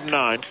 It's 3rd and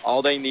 9.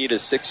 All they need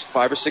is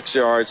 5 or 6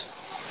 yards.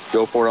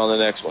 Go for it on the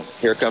next one.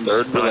 Here comes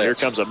 3rd and 9. Here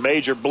comes a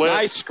major blitz.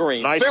 Nice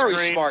screen. Very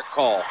smart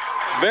call.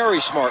 Very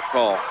smart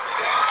call.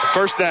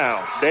 First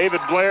down. David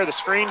Blair, the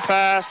screen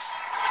pass.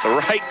 The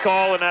right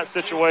call in that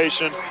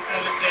situation.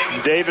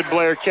 David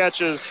Blair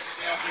catches,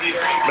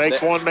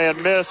 makes one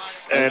man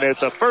miss, and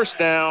it's a first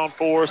down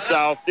for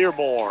South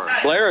Dearborn.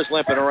 Blair is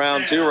limping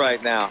around too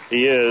right now.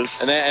 He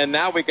is. And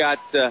now we got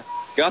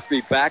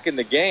Guthrie back in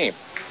the game.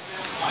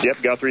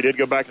 Yep, Guthrie did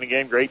go back in the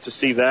game. Great to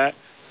see that.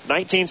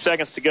 19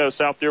 seconds to go.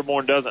 South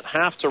Dearborn doesn't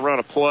have to run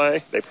a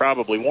play. They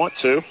probably want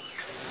to.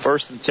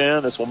 1st and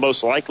 10. This will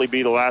most likely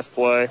be the last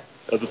play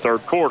of the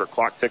 3rd quarter.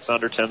 Clock ticks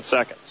under 10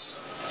 seconds.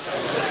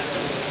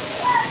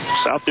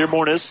 South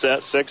Dearborn is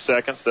set 6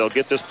 seconds. They'll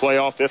get this play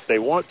off if they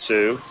want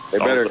to. They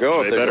better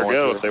go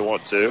if they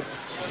want to.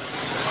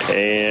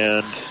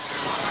 And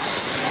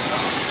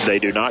they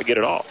do not get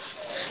it off.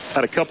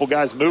 Had a couple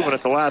guys moving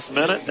at the last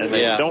minute, and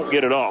they don't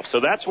get it off. So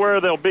that's where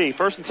they'll be.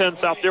 1st and 10,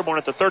 South Dearborn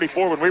at the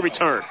 34 when we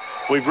return.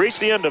 We've reached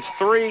the end of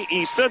 3,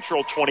 East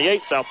Central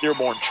 28, South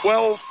Dearborn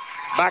 12.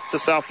 Back to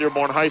South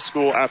Dearborn High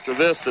School after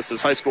this. This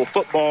is high school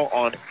football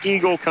on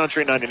Eagle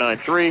Country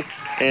 99.3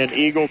 and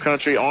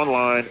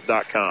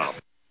EagleCountryOnline.com.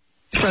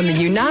 From the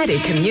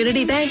United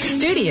Community Bank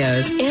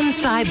Studios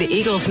inside the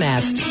Eagles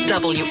Nest,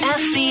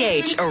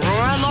 WSCH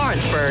Aurora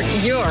Lawrenceburg,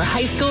 your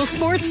high school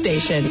sports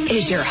station,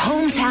 is your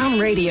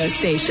hometown radio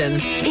station.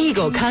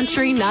 Eagle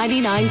Country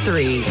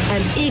 99.3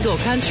 and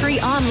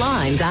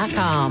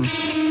EagleCountryOnline.com.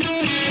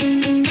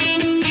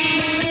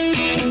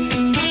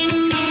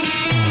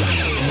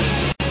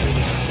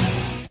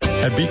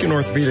 At Beacon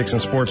Orthopedics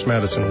and Sports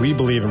Medicine, we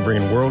believe in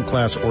bringing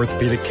world-class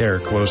orthopedic care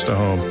close to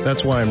home.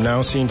 That's why I'm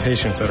now seeing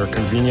patients at our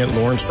convenient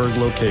Lawrenceburg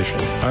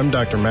location. I'm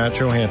Dr. Matt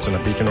Johansson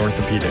of Beacon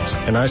Orthopedics,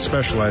 and I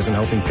specialize in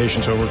helping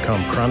patients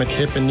overcome chronic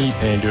hip and knee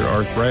pain due to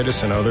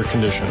arthritis and other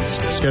conditions.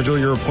 Schedule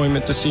your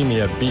appointment to see me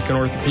at Beacon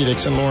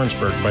Orthopedics in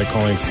Lawrenceburg by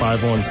calling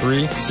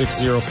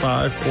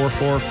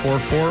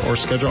 513-605-4444 or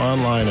schedule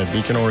online at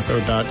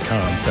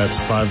beaconortho.com. That's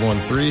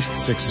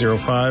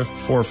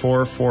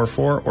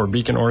 513-605-4444 or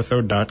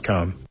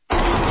beaconortho.com.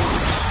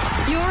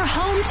 Your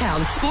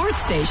hometown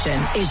sports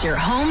station is your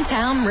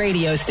hometown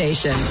radio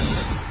station.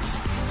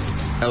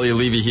 Elliot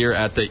Levy here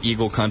at the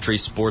Eagle Country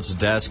Sports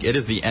Desk. It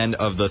is the end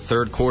of the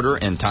third quarter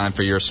and time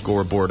for your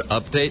scoreboard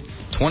update.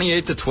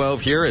 28-12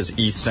 here as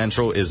East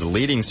Central is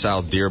leading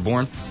South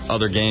Dearborn.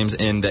 Other games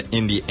in the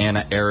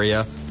Indiana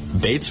area.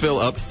 Batesville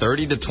up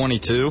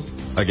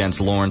 30-22 against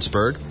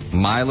Lawrenceburg.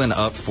 Milan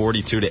up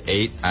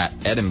 42-8 at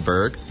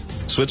Edinburgh.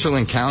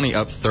 Switzerland County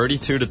up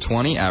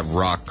 32-20 at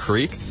Rock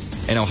Creek.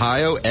 In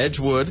Ohio,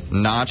 Edgewood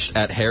notched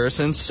at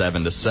Harrison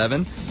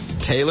 7-7.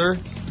 Taylor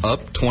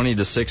up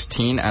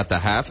 20-16 at the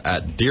half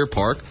at Deer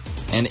Park.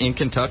 And in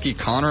Kentucky,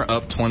 Connor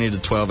up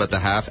 20-12 at the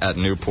half at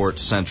Newport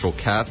Central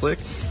Catholic.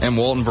 And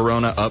Walton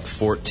Verona up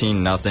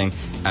 14-0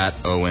 at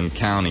Owen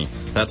County.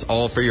 That's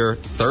all for your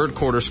third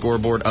quarter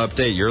scoreboard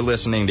update. You're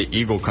listening to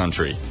Eagle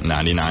Country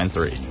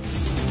 99.3.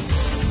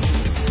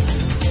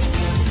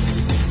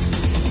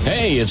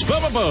 Hey, it's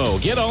Bubba Bo.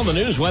 Get all the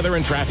news, weather,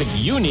 and traffic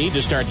you need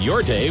to start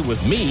your day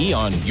with me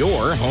on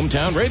your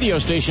hometown radio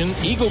station,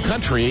 Eagle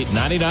Country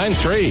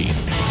 99.3.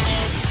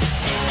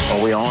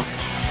 Are we on?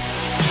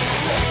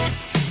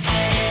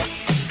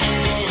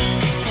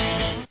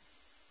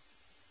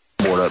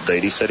 Board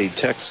update. He said he'd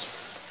text.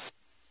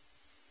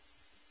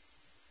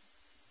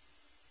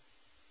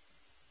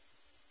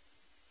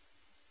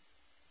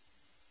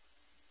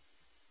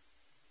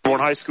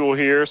 High School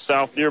here,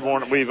 South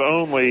Dearborn. We've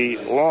only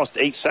lost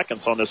 8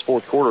 seconds on this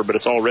fourth quarter, but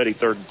it's already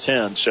 3rd and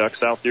 10. Chuck,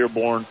 South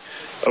Dearborn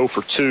 0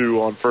 for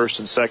 2 on first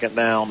and second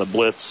down. The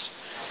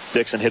blitz,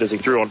 Dixon hit as he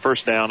threw on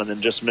first down and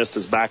then just missed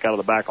his back out of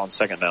the back on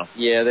second down.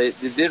 Yeah, they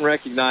didn't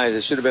recognize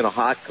it. Should have been a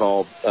hot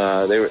call.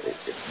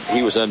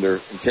 He was under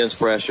intense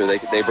pressure.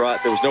 There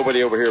was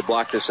nobody over here to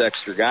block this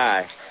extra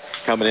guy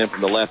coming in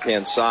from the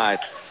left-hand side.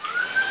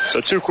 So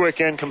 2 quick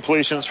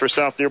incompletions for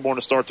South Dearborn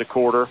to start the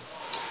quarter.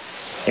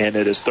 And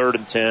it is 3rd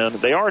and 10.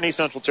 They are in East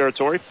Central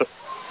territory.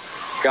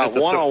 Got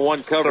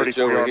one-on-one coverage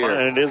over here.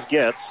 And it is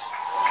Getz.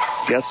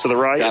 Getz to the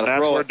right, and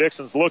that's where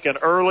Dixon's looking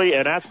early,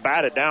 and that's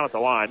batted down at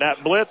the line.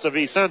 That blitz of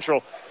East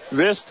Central,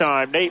 this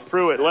time Nate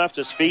Pruitt left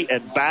his feet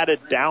and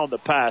batted down the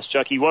pass.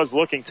 Chuck, he was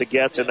looking to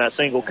Getz in that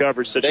single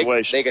coverage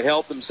situation. They could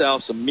help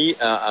themselves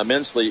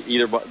immensely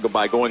either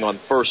by going on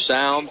first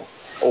sound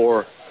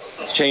or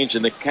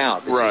changing the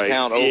count. It's right.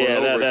 Count over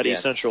and over that again.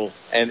 East Central.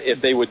 And if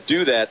they would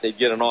do that, they'd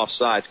get an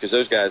offsides because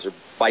those guys are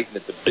fighting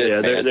at the bit.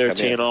 Yeah, they're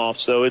teeing off.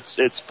 So it's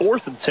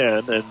 4th and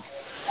 10, and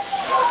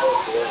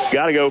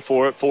got to go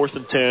for it. 4th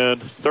and 10,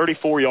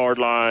 34-yard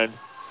line.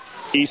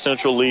 East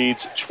Central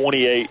leads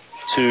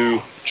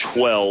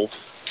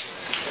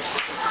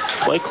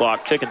 28-12. Play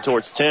clock ticking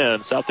towards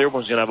 10. South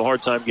Dearborn's going to have a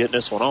hard time getting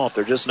this one off.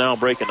 They're just now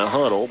breaking the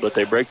huddle, but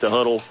they break the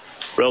huddle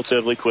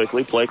relatively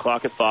quickly. Play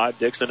clock at 5.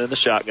 Dixon in the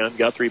shotgun.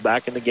 Guthrie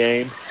back in the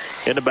game.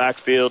 In the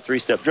backfield.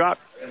 3-step drop.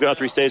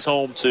 Guthrie stays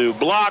home to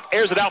block.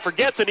 Airs it out for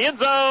Getz in the end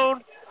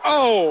zone.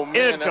 Oh,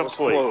 man, incomplete. that was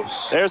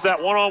close. There's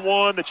that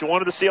one-on-one that you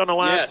wanted to see on the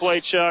last play,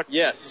 Chuck.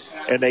 Yes.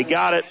 And they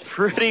got it.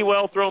 Pretty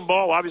well-thrown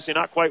ball. Obviously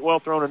not quite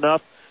well-thrown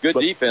enough. Good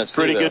defense,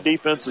 pretty too, good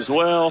defense as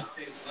well.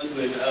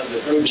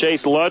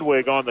 Chase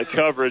Ludwig on the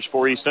coverage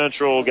for East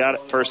Central. Got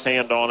it first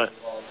hand on it.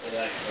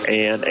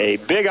 And a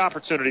big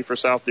opportunity for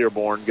South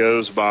Dearborn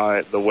goes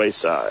by the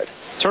wayside.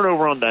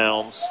 Turnover on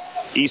downs.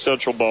 East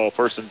Central ball,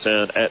 1st and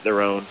 10 at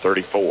their own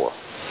 34.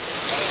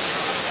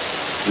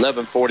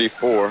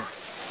 11:44.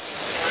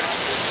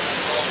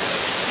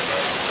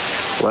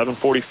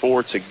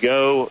 11:44 to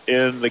go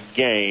in the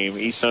game.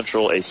 East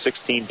Central a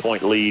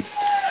 16-point lead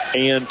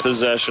and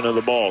possession of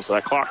the ball. So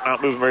that clock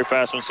not moving very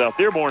fast when South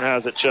Dearborn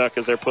has it, Chuck,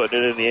 as they're putting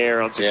it in the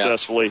air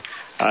unsuccessfully.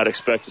 Yeah. I'd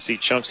expect to see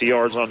chunks of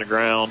yards on the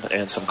ground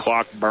and some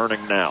clock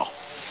burning now.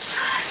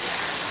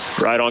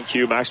 Right on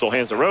cue, Maxwell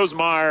hands to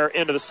Rosemeyer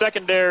into the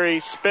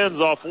secondary,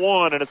 spins off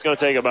one, and it's going to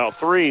take about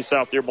 3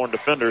 South Dearborn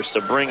defenders to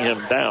bring him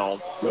down.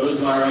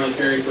 Rosemeyer on the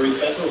carry for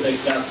East Central,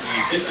 takes out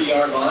the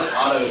 50-yard line.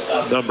 Otto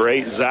stops. Number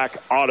 8, Zach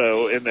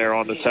Otto in there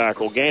on the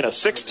tackle. Gain of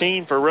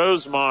 16 for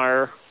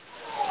Rosemeyer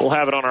We'll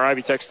have it on our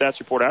Ivy Tech stats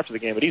report after the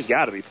game, but he's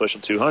got to be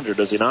pushing 200,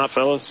 does he not,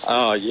 fellas?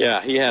 Oh,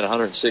 yeah. He had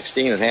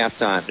 116 at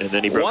halftime. And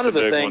then he broke one of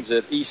the things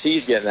that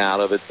EC's getting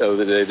out of it, though,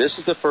 today, this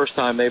is the first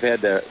time they've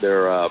had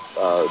their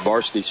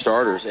varsity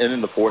starters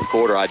in the fourth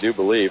quarter, I do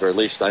believe, or at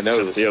least I know.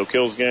 Since the Oak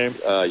Hills game?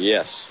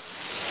 Yes.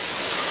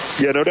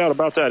 Yeah, no doubt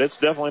about that. It's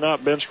definitely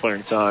not bench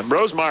clearing time.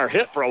 Rosemeyer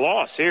hit for a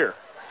loss here.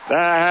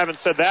 I haven't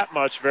said that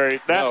much very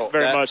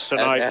much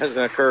tonight. That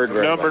hasn't occurred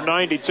very Number well.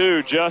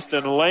 92,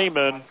 Justin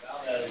Lehman.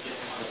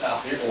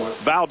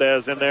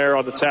 Valdez in there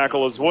on the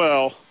tackle as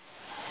well.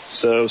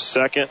 So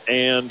second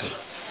and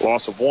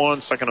loss of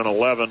 1, second and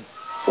 11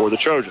 for the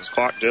Trojans.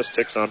 Clock just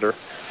ticks under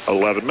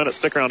 11 minutes.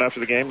 Stick around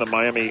after the game. The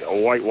Miami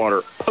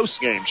Whitewater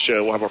post-game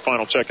show. We'll have our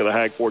final check of the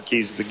Hag Ford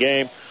Keys of the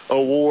game.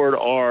 Award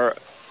our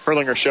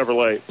Hurlinger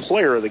Chevrolet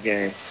player of the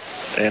game.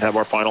 And have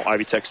our final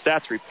Ivy Tech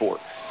stats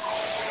report.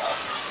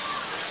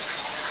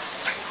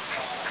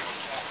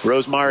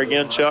 Rosemeyer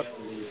again, Chuck.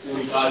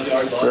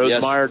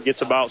 Rosemeyer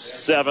gets about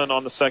 7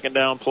 on the second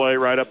down play,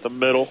 right up the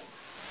middle.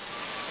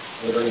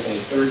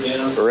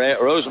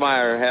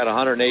 Rosemeyer had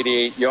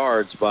 188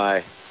 yards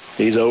by...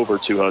 He's over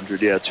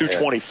 200, yeah.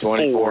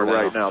 224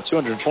 right now.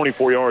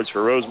 224 yards for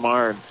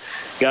Rosemeyer. And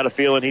got a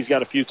feeling he's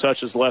got a few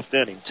touches left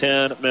in him.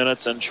 10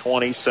 minutes and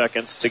 20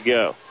 seconds to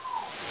go.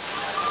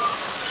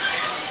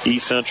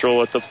 East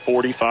Central at the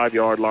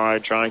 45-yard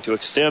line, trying to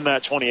extend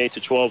that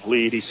 28-12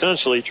 lead,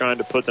 essentially trying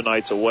to put the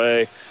Knights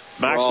away.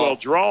 Maxwell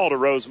draw to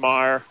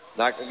Rosemeyer.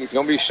 He's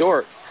going to be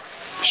short.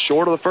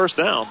 Short of the first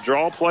down.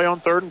 Draw play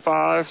on 3rd and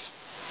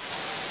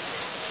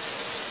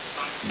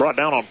 5. Brought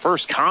down on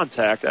first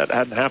contact. That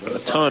hadn't happened a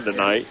ton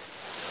tonight.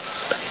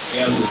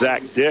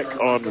 Zach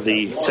Dick on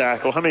the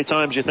tackle. How many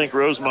times do you think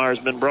Rosemeyer's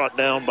been brought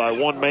down by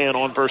one man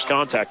on first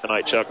contact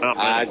tonight, Chuck? Not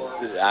many.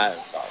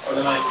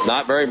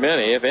 Not very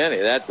many, if any.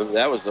 That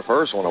was the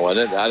first one,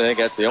 wasn't it? I think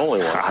that's the only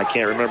one. I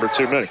can't remember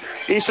too many.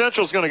 East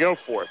Central's going to go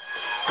for it.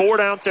 4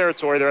 down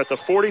territory. They're at the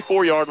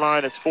 44-yard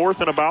line. It's 4th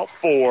and about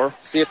 4.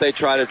 See if they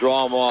try to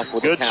draw them off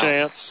with good the count.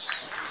 chance.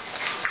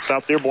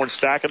 South Dearborn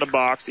stacking the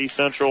box. East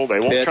Central, they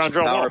won't try and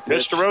draw them off.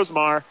 Pitch to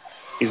Rosemeyer.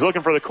 He's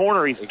looking for the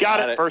corner. He's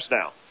got it. First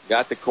down.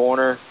 Got the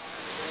corner.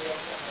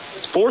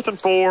 4th and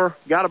 4.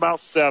 Got about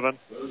 7.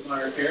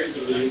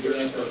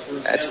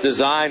 That's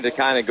designed to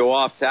kind of go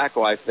off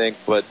tackle, I think,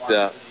 but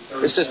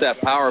it's just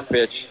that power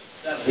pitch.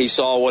 He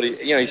saw what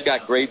he's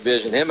got great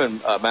vision. Him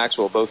and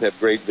Maxwell both have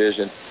great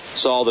vision.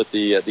 Saw that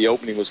the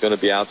opening was going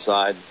to be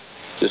outside.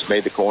 Just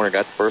made the corner,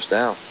 got the first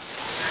down.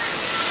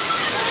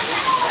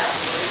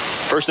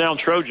 First down,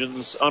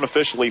 Trojans,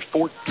 unofficially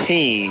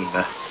 14.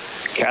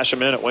 Cash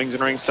them in at Wings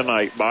and Rings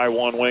tonight. Buy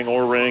one wing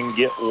or ring,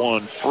 get one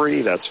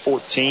free. That's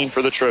 14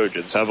 for the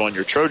Trojans. Have on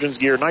your Trojans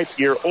gear, Knights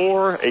gear,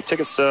 or a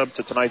ticket stub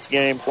to tonight's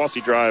game.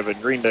 Flossie Drive in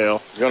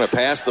Greendale. Going to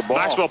pass the ball.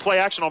 Maxwell play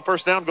action on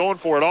first down, going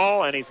for it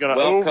all, and he's going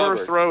to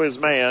overthrow his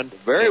man.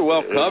 Very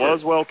well covered. It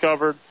was well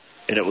covered,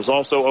 and it was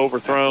also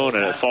overthrown,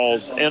 and it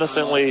falls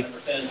innocently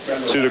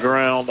to the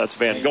ground. That's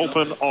Van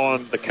Gulpen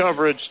on the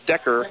coverage.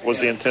 Decker was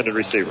the intended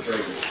receiver.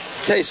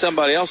 Tell you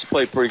somebody else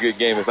played a pretty good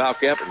game.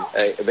 About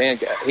Van,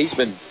 he's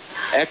been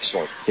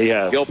excellent. He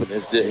has. Gilpin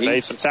made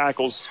some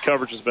tackles.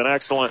 Coverage has been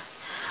excellent.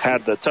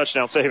 Had the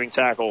touchdown saving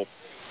tackle.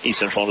 East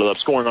Central ended up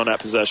scoring on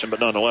that possession, but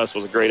nonetheless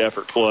was a great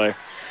effort play.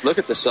 Look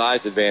at the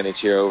size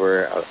advantage here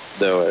over,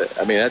 though.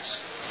 I mean,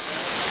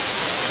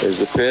 there's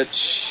the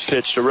pitch.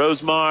 Pitch to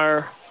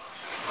Rosemeyer.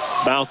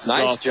 Bounces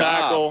nice off job.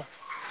 tackle.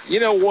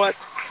 You know what?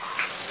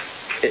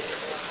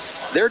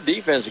 Their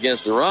defense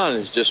against the run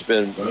has just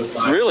been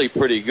really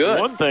pretty good.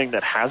 One thing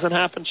that hasn't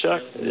happened,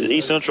 Chuck,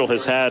 East Central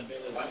has had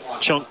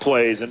chunk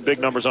plays and big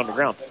numbers on the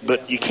ground.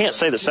 But you can't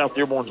say that South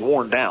Dearborn's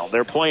worn down.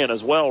 They're playing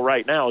as well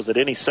right now as at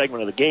any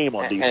segment of the game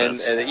on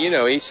defense. And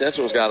East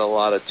Central's got a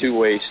lot of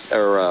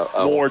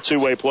more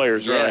two-way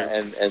players, yeah,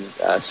 right? And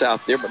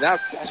South Dearborn. Now,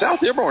 South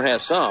Dearborn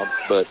has some,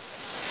 but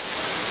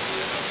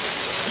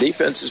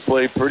defense has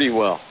played pretty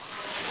well.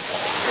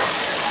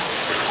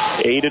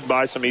 Aided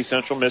by some East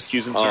Central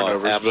miscues and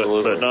turnovers,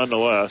 but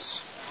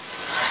nonetheless.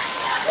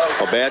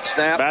 A bad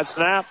snap? Bad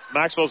snap.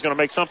 Maxwell's going to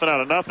make something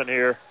out of nothing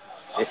here.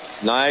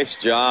 Nice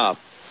job.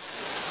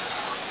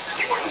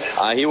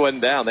 He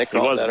wasn't down. They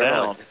called that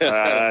down.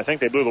 I think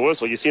they blew the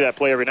whistle. You see that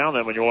play every now and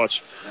then when you watch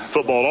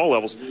football at all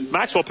levels.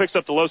 Maxwell picks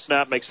up the low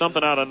snap, makes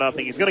something out of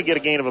nothing. He's going to get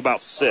a gain of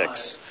about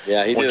 6.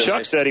 Yeah, he when did.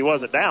 Chuck said he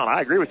wasn't down,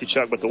 I agree with you,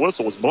 Chuck, but the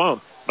whistle was blown.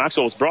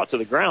 Maxwell was brought to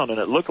the ground, and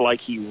it looked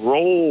like he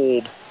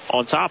rolled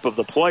on top of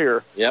the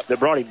player that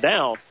brought him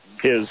down.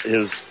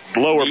 His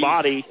lower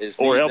body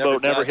or elbow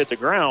never hit the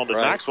ground, and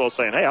Maxwell's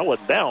saying, hey, I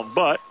wasn't down,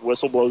 but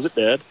whistle blows it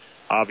dead,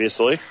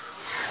 obviously.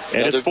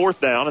 And it's 4th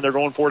down, and they're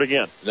going for it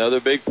again. Another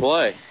big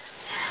play.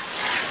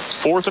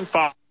 4th and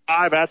 5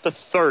 at the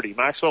 30.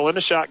 Maxwell in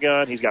the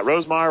shotgun. He's got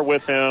Rosemeyer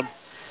with him.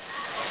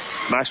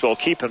 Maxwell will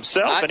keep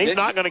himself, and he's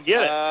not going to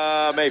get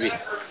it. Maybe.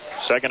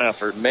 Second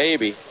effort.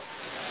 Maybe.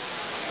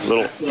 A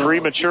little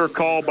premature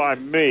call by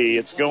me.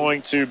 It's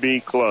going to be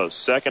close.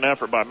 Second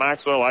effort by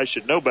Maxwell. I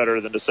should know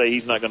better than to say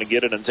he's not going to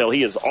get it until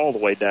he is all the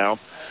way down.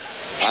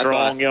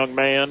 Strong young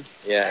man.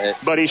 Yeah.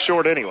 But he's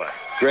short anyway.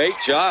 Great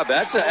job.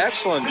 That's an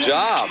excellent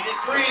job.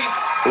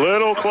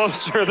 Little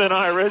closer than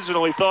I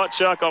originally thought,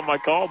 Chuck, on my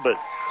call, but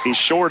he's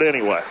short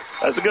anyway.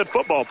 That's a good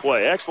football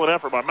play. Excellent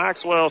effort by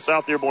Maxwell.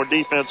 South Dearborn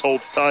defense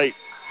holds tight.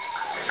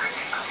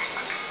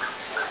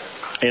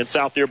 And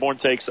South Dearborn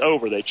takes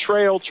over. They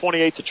trail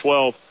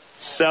 28-12,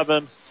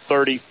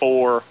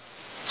 7:34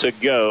 to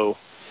go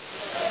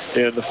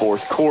in the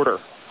fourth quarter.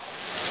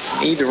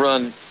 Need to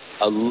run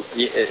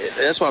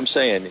that's what I'm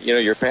saying. You know,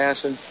 you're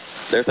passing.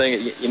 They're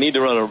thinking you need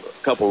to run a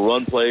couple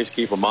run plays,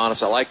 keep them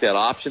honest. I like that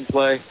option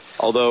play,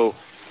 although,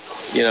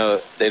 you know,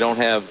 they don't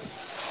have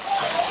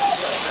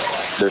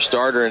their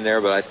starter in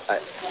there, but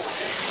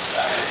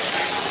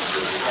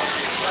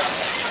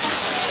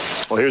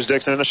Well, here's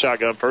Dixon in the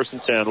shotgun, 1st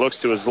and 10. Looks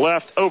to his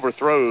left,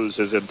 overthrows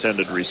his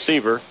intended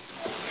receiver.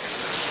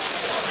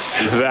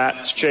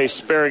 That's Chase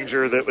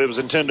Sperringer that it was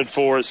intended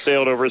for. It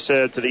sailed over his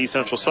head to the East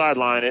Central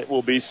sideline. It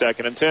will be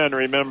 2nd and 10.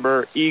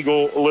 Remember,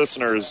 Eagle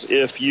listeners,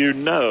 if you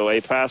know a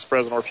past,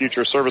 present, or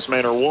future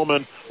serviceman or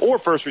woman or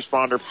first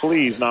responder,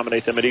 please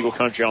nominate them at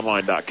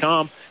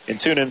EagleCountryOnline.com and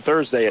tune in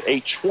Thursday at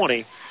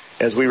 8:20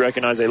 as we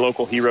recognize a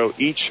local hero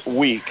each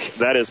week.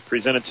 That is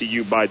presented to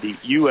you by the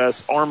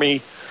U.S.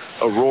 Army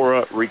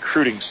Aurora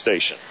Recruiting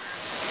Station.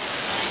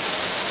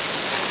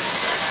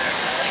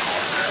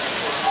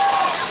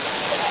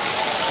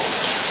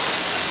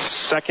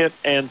 Second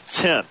and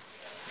 10.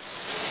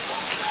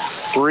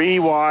 3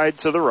 wide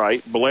to the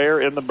right.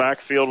 Blair in the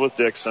backfield with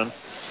Dixon.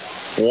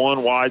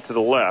 1 wide to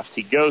the left.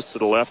 He goes to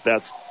the left.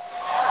 That's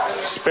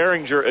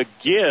Sperringer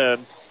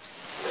again.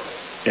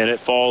 And it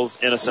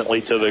falls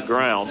innocently to the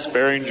ground.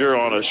 Sperringer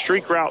on a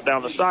streak route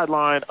down the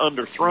sideline.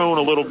 Underthrown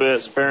a little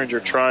bit.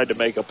 Sperringer tried to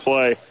make a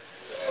play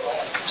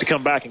to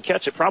come back and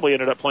catch it. Probably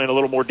ended up playing a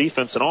little more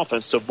defense than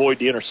offense to avoid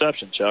the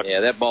interception, Chuck.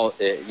 Yeah, that ball,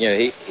 you know,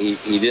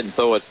 he didn't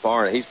throw it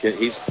far. He's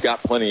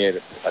got plenty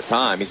of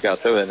time. He's got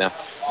to throw that now.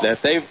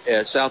 That they've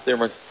South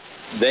Dearborn,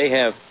 they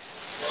have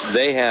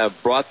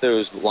brought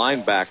those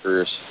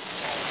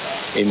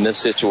linebackers in this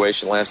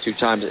situation the last 2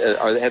 times.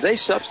 Have they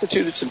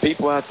substituted some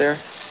people out there?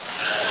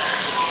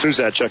 Who's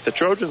that, Chuck? The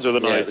Trojans or the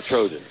Knights? Yeah,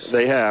 the Trojans.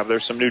 They have.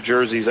 There's some new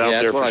jerseys out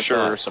there for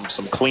sure.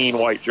 Some clean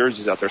white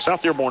jerseys out there.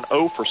 South Dearborn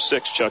 0 for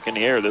 6, Chuck, in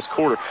the air this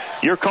quarter.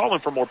 You're calling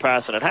for more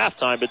passing at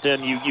halftime, but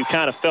then you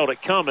kind of felt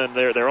it coming.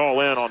 They're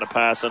all in on the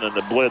passing, and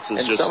the blitz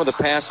is and some of the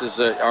passes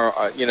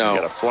are you know.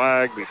 Got a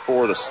flag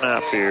before the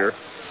snap here.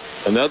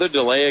 Another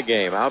delay of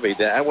game. I'll be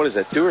that. What is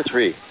that? 2 or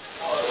 3?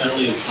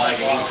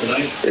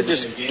 It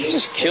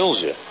just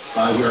kills you.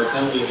 We're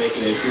currently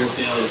making a 4th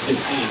down and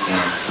 15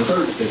 now. The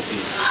 3rd and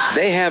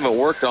 15. They haven't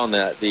worked on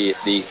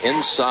the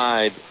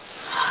inside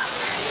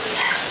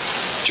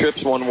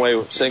trips one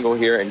way single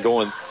here and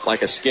going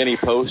like a skinny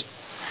post.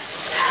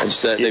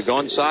 Instead, they've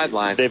gone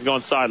sideline. They've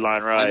gone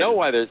sideline, right? I know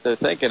why they're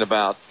thinking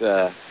about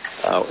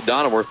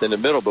Donnerworth in the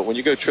middle, but when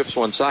you go trips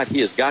one side, he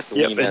has got to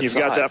lean that side. And you've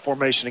got that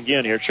formation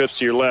again here. Trips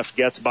to your left,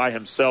 gets by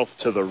himself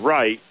to the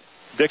right.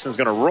 Dixon's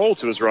going to roll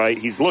to his right.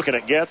 He's looking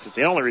at Getz. It's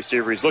the only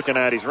receiver he's looking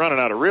at. He's running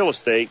out of real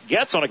estate.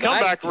 Getz on a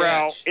comeback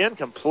route.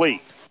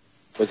 Incomplete.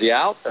 Was he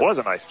out? It was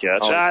a nice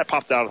catch. It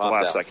popped out at the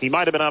last second. He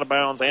might have been out of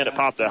bounds, and it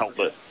popped out,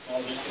 but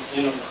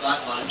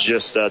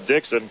just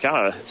Dixon,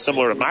 kind of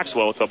similar to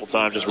Maxwell a couple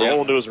times, just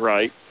rolling to his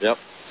right. Yep.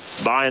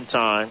 Buying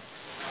time.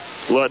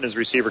 Letting his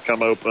receiver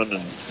come open,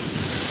 and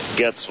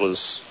Getz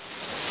was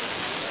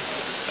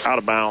out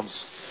of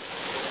bounds,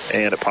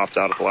 and it popped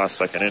out at the last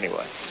second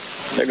anyway.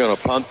 They're going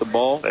to punt the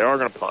ball. They are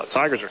going to punt.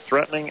 Tigers are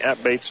threatening at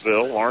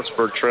Batesville.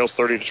 Lawrenceburg trails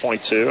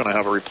 30-22, and I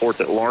have a report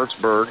that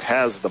Lawrenceburg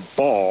has the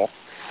ball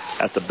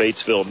at the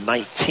Batesville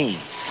 19.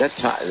 That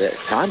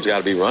time's got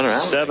to be running out.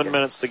 7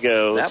 minutes to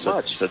go. That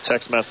much. It's a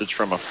text message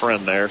from a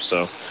friend there,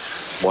 so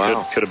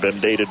wow, could have been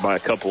dated by a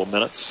couple of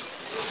minutes.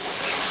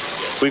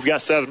 We've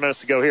got 7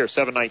 minutes to go here.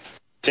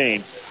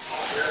 7:19.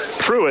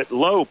 Pruitt,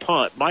 low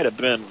punt, might have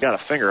got a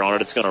finger on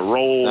it. It's going to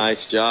roll.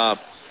 Nice job.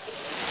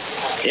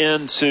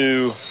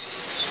 Into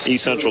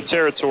East Central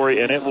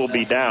territory, and it will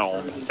be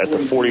down at the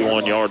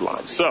 41-yard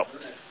line. So,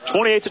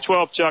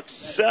 28-12, Chuck,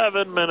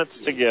 7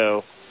 minutes to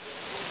go.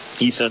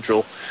 East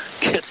Central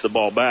gets the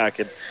ball back,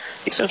 and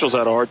East Central's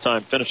had a hard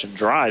time finishing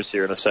drives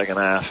here in the second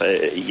half.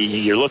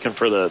 You're looking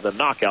for the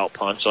knockout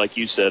punch. Like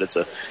you said,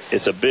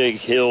 it's a big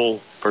hill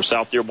for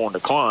South Dearborn to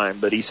climb,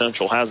 but East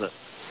Central hasn't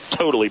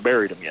totally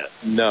buried them yet.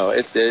 No,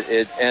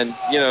 and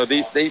you know,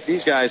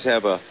 these guys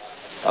have a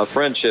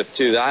friendship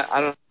too.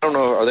 I don't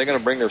know. Are they going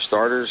to bring their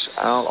starters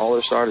out? All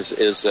their starters?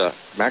 Is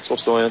Maxwell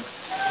still in?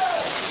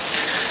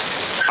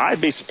 I'd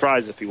be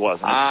surprised if he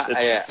wasn't.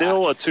 It's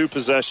still a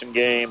 2-possession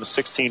game, a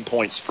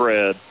 16-point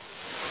spread.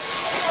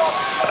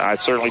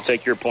 I'd certainly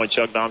take your point,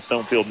 Chuck. Don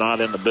Stonefield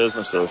not in the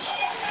business of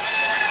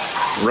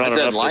running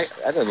up.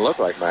 That doesn't look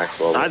like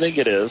Maxwell. I think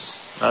it is.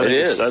 I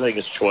think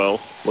it's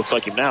 12. Looks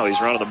like him now. He's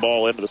running the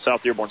ball into the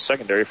South Dearborn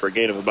secondary for a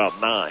gain of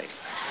about 9.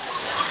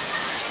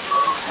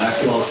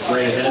 Maxwell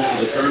straight ahead for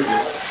the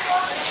Trojans.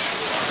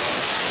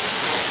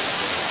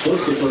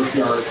 Close to first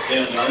yard.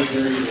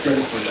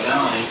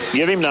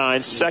 Give him 9.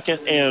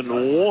 2nd and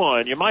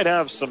 1. You might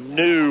have some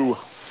new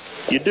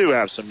You do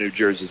have some new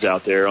jerseys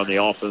out there on the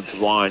offensive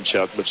line,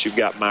 Chuck, but you've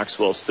got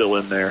Maxwell still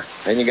in there.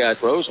 And you got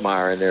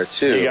Rosemeyer in there,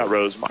 too. You got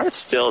Rosemeyer. It's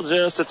still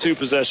just a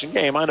 2-possession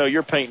game. I know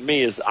you're painting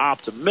me as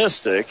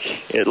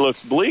optimistic. It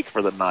looks bleak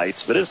for the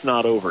Knights, but it's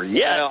not over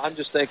yet. Well, I'm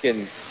just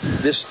thinking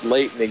this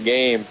late in the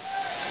game,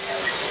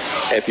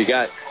 if you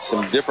got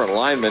some different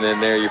linemen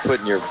in there, you're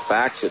putting your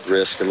backs at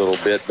risk a little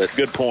bit. But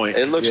good point.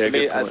 It looks to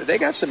me they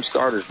got some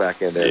starters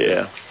back in there.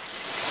 Yeah.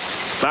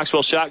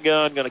 Maxwell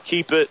shotgun, going to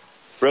keep it.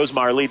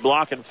 Rosemeyer lead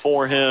blocking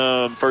for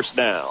him. First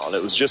down.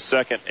 It was just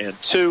 2nd and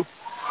 2.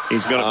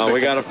 He's going to we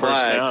got a first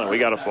flag. down. We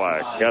got a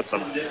flag. Got some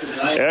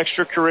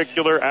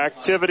extracurricular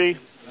activity.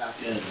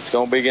 It's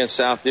going to be against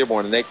South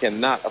Dearborn, and they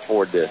cannot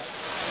afford this.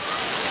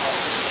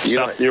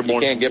 South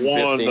Dearborn's can't give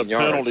won the 15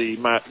 yards. penalty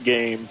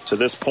game to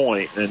this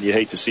point, and you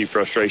hate to see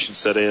frustration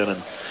set in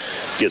and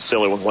get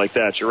silly ones like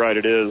that. You're right,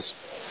 it is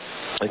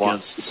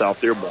against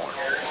South Dearborn.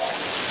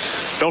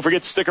 Don't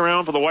forget to stick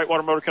around for the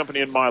Whitewater Motor Company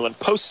in Milan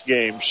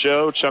post-game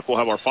show. Chuck will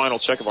have our final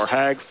check of our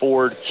Hag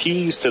Ford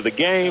keys to the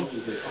game.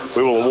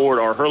 We will award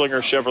our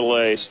Hurlinger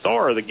Chevrolet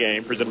Star of the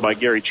Game, presented by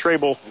Gary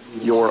Trable,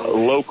 your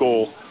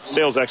local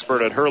sales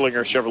expert at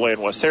Hurlinger Chevrolet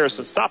in West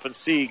Harrison. Stop and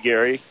see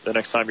Gary the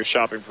next time you're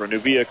shopping for a new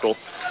vehicle.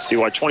 See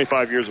why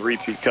 25 years of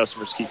repeat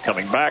customers keep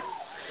coming back.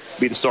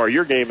 Be the star of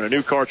your game in a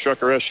new car,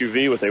 truck, or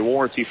SUV with a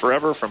warranty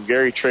forever from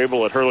Gary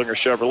Trable at Hurlinger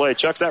Chevrolet.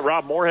 Chuck's that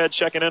Rob Moorhead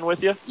checking in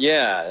with you?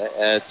 Yeah,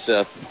 it's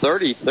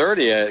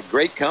 30-30, a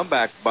great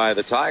comeback by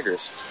the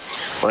Tigers.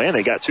 Well, and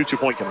they got 2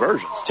 2-point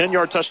conversions.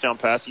 10-yard touchdown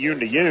pass, Yoon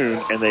to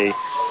Yoon, and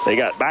they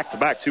got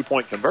back-to-back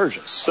 2-point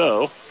conversions.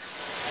 So,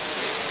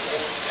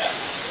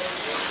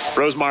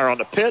 Rosemeyer on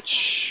the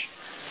pitch,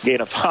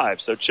 gain of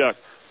 5. So, Chuck,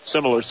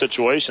 similar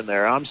situation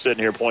there. I'm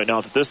sitting here pointing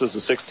out that this is a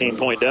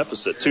 16-point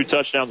deficit. 2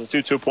 touchdowns and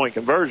 2 2-point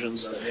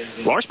conversions.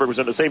 Lawrenceburg was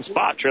in the same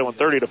spot, trailing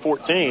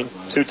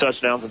 30-14. 2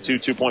 touchdowns and 2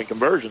 2-point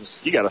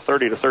conversions. You got a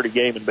 30-30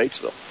 game in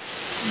Batesville.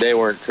 They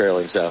weren't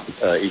trailing East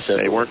Central.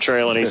 They weren't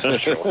trailing East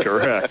Central,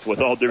 correct.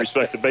 With all due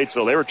respect to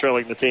Batesville, they were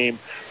trailing the team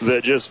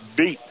that just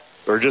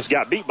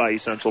got beat by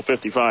East Central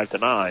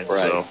 55-9. Right.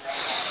 So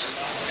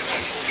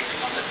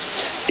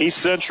East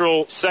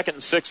Central 2nd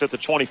and 6 at the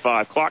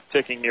 25. Clock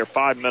ticking near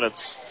 5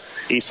 minutes.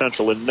 East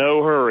Central in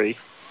no hurry.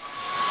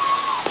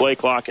 Play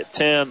clock at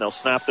 10. They'll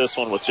snap this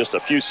one with just a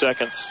few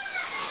seconds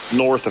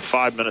north of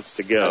 5 minutes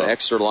to go. An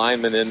extra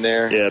lineman in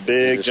there. Yeah,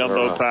 big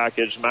jumbo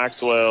package.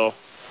 Maxwell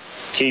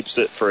keeps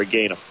it for a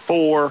gain of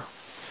 4.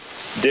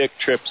 Dick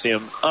trips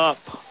him up.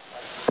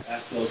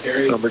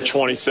 Number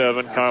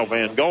 27, Kyle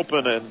Van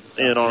Gulpen, and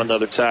in on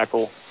another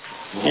tackle.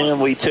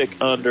 And we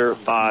tick under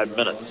 5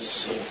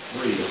 minutes.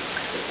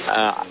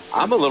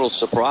 I'm a little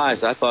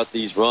surprised. I thought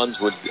these runs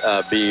would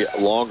be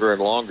longer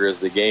and longer as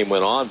the game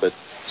went on, but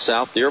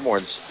South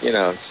Dearborn's,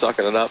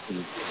 sucking it up and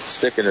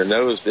sticking their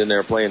nose in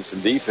there, playing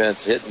some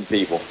defense, hitting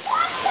people.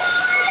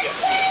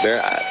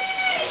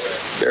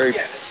 Very.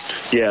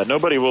 Yeah,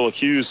 nobody will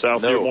accuse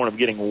South Dearborn of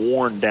getting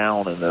worn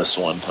down in this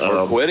one.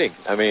 Or quitting.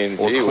 I mean,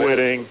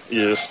 quitting.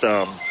 Just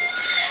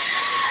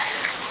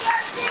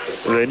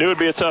they knew it'd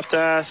be a tough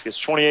task.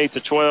 It's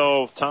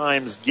 28-12.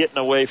 Time's getting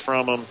away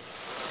from them.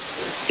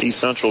 East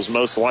Central's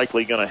most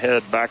likely going to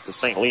head back to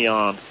St.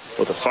 Leon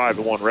with a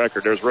 5-1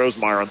 record. There's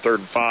Rosemeyer on 3rd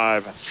and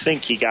 5. I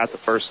think he got the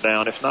first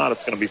down. If not,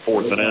 it's going to be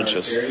 4th and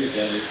inches.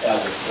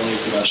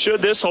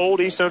 Should this hold,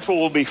 East Central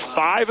will be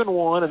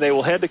 5-1, and they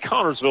will head to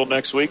Connorsville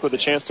next week with a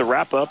chance to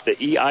wrap up the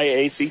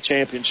EIAC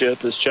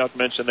championship. As Chuck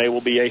mentioned, they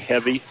will be a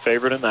heavy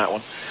favorite in that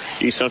one.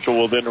 East Central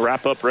will then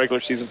wrap up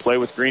regular season play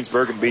with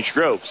Greensburg and Beech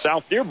Grove.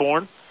 South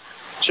Dearborn,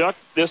 Chuck,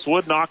 this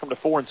would knock them to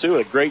 4-2.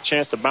 A great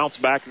chance to bounce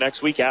back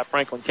next week at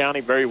Franklin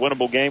County. Very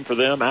winnable game for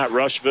them. At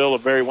Rushville, a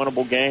very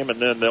winnable game. And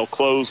then they'll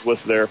close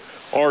with their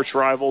arch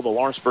rival, the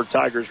Lawrenceburg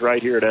Tigers,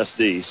 right here at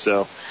SD.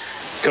 So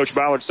Coach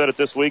Ballard said it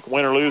this week,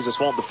 win or lose, this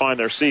won't define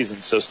their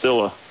season. So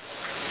still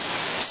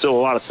a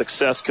lot of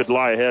success could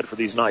lie ahead for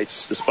these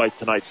Knights despite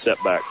tonight's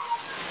setback.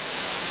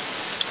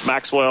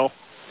 Maxwell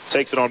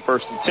takes it on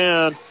 1st and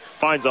 10,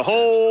 finds a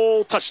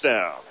hole,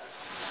 touchdown.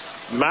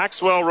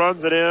 Maxwell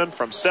runs it in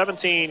from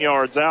 17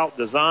 yards out.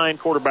 Design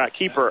quarterback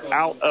keeper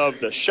out of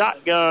the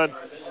shotgun.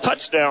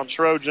 Touchdown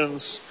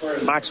Trojans.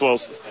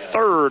 Maxwell's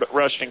 3rd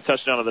rushing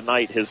touchdown of the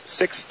night, his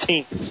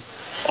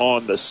 16th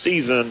on the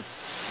season.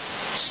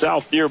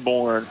 South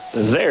Dearborn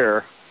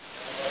there,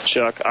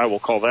 Chuck, I will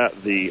call that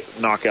the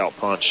knockout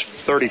punch.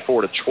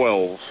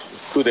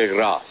 34-12. Coup de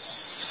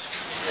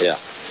grace. Yeah.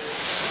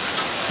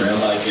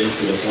 Browndyke in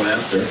for the point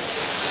after.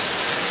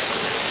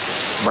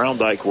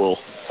 Browndyke will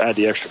add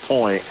the extra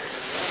point.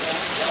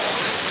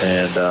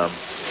 And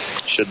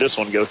should this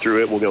one go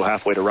through, it will go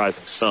halfway to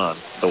Rising Sun,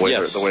 the way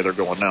they're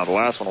going now. The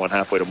last one went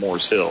halfway to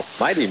Moores Hill.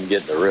 Might even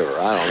get in the river.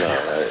 I don't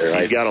know.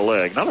 He's got a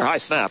leg. Another high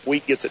snap.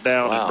 Wheat gets it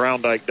down, and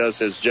Browndyke does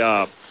his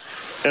job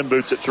and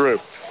boots it through.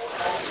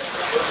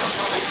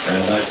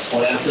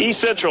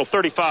 East Central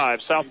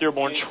 35, South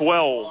Dearborn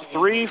 12.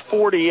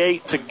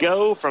 3:48 to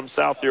go from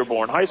South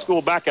Dearborn High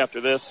School. Back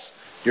after this,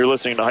 you're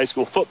listening to high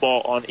school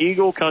football on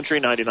Eagle Country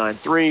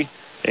 99.3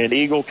 and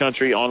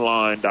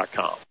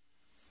EagleCountryOnline.com.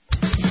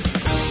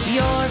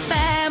 Your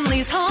family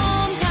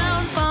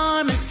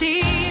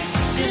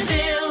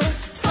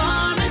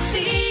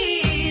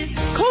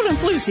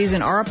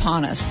season are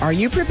upon us. Are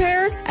you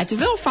prepared? At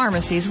DeVille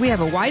Pharmacies, we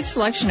have a wide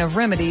selection of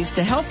remedies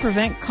to help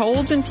prevent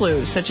colds and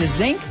flus, such as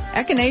zinc,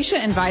 echinacea,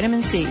 and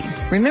vitamin C.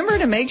 Remember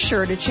to make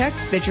sure to check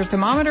that your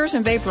thermometers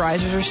and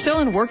vaporizers are still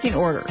in working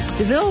order.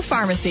 DeVille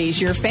Pharmacies,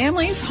 your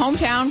family's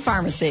hometown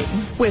pharmacy,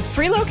 with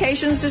 3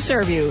 locations to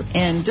serve you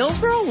in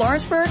Dillsboro,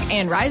 Lawrenceburg,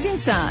 and Rising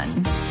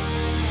Sun.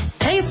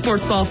 Hey,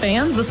 sports ball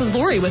fans, this is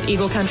Lori with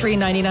Eagle Country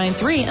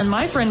 99.3, and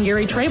my friend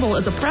Gary Trable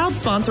is a proud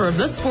sponsor of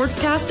this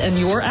sportscast and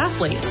your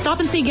athlete.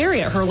 Stop and see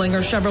Gary at Hurlinger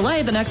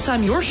Chevrolet the next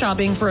time you're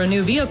shopping for a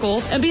new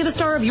vehicle, and be the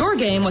star of your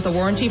game with a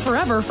warranty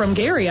forever from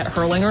Gary at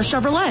Hurlinger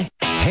Chevrolet.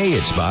 Hey,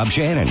 it's Bob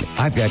Shannon.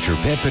 I've got your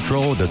pet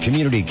patrol, the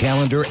community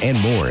calendar, and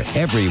more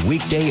every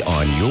weekday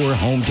on your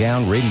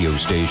hometown radio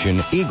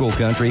station, Eagle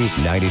Country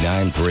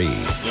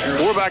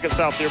 99.3. We're back at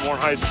South Dearborn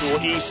High School.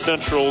 East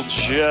Central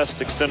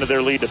just extended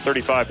their lead to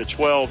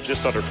 35-12,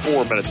 just under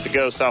 4 minutes to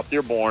go. South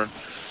Dearborn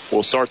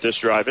will start this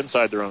drive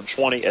inside their own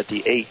 20 at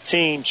the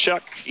 18.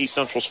 Chuck, East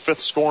Central's 5th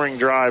scoring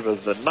drive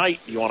of the night.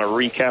 You want to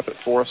recap it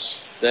for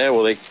us? Yeah,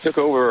 well, they took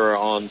over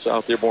on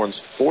South Dearborn's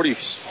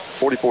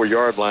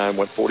 44-yard line,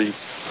 went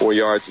 44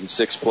 yards in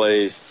 6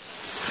 plays.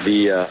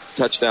 The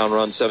touchdown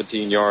run,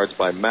 17 yards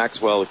by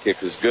Maxwell. The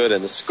kick is good,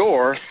 and the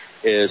score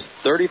is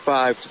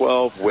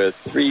 35-12 with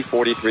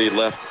 3:43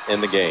 left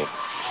in the game.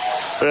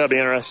 That'll be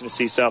interesting to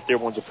see South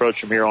Dearborn's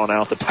approach from here on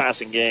out. The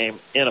passing game,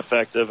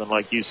 ineffective, and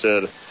like you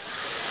said,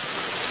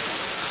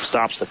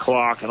 stops the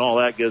clock and all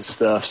that good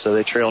stuff. So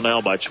they trail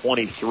now by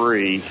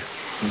 23.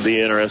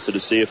 Be interested to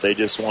see if they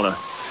just want to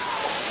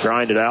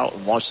grind it out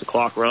and watch the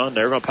clock run.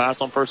 They're going to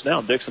pass on first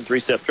down. Dixon,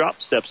 3-step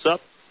drop, steps up,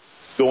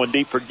 going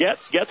deep for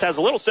Getz. Getz has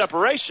a little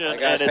separation,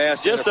 and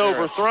it's just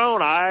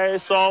overthrown. I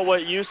saw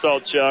what you saw,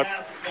 Chuck,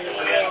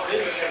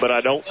 but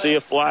I don't see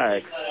a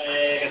flag.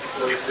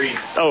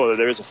 Oh,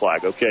 there is a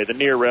flag. Okay, the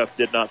near ref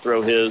did not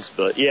throw his,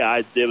 but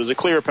yeah, it was a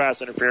clear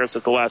pass interference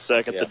at the last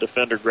second. Yeah. The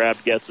defender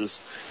grabbed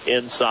Getz's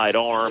inside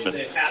arm and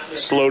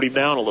slowed him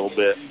down a little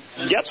bit.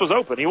 Getz was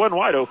open. He wasn't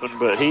wide open,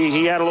 but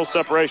he had a little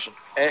separation.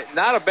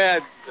 Not a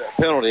bad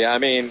penalty. I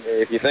mean,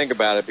 if you think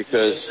about it,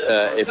 because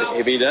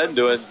if he doesn't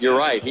do it, you're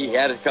right. He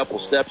had a couple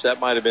steps. That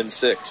might have been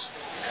 6.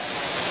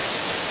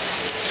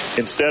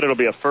 Instead, it'll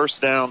be a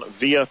first down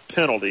via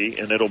penalty,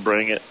 and it'll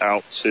bring it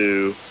out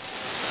to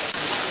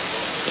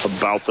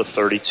about the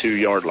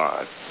 32-yard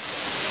line.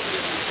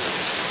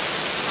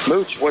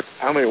 Mooch,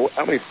 how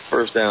many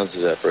first downs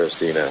is that for us,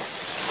 do you know?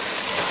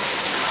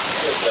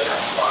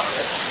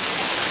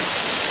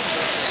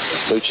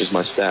 Mooch is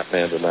my stat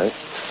man tonight.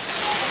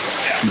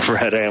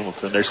 Brad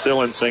Hamilton. They're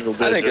still in single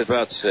digits. I think it's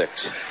about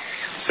 6.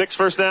 6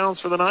 first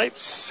downs for the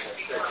Knights.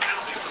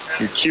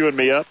 You're queuing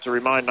me up to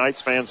remind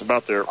Knights fans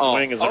about their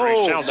wing as a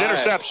race challenge.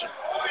 Nice.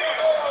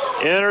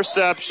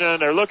 Interception.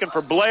 They're looking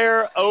for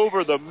Blair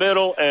over the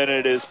middle, and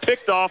it is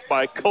picked off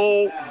by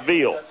Cole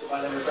Veal.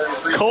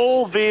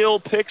 Cole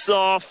Veal picks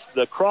off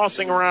the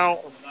crossing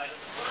route.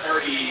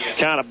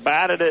 Kind of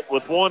batted it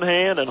with one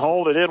hand and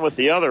hauled it in with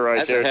the other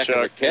right there,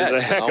 Chuck. It was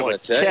a heck of a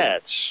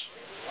catch.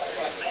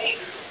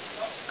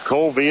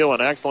 Cole Veal,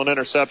 an excellent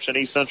interception.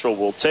 East Central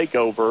will take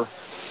over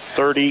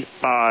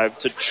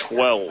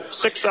 35-12.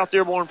 6 South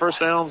Dearborn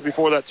first downs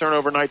before that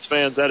turnover. Knights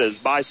fans, that is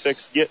buy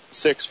 6, get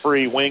 6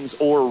 free wings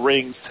or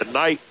rings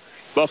tonight.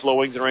 Buffalo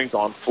Wings and Rings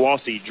on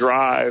Flossie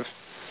Drive.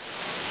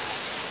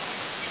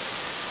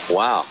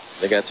 Wow,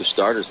 they got their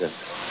starters in.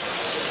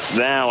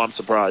 Now I'm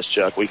surprised,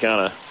 Chuck. We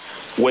kind of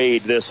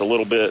weighed this a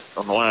little bit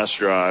on the last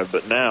drive,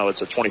 but now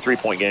it's a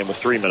 23-point game with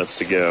 3 minutes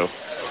to go.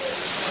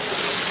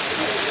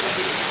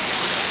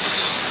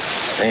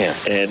 Man.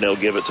 And they'll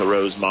give it to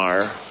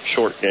Rosemeyer.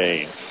 Short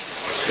game.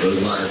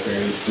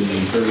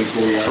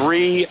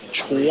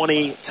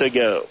 3:20 to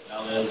go.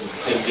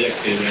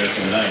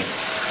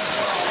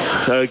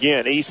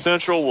 Again, East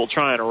Central will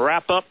try and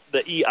wrap up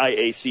the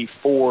EIAC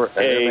 4A.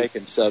 They're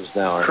making subs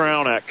now.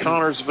 Crown at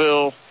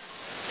Connorsville.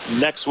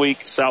 Next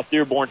week, South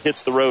Dearborn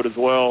hits the road as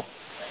well.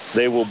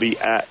 They will be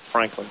at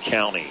Franklin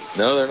County.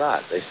 No, they're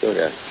not. They still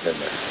got it in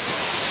there.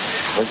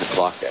 Where's the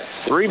clock at?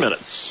 3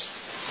 minutes.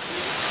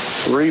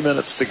 3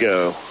 minutes to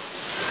go.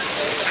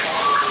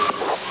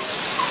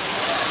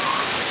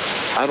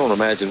 I don't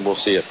imagine we'll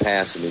see a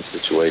pass in these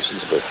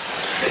situations, but.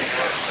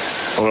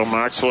 Well,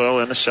 Maxwell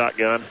in the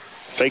shotgun.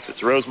 Fakes it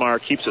to Rosemeyer,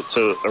 keeps it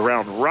to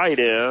around right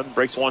end,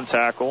 breaks one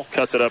tackle,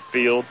 cuts it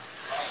upfield,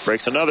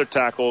 breaks another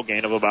tackle,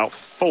 gain of about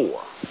 4.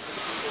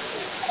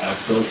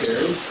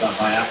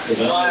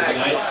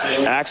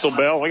 Axel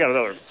Bell, we got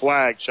another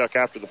flag, Chuck,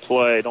 after the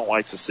play. Don't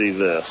like to see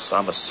this.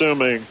 I'm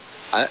assuming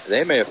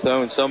they may have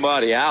thrown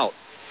somebody out.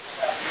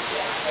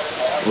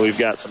 We've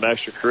got some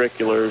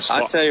extracurriculars.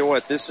 I tell you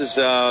what, this has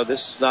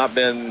not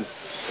been,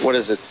 what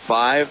is it,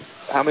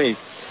 5? How many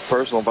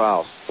personal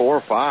fouls? 4 or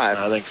 5?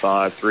 I think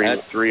 5.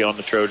 3 on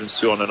the Trojans,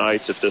 2 on the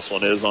Knights. If this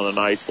one is on the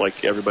Knights,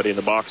 like everybody in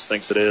the box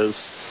thinks it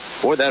is.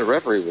 Boy, that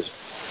referee was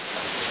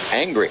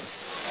angry.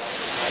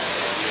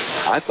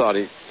 I thought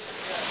he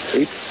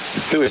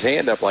threw his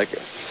hand up like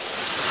it.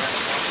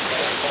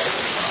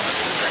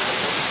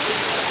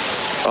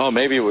 Oh,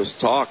 maybe it was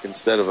talk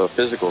instead of a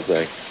physical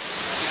thing.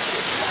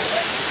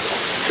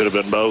 Could have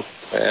been both.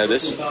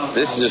 This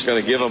is just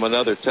going to give them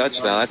another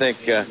touchdown. I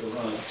think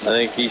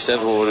East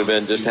Central would have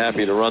been just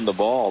happy to run the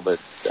ball, but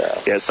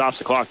yeah, it stops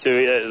the clock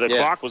too. The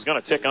clock was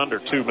going to tick under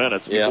 2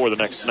 minutes before the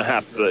next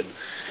snap, but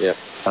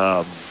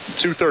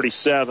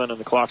 2:37 and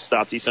the clock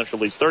stopped. East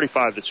Central leads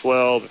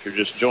 35-12. If you're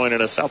just joining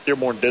us, South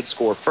Dearborn did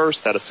score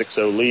first, had a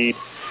 6-0 lead.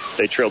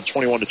 They trailed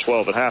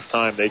 21-12 at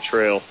halftime. They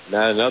trail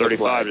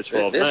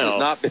 35-12 This now. has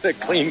not been a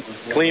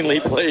cleanly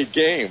played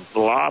game. A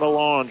lot of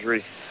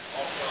laundry.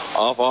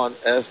 Off on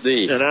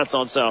SD. And that's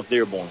on South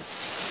Dearborn.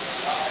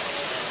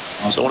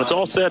 So when it's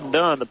all said and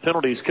done, the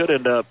penalties could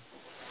end up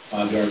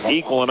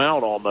equaling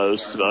out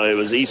almost. It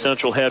was East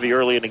Central heavy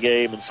early in the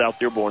game, and South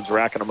Dearborn's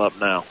racking them up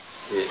now.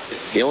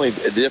 The only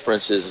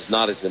difference is it's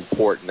not as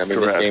important. I mean,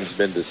 Correct. This game's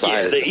been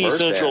decided. The East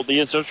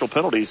Central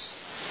penalties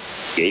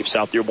gave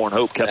South Dearborn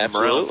hope, kept them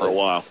around for a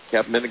while.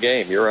 Kept them in the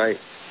game. You're right.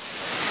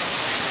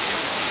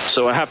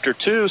 So after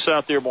 2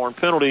 South Dearborn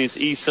penalties,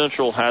 East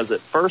Central has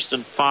it 1st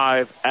and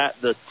 5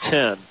 at the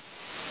 10.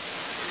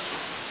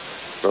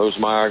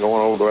 Rosemeyer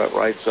going over the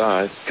right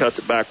side. Cuts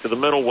it back to the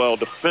middle, well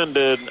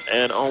defended,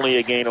 and only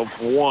a gain of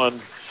 1.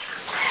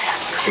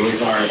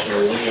 Rosemeyer is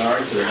 1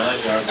 yard to the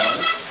 9-yard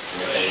line.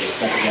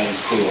 Second down and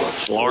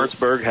 4.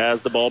 Lawrenceburg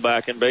has the ball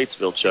back in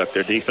Batesville, Chuck.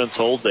 Their defense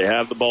holds. They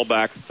have the ball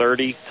back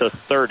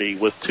 30-30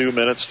 with 2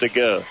 minutes to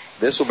go.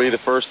 This will be the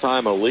first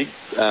time a league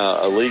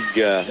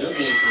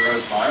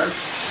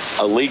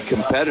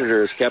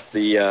competitor has kept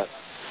the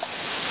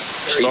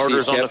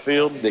starters on the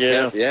field.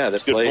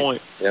 That's a good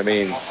point. I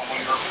mean,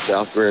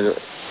 Southburn,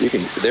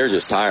 they're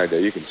just tired though.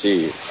 You can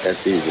see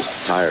SD is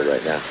just tired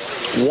right now.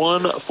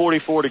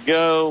 1:44 to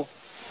go.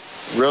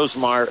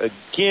 Rosemeyer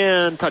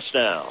again,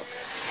 touchdown.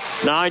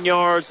 9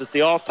 yards. It's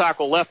the off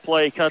tackle left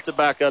play. Cuts it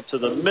back up to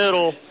the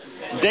middle.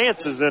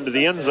 Dances into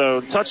the end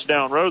zone.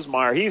 Touchdown,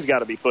 Rosemeyer. He's got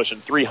to be pushing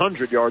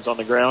 300 yards on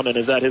the ground. And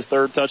is that his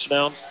 3rd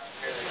touchdown?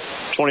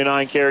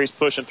 29 carries,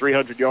 pushing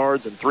 300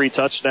 yards and 3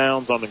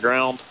 touchdowns on the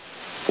ground.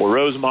 For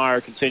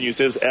Rosemeyer continues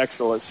his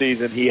excellent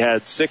season. He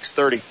had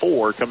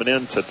 634 coming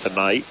into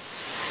tonight.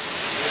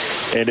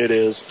 And it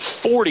is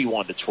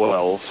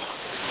 41-12.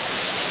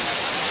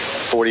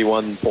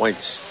 41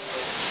 points.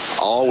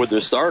 All with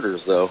their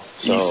starters, though.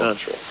 So East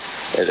Central.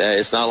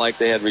 It's not like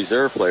they had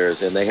reserve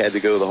players, and they had to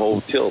go the whole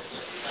tilt.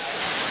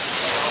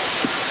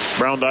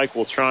 Brown Dyke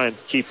will try and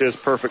keep his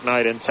perfect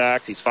night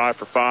intact. He's 5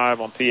 for 5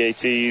 on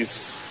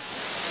PATs.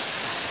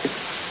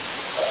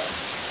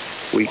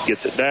 Wheat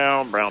gets it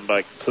down. Brown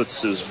Dyke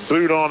puts his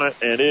boot on it,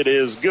 and it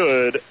is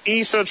good.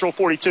 East Central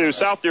 42,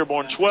 South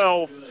Dearborn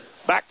 12.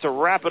 Back to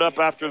wrap it up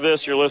after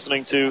this. You're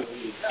listening to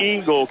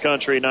Eagle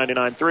Country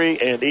 99.3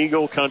 and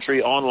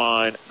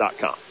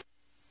EagleCountryOnline.com.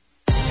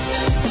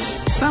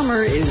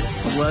 Summer is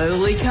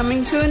slowly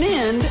coming to an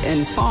end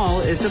and fall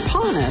is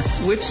upon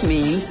us, which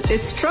means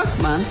it's truck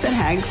month at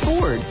Hag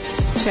Ford.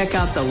 Check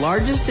out the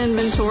largest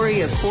inventory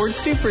of Ford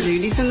Super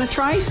Duties in the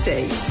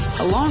tri-state,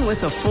 along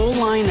with a full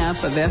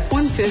lineup of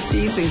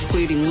F-150s,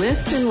 including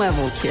lift and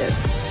level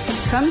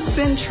kits. Come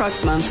spend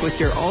truck month with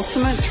your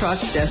ultimate truck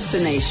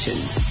destination.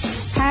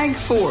 Hag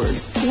Ford,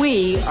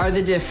 we are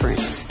the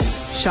difference.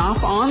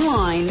 Shop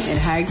online at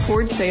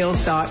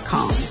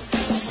hagfordsales.com.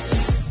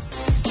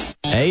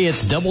 Hey,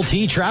 it's Double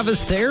T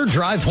Travis there.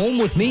 Drive home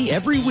with me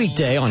every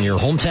weekday on your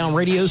hometown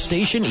radio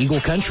station, Eagle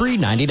Country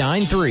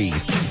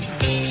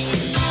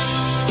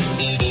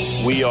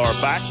 99.3. We are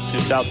back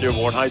to South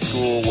Dearborn High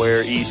School,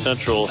 where East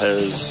Central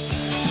has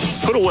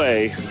put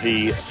away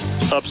the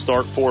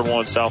upstart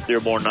 4-1 South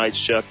Dearborn Knights.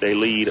 Chuck, they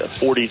lead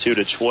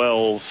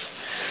 42-12.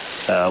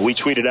 We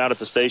tweeted out at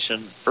the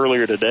station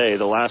earlier today,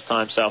 the last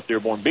time South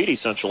Dearborn beat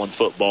East Central in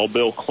football,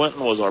 Bill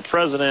Clinton was our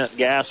president.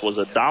 Gas was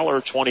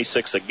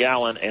 $1.26 a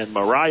gallon, and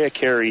Mariah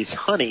Carey's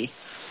Honey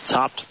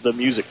topped the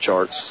music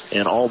charts.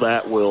 And all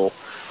that will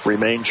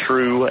remain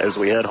true as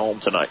we head home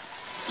tonight.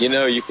 You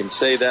know, you can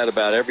say that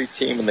about every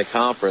team in the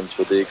conference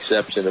with the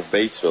exception of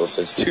Batesville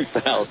since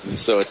 2000,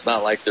 so it's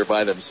not like they're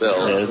by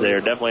themselves. They're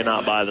definitely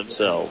not by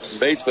themselves.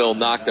 Batesville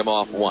knocked them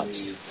off once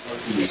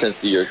since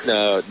the year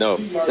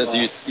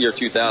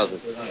 2000.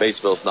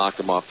 Batesville's knocked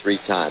them off 3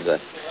 times.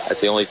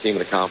 That's the only team in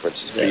the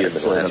conference that's beat them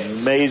in the last. An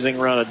amazing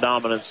run of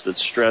dominance that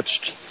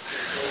stretched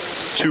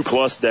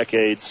 2+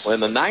 decades. Well, in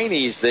the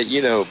 90s,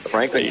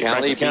 Franklin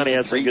County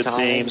had some good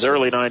teams.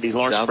 Early 90s,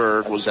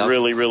 Lawrenceburg was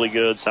really, really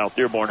good. South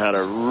Dearborn had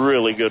a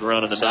really good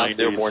run in the 90s. South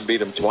Dearborn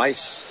beat them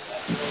twice.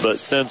 But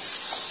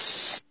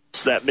since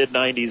that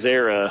mid-90s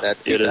era,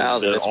 it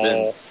has been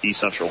all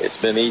East Central.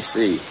 It's been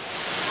EC.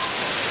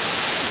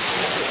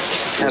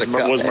 Was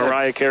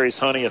Mariah Carey's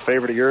Honey a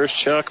favorite of yours,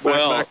 Chuck,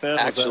 back then?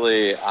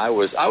 Actually, I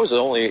was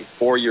only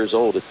 4 years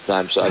old at the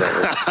time, so I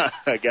don't know.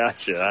 I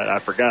gotcha. I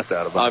forgot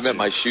that about you. I meant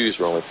my shoes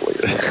were only 4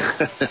 years old.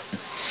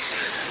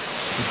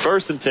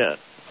 1st and 10.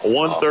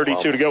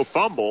 1:32 to go.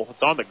 Fumble.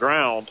 It's on the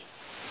ground.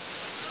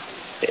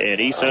 And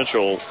East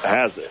Central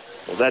has it.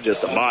 Was that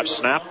just a botched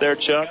snap there,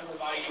 Chuck?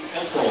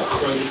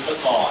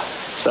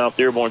 South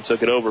Dearborn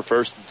took it over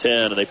 1st and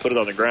 10, and they put it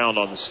on the ground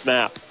on the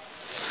snap.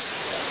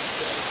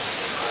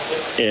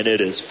 And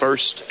it is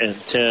 1st and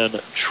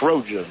 10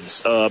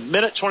 Trojans.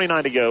 Minute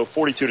 29 to go,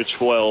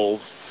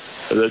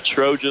 42-12. The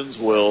Trojans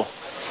will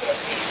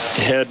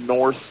head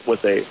north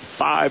with a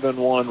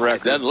 5-1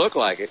 record. It doesn't look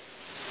like it.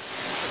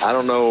 I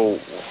don't know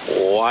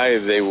why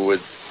they would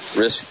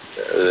risk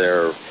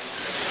their.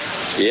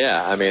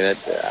 Yeah, I mean,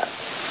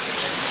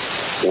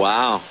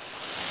 wow.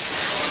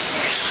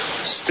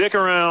 Stick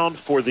around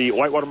for the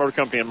Whitewater Motor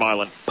Company in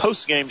Milan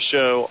post-game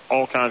show.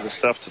 All kinds of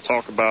stuff to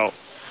talk about.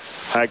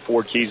 Hag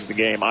Ford keys of the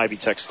game, Ivy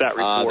Tech stat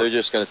report. They're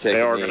just going to take.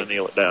 They are going to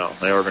kneel it down.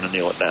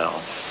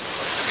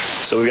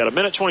 So we've got a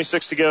minute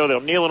 26 to go. They'll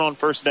kneel it on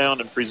first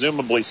down and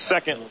presumably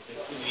second.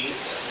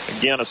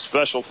 Again, a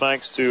special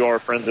thanks to our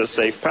friends at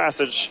Safe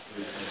Passage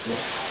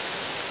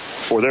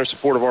for their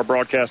support of our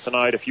broadcast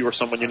tonight. If you or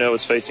someone you know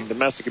is facing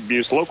domestic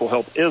abuse, local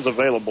help is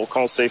available.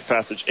 Call Safe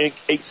Passage Inc.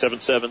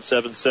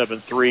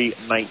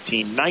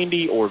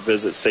 877-773-1990 or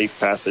visit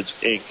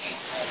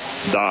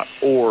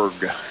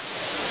safepassageinc.org.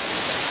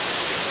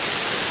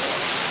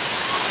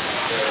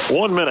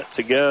 1 minute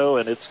to go,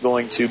 and it's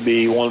going to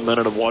be 1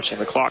 minute of watching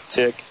the clock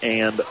tick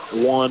and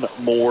one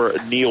more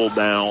kneel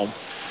down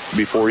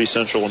before East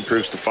Central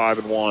improves to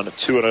 5-1,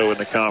 2-0 in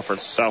the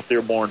conference. South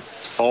Dearborn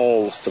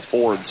falls to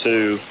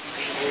 4-2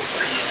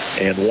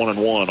 and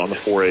 1-1 on the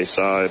 4A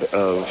side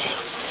of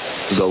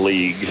the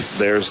league.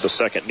 There's the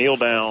second kneel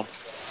down.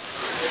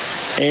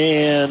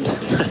 And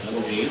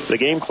the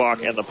game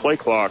clock and the play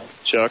clock,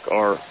 Chuck,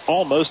 are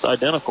almost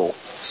identical.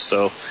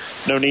 So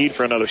no need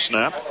for another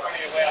snap.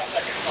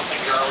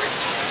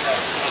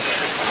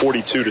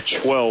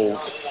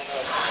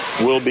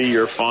 42-12 will be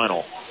your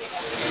final.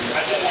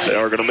 They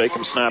are going to make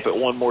him snap it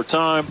one more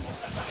time.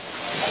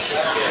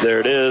 There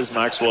it is,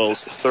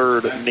 Maxwell's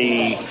third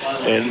knee,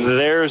 and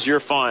there's your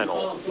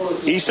final.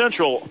 East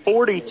Central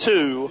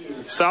 42,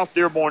 South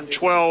Dearborn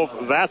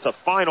 12. That's a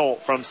final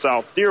from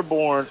South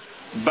Dearborn.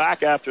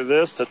 Back after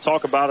this to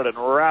talk about it and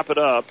wrap it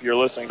up. You're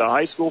listening to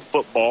High School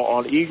Football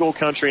on Eagle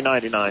Country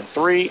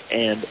 99.3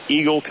 and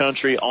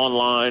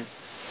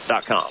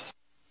EagleCountryOnline.com.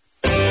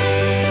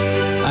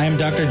 I am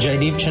Dr.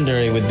 Jaideep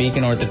Chanduri with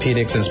Beacon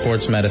Orthopedics and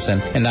Sports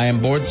Medicine, and I am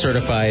board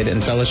certified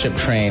and fellowship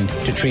trained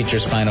to treat your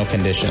spinal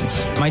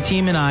conditions. My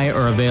team and I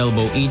are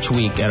available each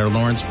week at our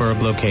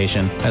Lawrenceburg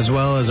location, as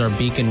well as our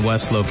Beacon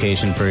West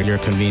location for your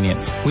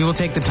convenience. We will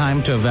take the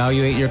time to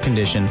evaluate your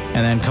condition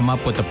and then come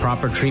up with a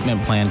proper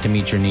treatment plan to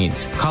meet your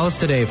needs. Call us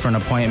today for an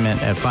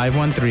appointment at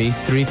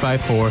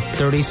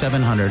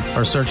 513-354-3700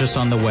 or search us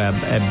on the web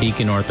at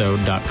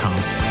beaconortho.com.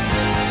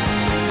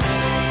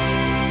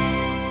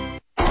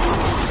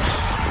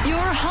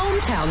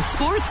 Hometown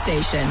Sports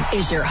Station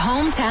is your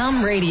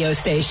hometown radio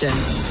station.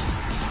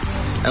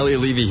 Elliot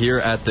Levy here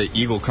at the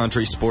Eagle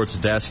Country Sports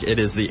Desk. It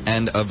is the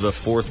end of the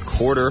fourth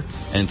quarter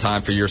and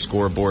time for your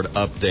scoreboard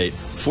update.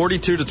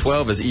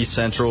 42-12 as East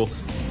Central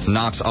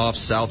knocks off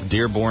South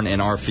Dearborn in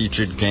our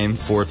featured game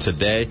for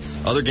today.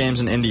 Other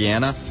games in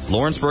Indiana,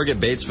 Lawrenceburg at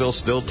Batesville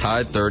still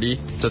tied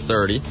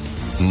 30-30.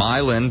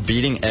 Milan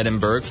beating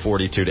Edinburgh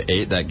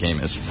 42-8. That game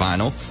is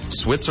final.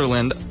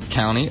 Switzerland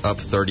County up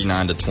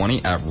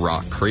 39-20 at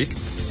Rock Creek.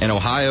 In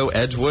Ohio,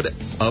 Edgewood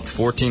up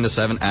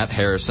 14-7 at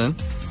Harrison.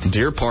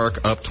 Deer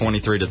Park up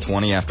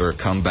 23-20 after a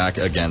comeback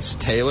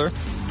against Taylor.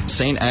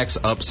 St. X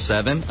up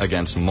 7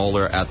 against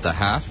Moeller at the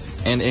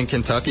half. And in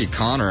Kentucky,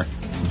 Connor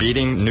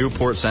beating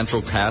Newport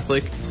Central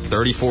Catholic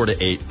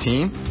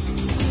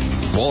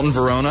 34-18. Walton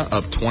Verona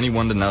up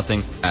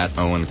 21-0 at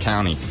Owen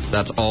County.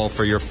 That's all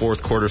for your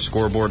fourth quarter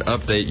scoreboard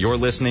update. You're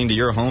listening to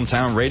your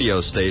hometown radio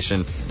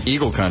station,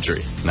 Eagle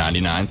Country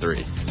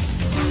 99.3.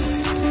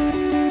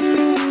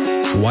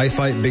 Why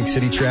fight big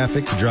city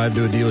traffic to drive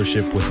to a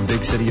dealership with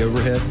big city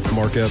overhead,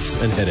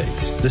 markups, and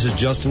headaches? This is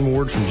Justin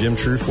Ward from Jim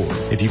True Ford.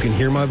 If you can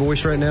hear my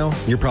voice right now,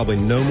 you're probably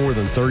no more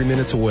than 30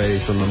 minutes away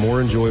from a more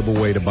enjoyable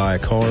way to buy a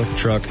car,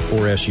 truck,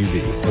 or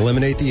SUV.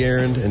 Eliminate the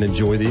errand and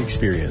enjoy the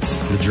experience,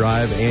 the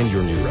drive, and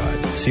your new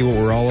ride. See what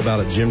we're all about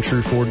at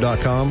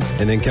JimTrueFord.com,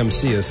 and then come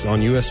see us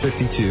on US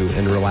 52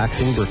 in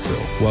relaxing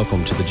Brookville.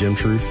 Welcome to the Jim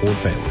True Ford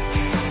family.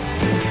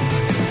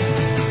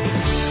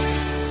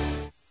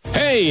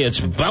 Hey, it's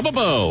Bubba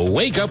Bo.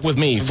 Wake up with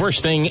me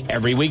first thing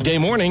every weekday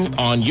morning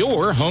on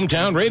your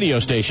hometown radio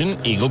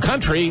station, Eagle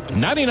Country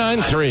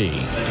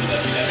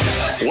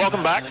 99.3.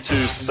 Welcome back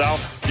to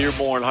South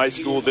Dearborn High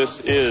School.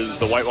 This is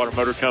the Whitewater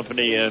Motor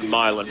Company in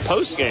Milan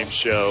post-game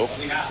show.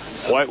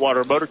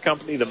 Whitewater Motor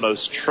Company, the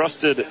most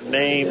trusted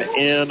name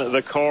in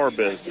the car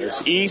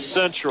business. East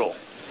Central,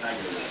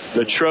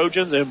 the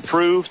Trojans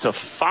improved to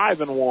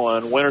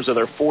 5-1, winners of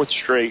their fourth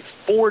straight,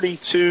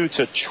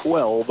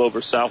 42-12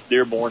 over South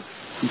Dearborn,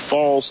 who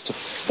falls to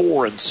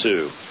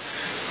 4-2.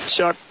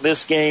 Chuck,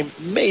 this game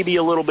may be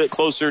a little bit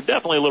closer,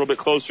 definitely a little bit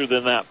closer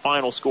than that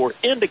final score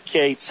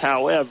indicates.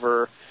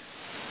 However,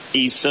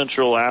 East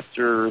Central,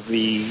 after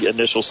the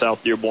initial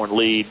South Dearborn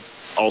lead,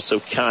 also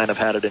kind of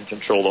had it in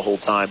control the whole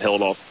time,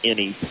 held off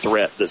any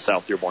threat that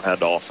South Dearborn had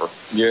to offer.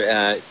 You're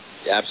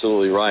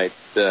absolutely right.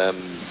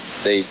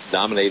 They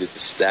dominated the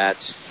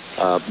stats,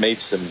 made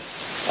some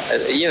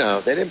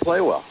they didn't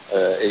play well.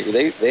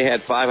 They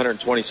had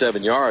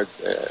 527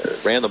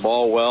 yards, ran the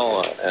ball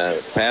well,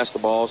 passed the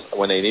balls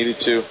when they needed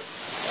to,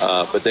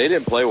 but they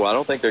didn't play well. I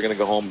don't think they're going to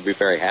go home and be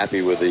very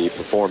happy with the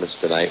performance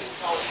tonight.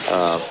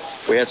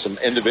 We had some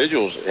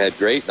individuals that had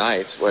great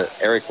nights.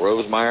 Eric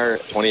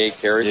Rosemeyer, 28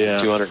 carries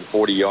for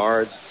 240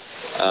 yards.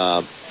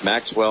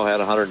 Maxwell had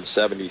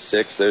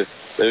 176.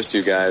 Those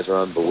two guys are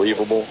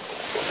unbelievable.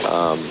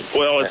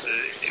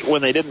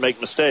 When they didn't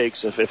make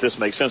mistakes, if this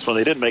makes sense, when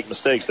they didn't make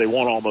mistakes, they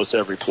won almost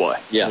every play.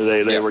 Yeah.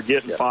 They were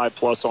getting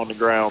 5+ on the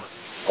ground.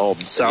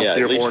 South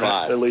Dearborn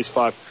at least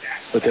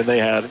 5. But then they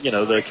had,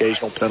 the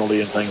occasional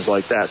penalty and things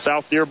like that.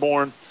 South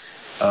Dearborn,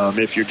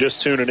 if you're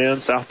just tuning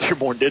in, South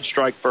Dearborn did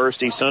strike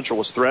first. East Central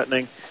was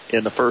threatening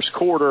in the first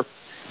quarter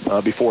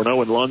before an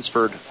Owen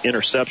Lunsford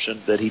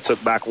interception that he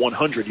took back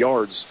 100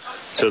 yards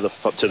to the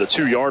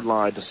 2-yard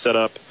line to set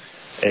up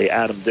a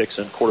Adam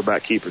Dixon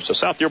quarterback keeper. So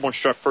South Dearborn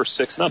struck first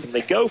 6-0.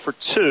 They go for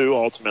 2.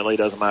 Ultimately, it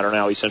doesn't matter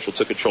now. East Central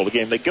took control of the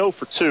game. They go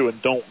for 2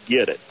 and don't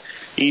get it.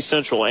 East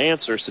Central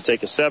answers to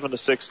take a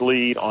 7-6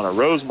 lead on a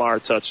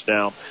Rosemeyer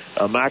touchdown.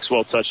 A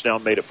Maxwell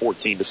touchdown made it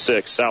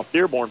 14-6. South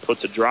Dearborn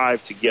puts a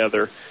drive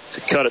together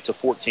to cut it to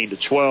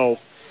 14-12.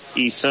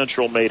 East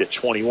Central made it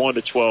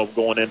 21-12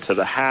 going into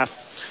the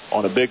half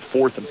on a big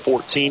 4th and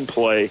 14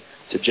 play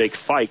to Jake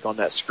Fike on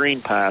that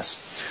screen pass.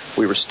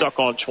 We were stuck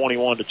on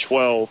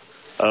 21-12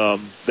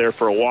 there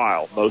for a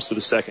while, most of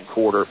the second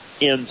quarter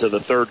into the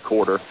third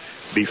quarter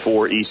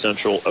before East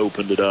Central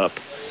opened it up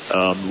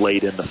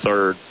late in the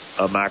third.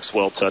 A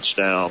Maxwell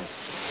touchdown,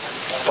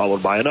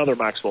 followed by another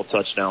Maxwell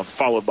touchdown,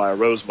 followed by a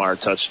Rosemeyer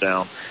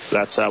touchdown.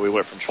 That's how we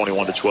went from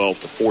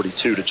 21-12 to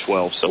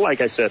 42-12. So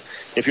like I said,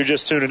 if you're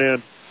just tuning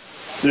in,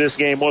 this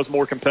game was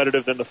more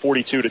competitive than the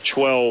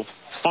 42-12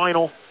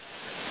 final,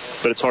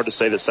 but it's hard to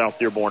say that South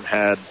Dearborn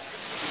had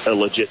a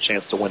legit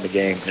chance to win the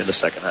game in the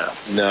second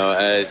half.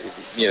 No,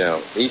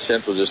 East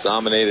Central just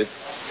dominated.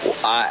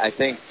 I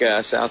think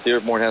South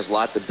Dearborn has a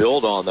lot to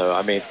build on, though.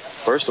 I mean,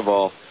 first of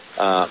all,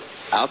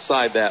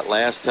 outside that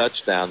last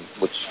touchdown,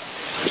 which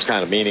was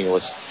kind of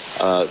meaningless,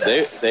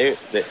 they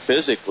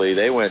physically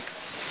they went,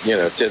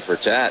 tit for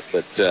tat.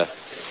 But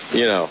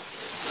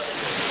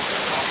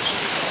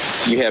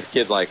you have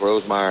kids like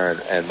Rosemeyer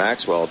and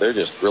Maxwell; they're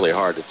just really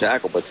hard to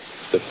tackle. But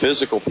the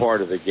physical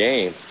part of the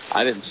game,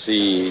 I didn't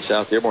see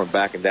South Dearborn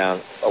backing down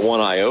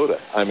one iota.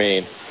 I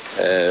mean,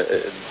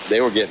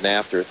 they were getting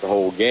after it the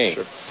whole game.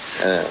 Sure.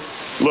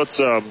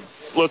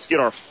 Let's get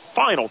our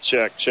final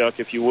check, Chuck,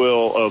 if you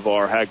will, of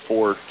our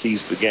Hag-Ford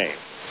keys to the game.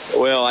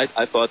 Well, I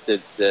thought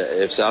that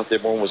if South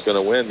Dearborn was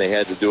going to win, they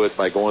had to do it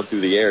by going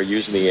through the air,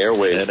 using the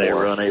airways. And they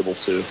were unable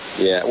to.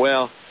 Yeah,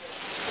 well,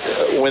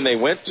 when they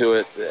went to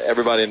it,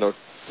 everybody in the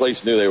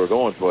place knew they were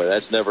going for it.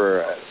 That's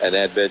never an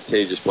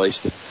advantageous place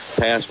to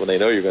pass when they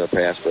know you're going to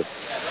pass. But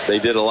they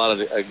did a lot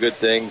of good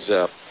things.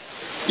 I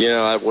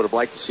would have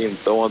liked to see them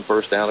throw on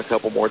first down a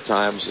couple more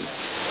times. And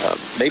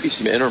maybe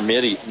some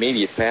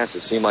intermediate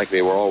passes seemed like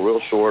they were all real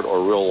short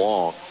or real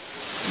long.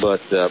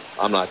 But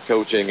I'm not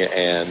coaching,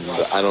 and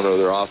I don't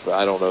know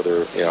I don't know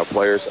their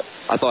players.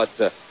 I thought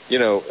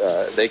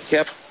they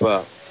kept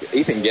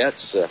Ethan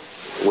Getz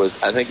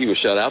I think he was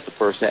shut out the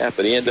first half,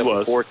 but he ended up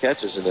with 4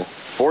 catches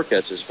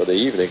for the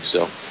evening.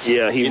 So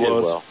yeah, he did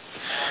was well.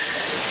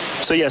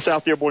 So yeah,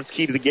 South Dearborn's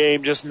key to the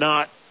game, just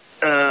not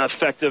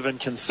effective and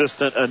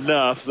consistent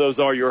enough. Those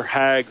are your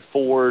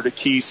Hag-Ford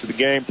keys to the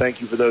game.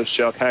 Thank you for those,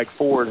 Chuck.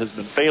 Hag-Ford has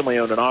been family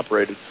owned and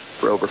operated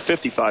for over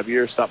 55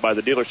 years. Stop by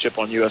the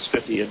dealership on US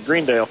 50 in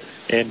Greendale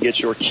and get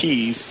your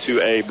keys to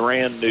a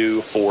brand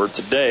new Ford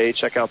today.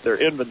 Check out their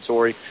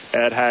inventory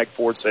at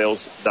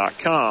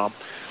hagfordsales.com.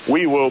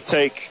 We will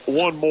take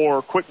one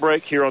more quick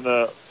break here on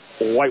the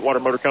Whitewater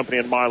Motor Company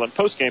and Milan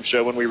postgame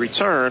show. When we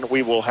return,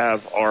 we will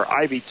have our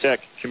Ivy Tech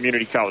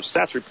Community College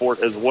stats report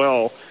as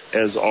well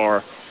as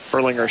our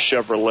Erlinger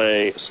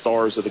Chevrolet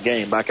Stars of the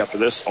Game. Back after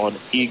this on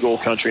Eagle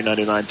Country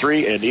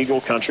 99.3 and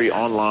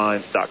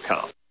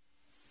EagleCountryOnline.com.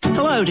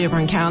 Hello,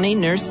 Dearborn County.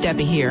 Nurse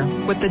Debbie here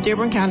with the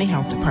Dearborn County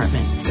Health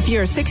Department. If you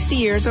are 60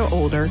 years or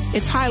older,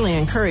 it's highly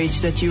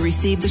encouraged that you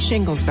receive the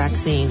shingles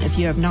vaccine if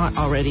you have not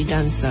already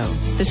done so.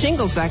 The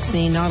shingles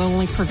vaccine not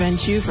only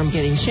prevents you from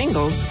getting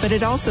shingles, but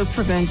it also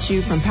prevents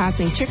you from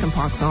passing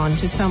chickenpox on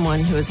to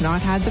someone who has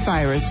not had the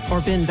virus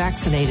or been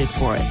vaccinated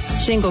for it.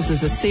 Shingles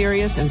is a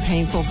serious and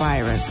painful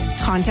virus.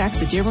 Contact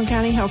the Dearborn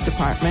County Health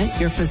Department,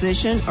 your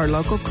physician, or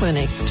local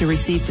clinic to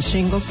receive the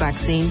shingles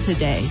vaccine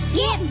today.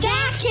 Get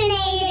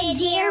vaccinated,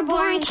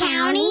 Dearborn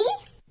County.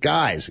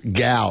 Guys,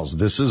 gals,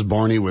 this is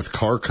Barney with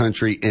Car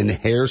Country in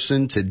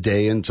Harrison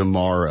today and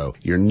tomorrow.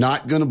 You're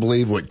not going to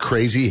believe what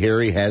Crazy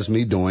Harry has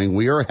me doing.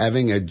 We are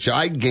having a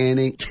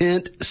gigantic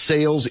tent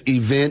sales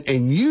event,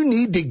 and you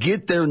need to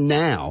get there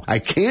now. I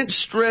can't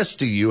stress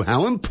to you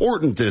how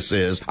important this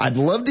is. I'd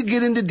love to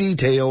get into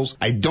details.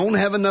 I don't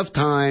have enough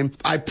time.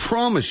 I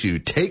promise you,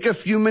 take a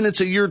few minutes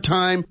of your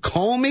time.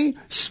 Call me.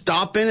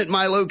 Stop in at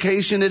my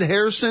location at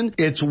Harrison.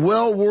 It's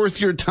well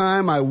worth your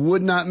time. I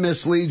would not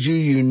mislead you.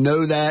 You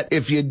know that.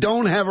 If you you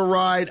don't have a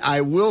ride,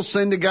 I will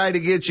send a guy to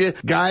get you.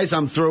 Guys,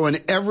 I'm throwing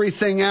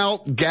everything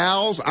out.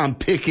 Gals, I'm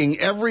picking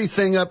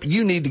everything up.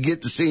 You need to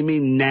get to see me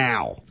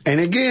now. And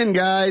again,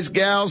 guys,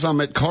 gals, I'm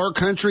at Car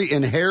Country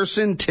in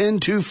Harrison,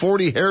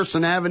 10240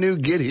 Harrison Avenue.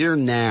 Get here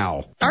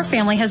now. Our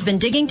family has been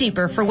digging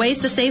deeper for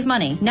ways to save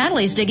money.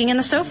 Natalie's digging in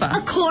the sofa.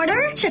 A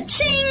quarter?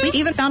 Cha-ching! We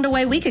even found a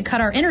way we could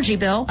cut our energy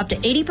bill up to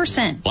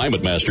 80%.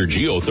 Climate Master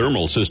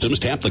geothermal systems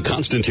tap the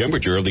constant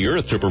temperature of the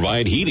earth to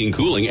provide heating,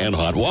 cooling, and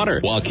hot water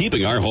while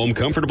keeping our home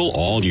comfortable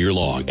all year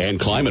long. And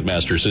Climate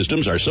Master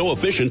systems are so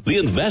efficient, the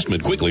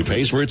investment quickly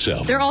pays for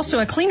itself. They're also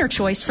a cleaner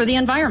choice for the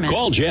environment.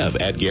 Call Jeff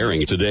at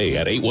Gehring today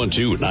at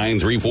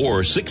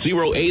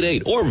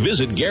 812-934-6088 or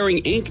visit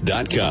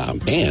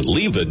GehringInc.com and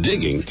leave the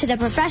digging to the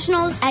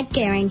professionals at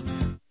Gehring.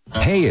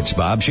 Hey, it's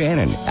Bob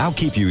Shannon. I'll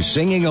keep you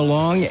singing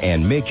along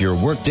and make your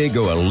workday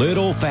go a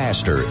little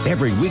faster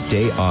every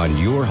weekday on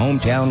your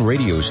hometown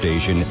radio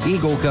station,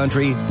 Eagle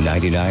Country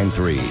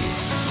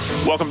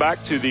 99.3. Welcome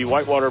back to the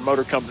Whitewater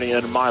Motor Company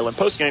in Milan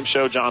postgame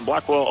show. John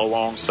Blackwell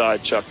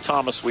alongside Chuck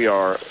Thomas. We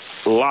are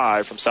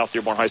live from South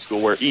Dearborn High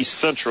School, where East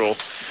Central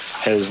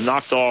has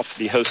knocked off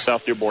the host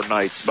South Dearborn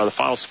Knights by the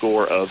final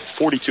score of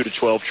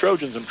 42-12.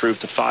 Trojans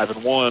improved to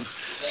 5-1.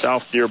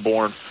 South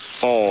Dearborn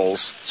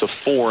falls to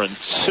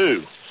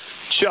 4-2.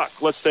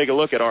 Chuck, let's take a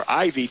look at our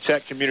Ivy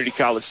Tech Community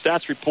College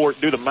stats report,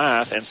 do the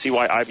math, and see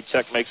why Ivy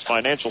Tech makes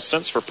financial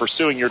sense for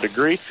pursuing your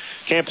degree.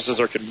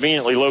 Campuses are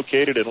conveniently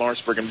located in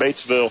Lawrenceburg and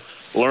Batesville.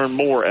 Learn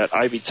more at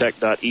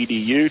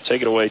ivytech.edu.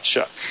 Take it away,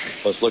 Chuck.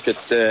 Let's look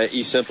at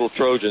East Central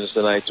Trojans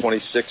tonight.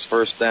 26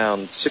 first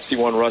down,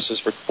 61 rushes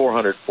for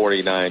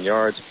 449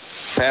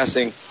 yards.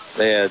 Passing,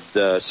 they had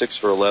 6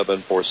 for 11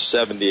 for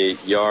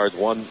 78 yards.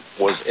 One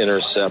was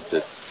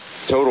intercepted.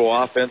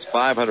 Total offense,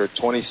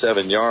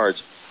 527 yards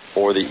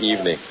for the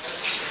evening.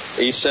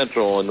 East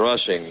Central in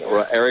rushing,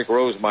 Eric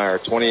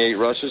Rosemeyer, 28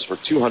 rushes for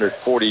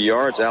 240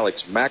 yards.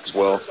 Alex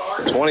Maxwell,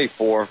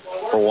 24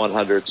 for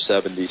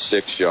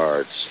 176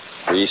 yards.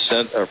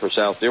 For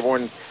South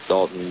Dearborn,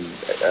 Dalton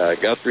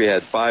Guthrie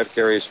had 5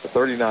 carries for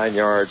 39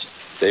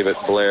 yards. David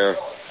Blair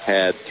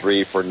had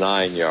 3 for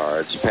 9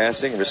 yards.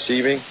 Passing,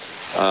 receiving,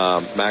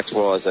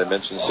 Maxwell, as I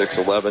mentioned,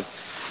 6'11".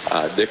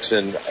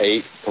 Dixon,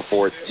 8 for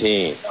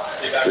 14.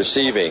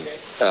 Receiving,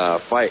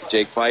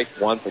 Jake Fike,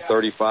 1 for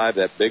 35.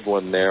 That big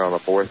one there on a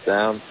 4th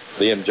down.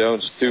 Liam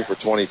Jones, 2 for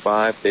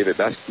 25. David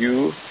Basque,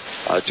 2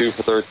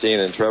 for 13.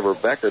 And Trevor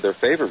Becker, their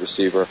favorite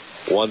receiver,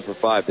 1 for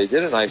 5. They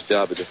did a nice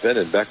job of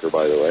defending Becker,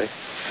 by the way.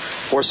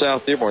 For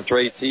South Dearborn,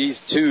 Trey Tees,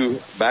 2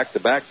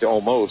 back-to-back to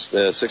almost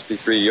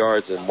 63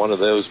 yards, and one of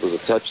those was a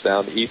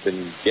touchdown. Ethan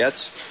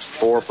Getz,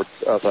 4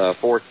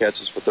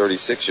 catches for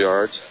 36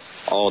 yards,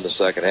 all in the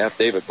second half.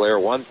 David Blair,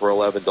 1 for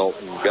 11.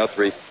 Dalton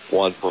Guthrie,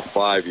 1 for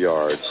 5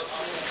 yards.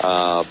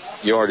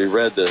 You already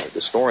read the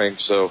scoring,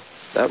 so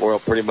that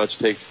pretty much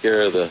takes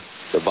care of the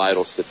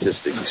vital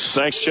statistics.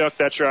 Thanks, Chuck.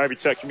 That's your Ivy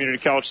Tech Community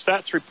College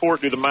stats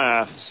report. Do the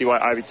math. See why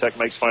Ivy Tech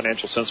makes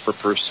financial sense for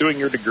pursuing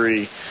your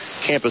degree.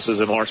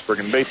 Campuses in Lawrenceburg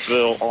and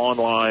Batesville.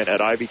 Online at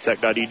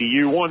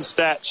ivytech.edu. One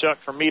stat, Chuck,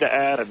 for me to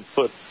add and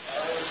put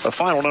a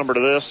final number to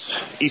this.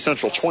 East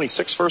Central,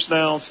 26 first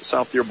downs.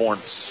 South Dearborn,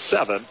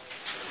 7.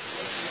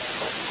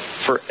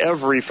 For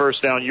every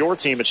first down your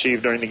team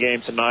achieved during the game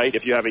tonight,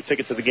 if you have a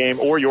ticket to the game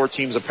or your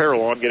team's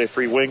apparel on, get a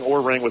free wing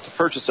or ring with the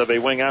purchase of a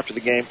wing after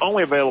the game.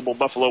 Only available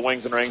Buffalo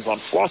Wings and Rings on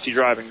Flossie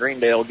Drive in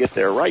Greendale. Get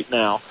there right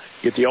now.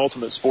 Get the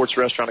ultimate sports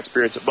restaurant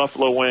experience at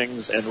Buffalo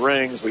Wings and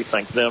Rings. We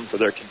thank them for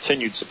their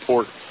continued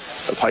support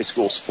of high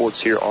school sports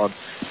here on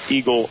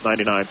Eagle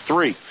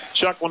 99.3.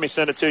 Chuck, let me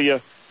send it to you.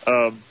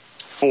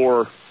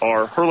 For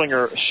our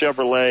Hurlinger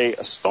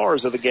Chevrolet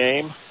stars of the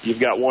game, you've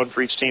got one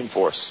for each team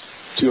for us.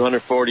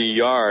 240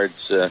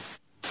 yards.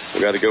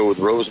 We got to go with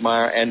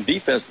Rosemeyer, and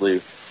defensively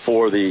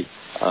for the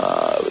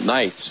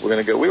Knights, we're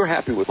going to go. We were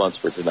happy with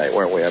Lunsford tonight,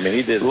 weren't we? I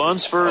mean,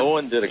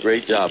 Owen did a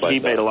great job. He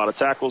made a lot of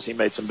tackles. He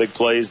made some big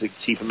plays to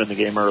keep him in the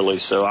game early.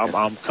 So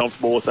I'm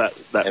comfortable with that.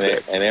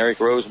 And Eric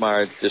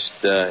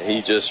Rosemeyer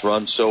he just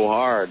runs so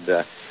hard.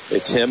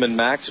 It's him and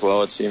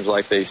Maxwell. It seems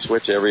like they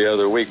switch every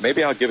other week.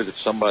 Maybe I'll give it to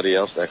somebody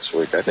else next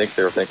week. I think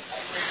they're thinking,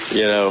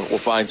 we'll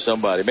find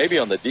somebody. Maybe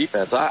on the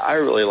defense. I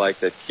really like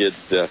that kid,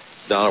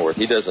 Donnerworth.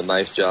 He does a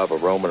nice job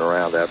of roaming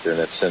around out there in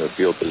that center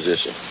field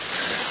position.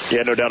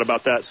 Yeah, no doubt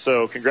about that.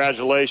 So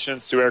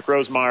congratulations to Eric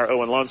Rosemeyer,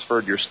 Owen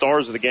Lunsford, your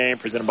stars of the game,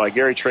 presented by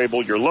Gary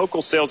Trable, your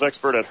local sales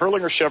expert at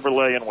Hurlinger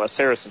Chevrolet in West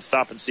Harrison.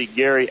 Stop and see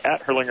Gary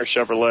at Hurlinger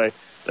Chevrolet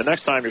the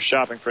next time you're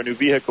shopping for a new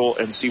vehicle,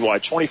 and see why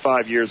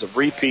 25 years of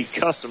repeat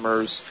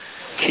customers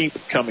keep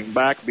coming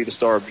back. Be the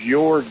star of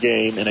your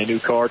game in a new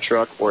car,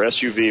 truck, or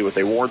SUV with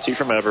a warranty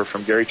from ever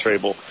from Gary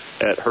Trable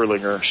at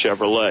Hurlinger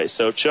Chevrolet.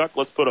 So, Chuck,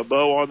 let's put a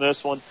bow on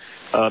this one.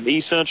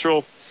 East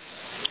Central,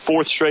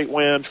 4th straight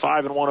win,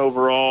 5-1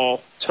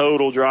 overall,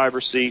 total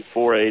driver's seat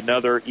for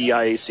another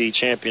EIAC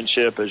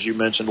championship. As you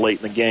mentioned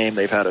late in the game,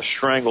 they've had a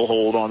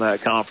stranglehold on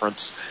that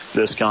conference,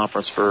 this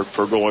conference, for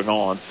going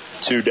on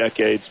 2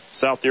 decades.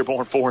 South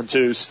Dearborn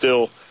 4-2,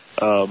 still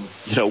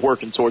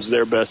working towards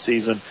their best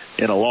season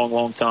in a long,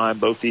 long time.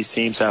 Both these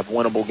teams have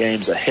winnable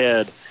games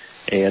ahead.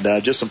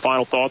 And just some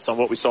final thoughts on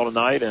what we saw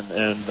tonight and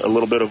a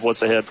little bit of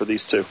what's ahead for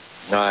these two.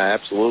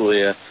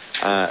 Absolutely.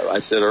 I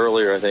said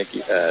earlier, I think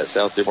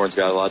South Dearborn's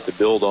got a lot to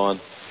build on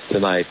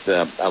tonight.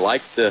 I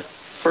liked the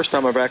first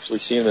time I've actually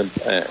seen them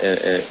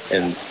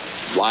in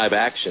live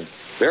action.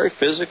 Very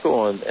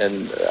physical,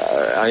 and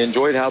I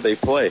enjoyed how they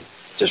play.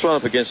 Just run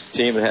up against a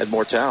team that had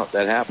more talent.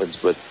 That happens.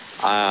 But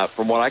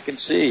from what I can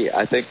see,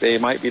 I think they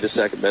might be the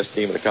second best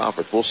team in the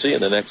conference. We'll see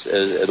in the next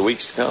the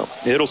weeks to come.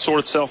 It'll sort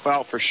itself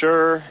out for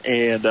sure.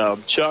 And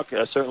Chuck,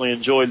 I certainly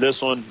enjoyed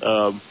this one.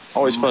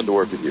 Always fun to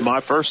work with you.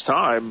 My first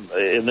time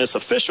in this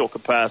official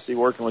capacity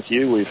working with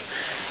you.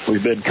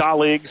 We've been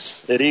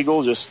colleagues at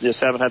Eagle,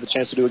 just haven't had the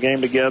chance to do a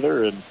game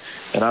together. And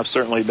I've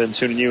certainly been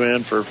tuning you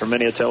in for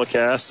many a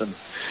telecast and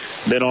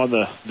been on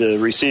the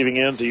receiving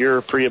ends of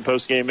your pre and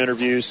post game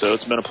interviews. So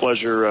it's been a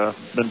pleasure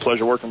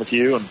working with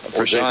you, and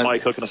appreciate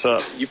Mike hooking us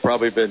up. You've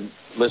probably been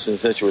listening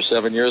since you were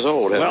 7 years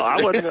old. Well,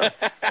 I wasn't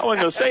going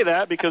to say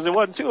that because it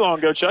wasn't too long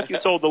ago, Chuck. You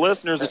told the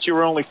listeners that you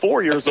were only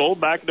 4 years old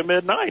back in the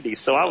mid '90s.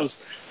 So I was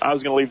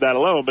going to leave that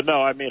alone. But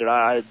no, I mean it.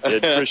 I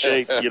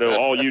appreciate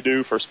all you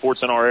do for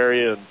sports in our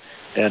area,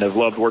 and have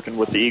loved working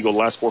with the Eagle the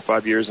last 4 or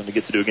 5 years, and to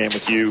get to do a game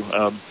with you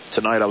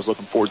tonight, I was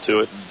looking forward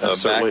to it.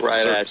 And back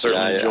right at you.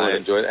 I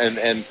enjoyed it.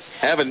 And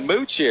having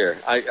Mooch here,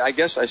 I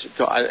guess I should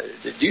call.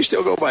 Do you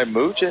still go by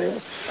Mooch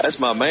anymore? That's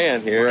my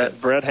man here.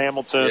 Brett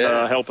Hamilton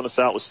helping us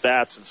out with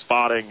stats and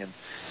spotting and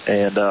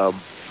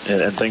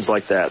things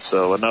like that.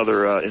 So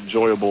another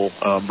enjoyable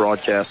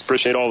broadcast.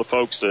 Appreciate all the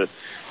folks at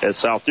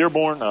South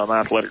Dearborn.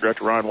 Athletic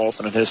Director Ryan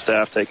Walson and his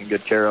staff taking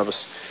good care of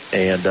us,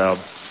 and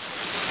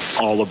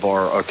all of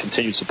our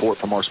continued support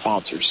from our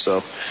sponsors.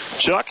 So,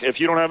 Chuck, if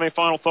you don't have any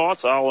final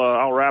thoughts,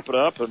 I'll wrap it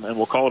up, and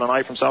we'll call it a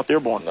night from South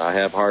Dearborn. I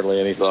have hardly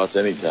any thoughts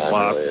anytime.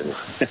 Wow.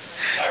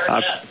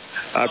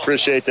 I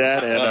appreciate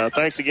that, and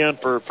thanks again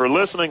for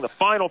listening. The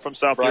final from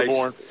South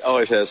Dearborn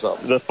always has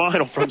something. The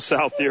final from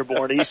South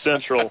Dearborn, East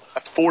Central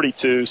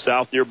 42,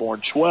 South Dearborn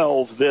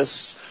 12.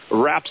 This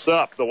wraps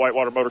up the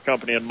Whitewater Motor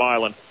Company in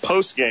Milan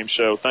post-game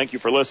show. Thank you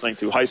for listening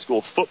to high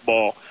school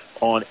football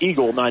on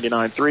Eagle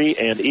 99.3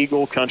 and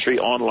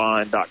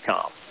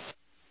EagleCountryOnline.com.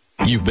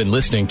 You've been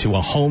listening to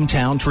a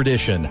hometown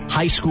tradition,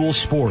 high school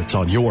sports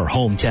on your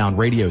hometown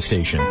radio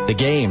station. The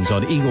games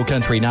on Eagle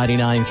Country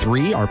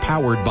 99.3 are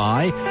powered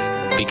by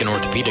Beacon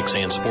Orthopedics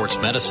and Sports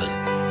Medicine,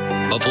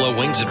 Buffalo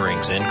Wings and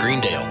Rings in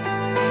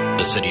Greendale,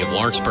 the City of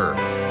Lawrenceburg,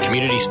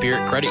 Community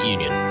Spirit Credit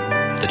Union,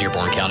 the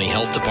Dearborn County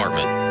Health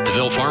Department,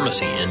 DeVille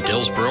Pharmacy in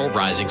Dillsboro,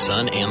 Rising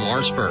Sun, and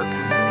Lawrenceburg,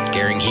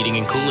 Gehring Heating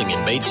and Cooling in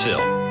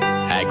Batesville,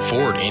 Ag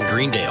Ford in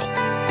Greendale,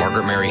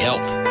 Margaret Mary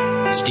Health,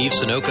 Steve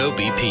Sunoco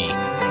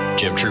BP,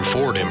 Jim True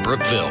Ford in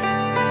Brookville,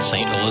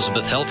 St.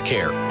 Elizabeth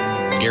Healthcare,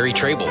 Gary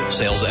Trable,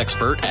 sales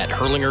expert at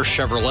Hurlinger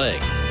Chevrolet,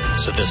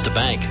 Savista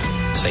Bank,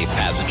 Safe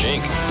Passage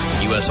Inc.,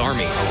 U.S.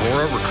 Army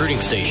Aurora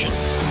Recruiting Station,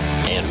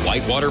 and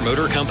Whitewater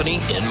Motor Company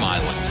in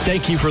Milan.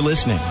 Thank you for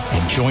listening,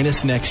 and join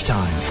us next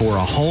time for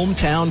a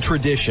hometown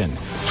tradition,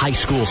 high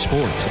school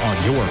sports on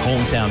your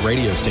hometown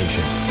radio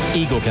station,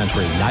 Eagle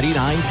Country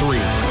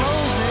 99.3.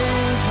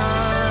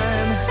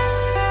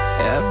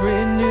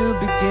 Every new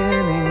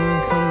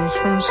beginning comes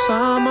from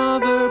some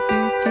other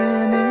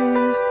beginning.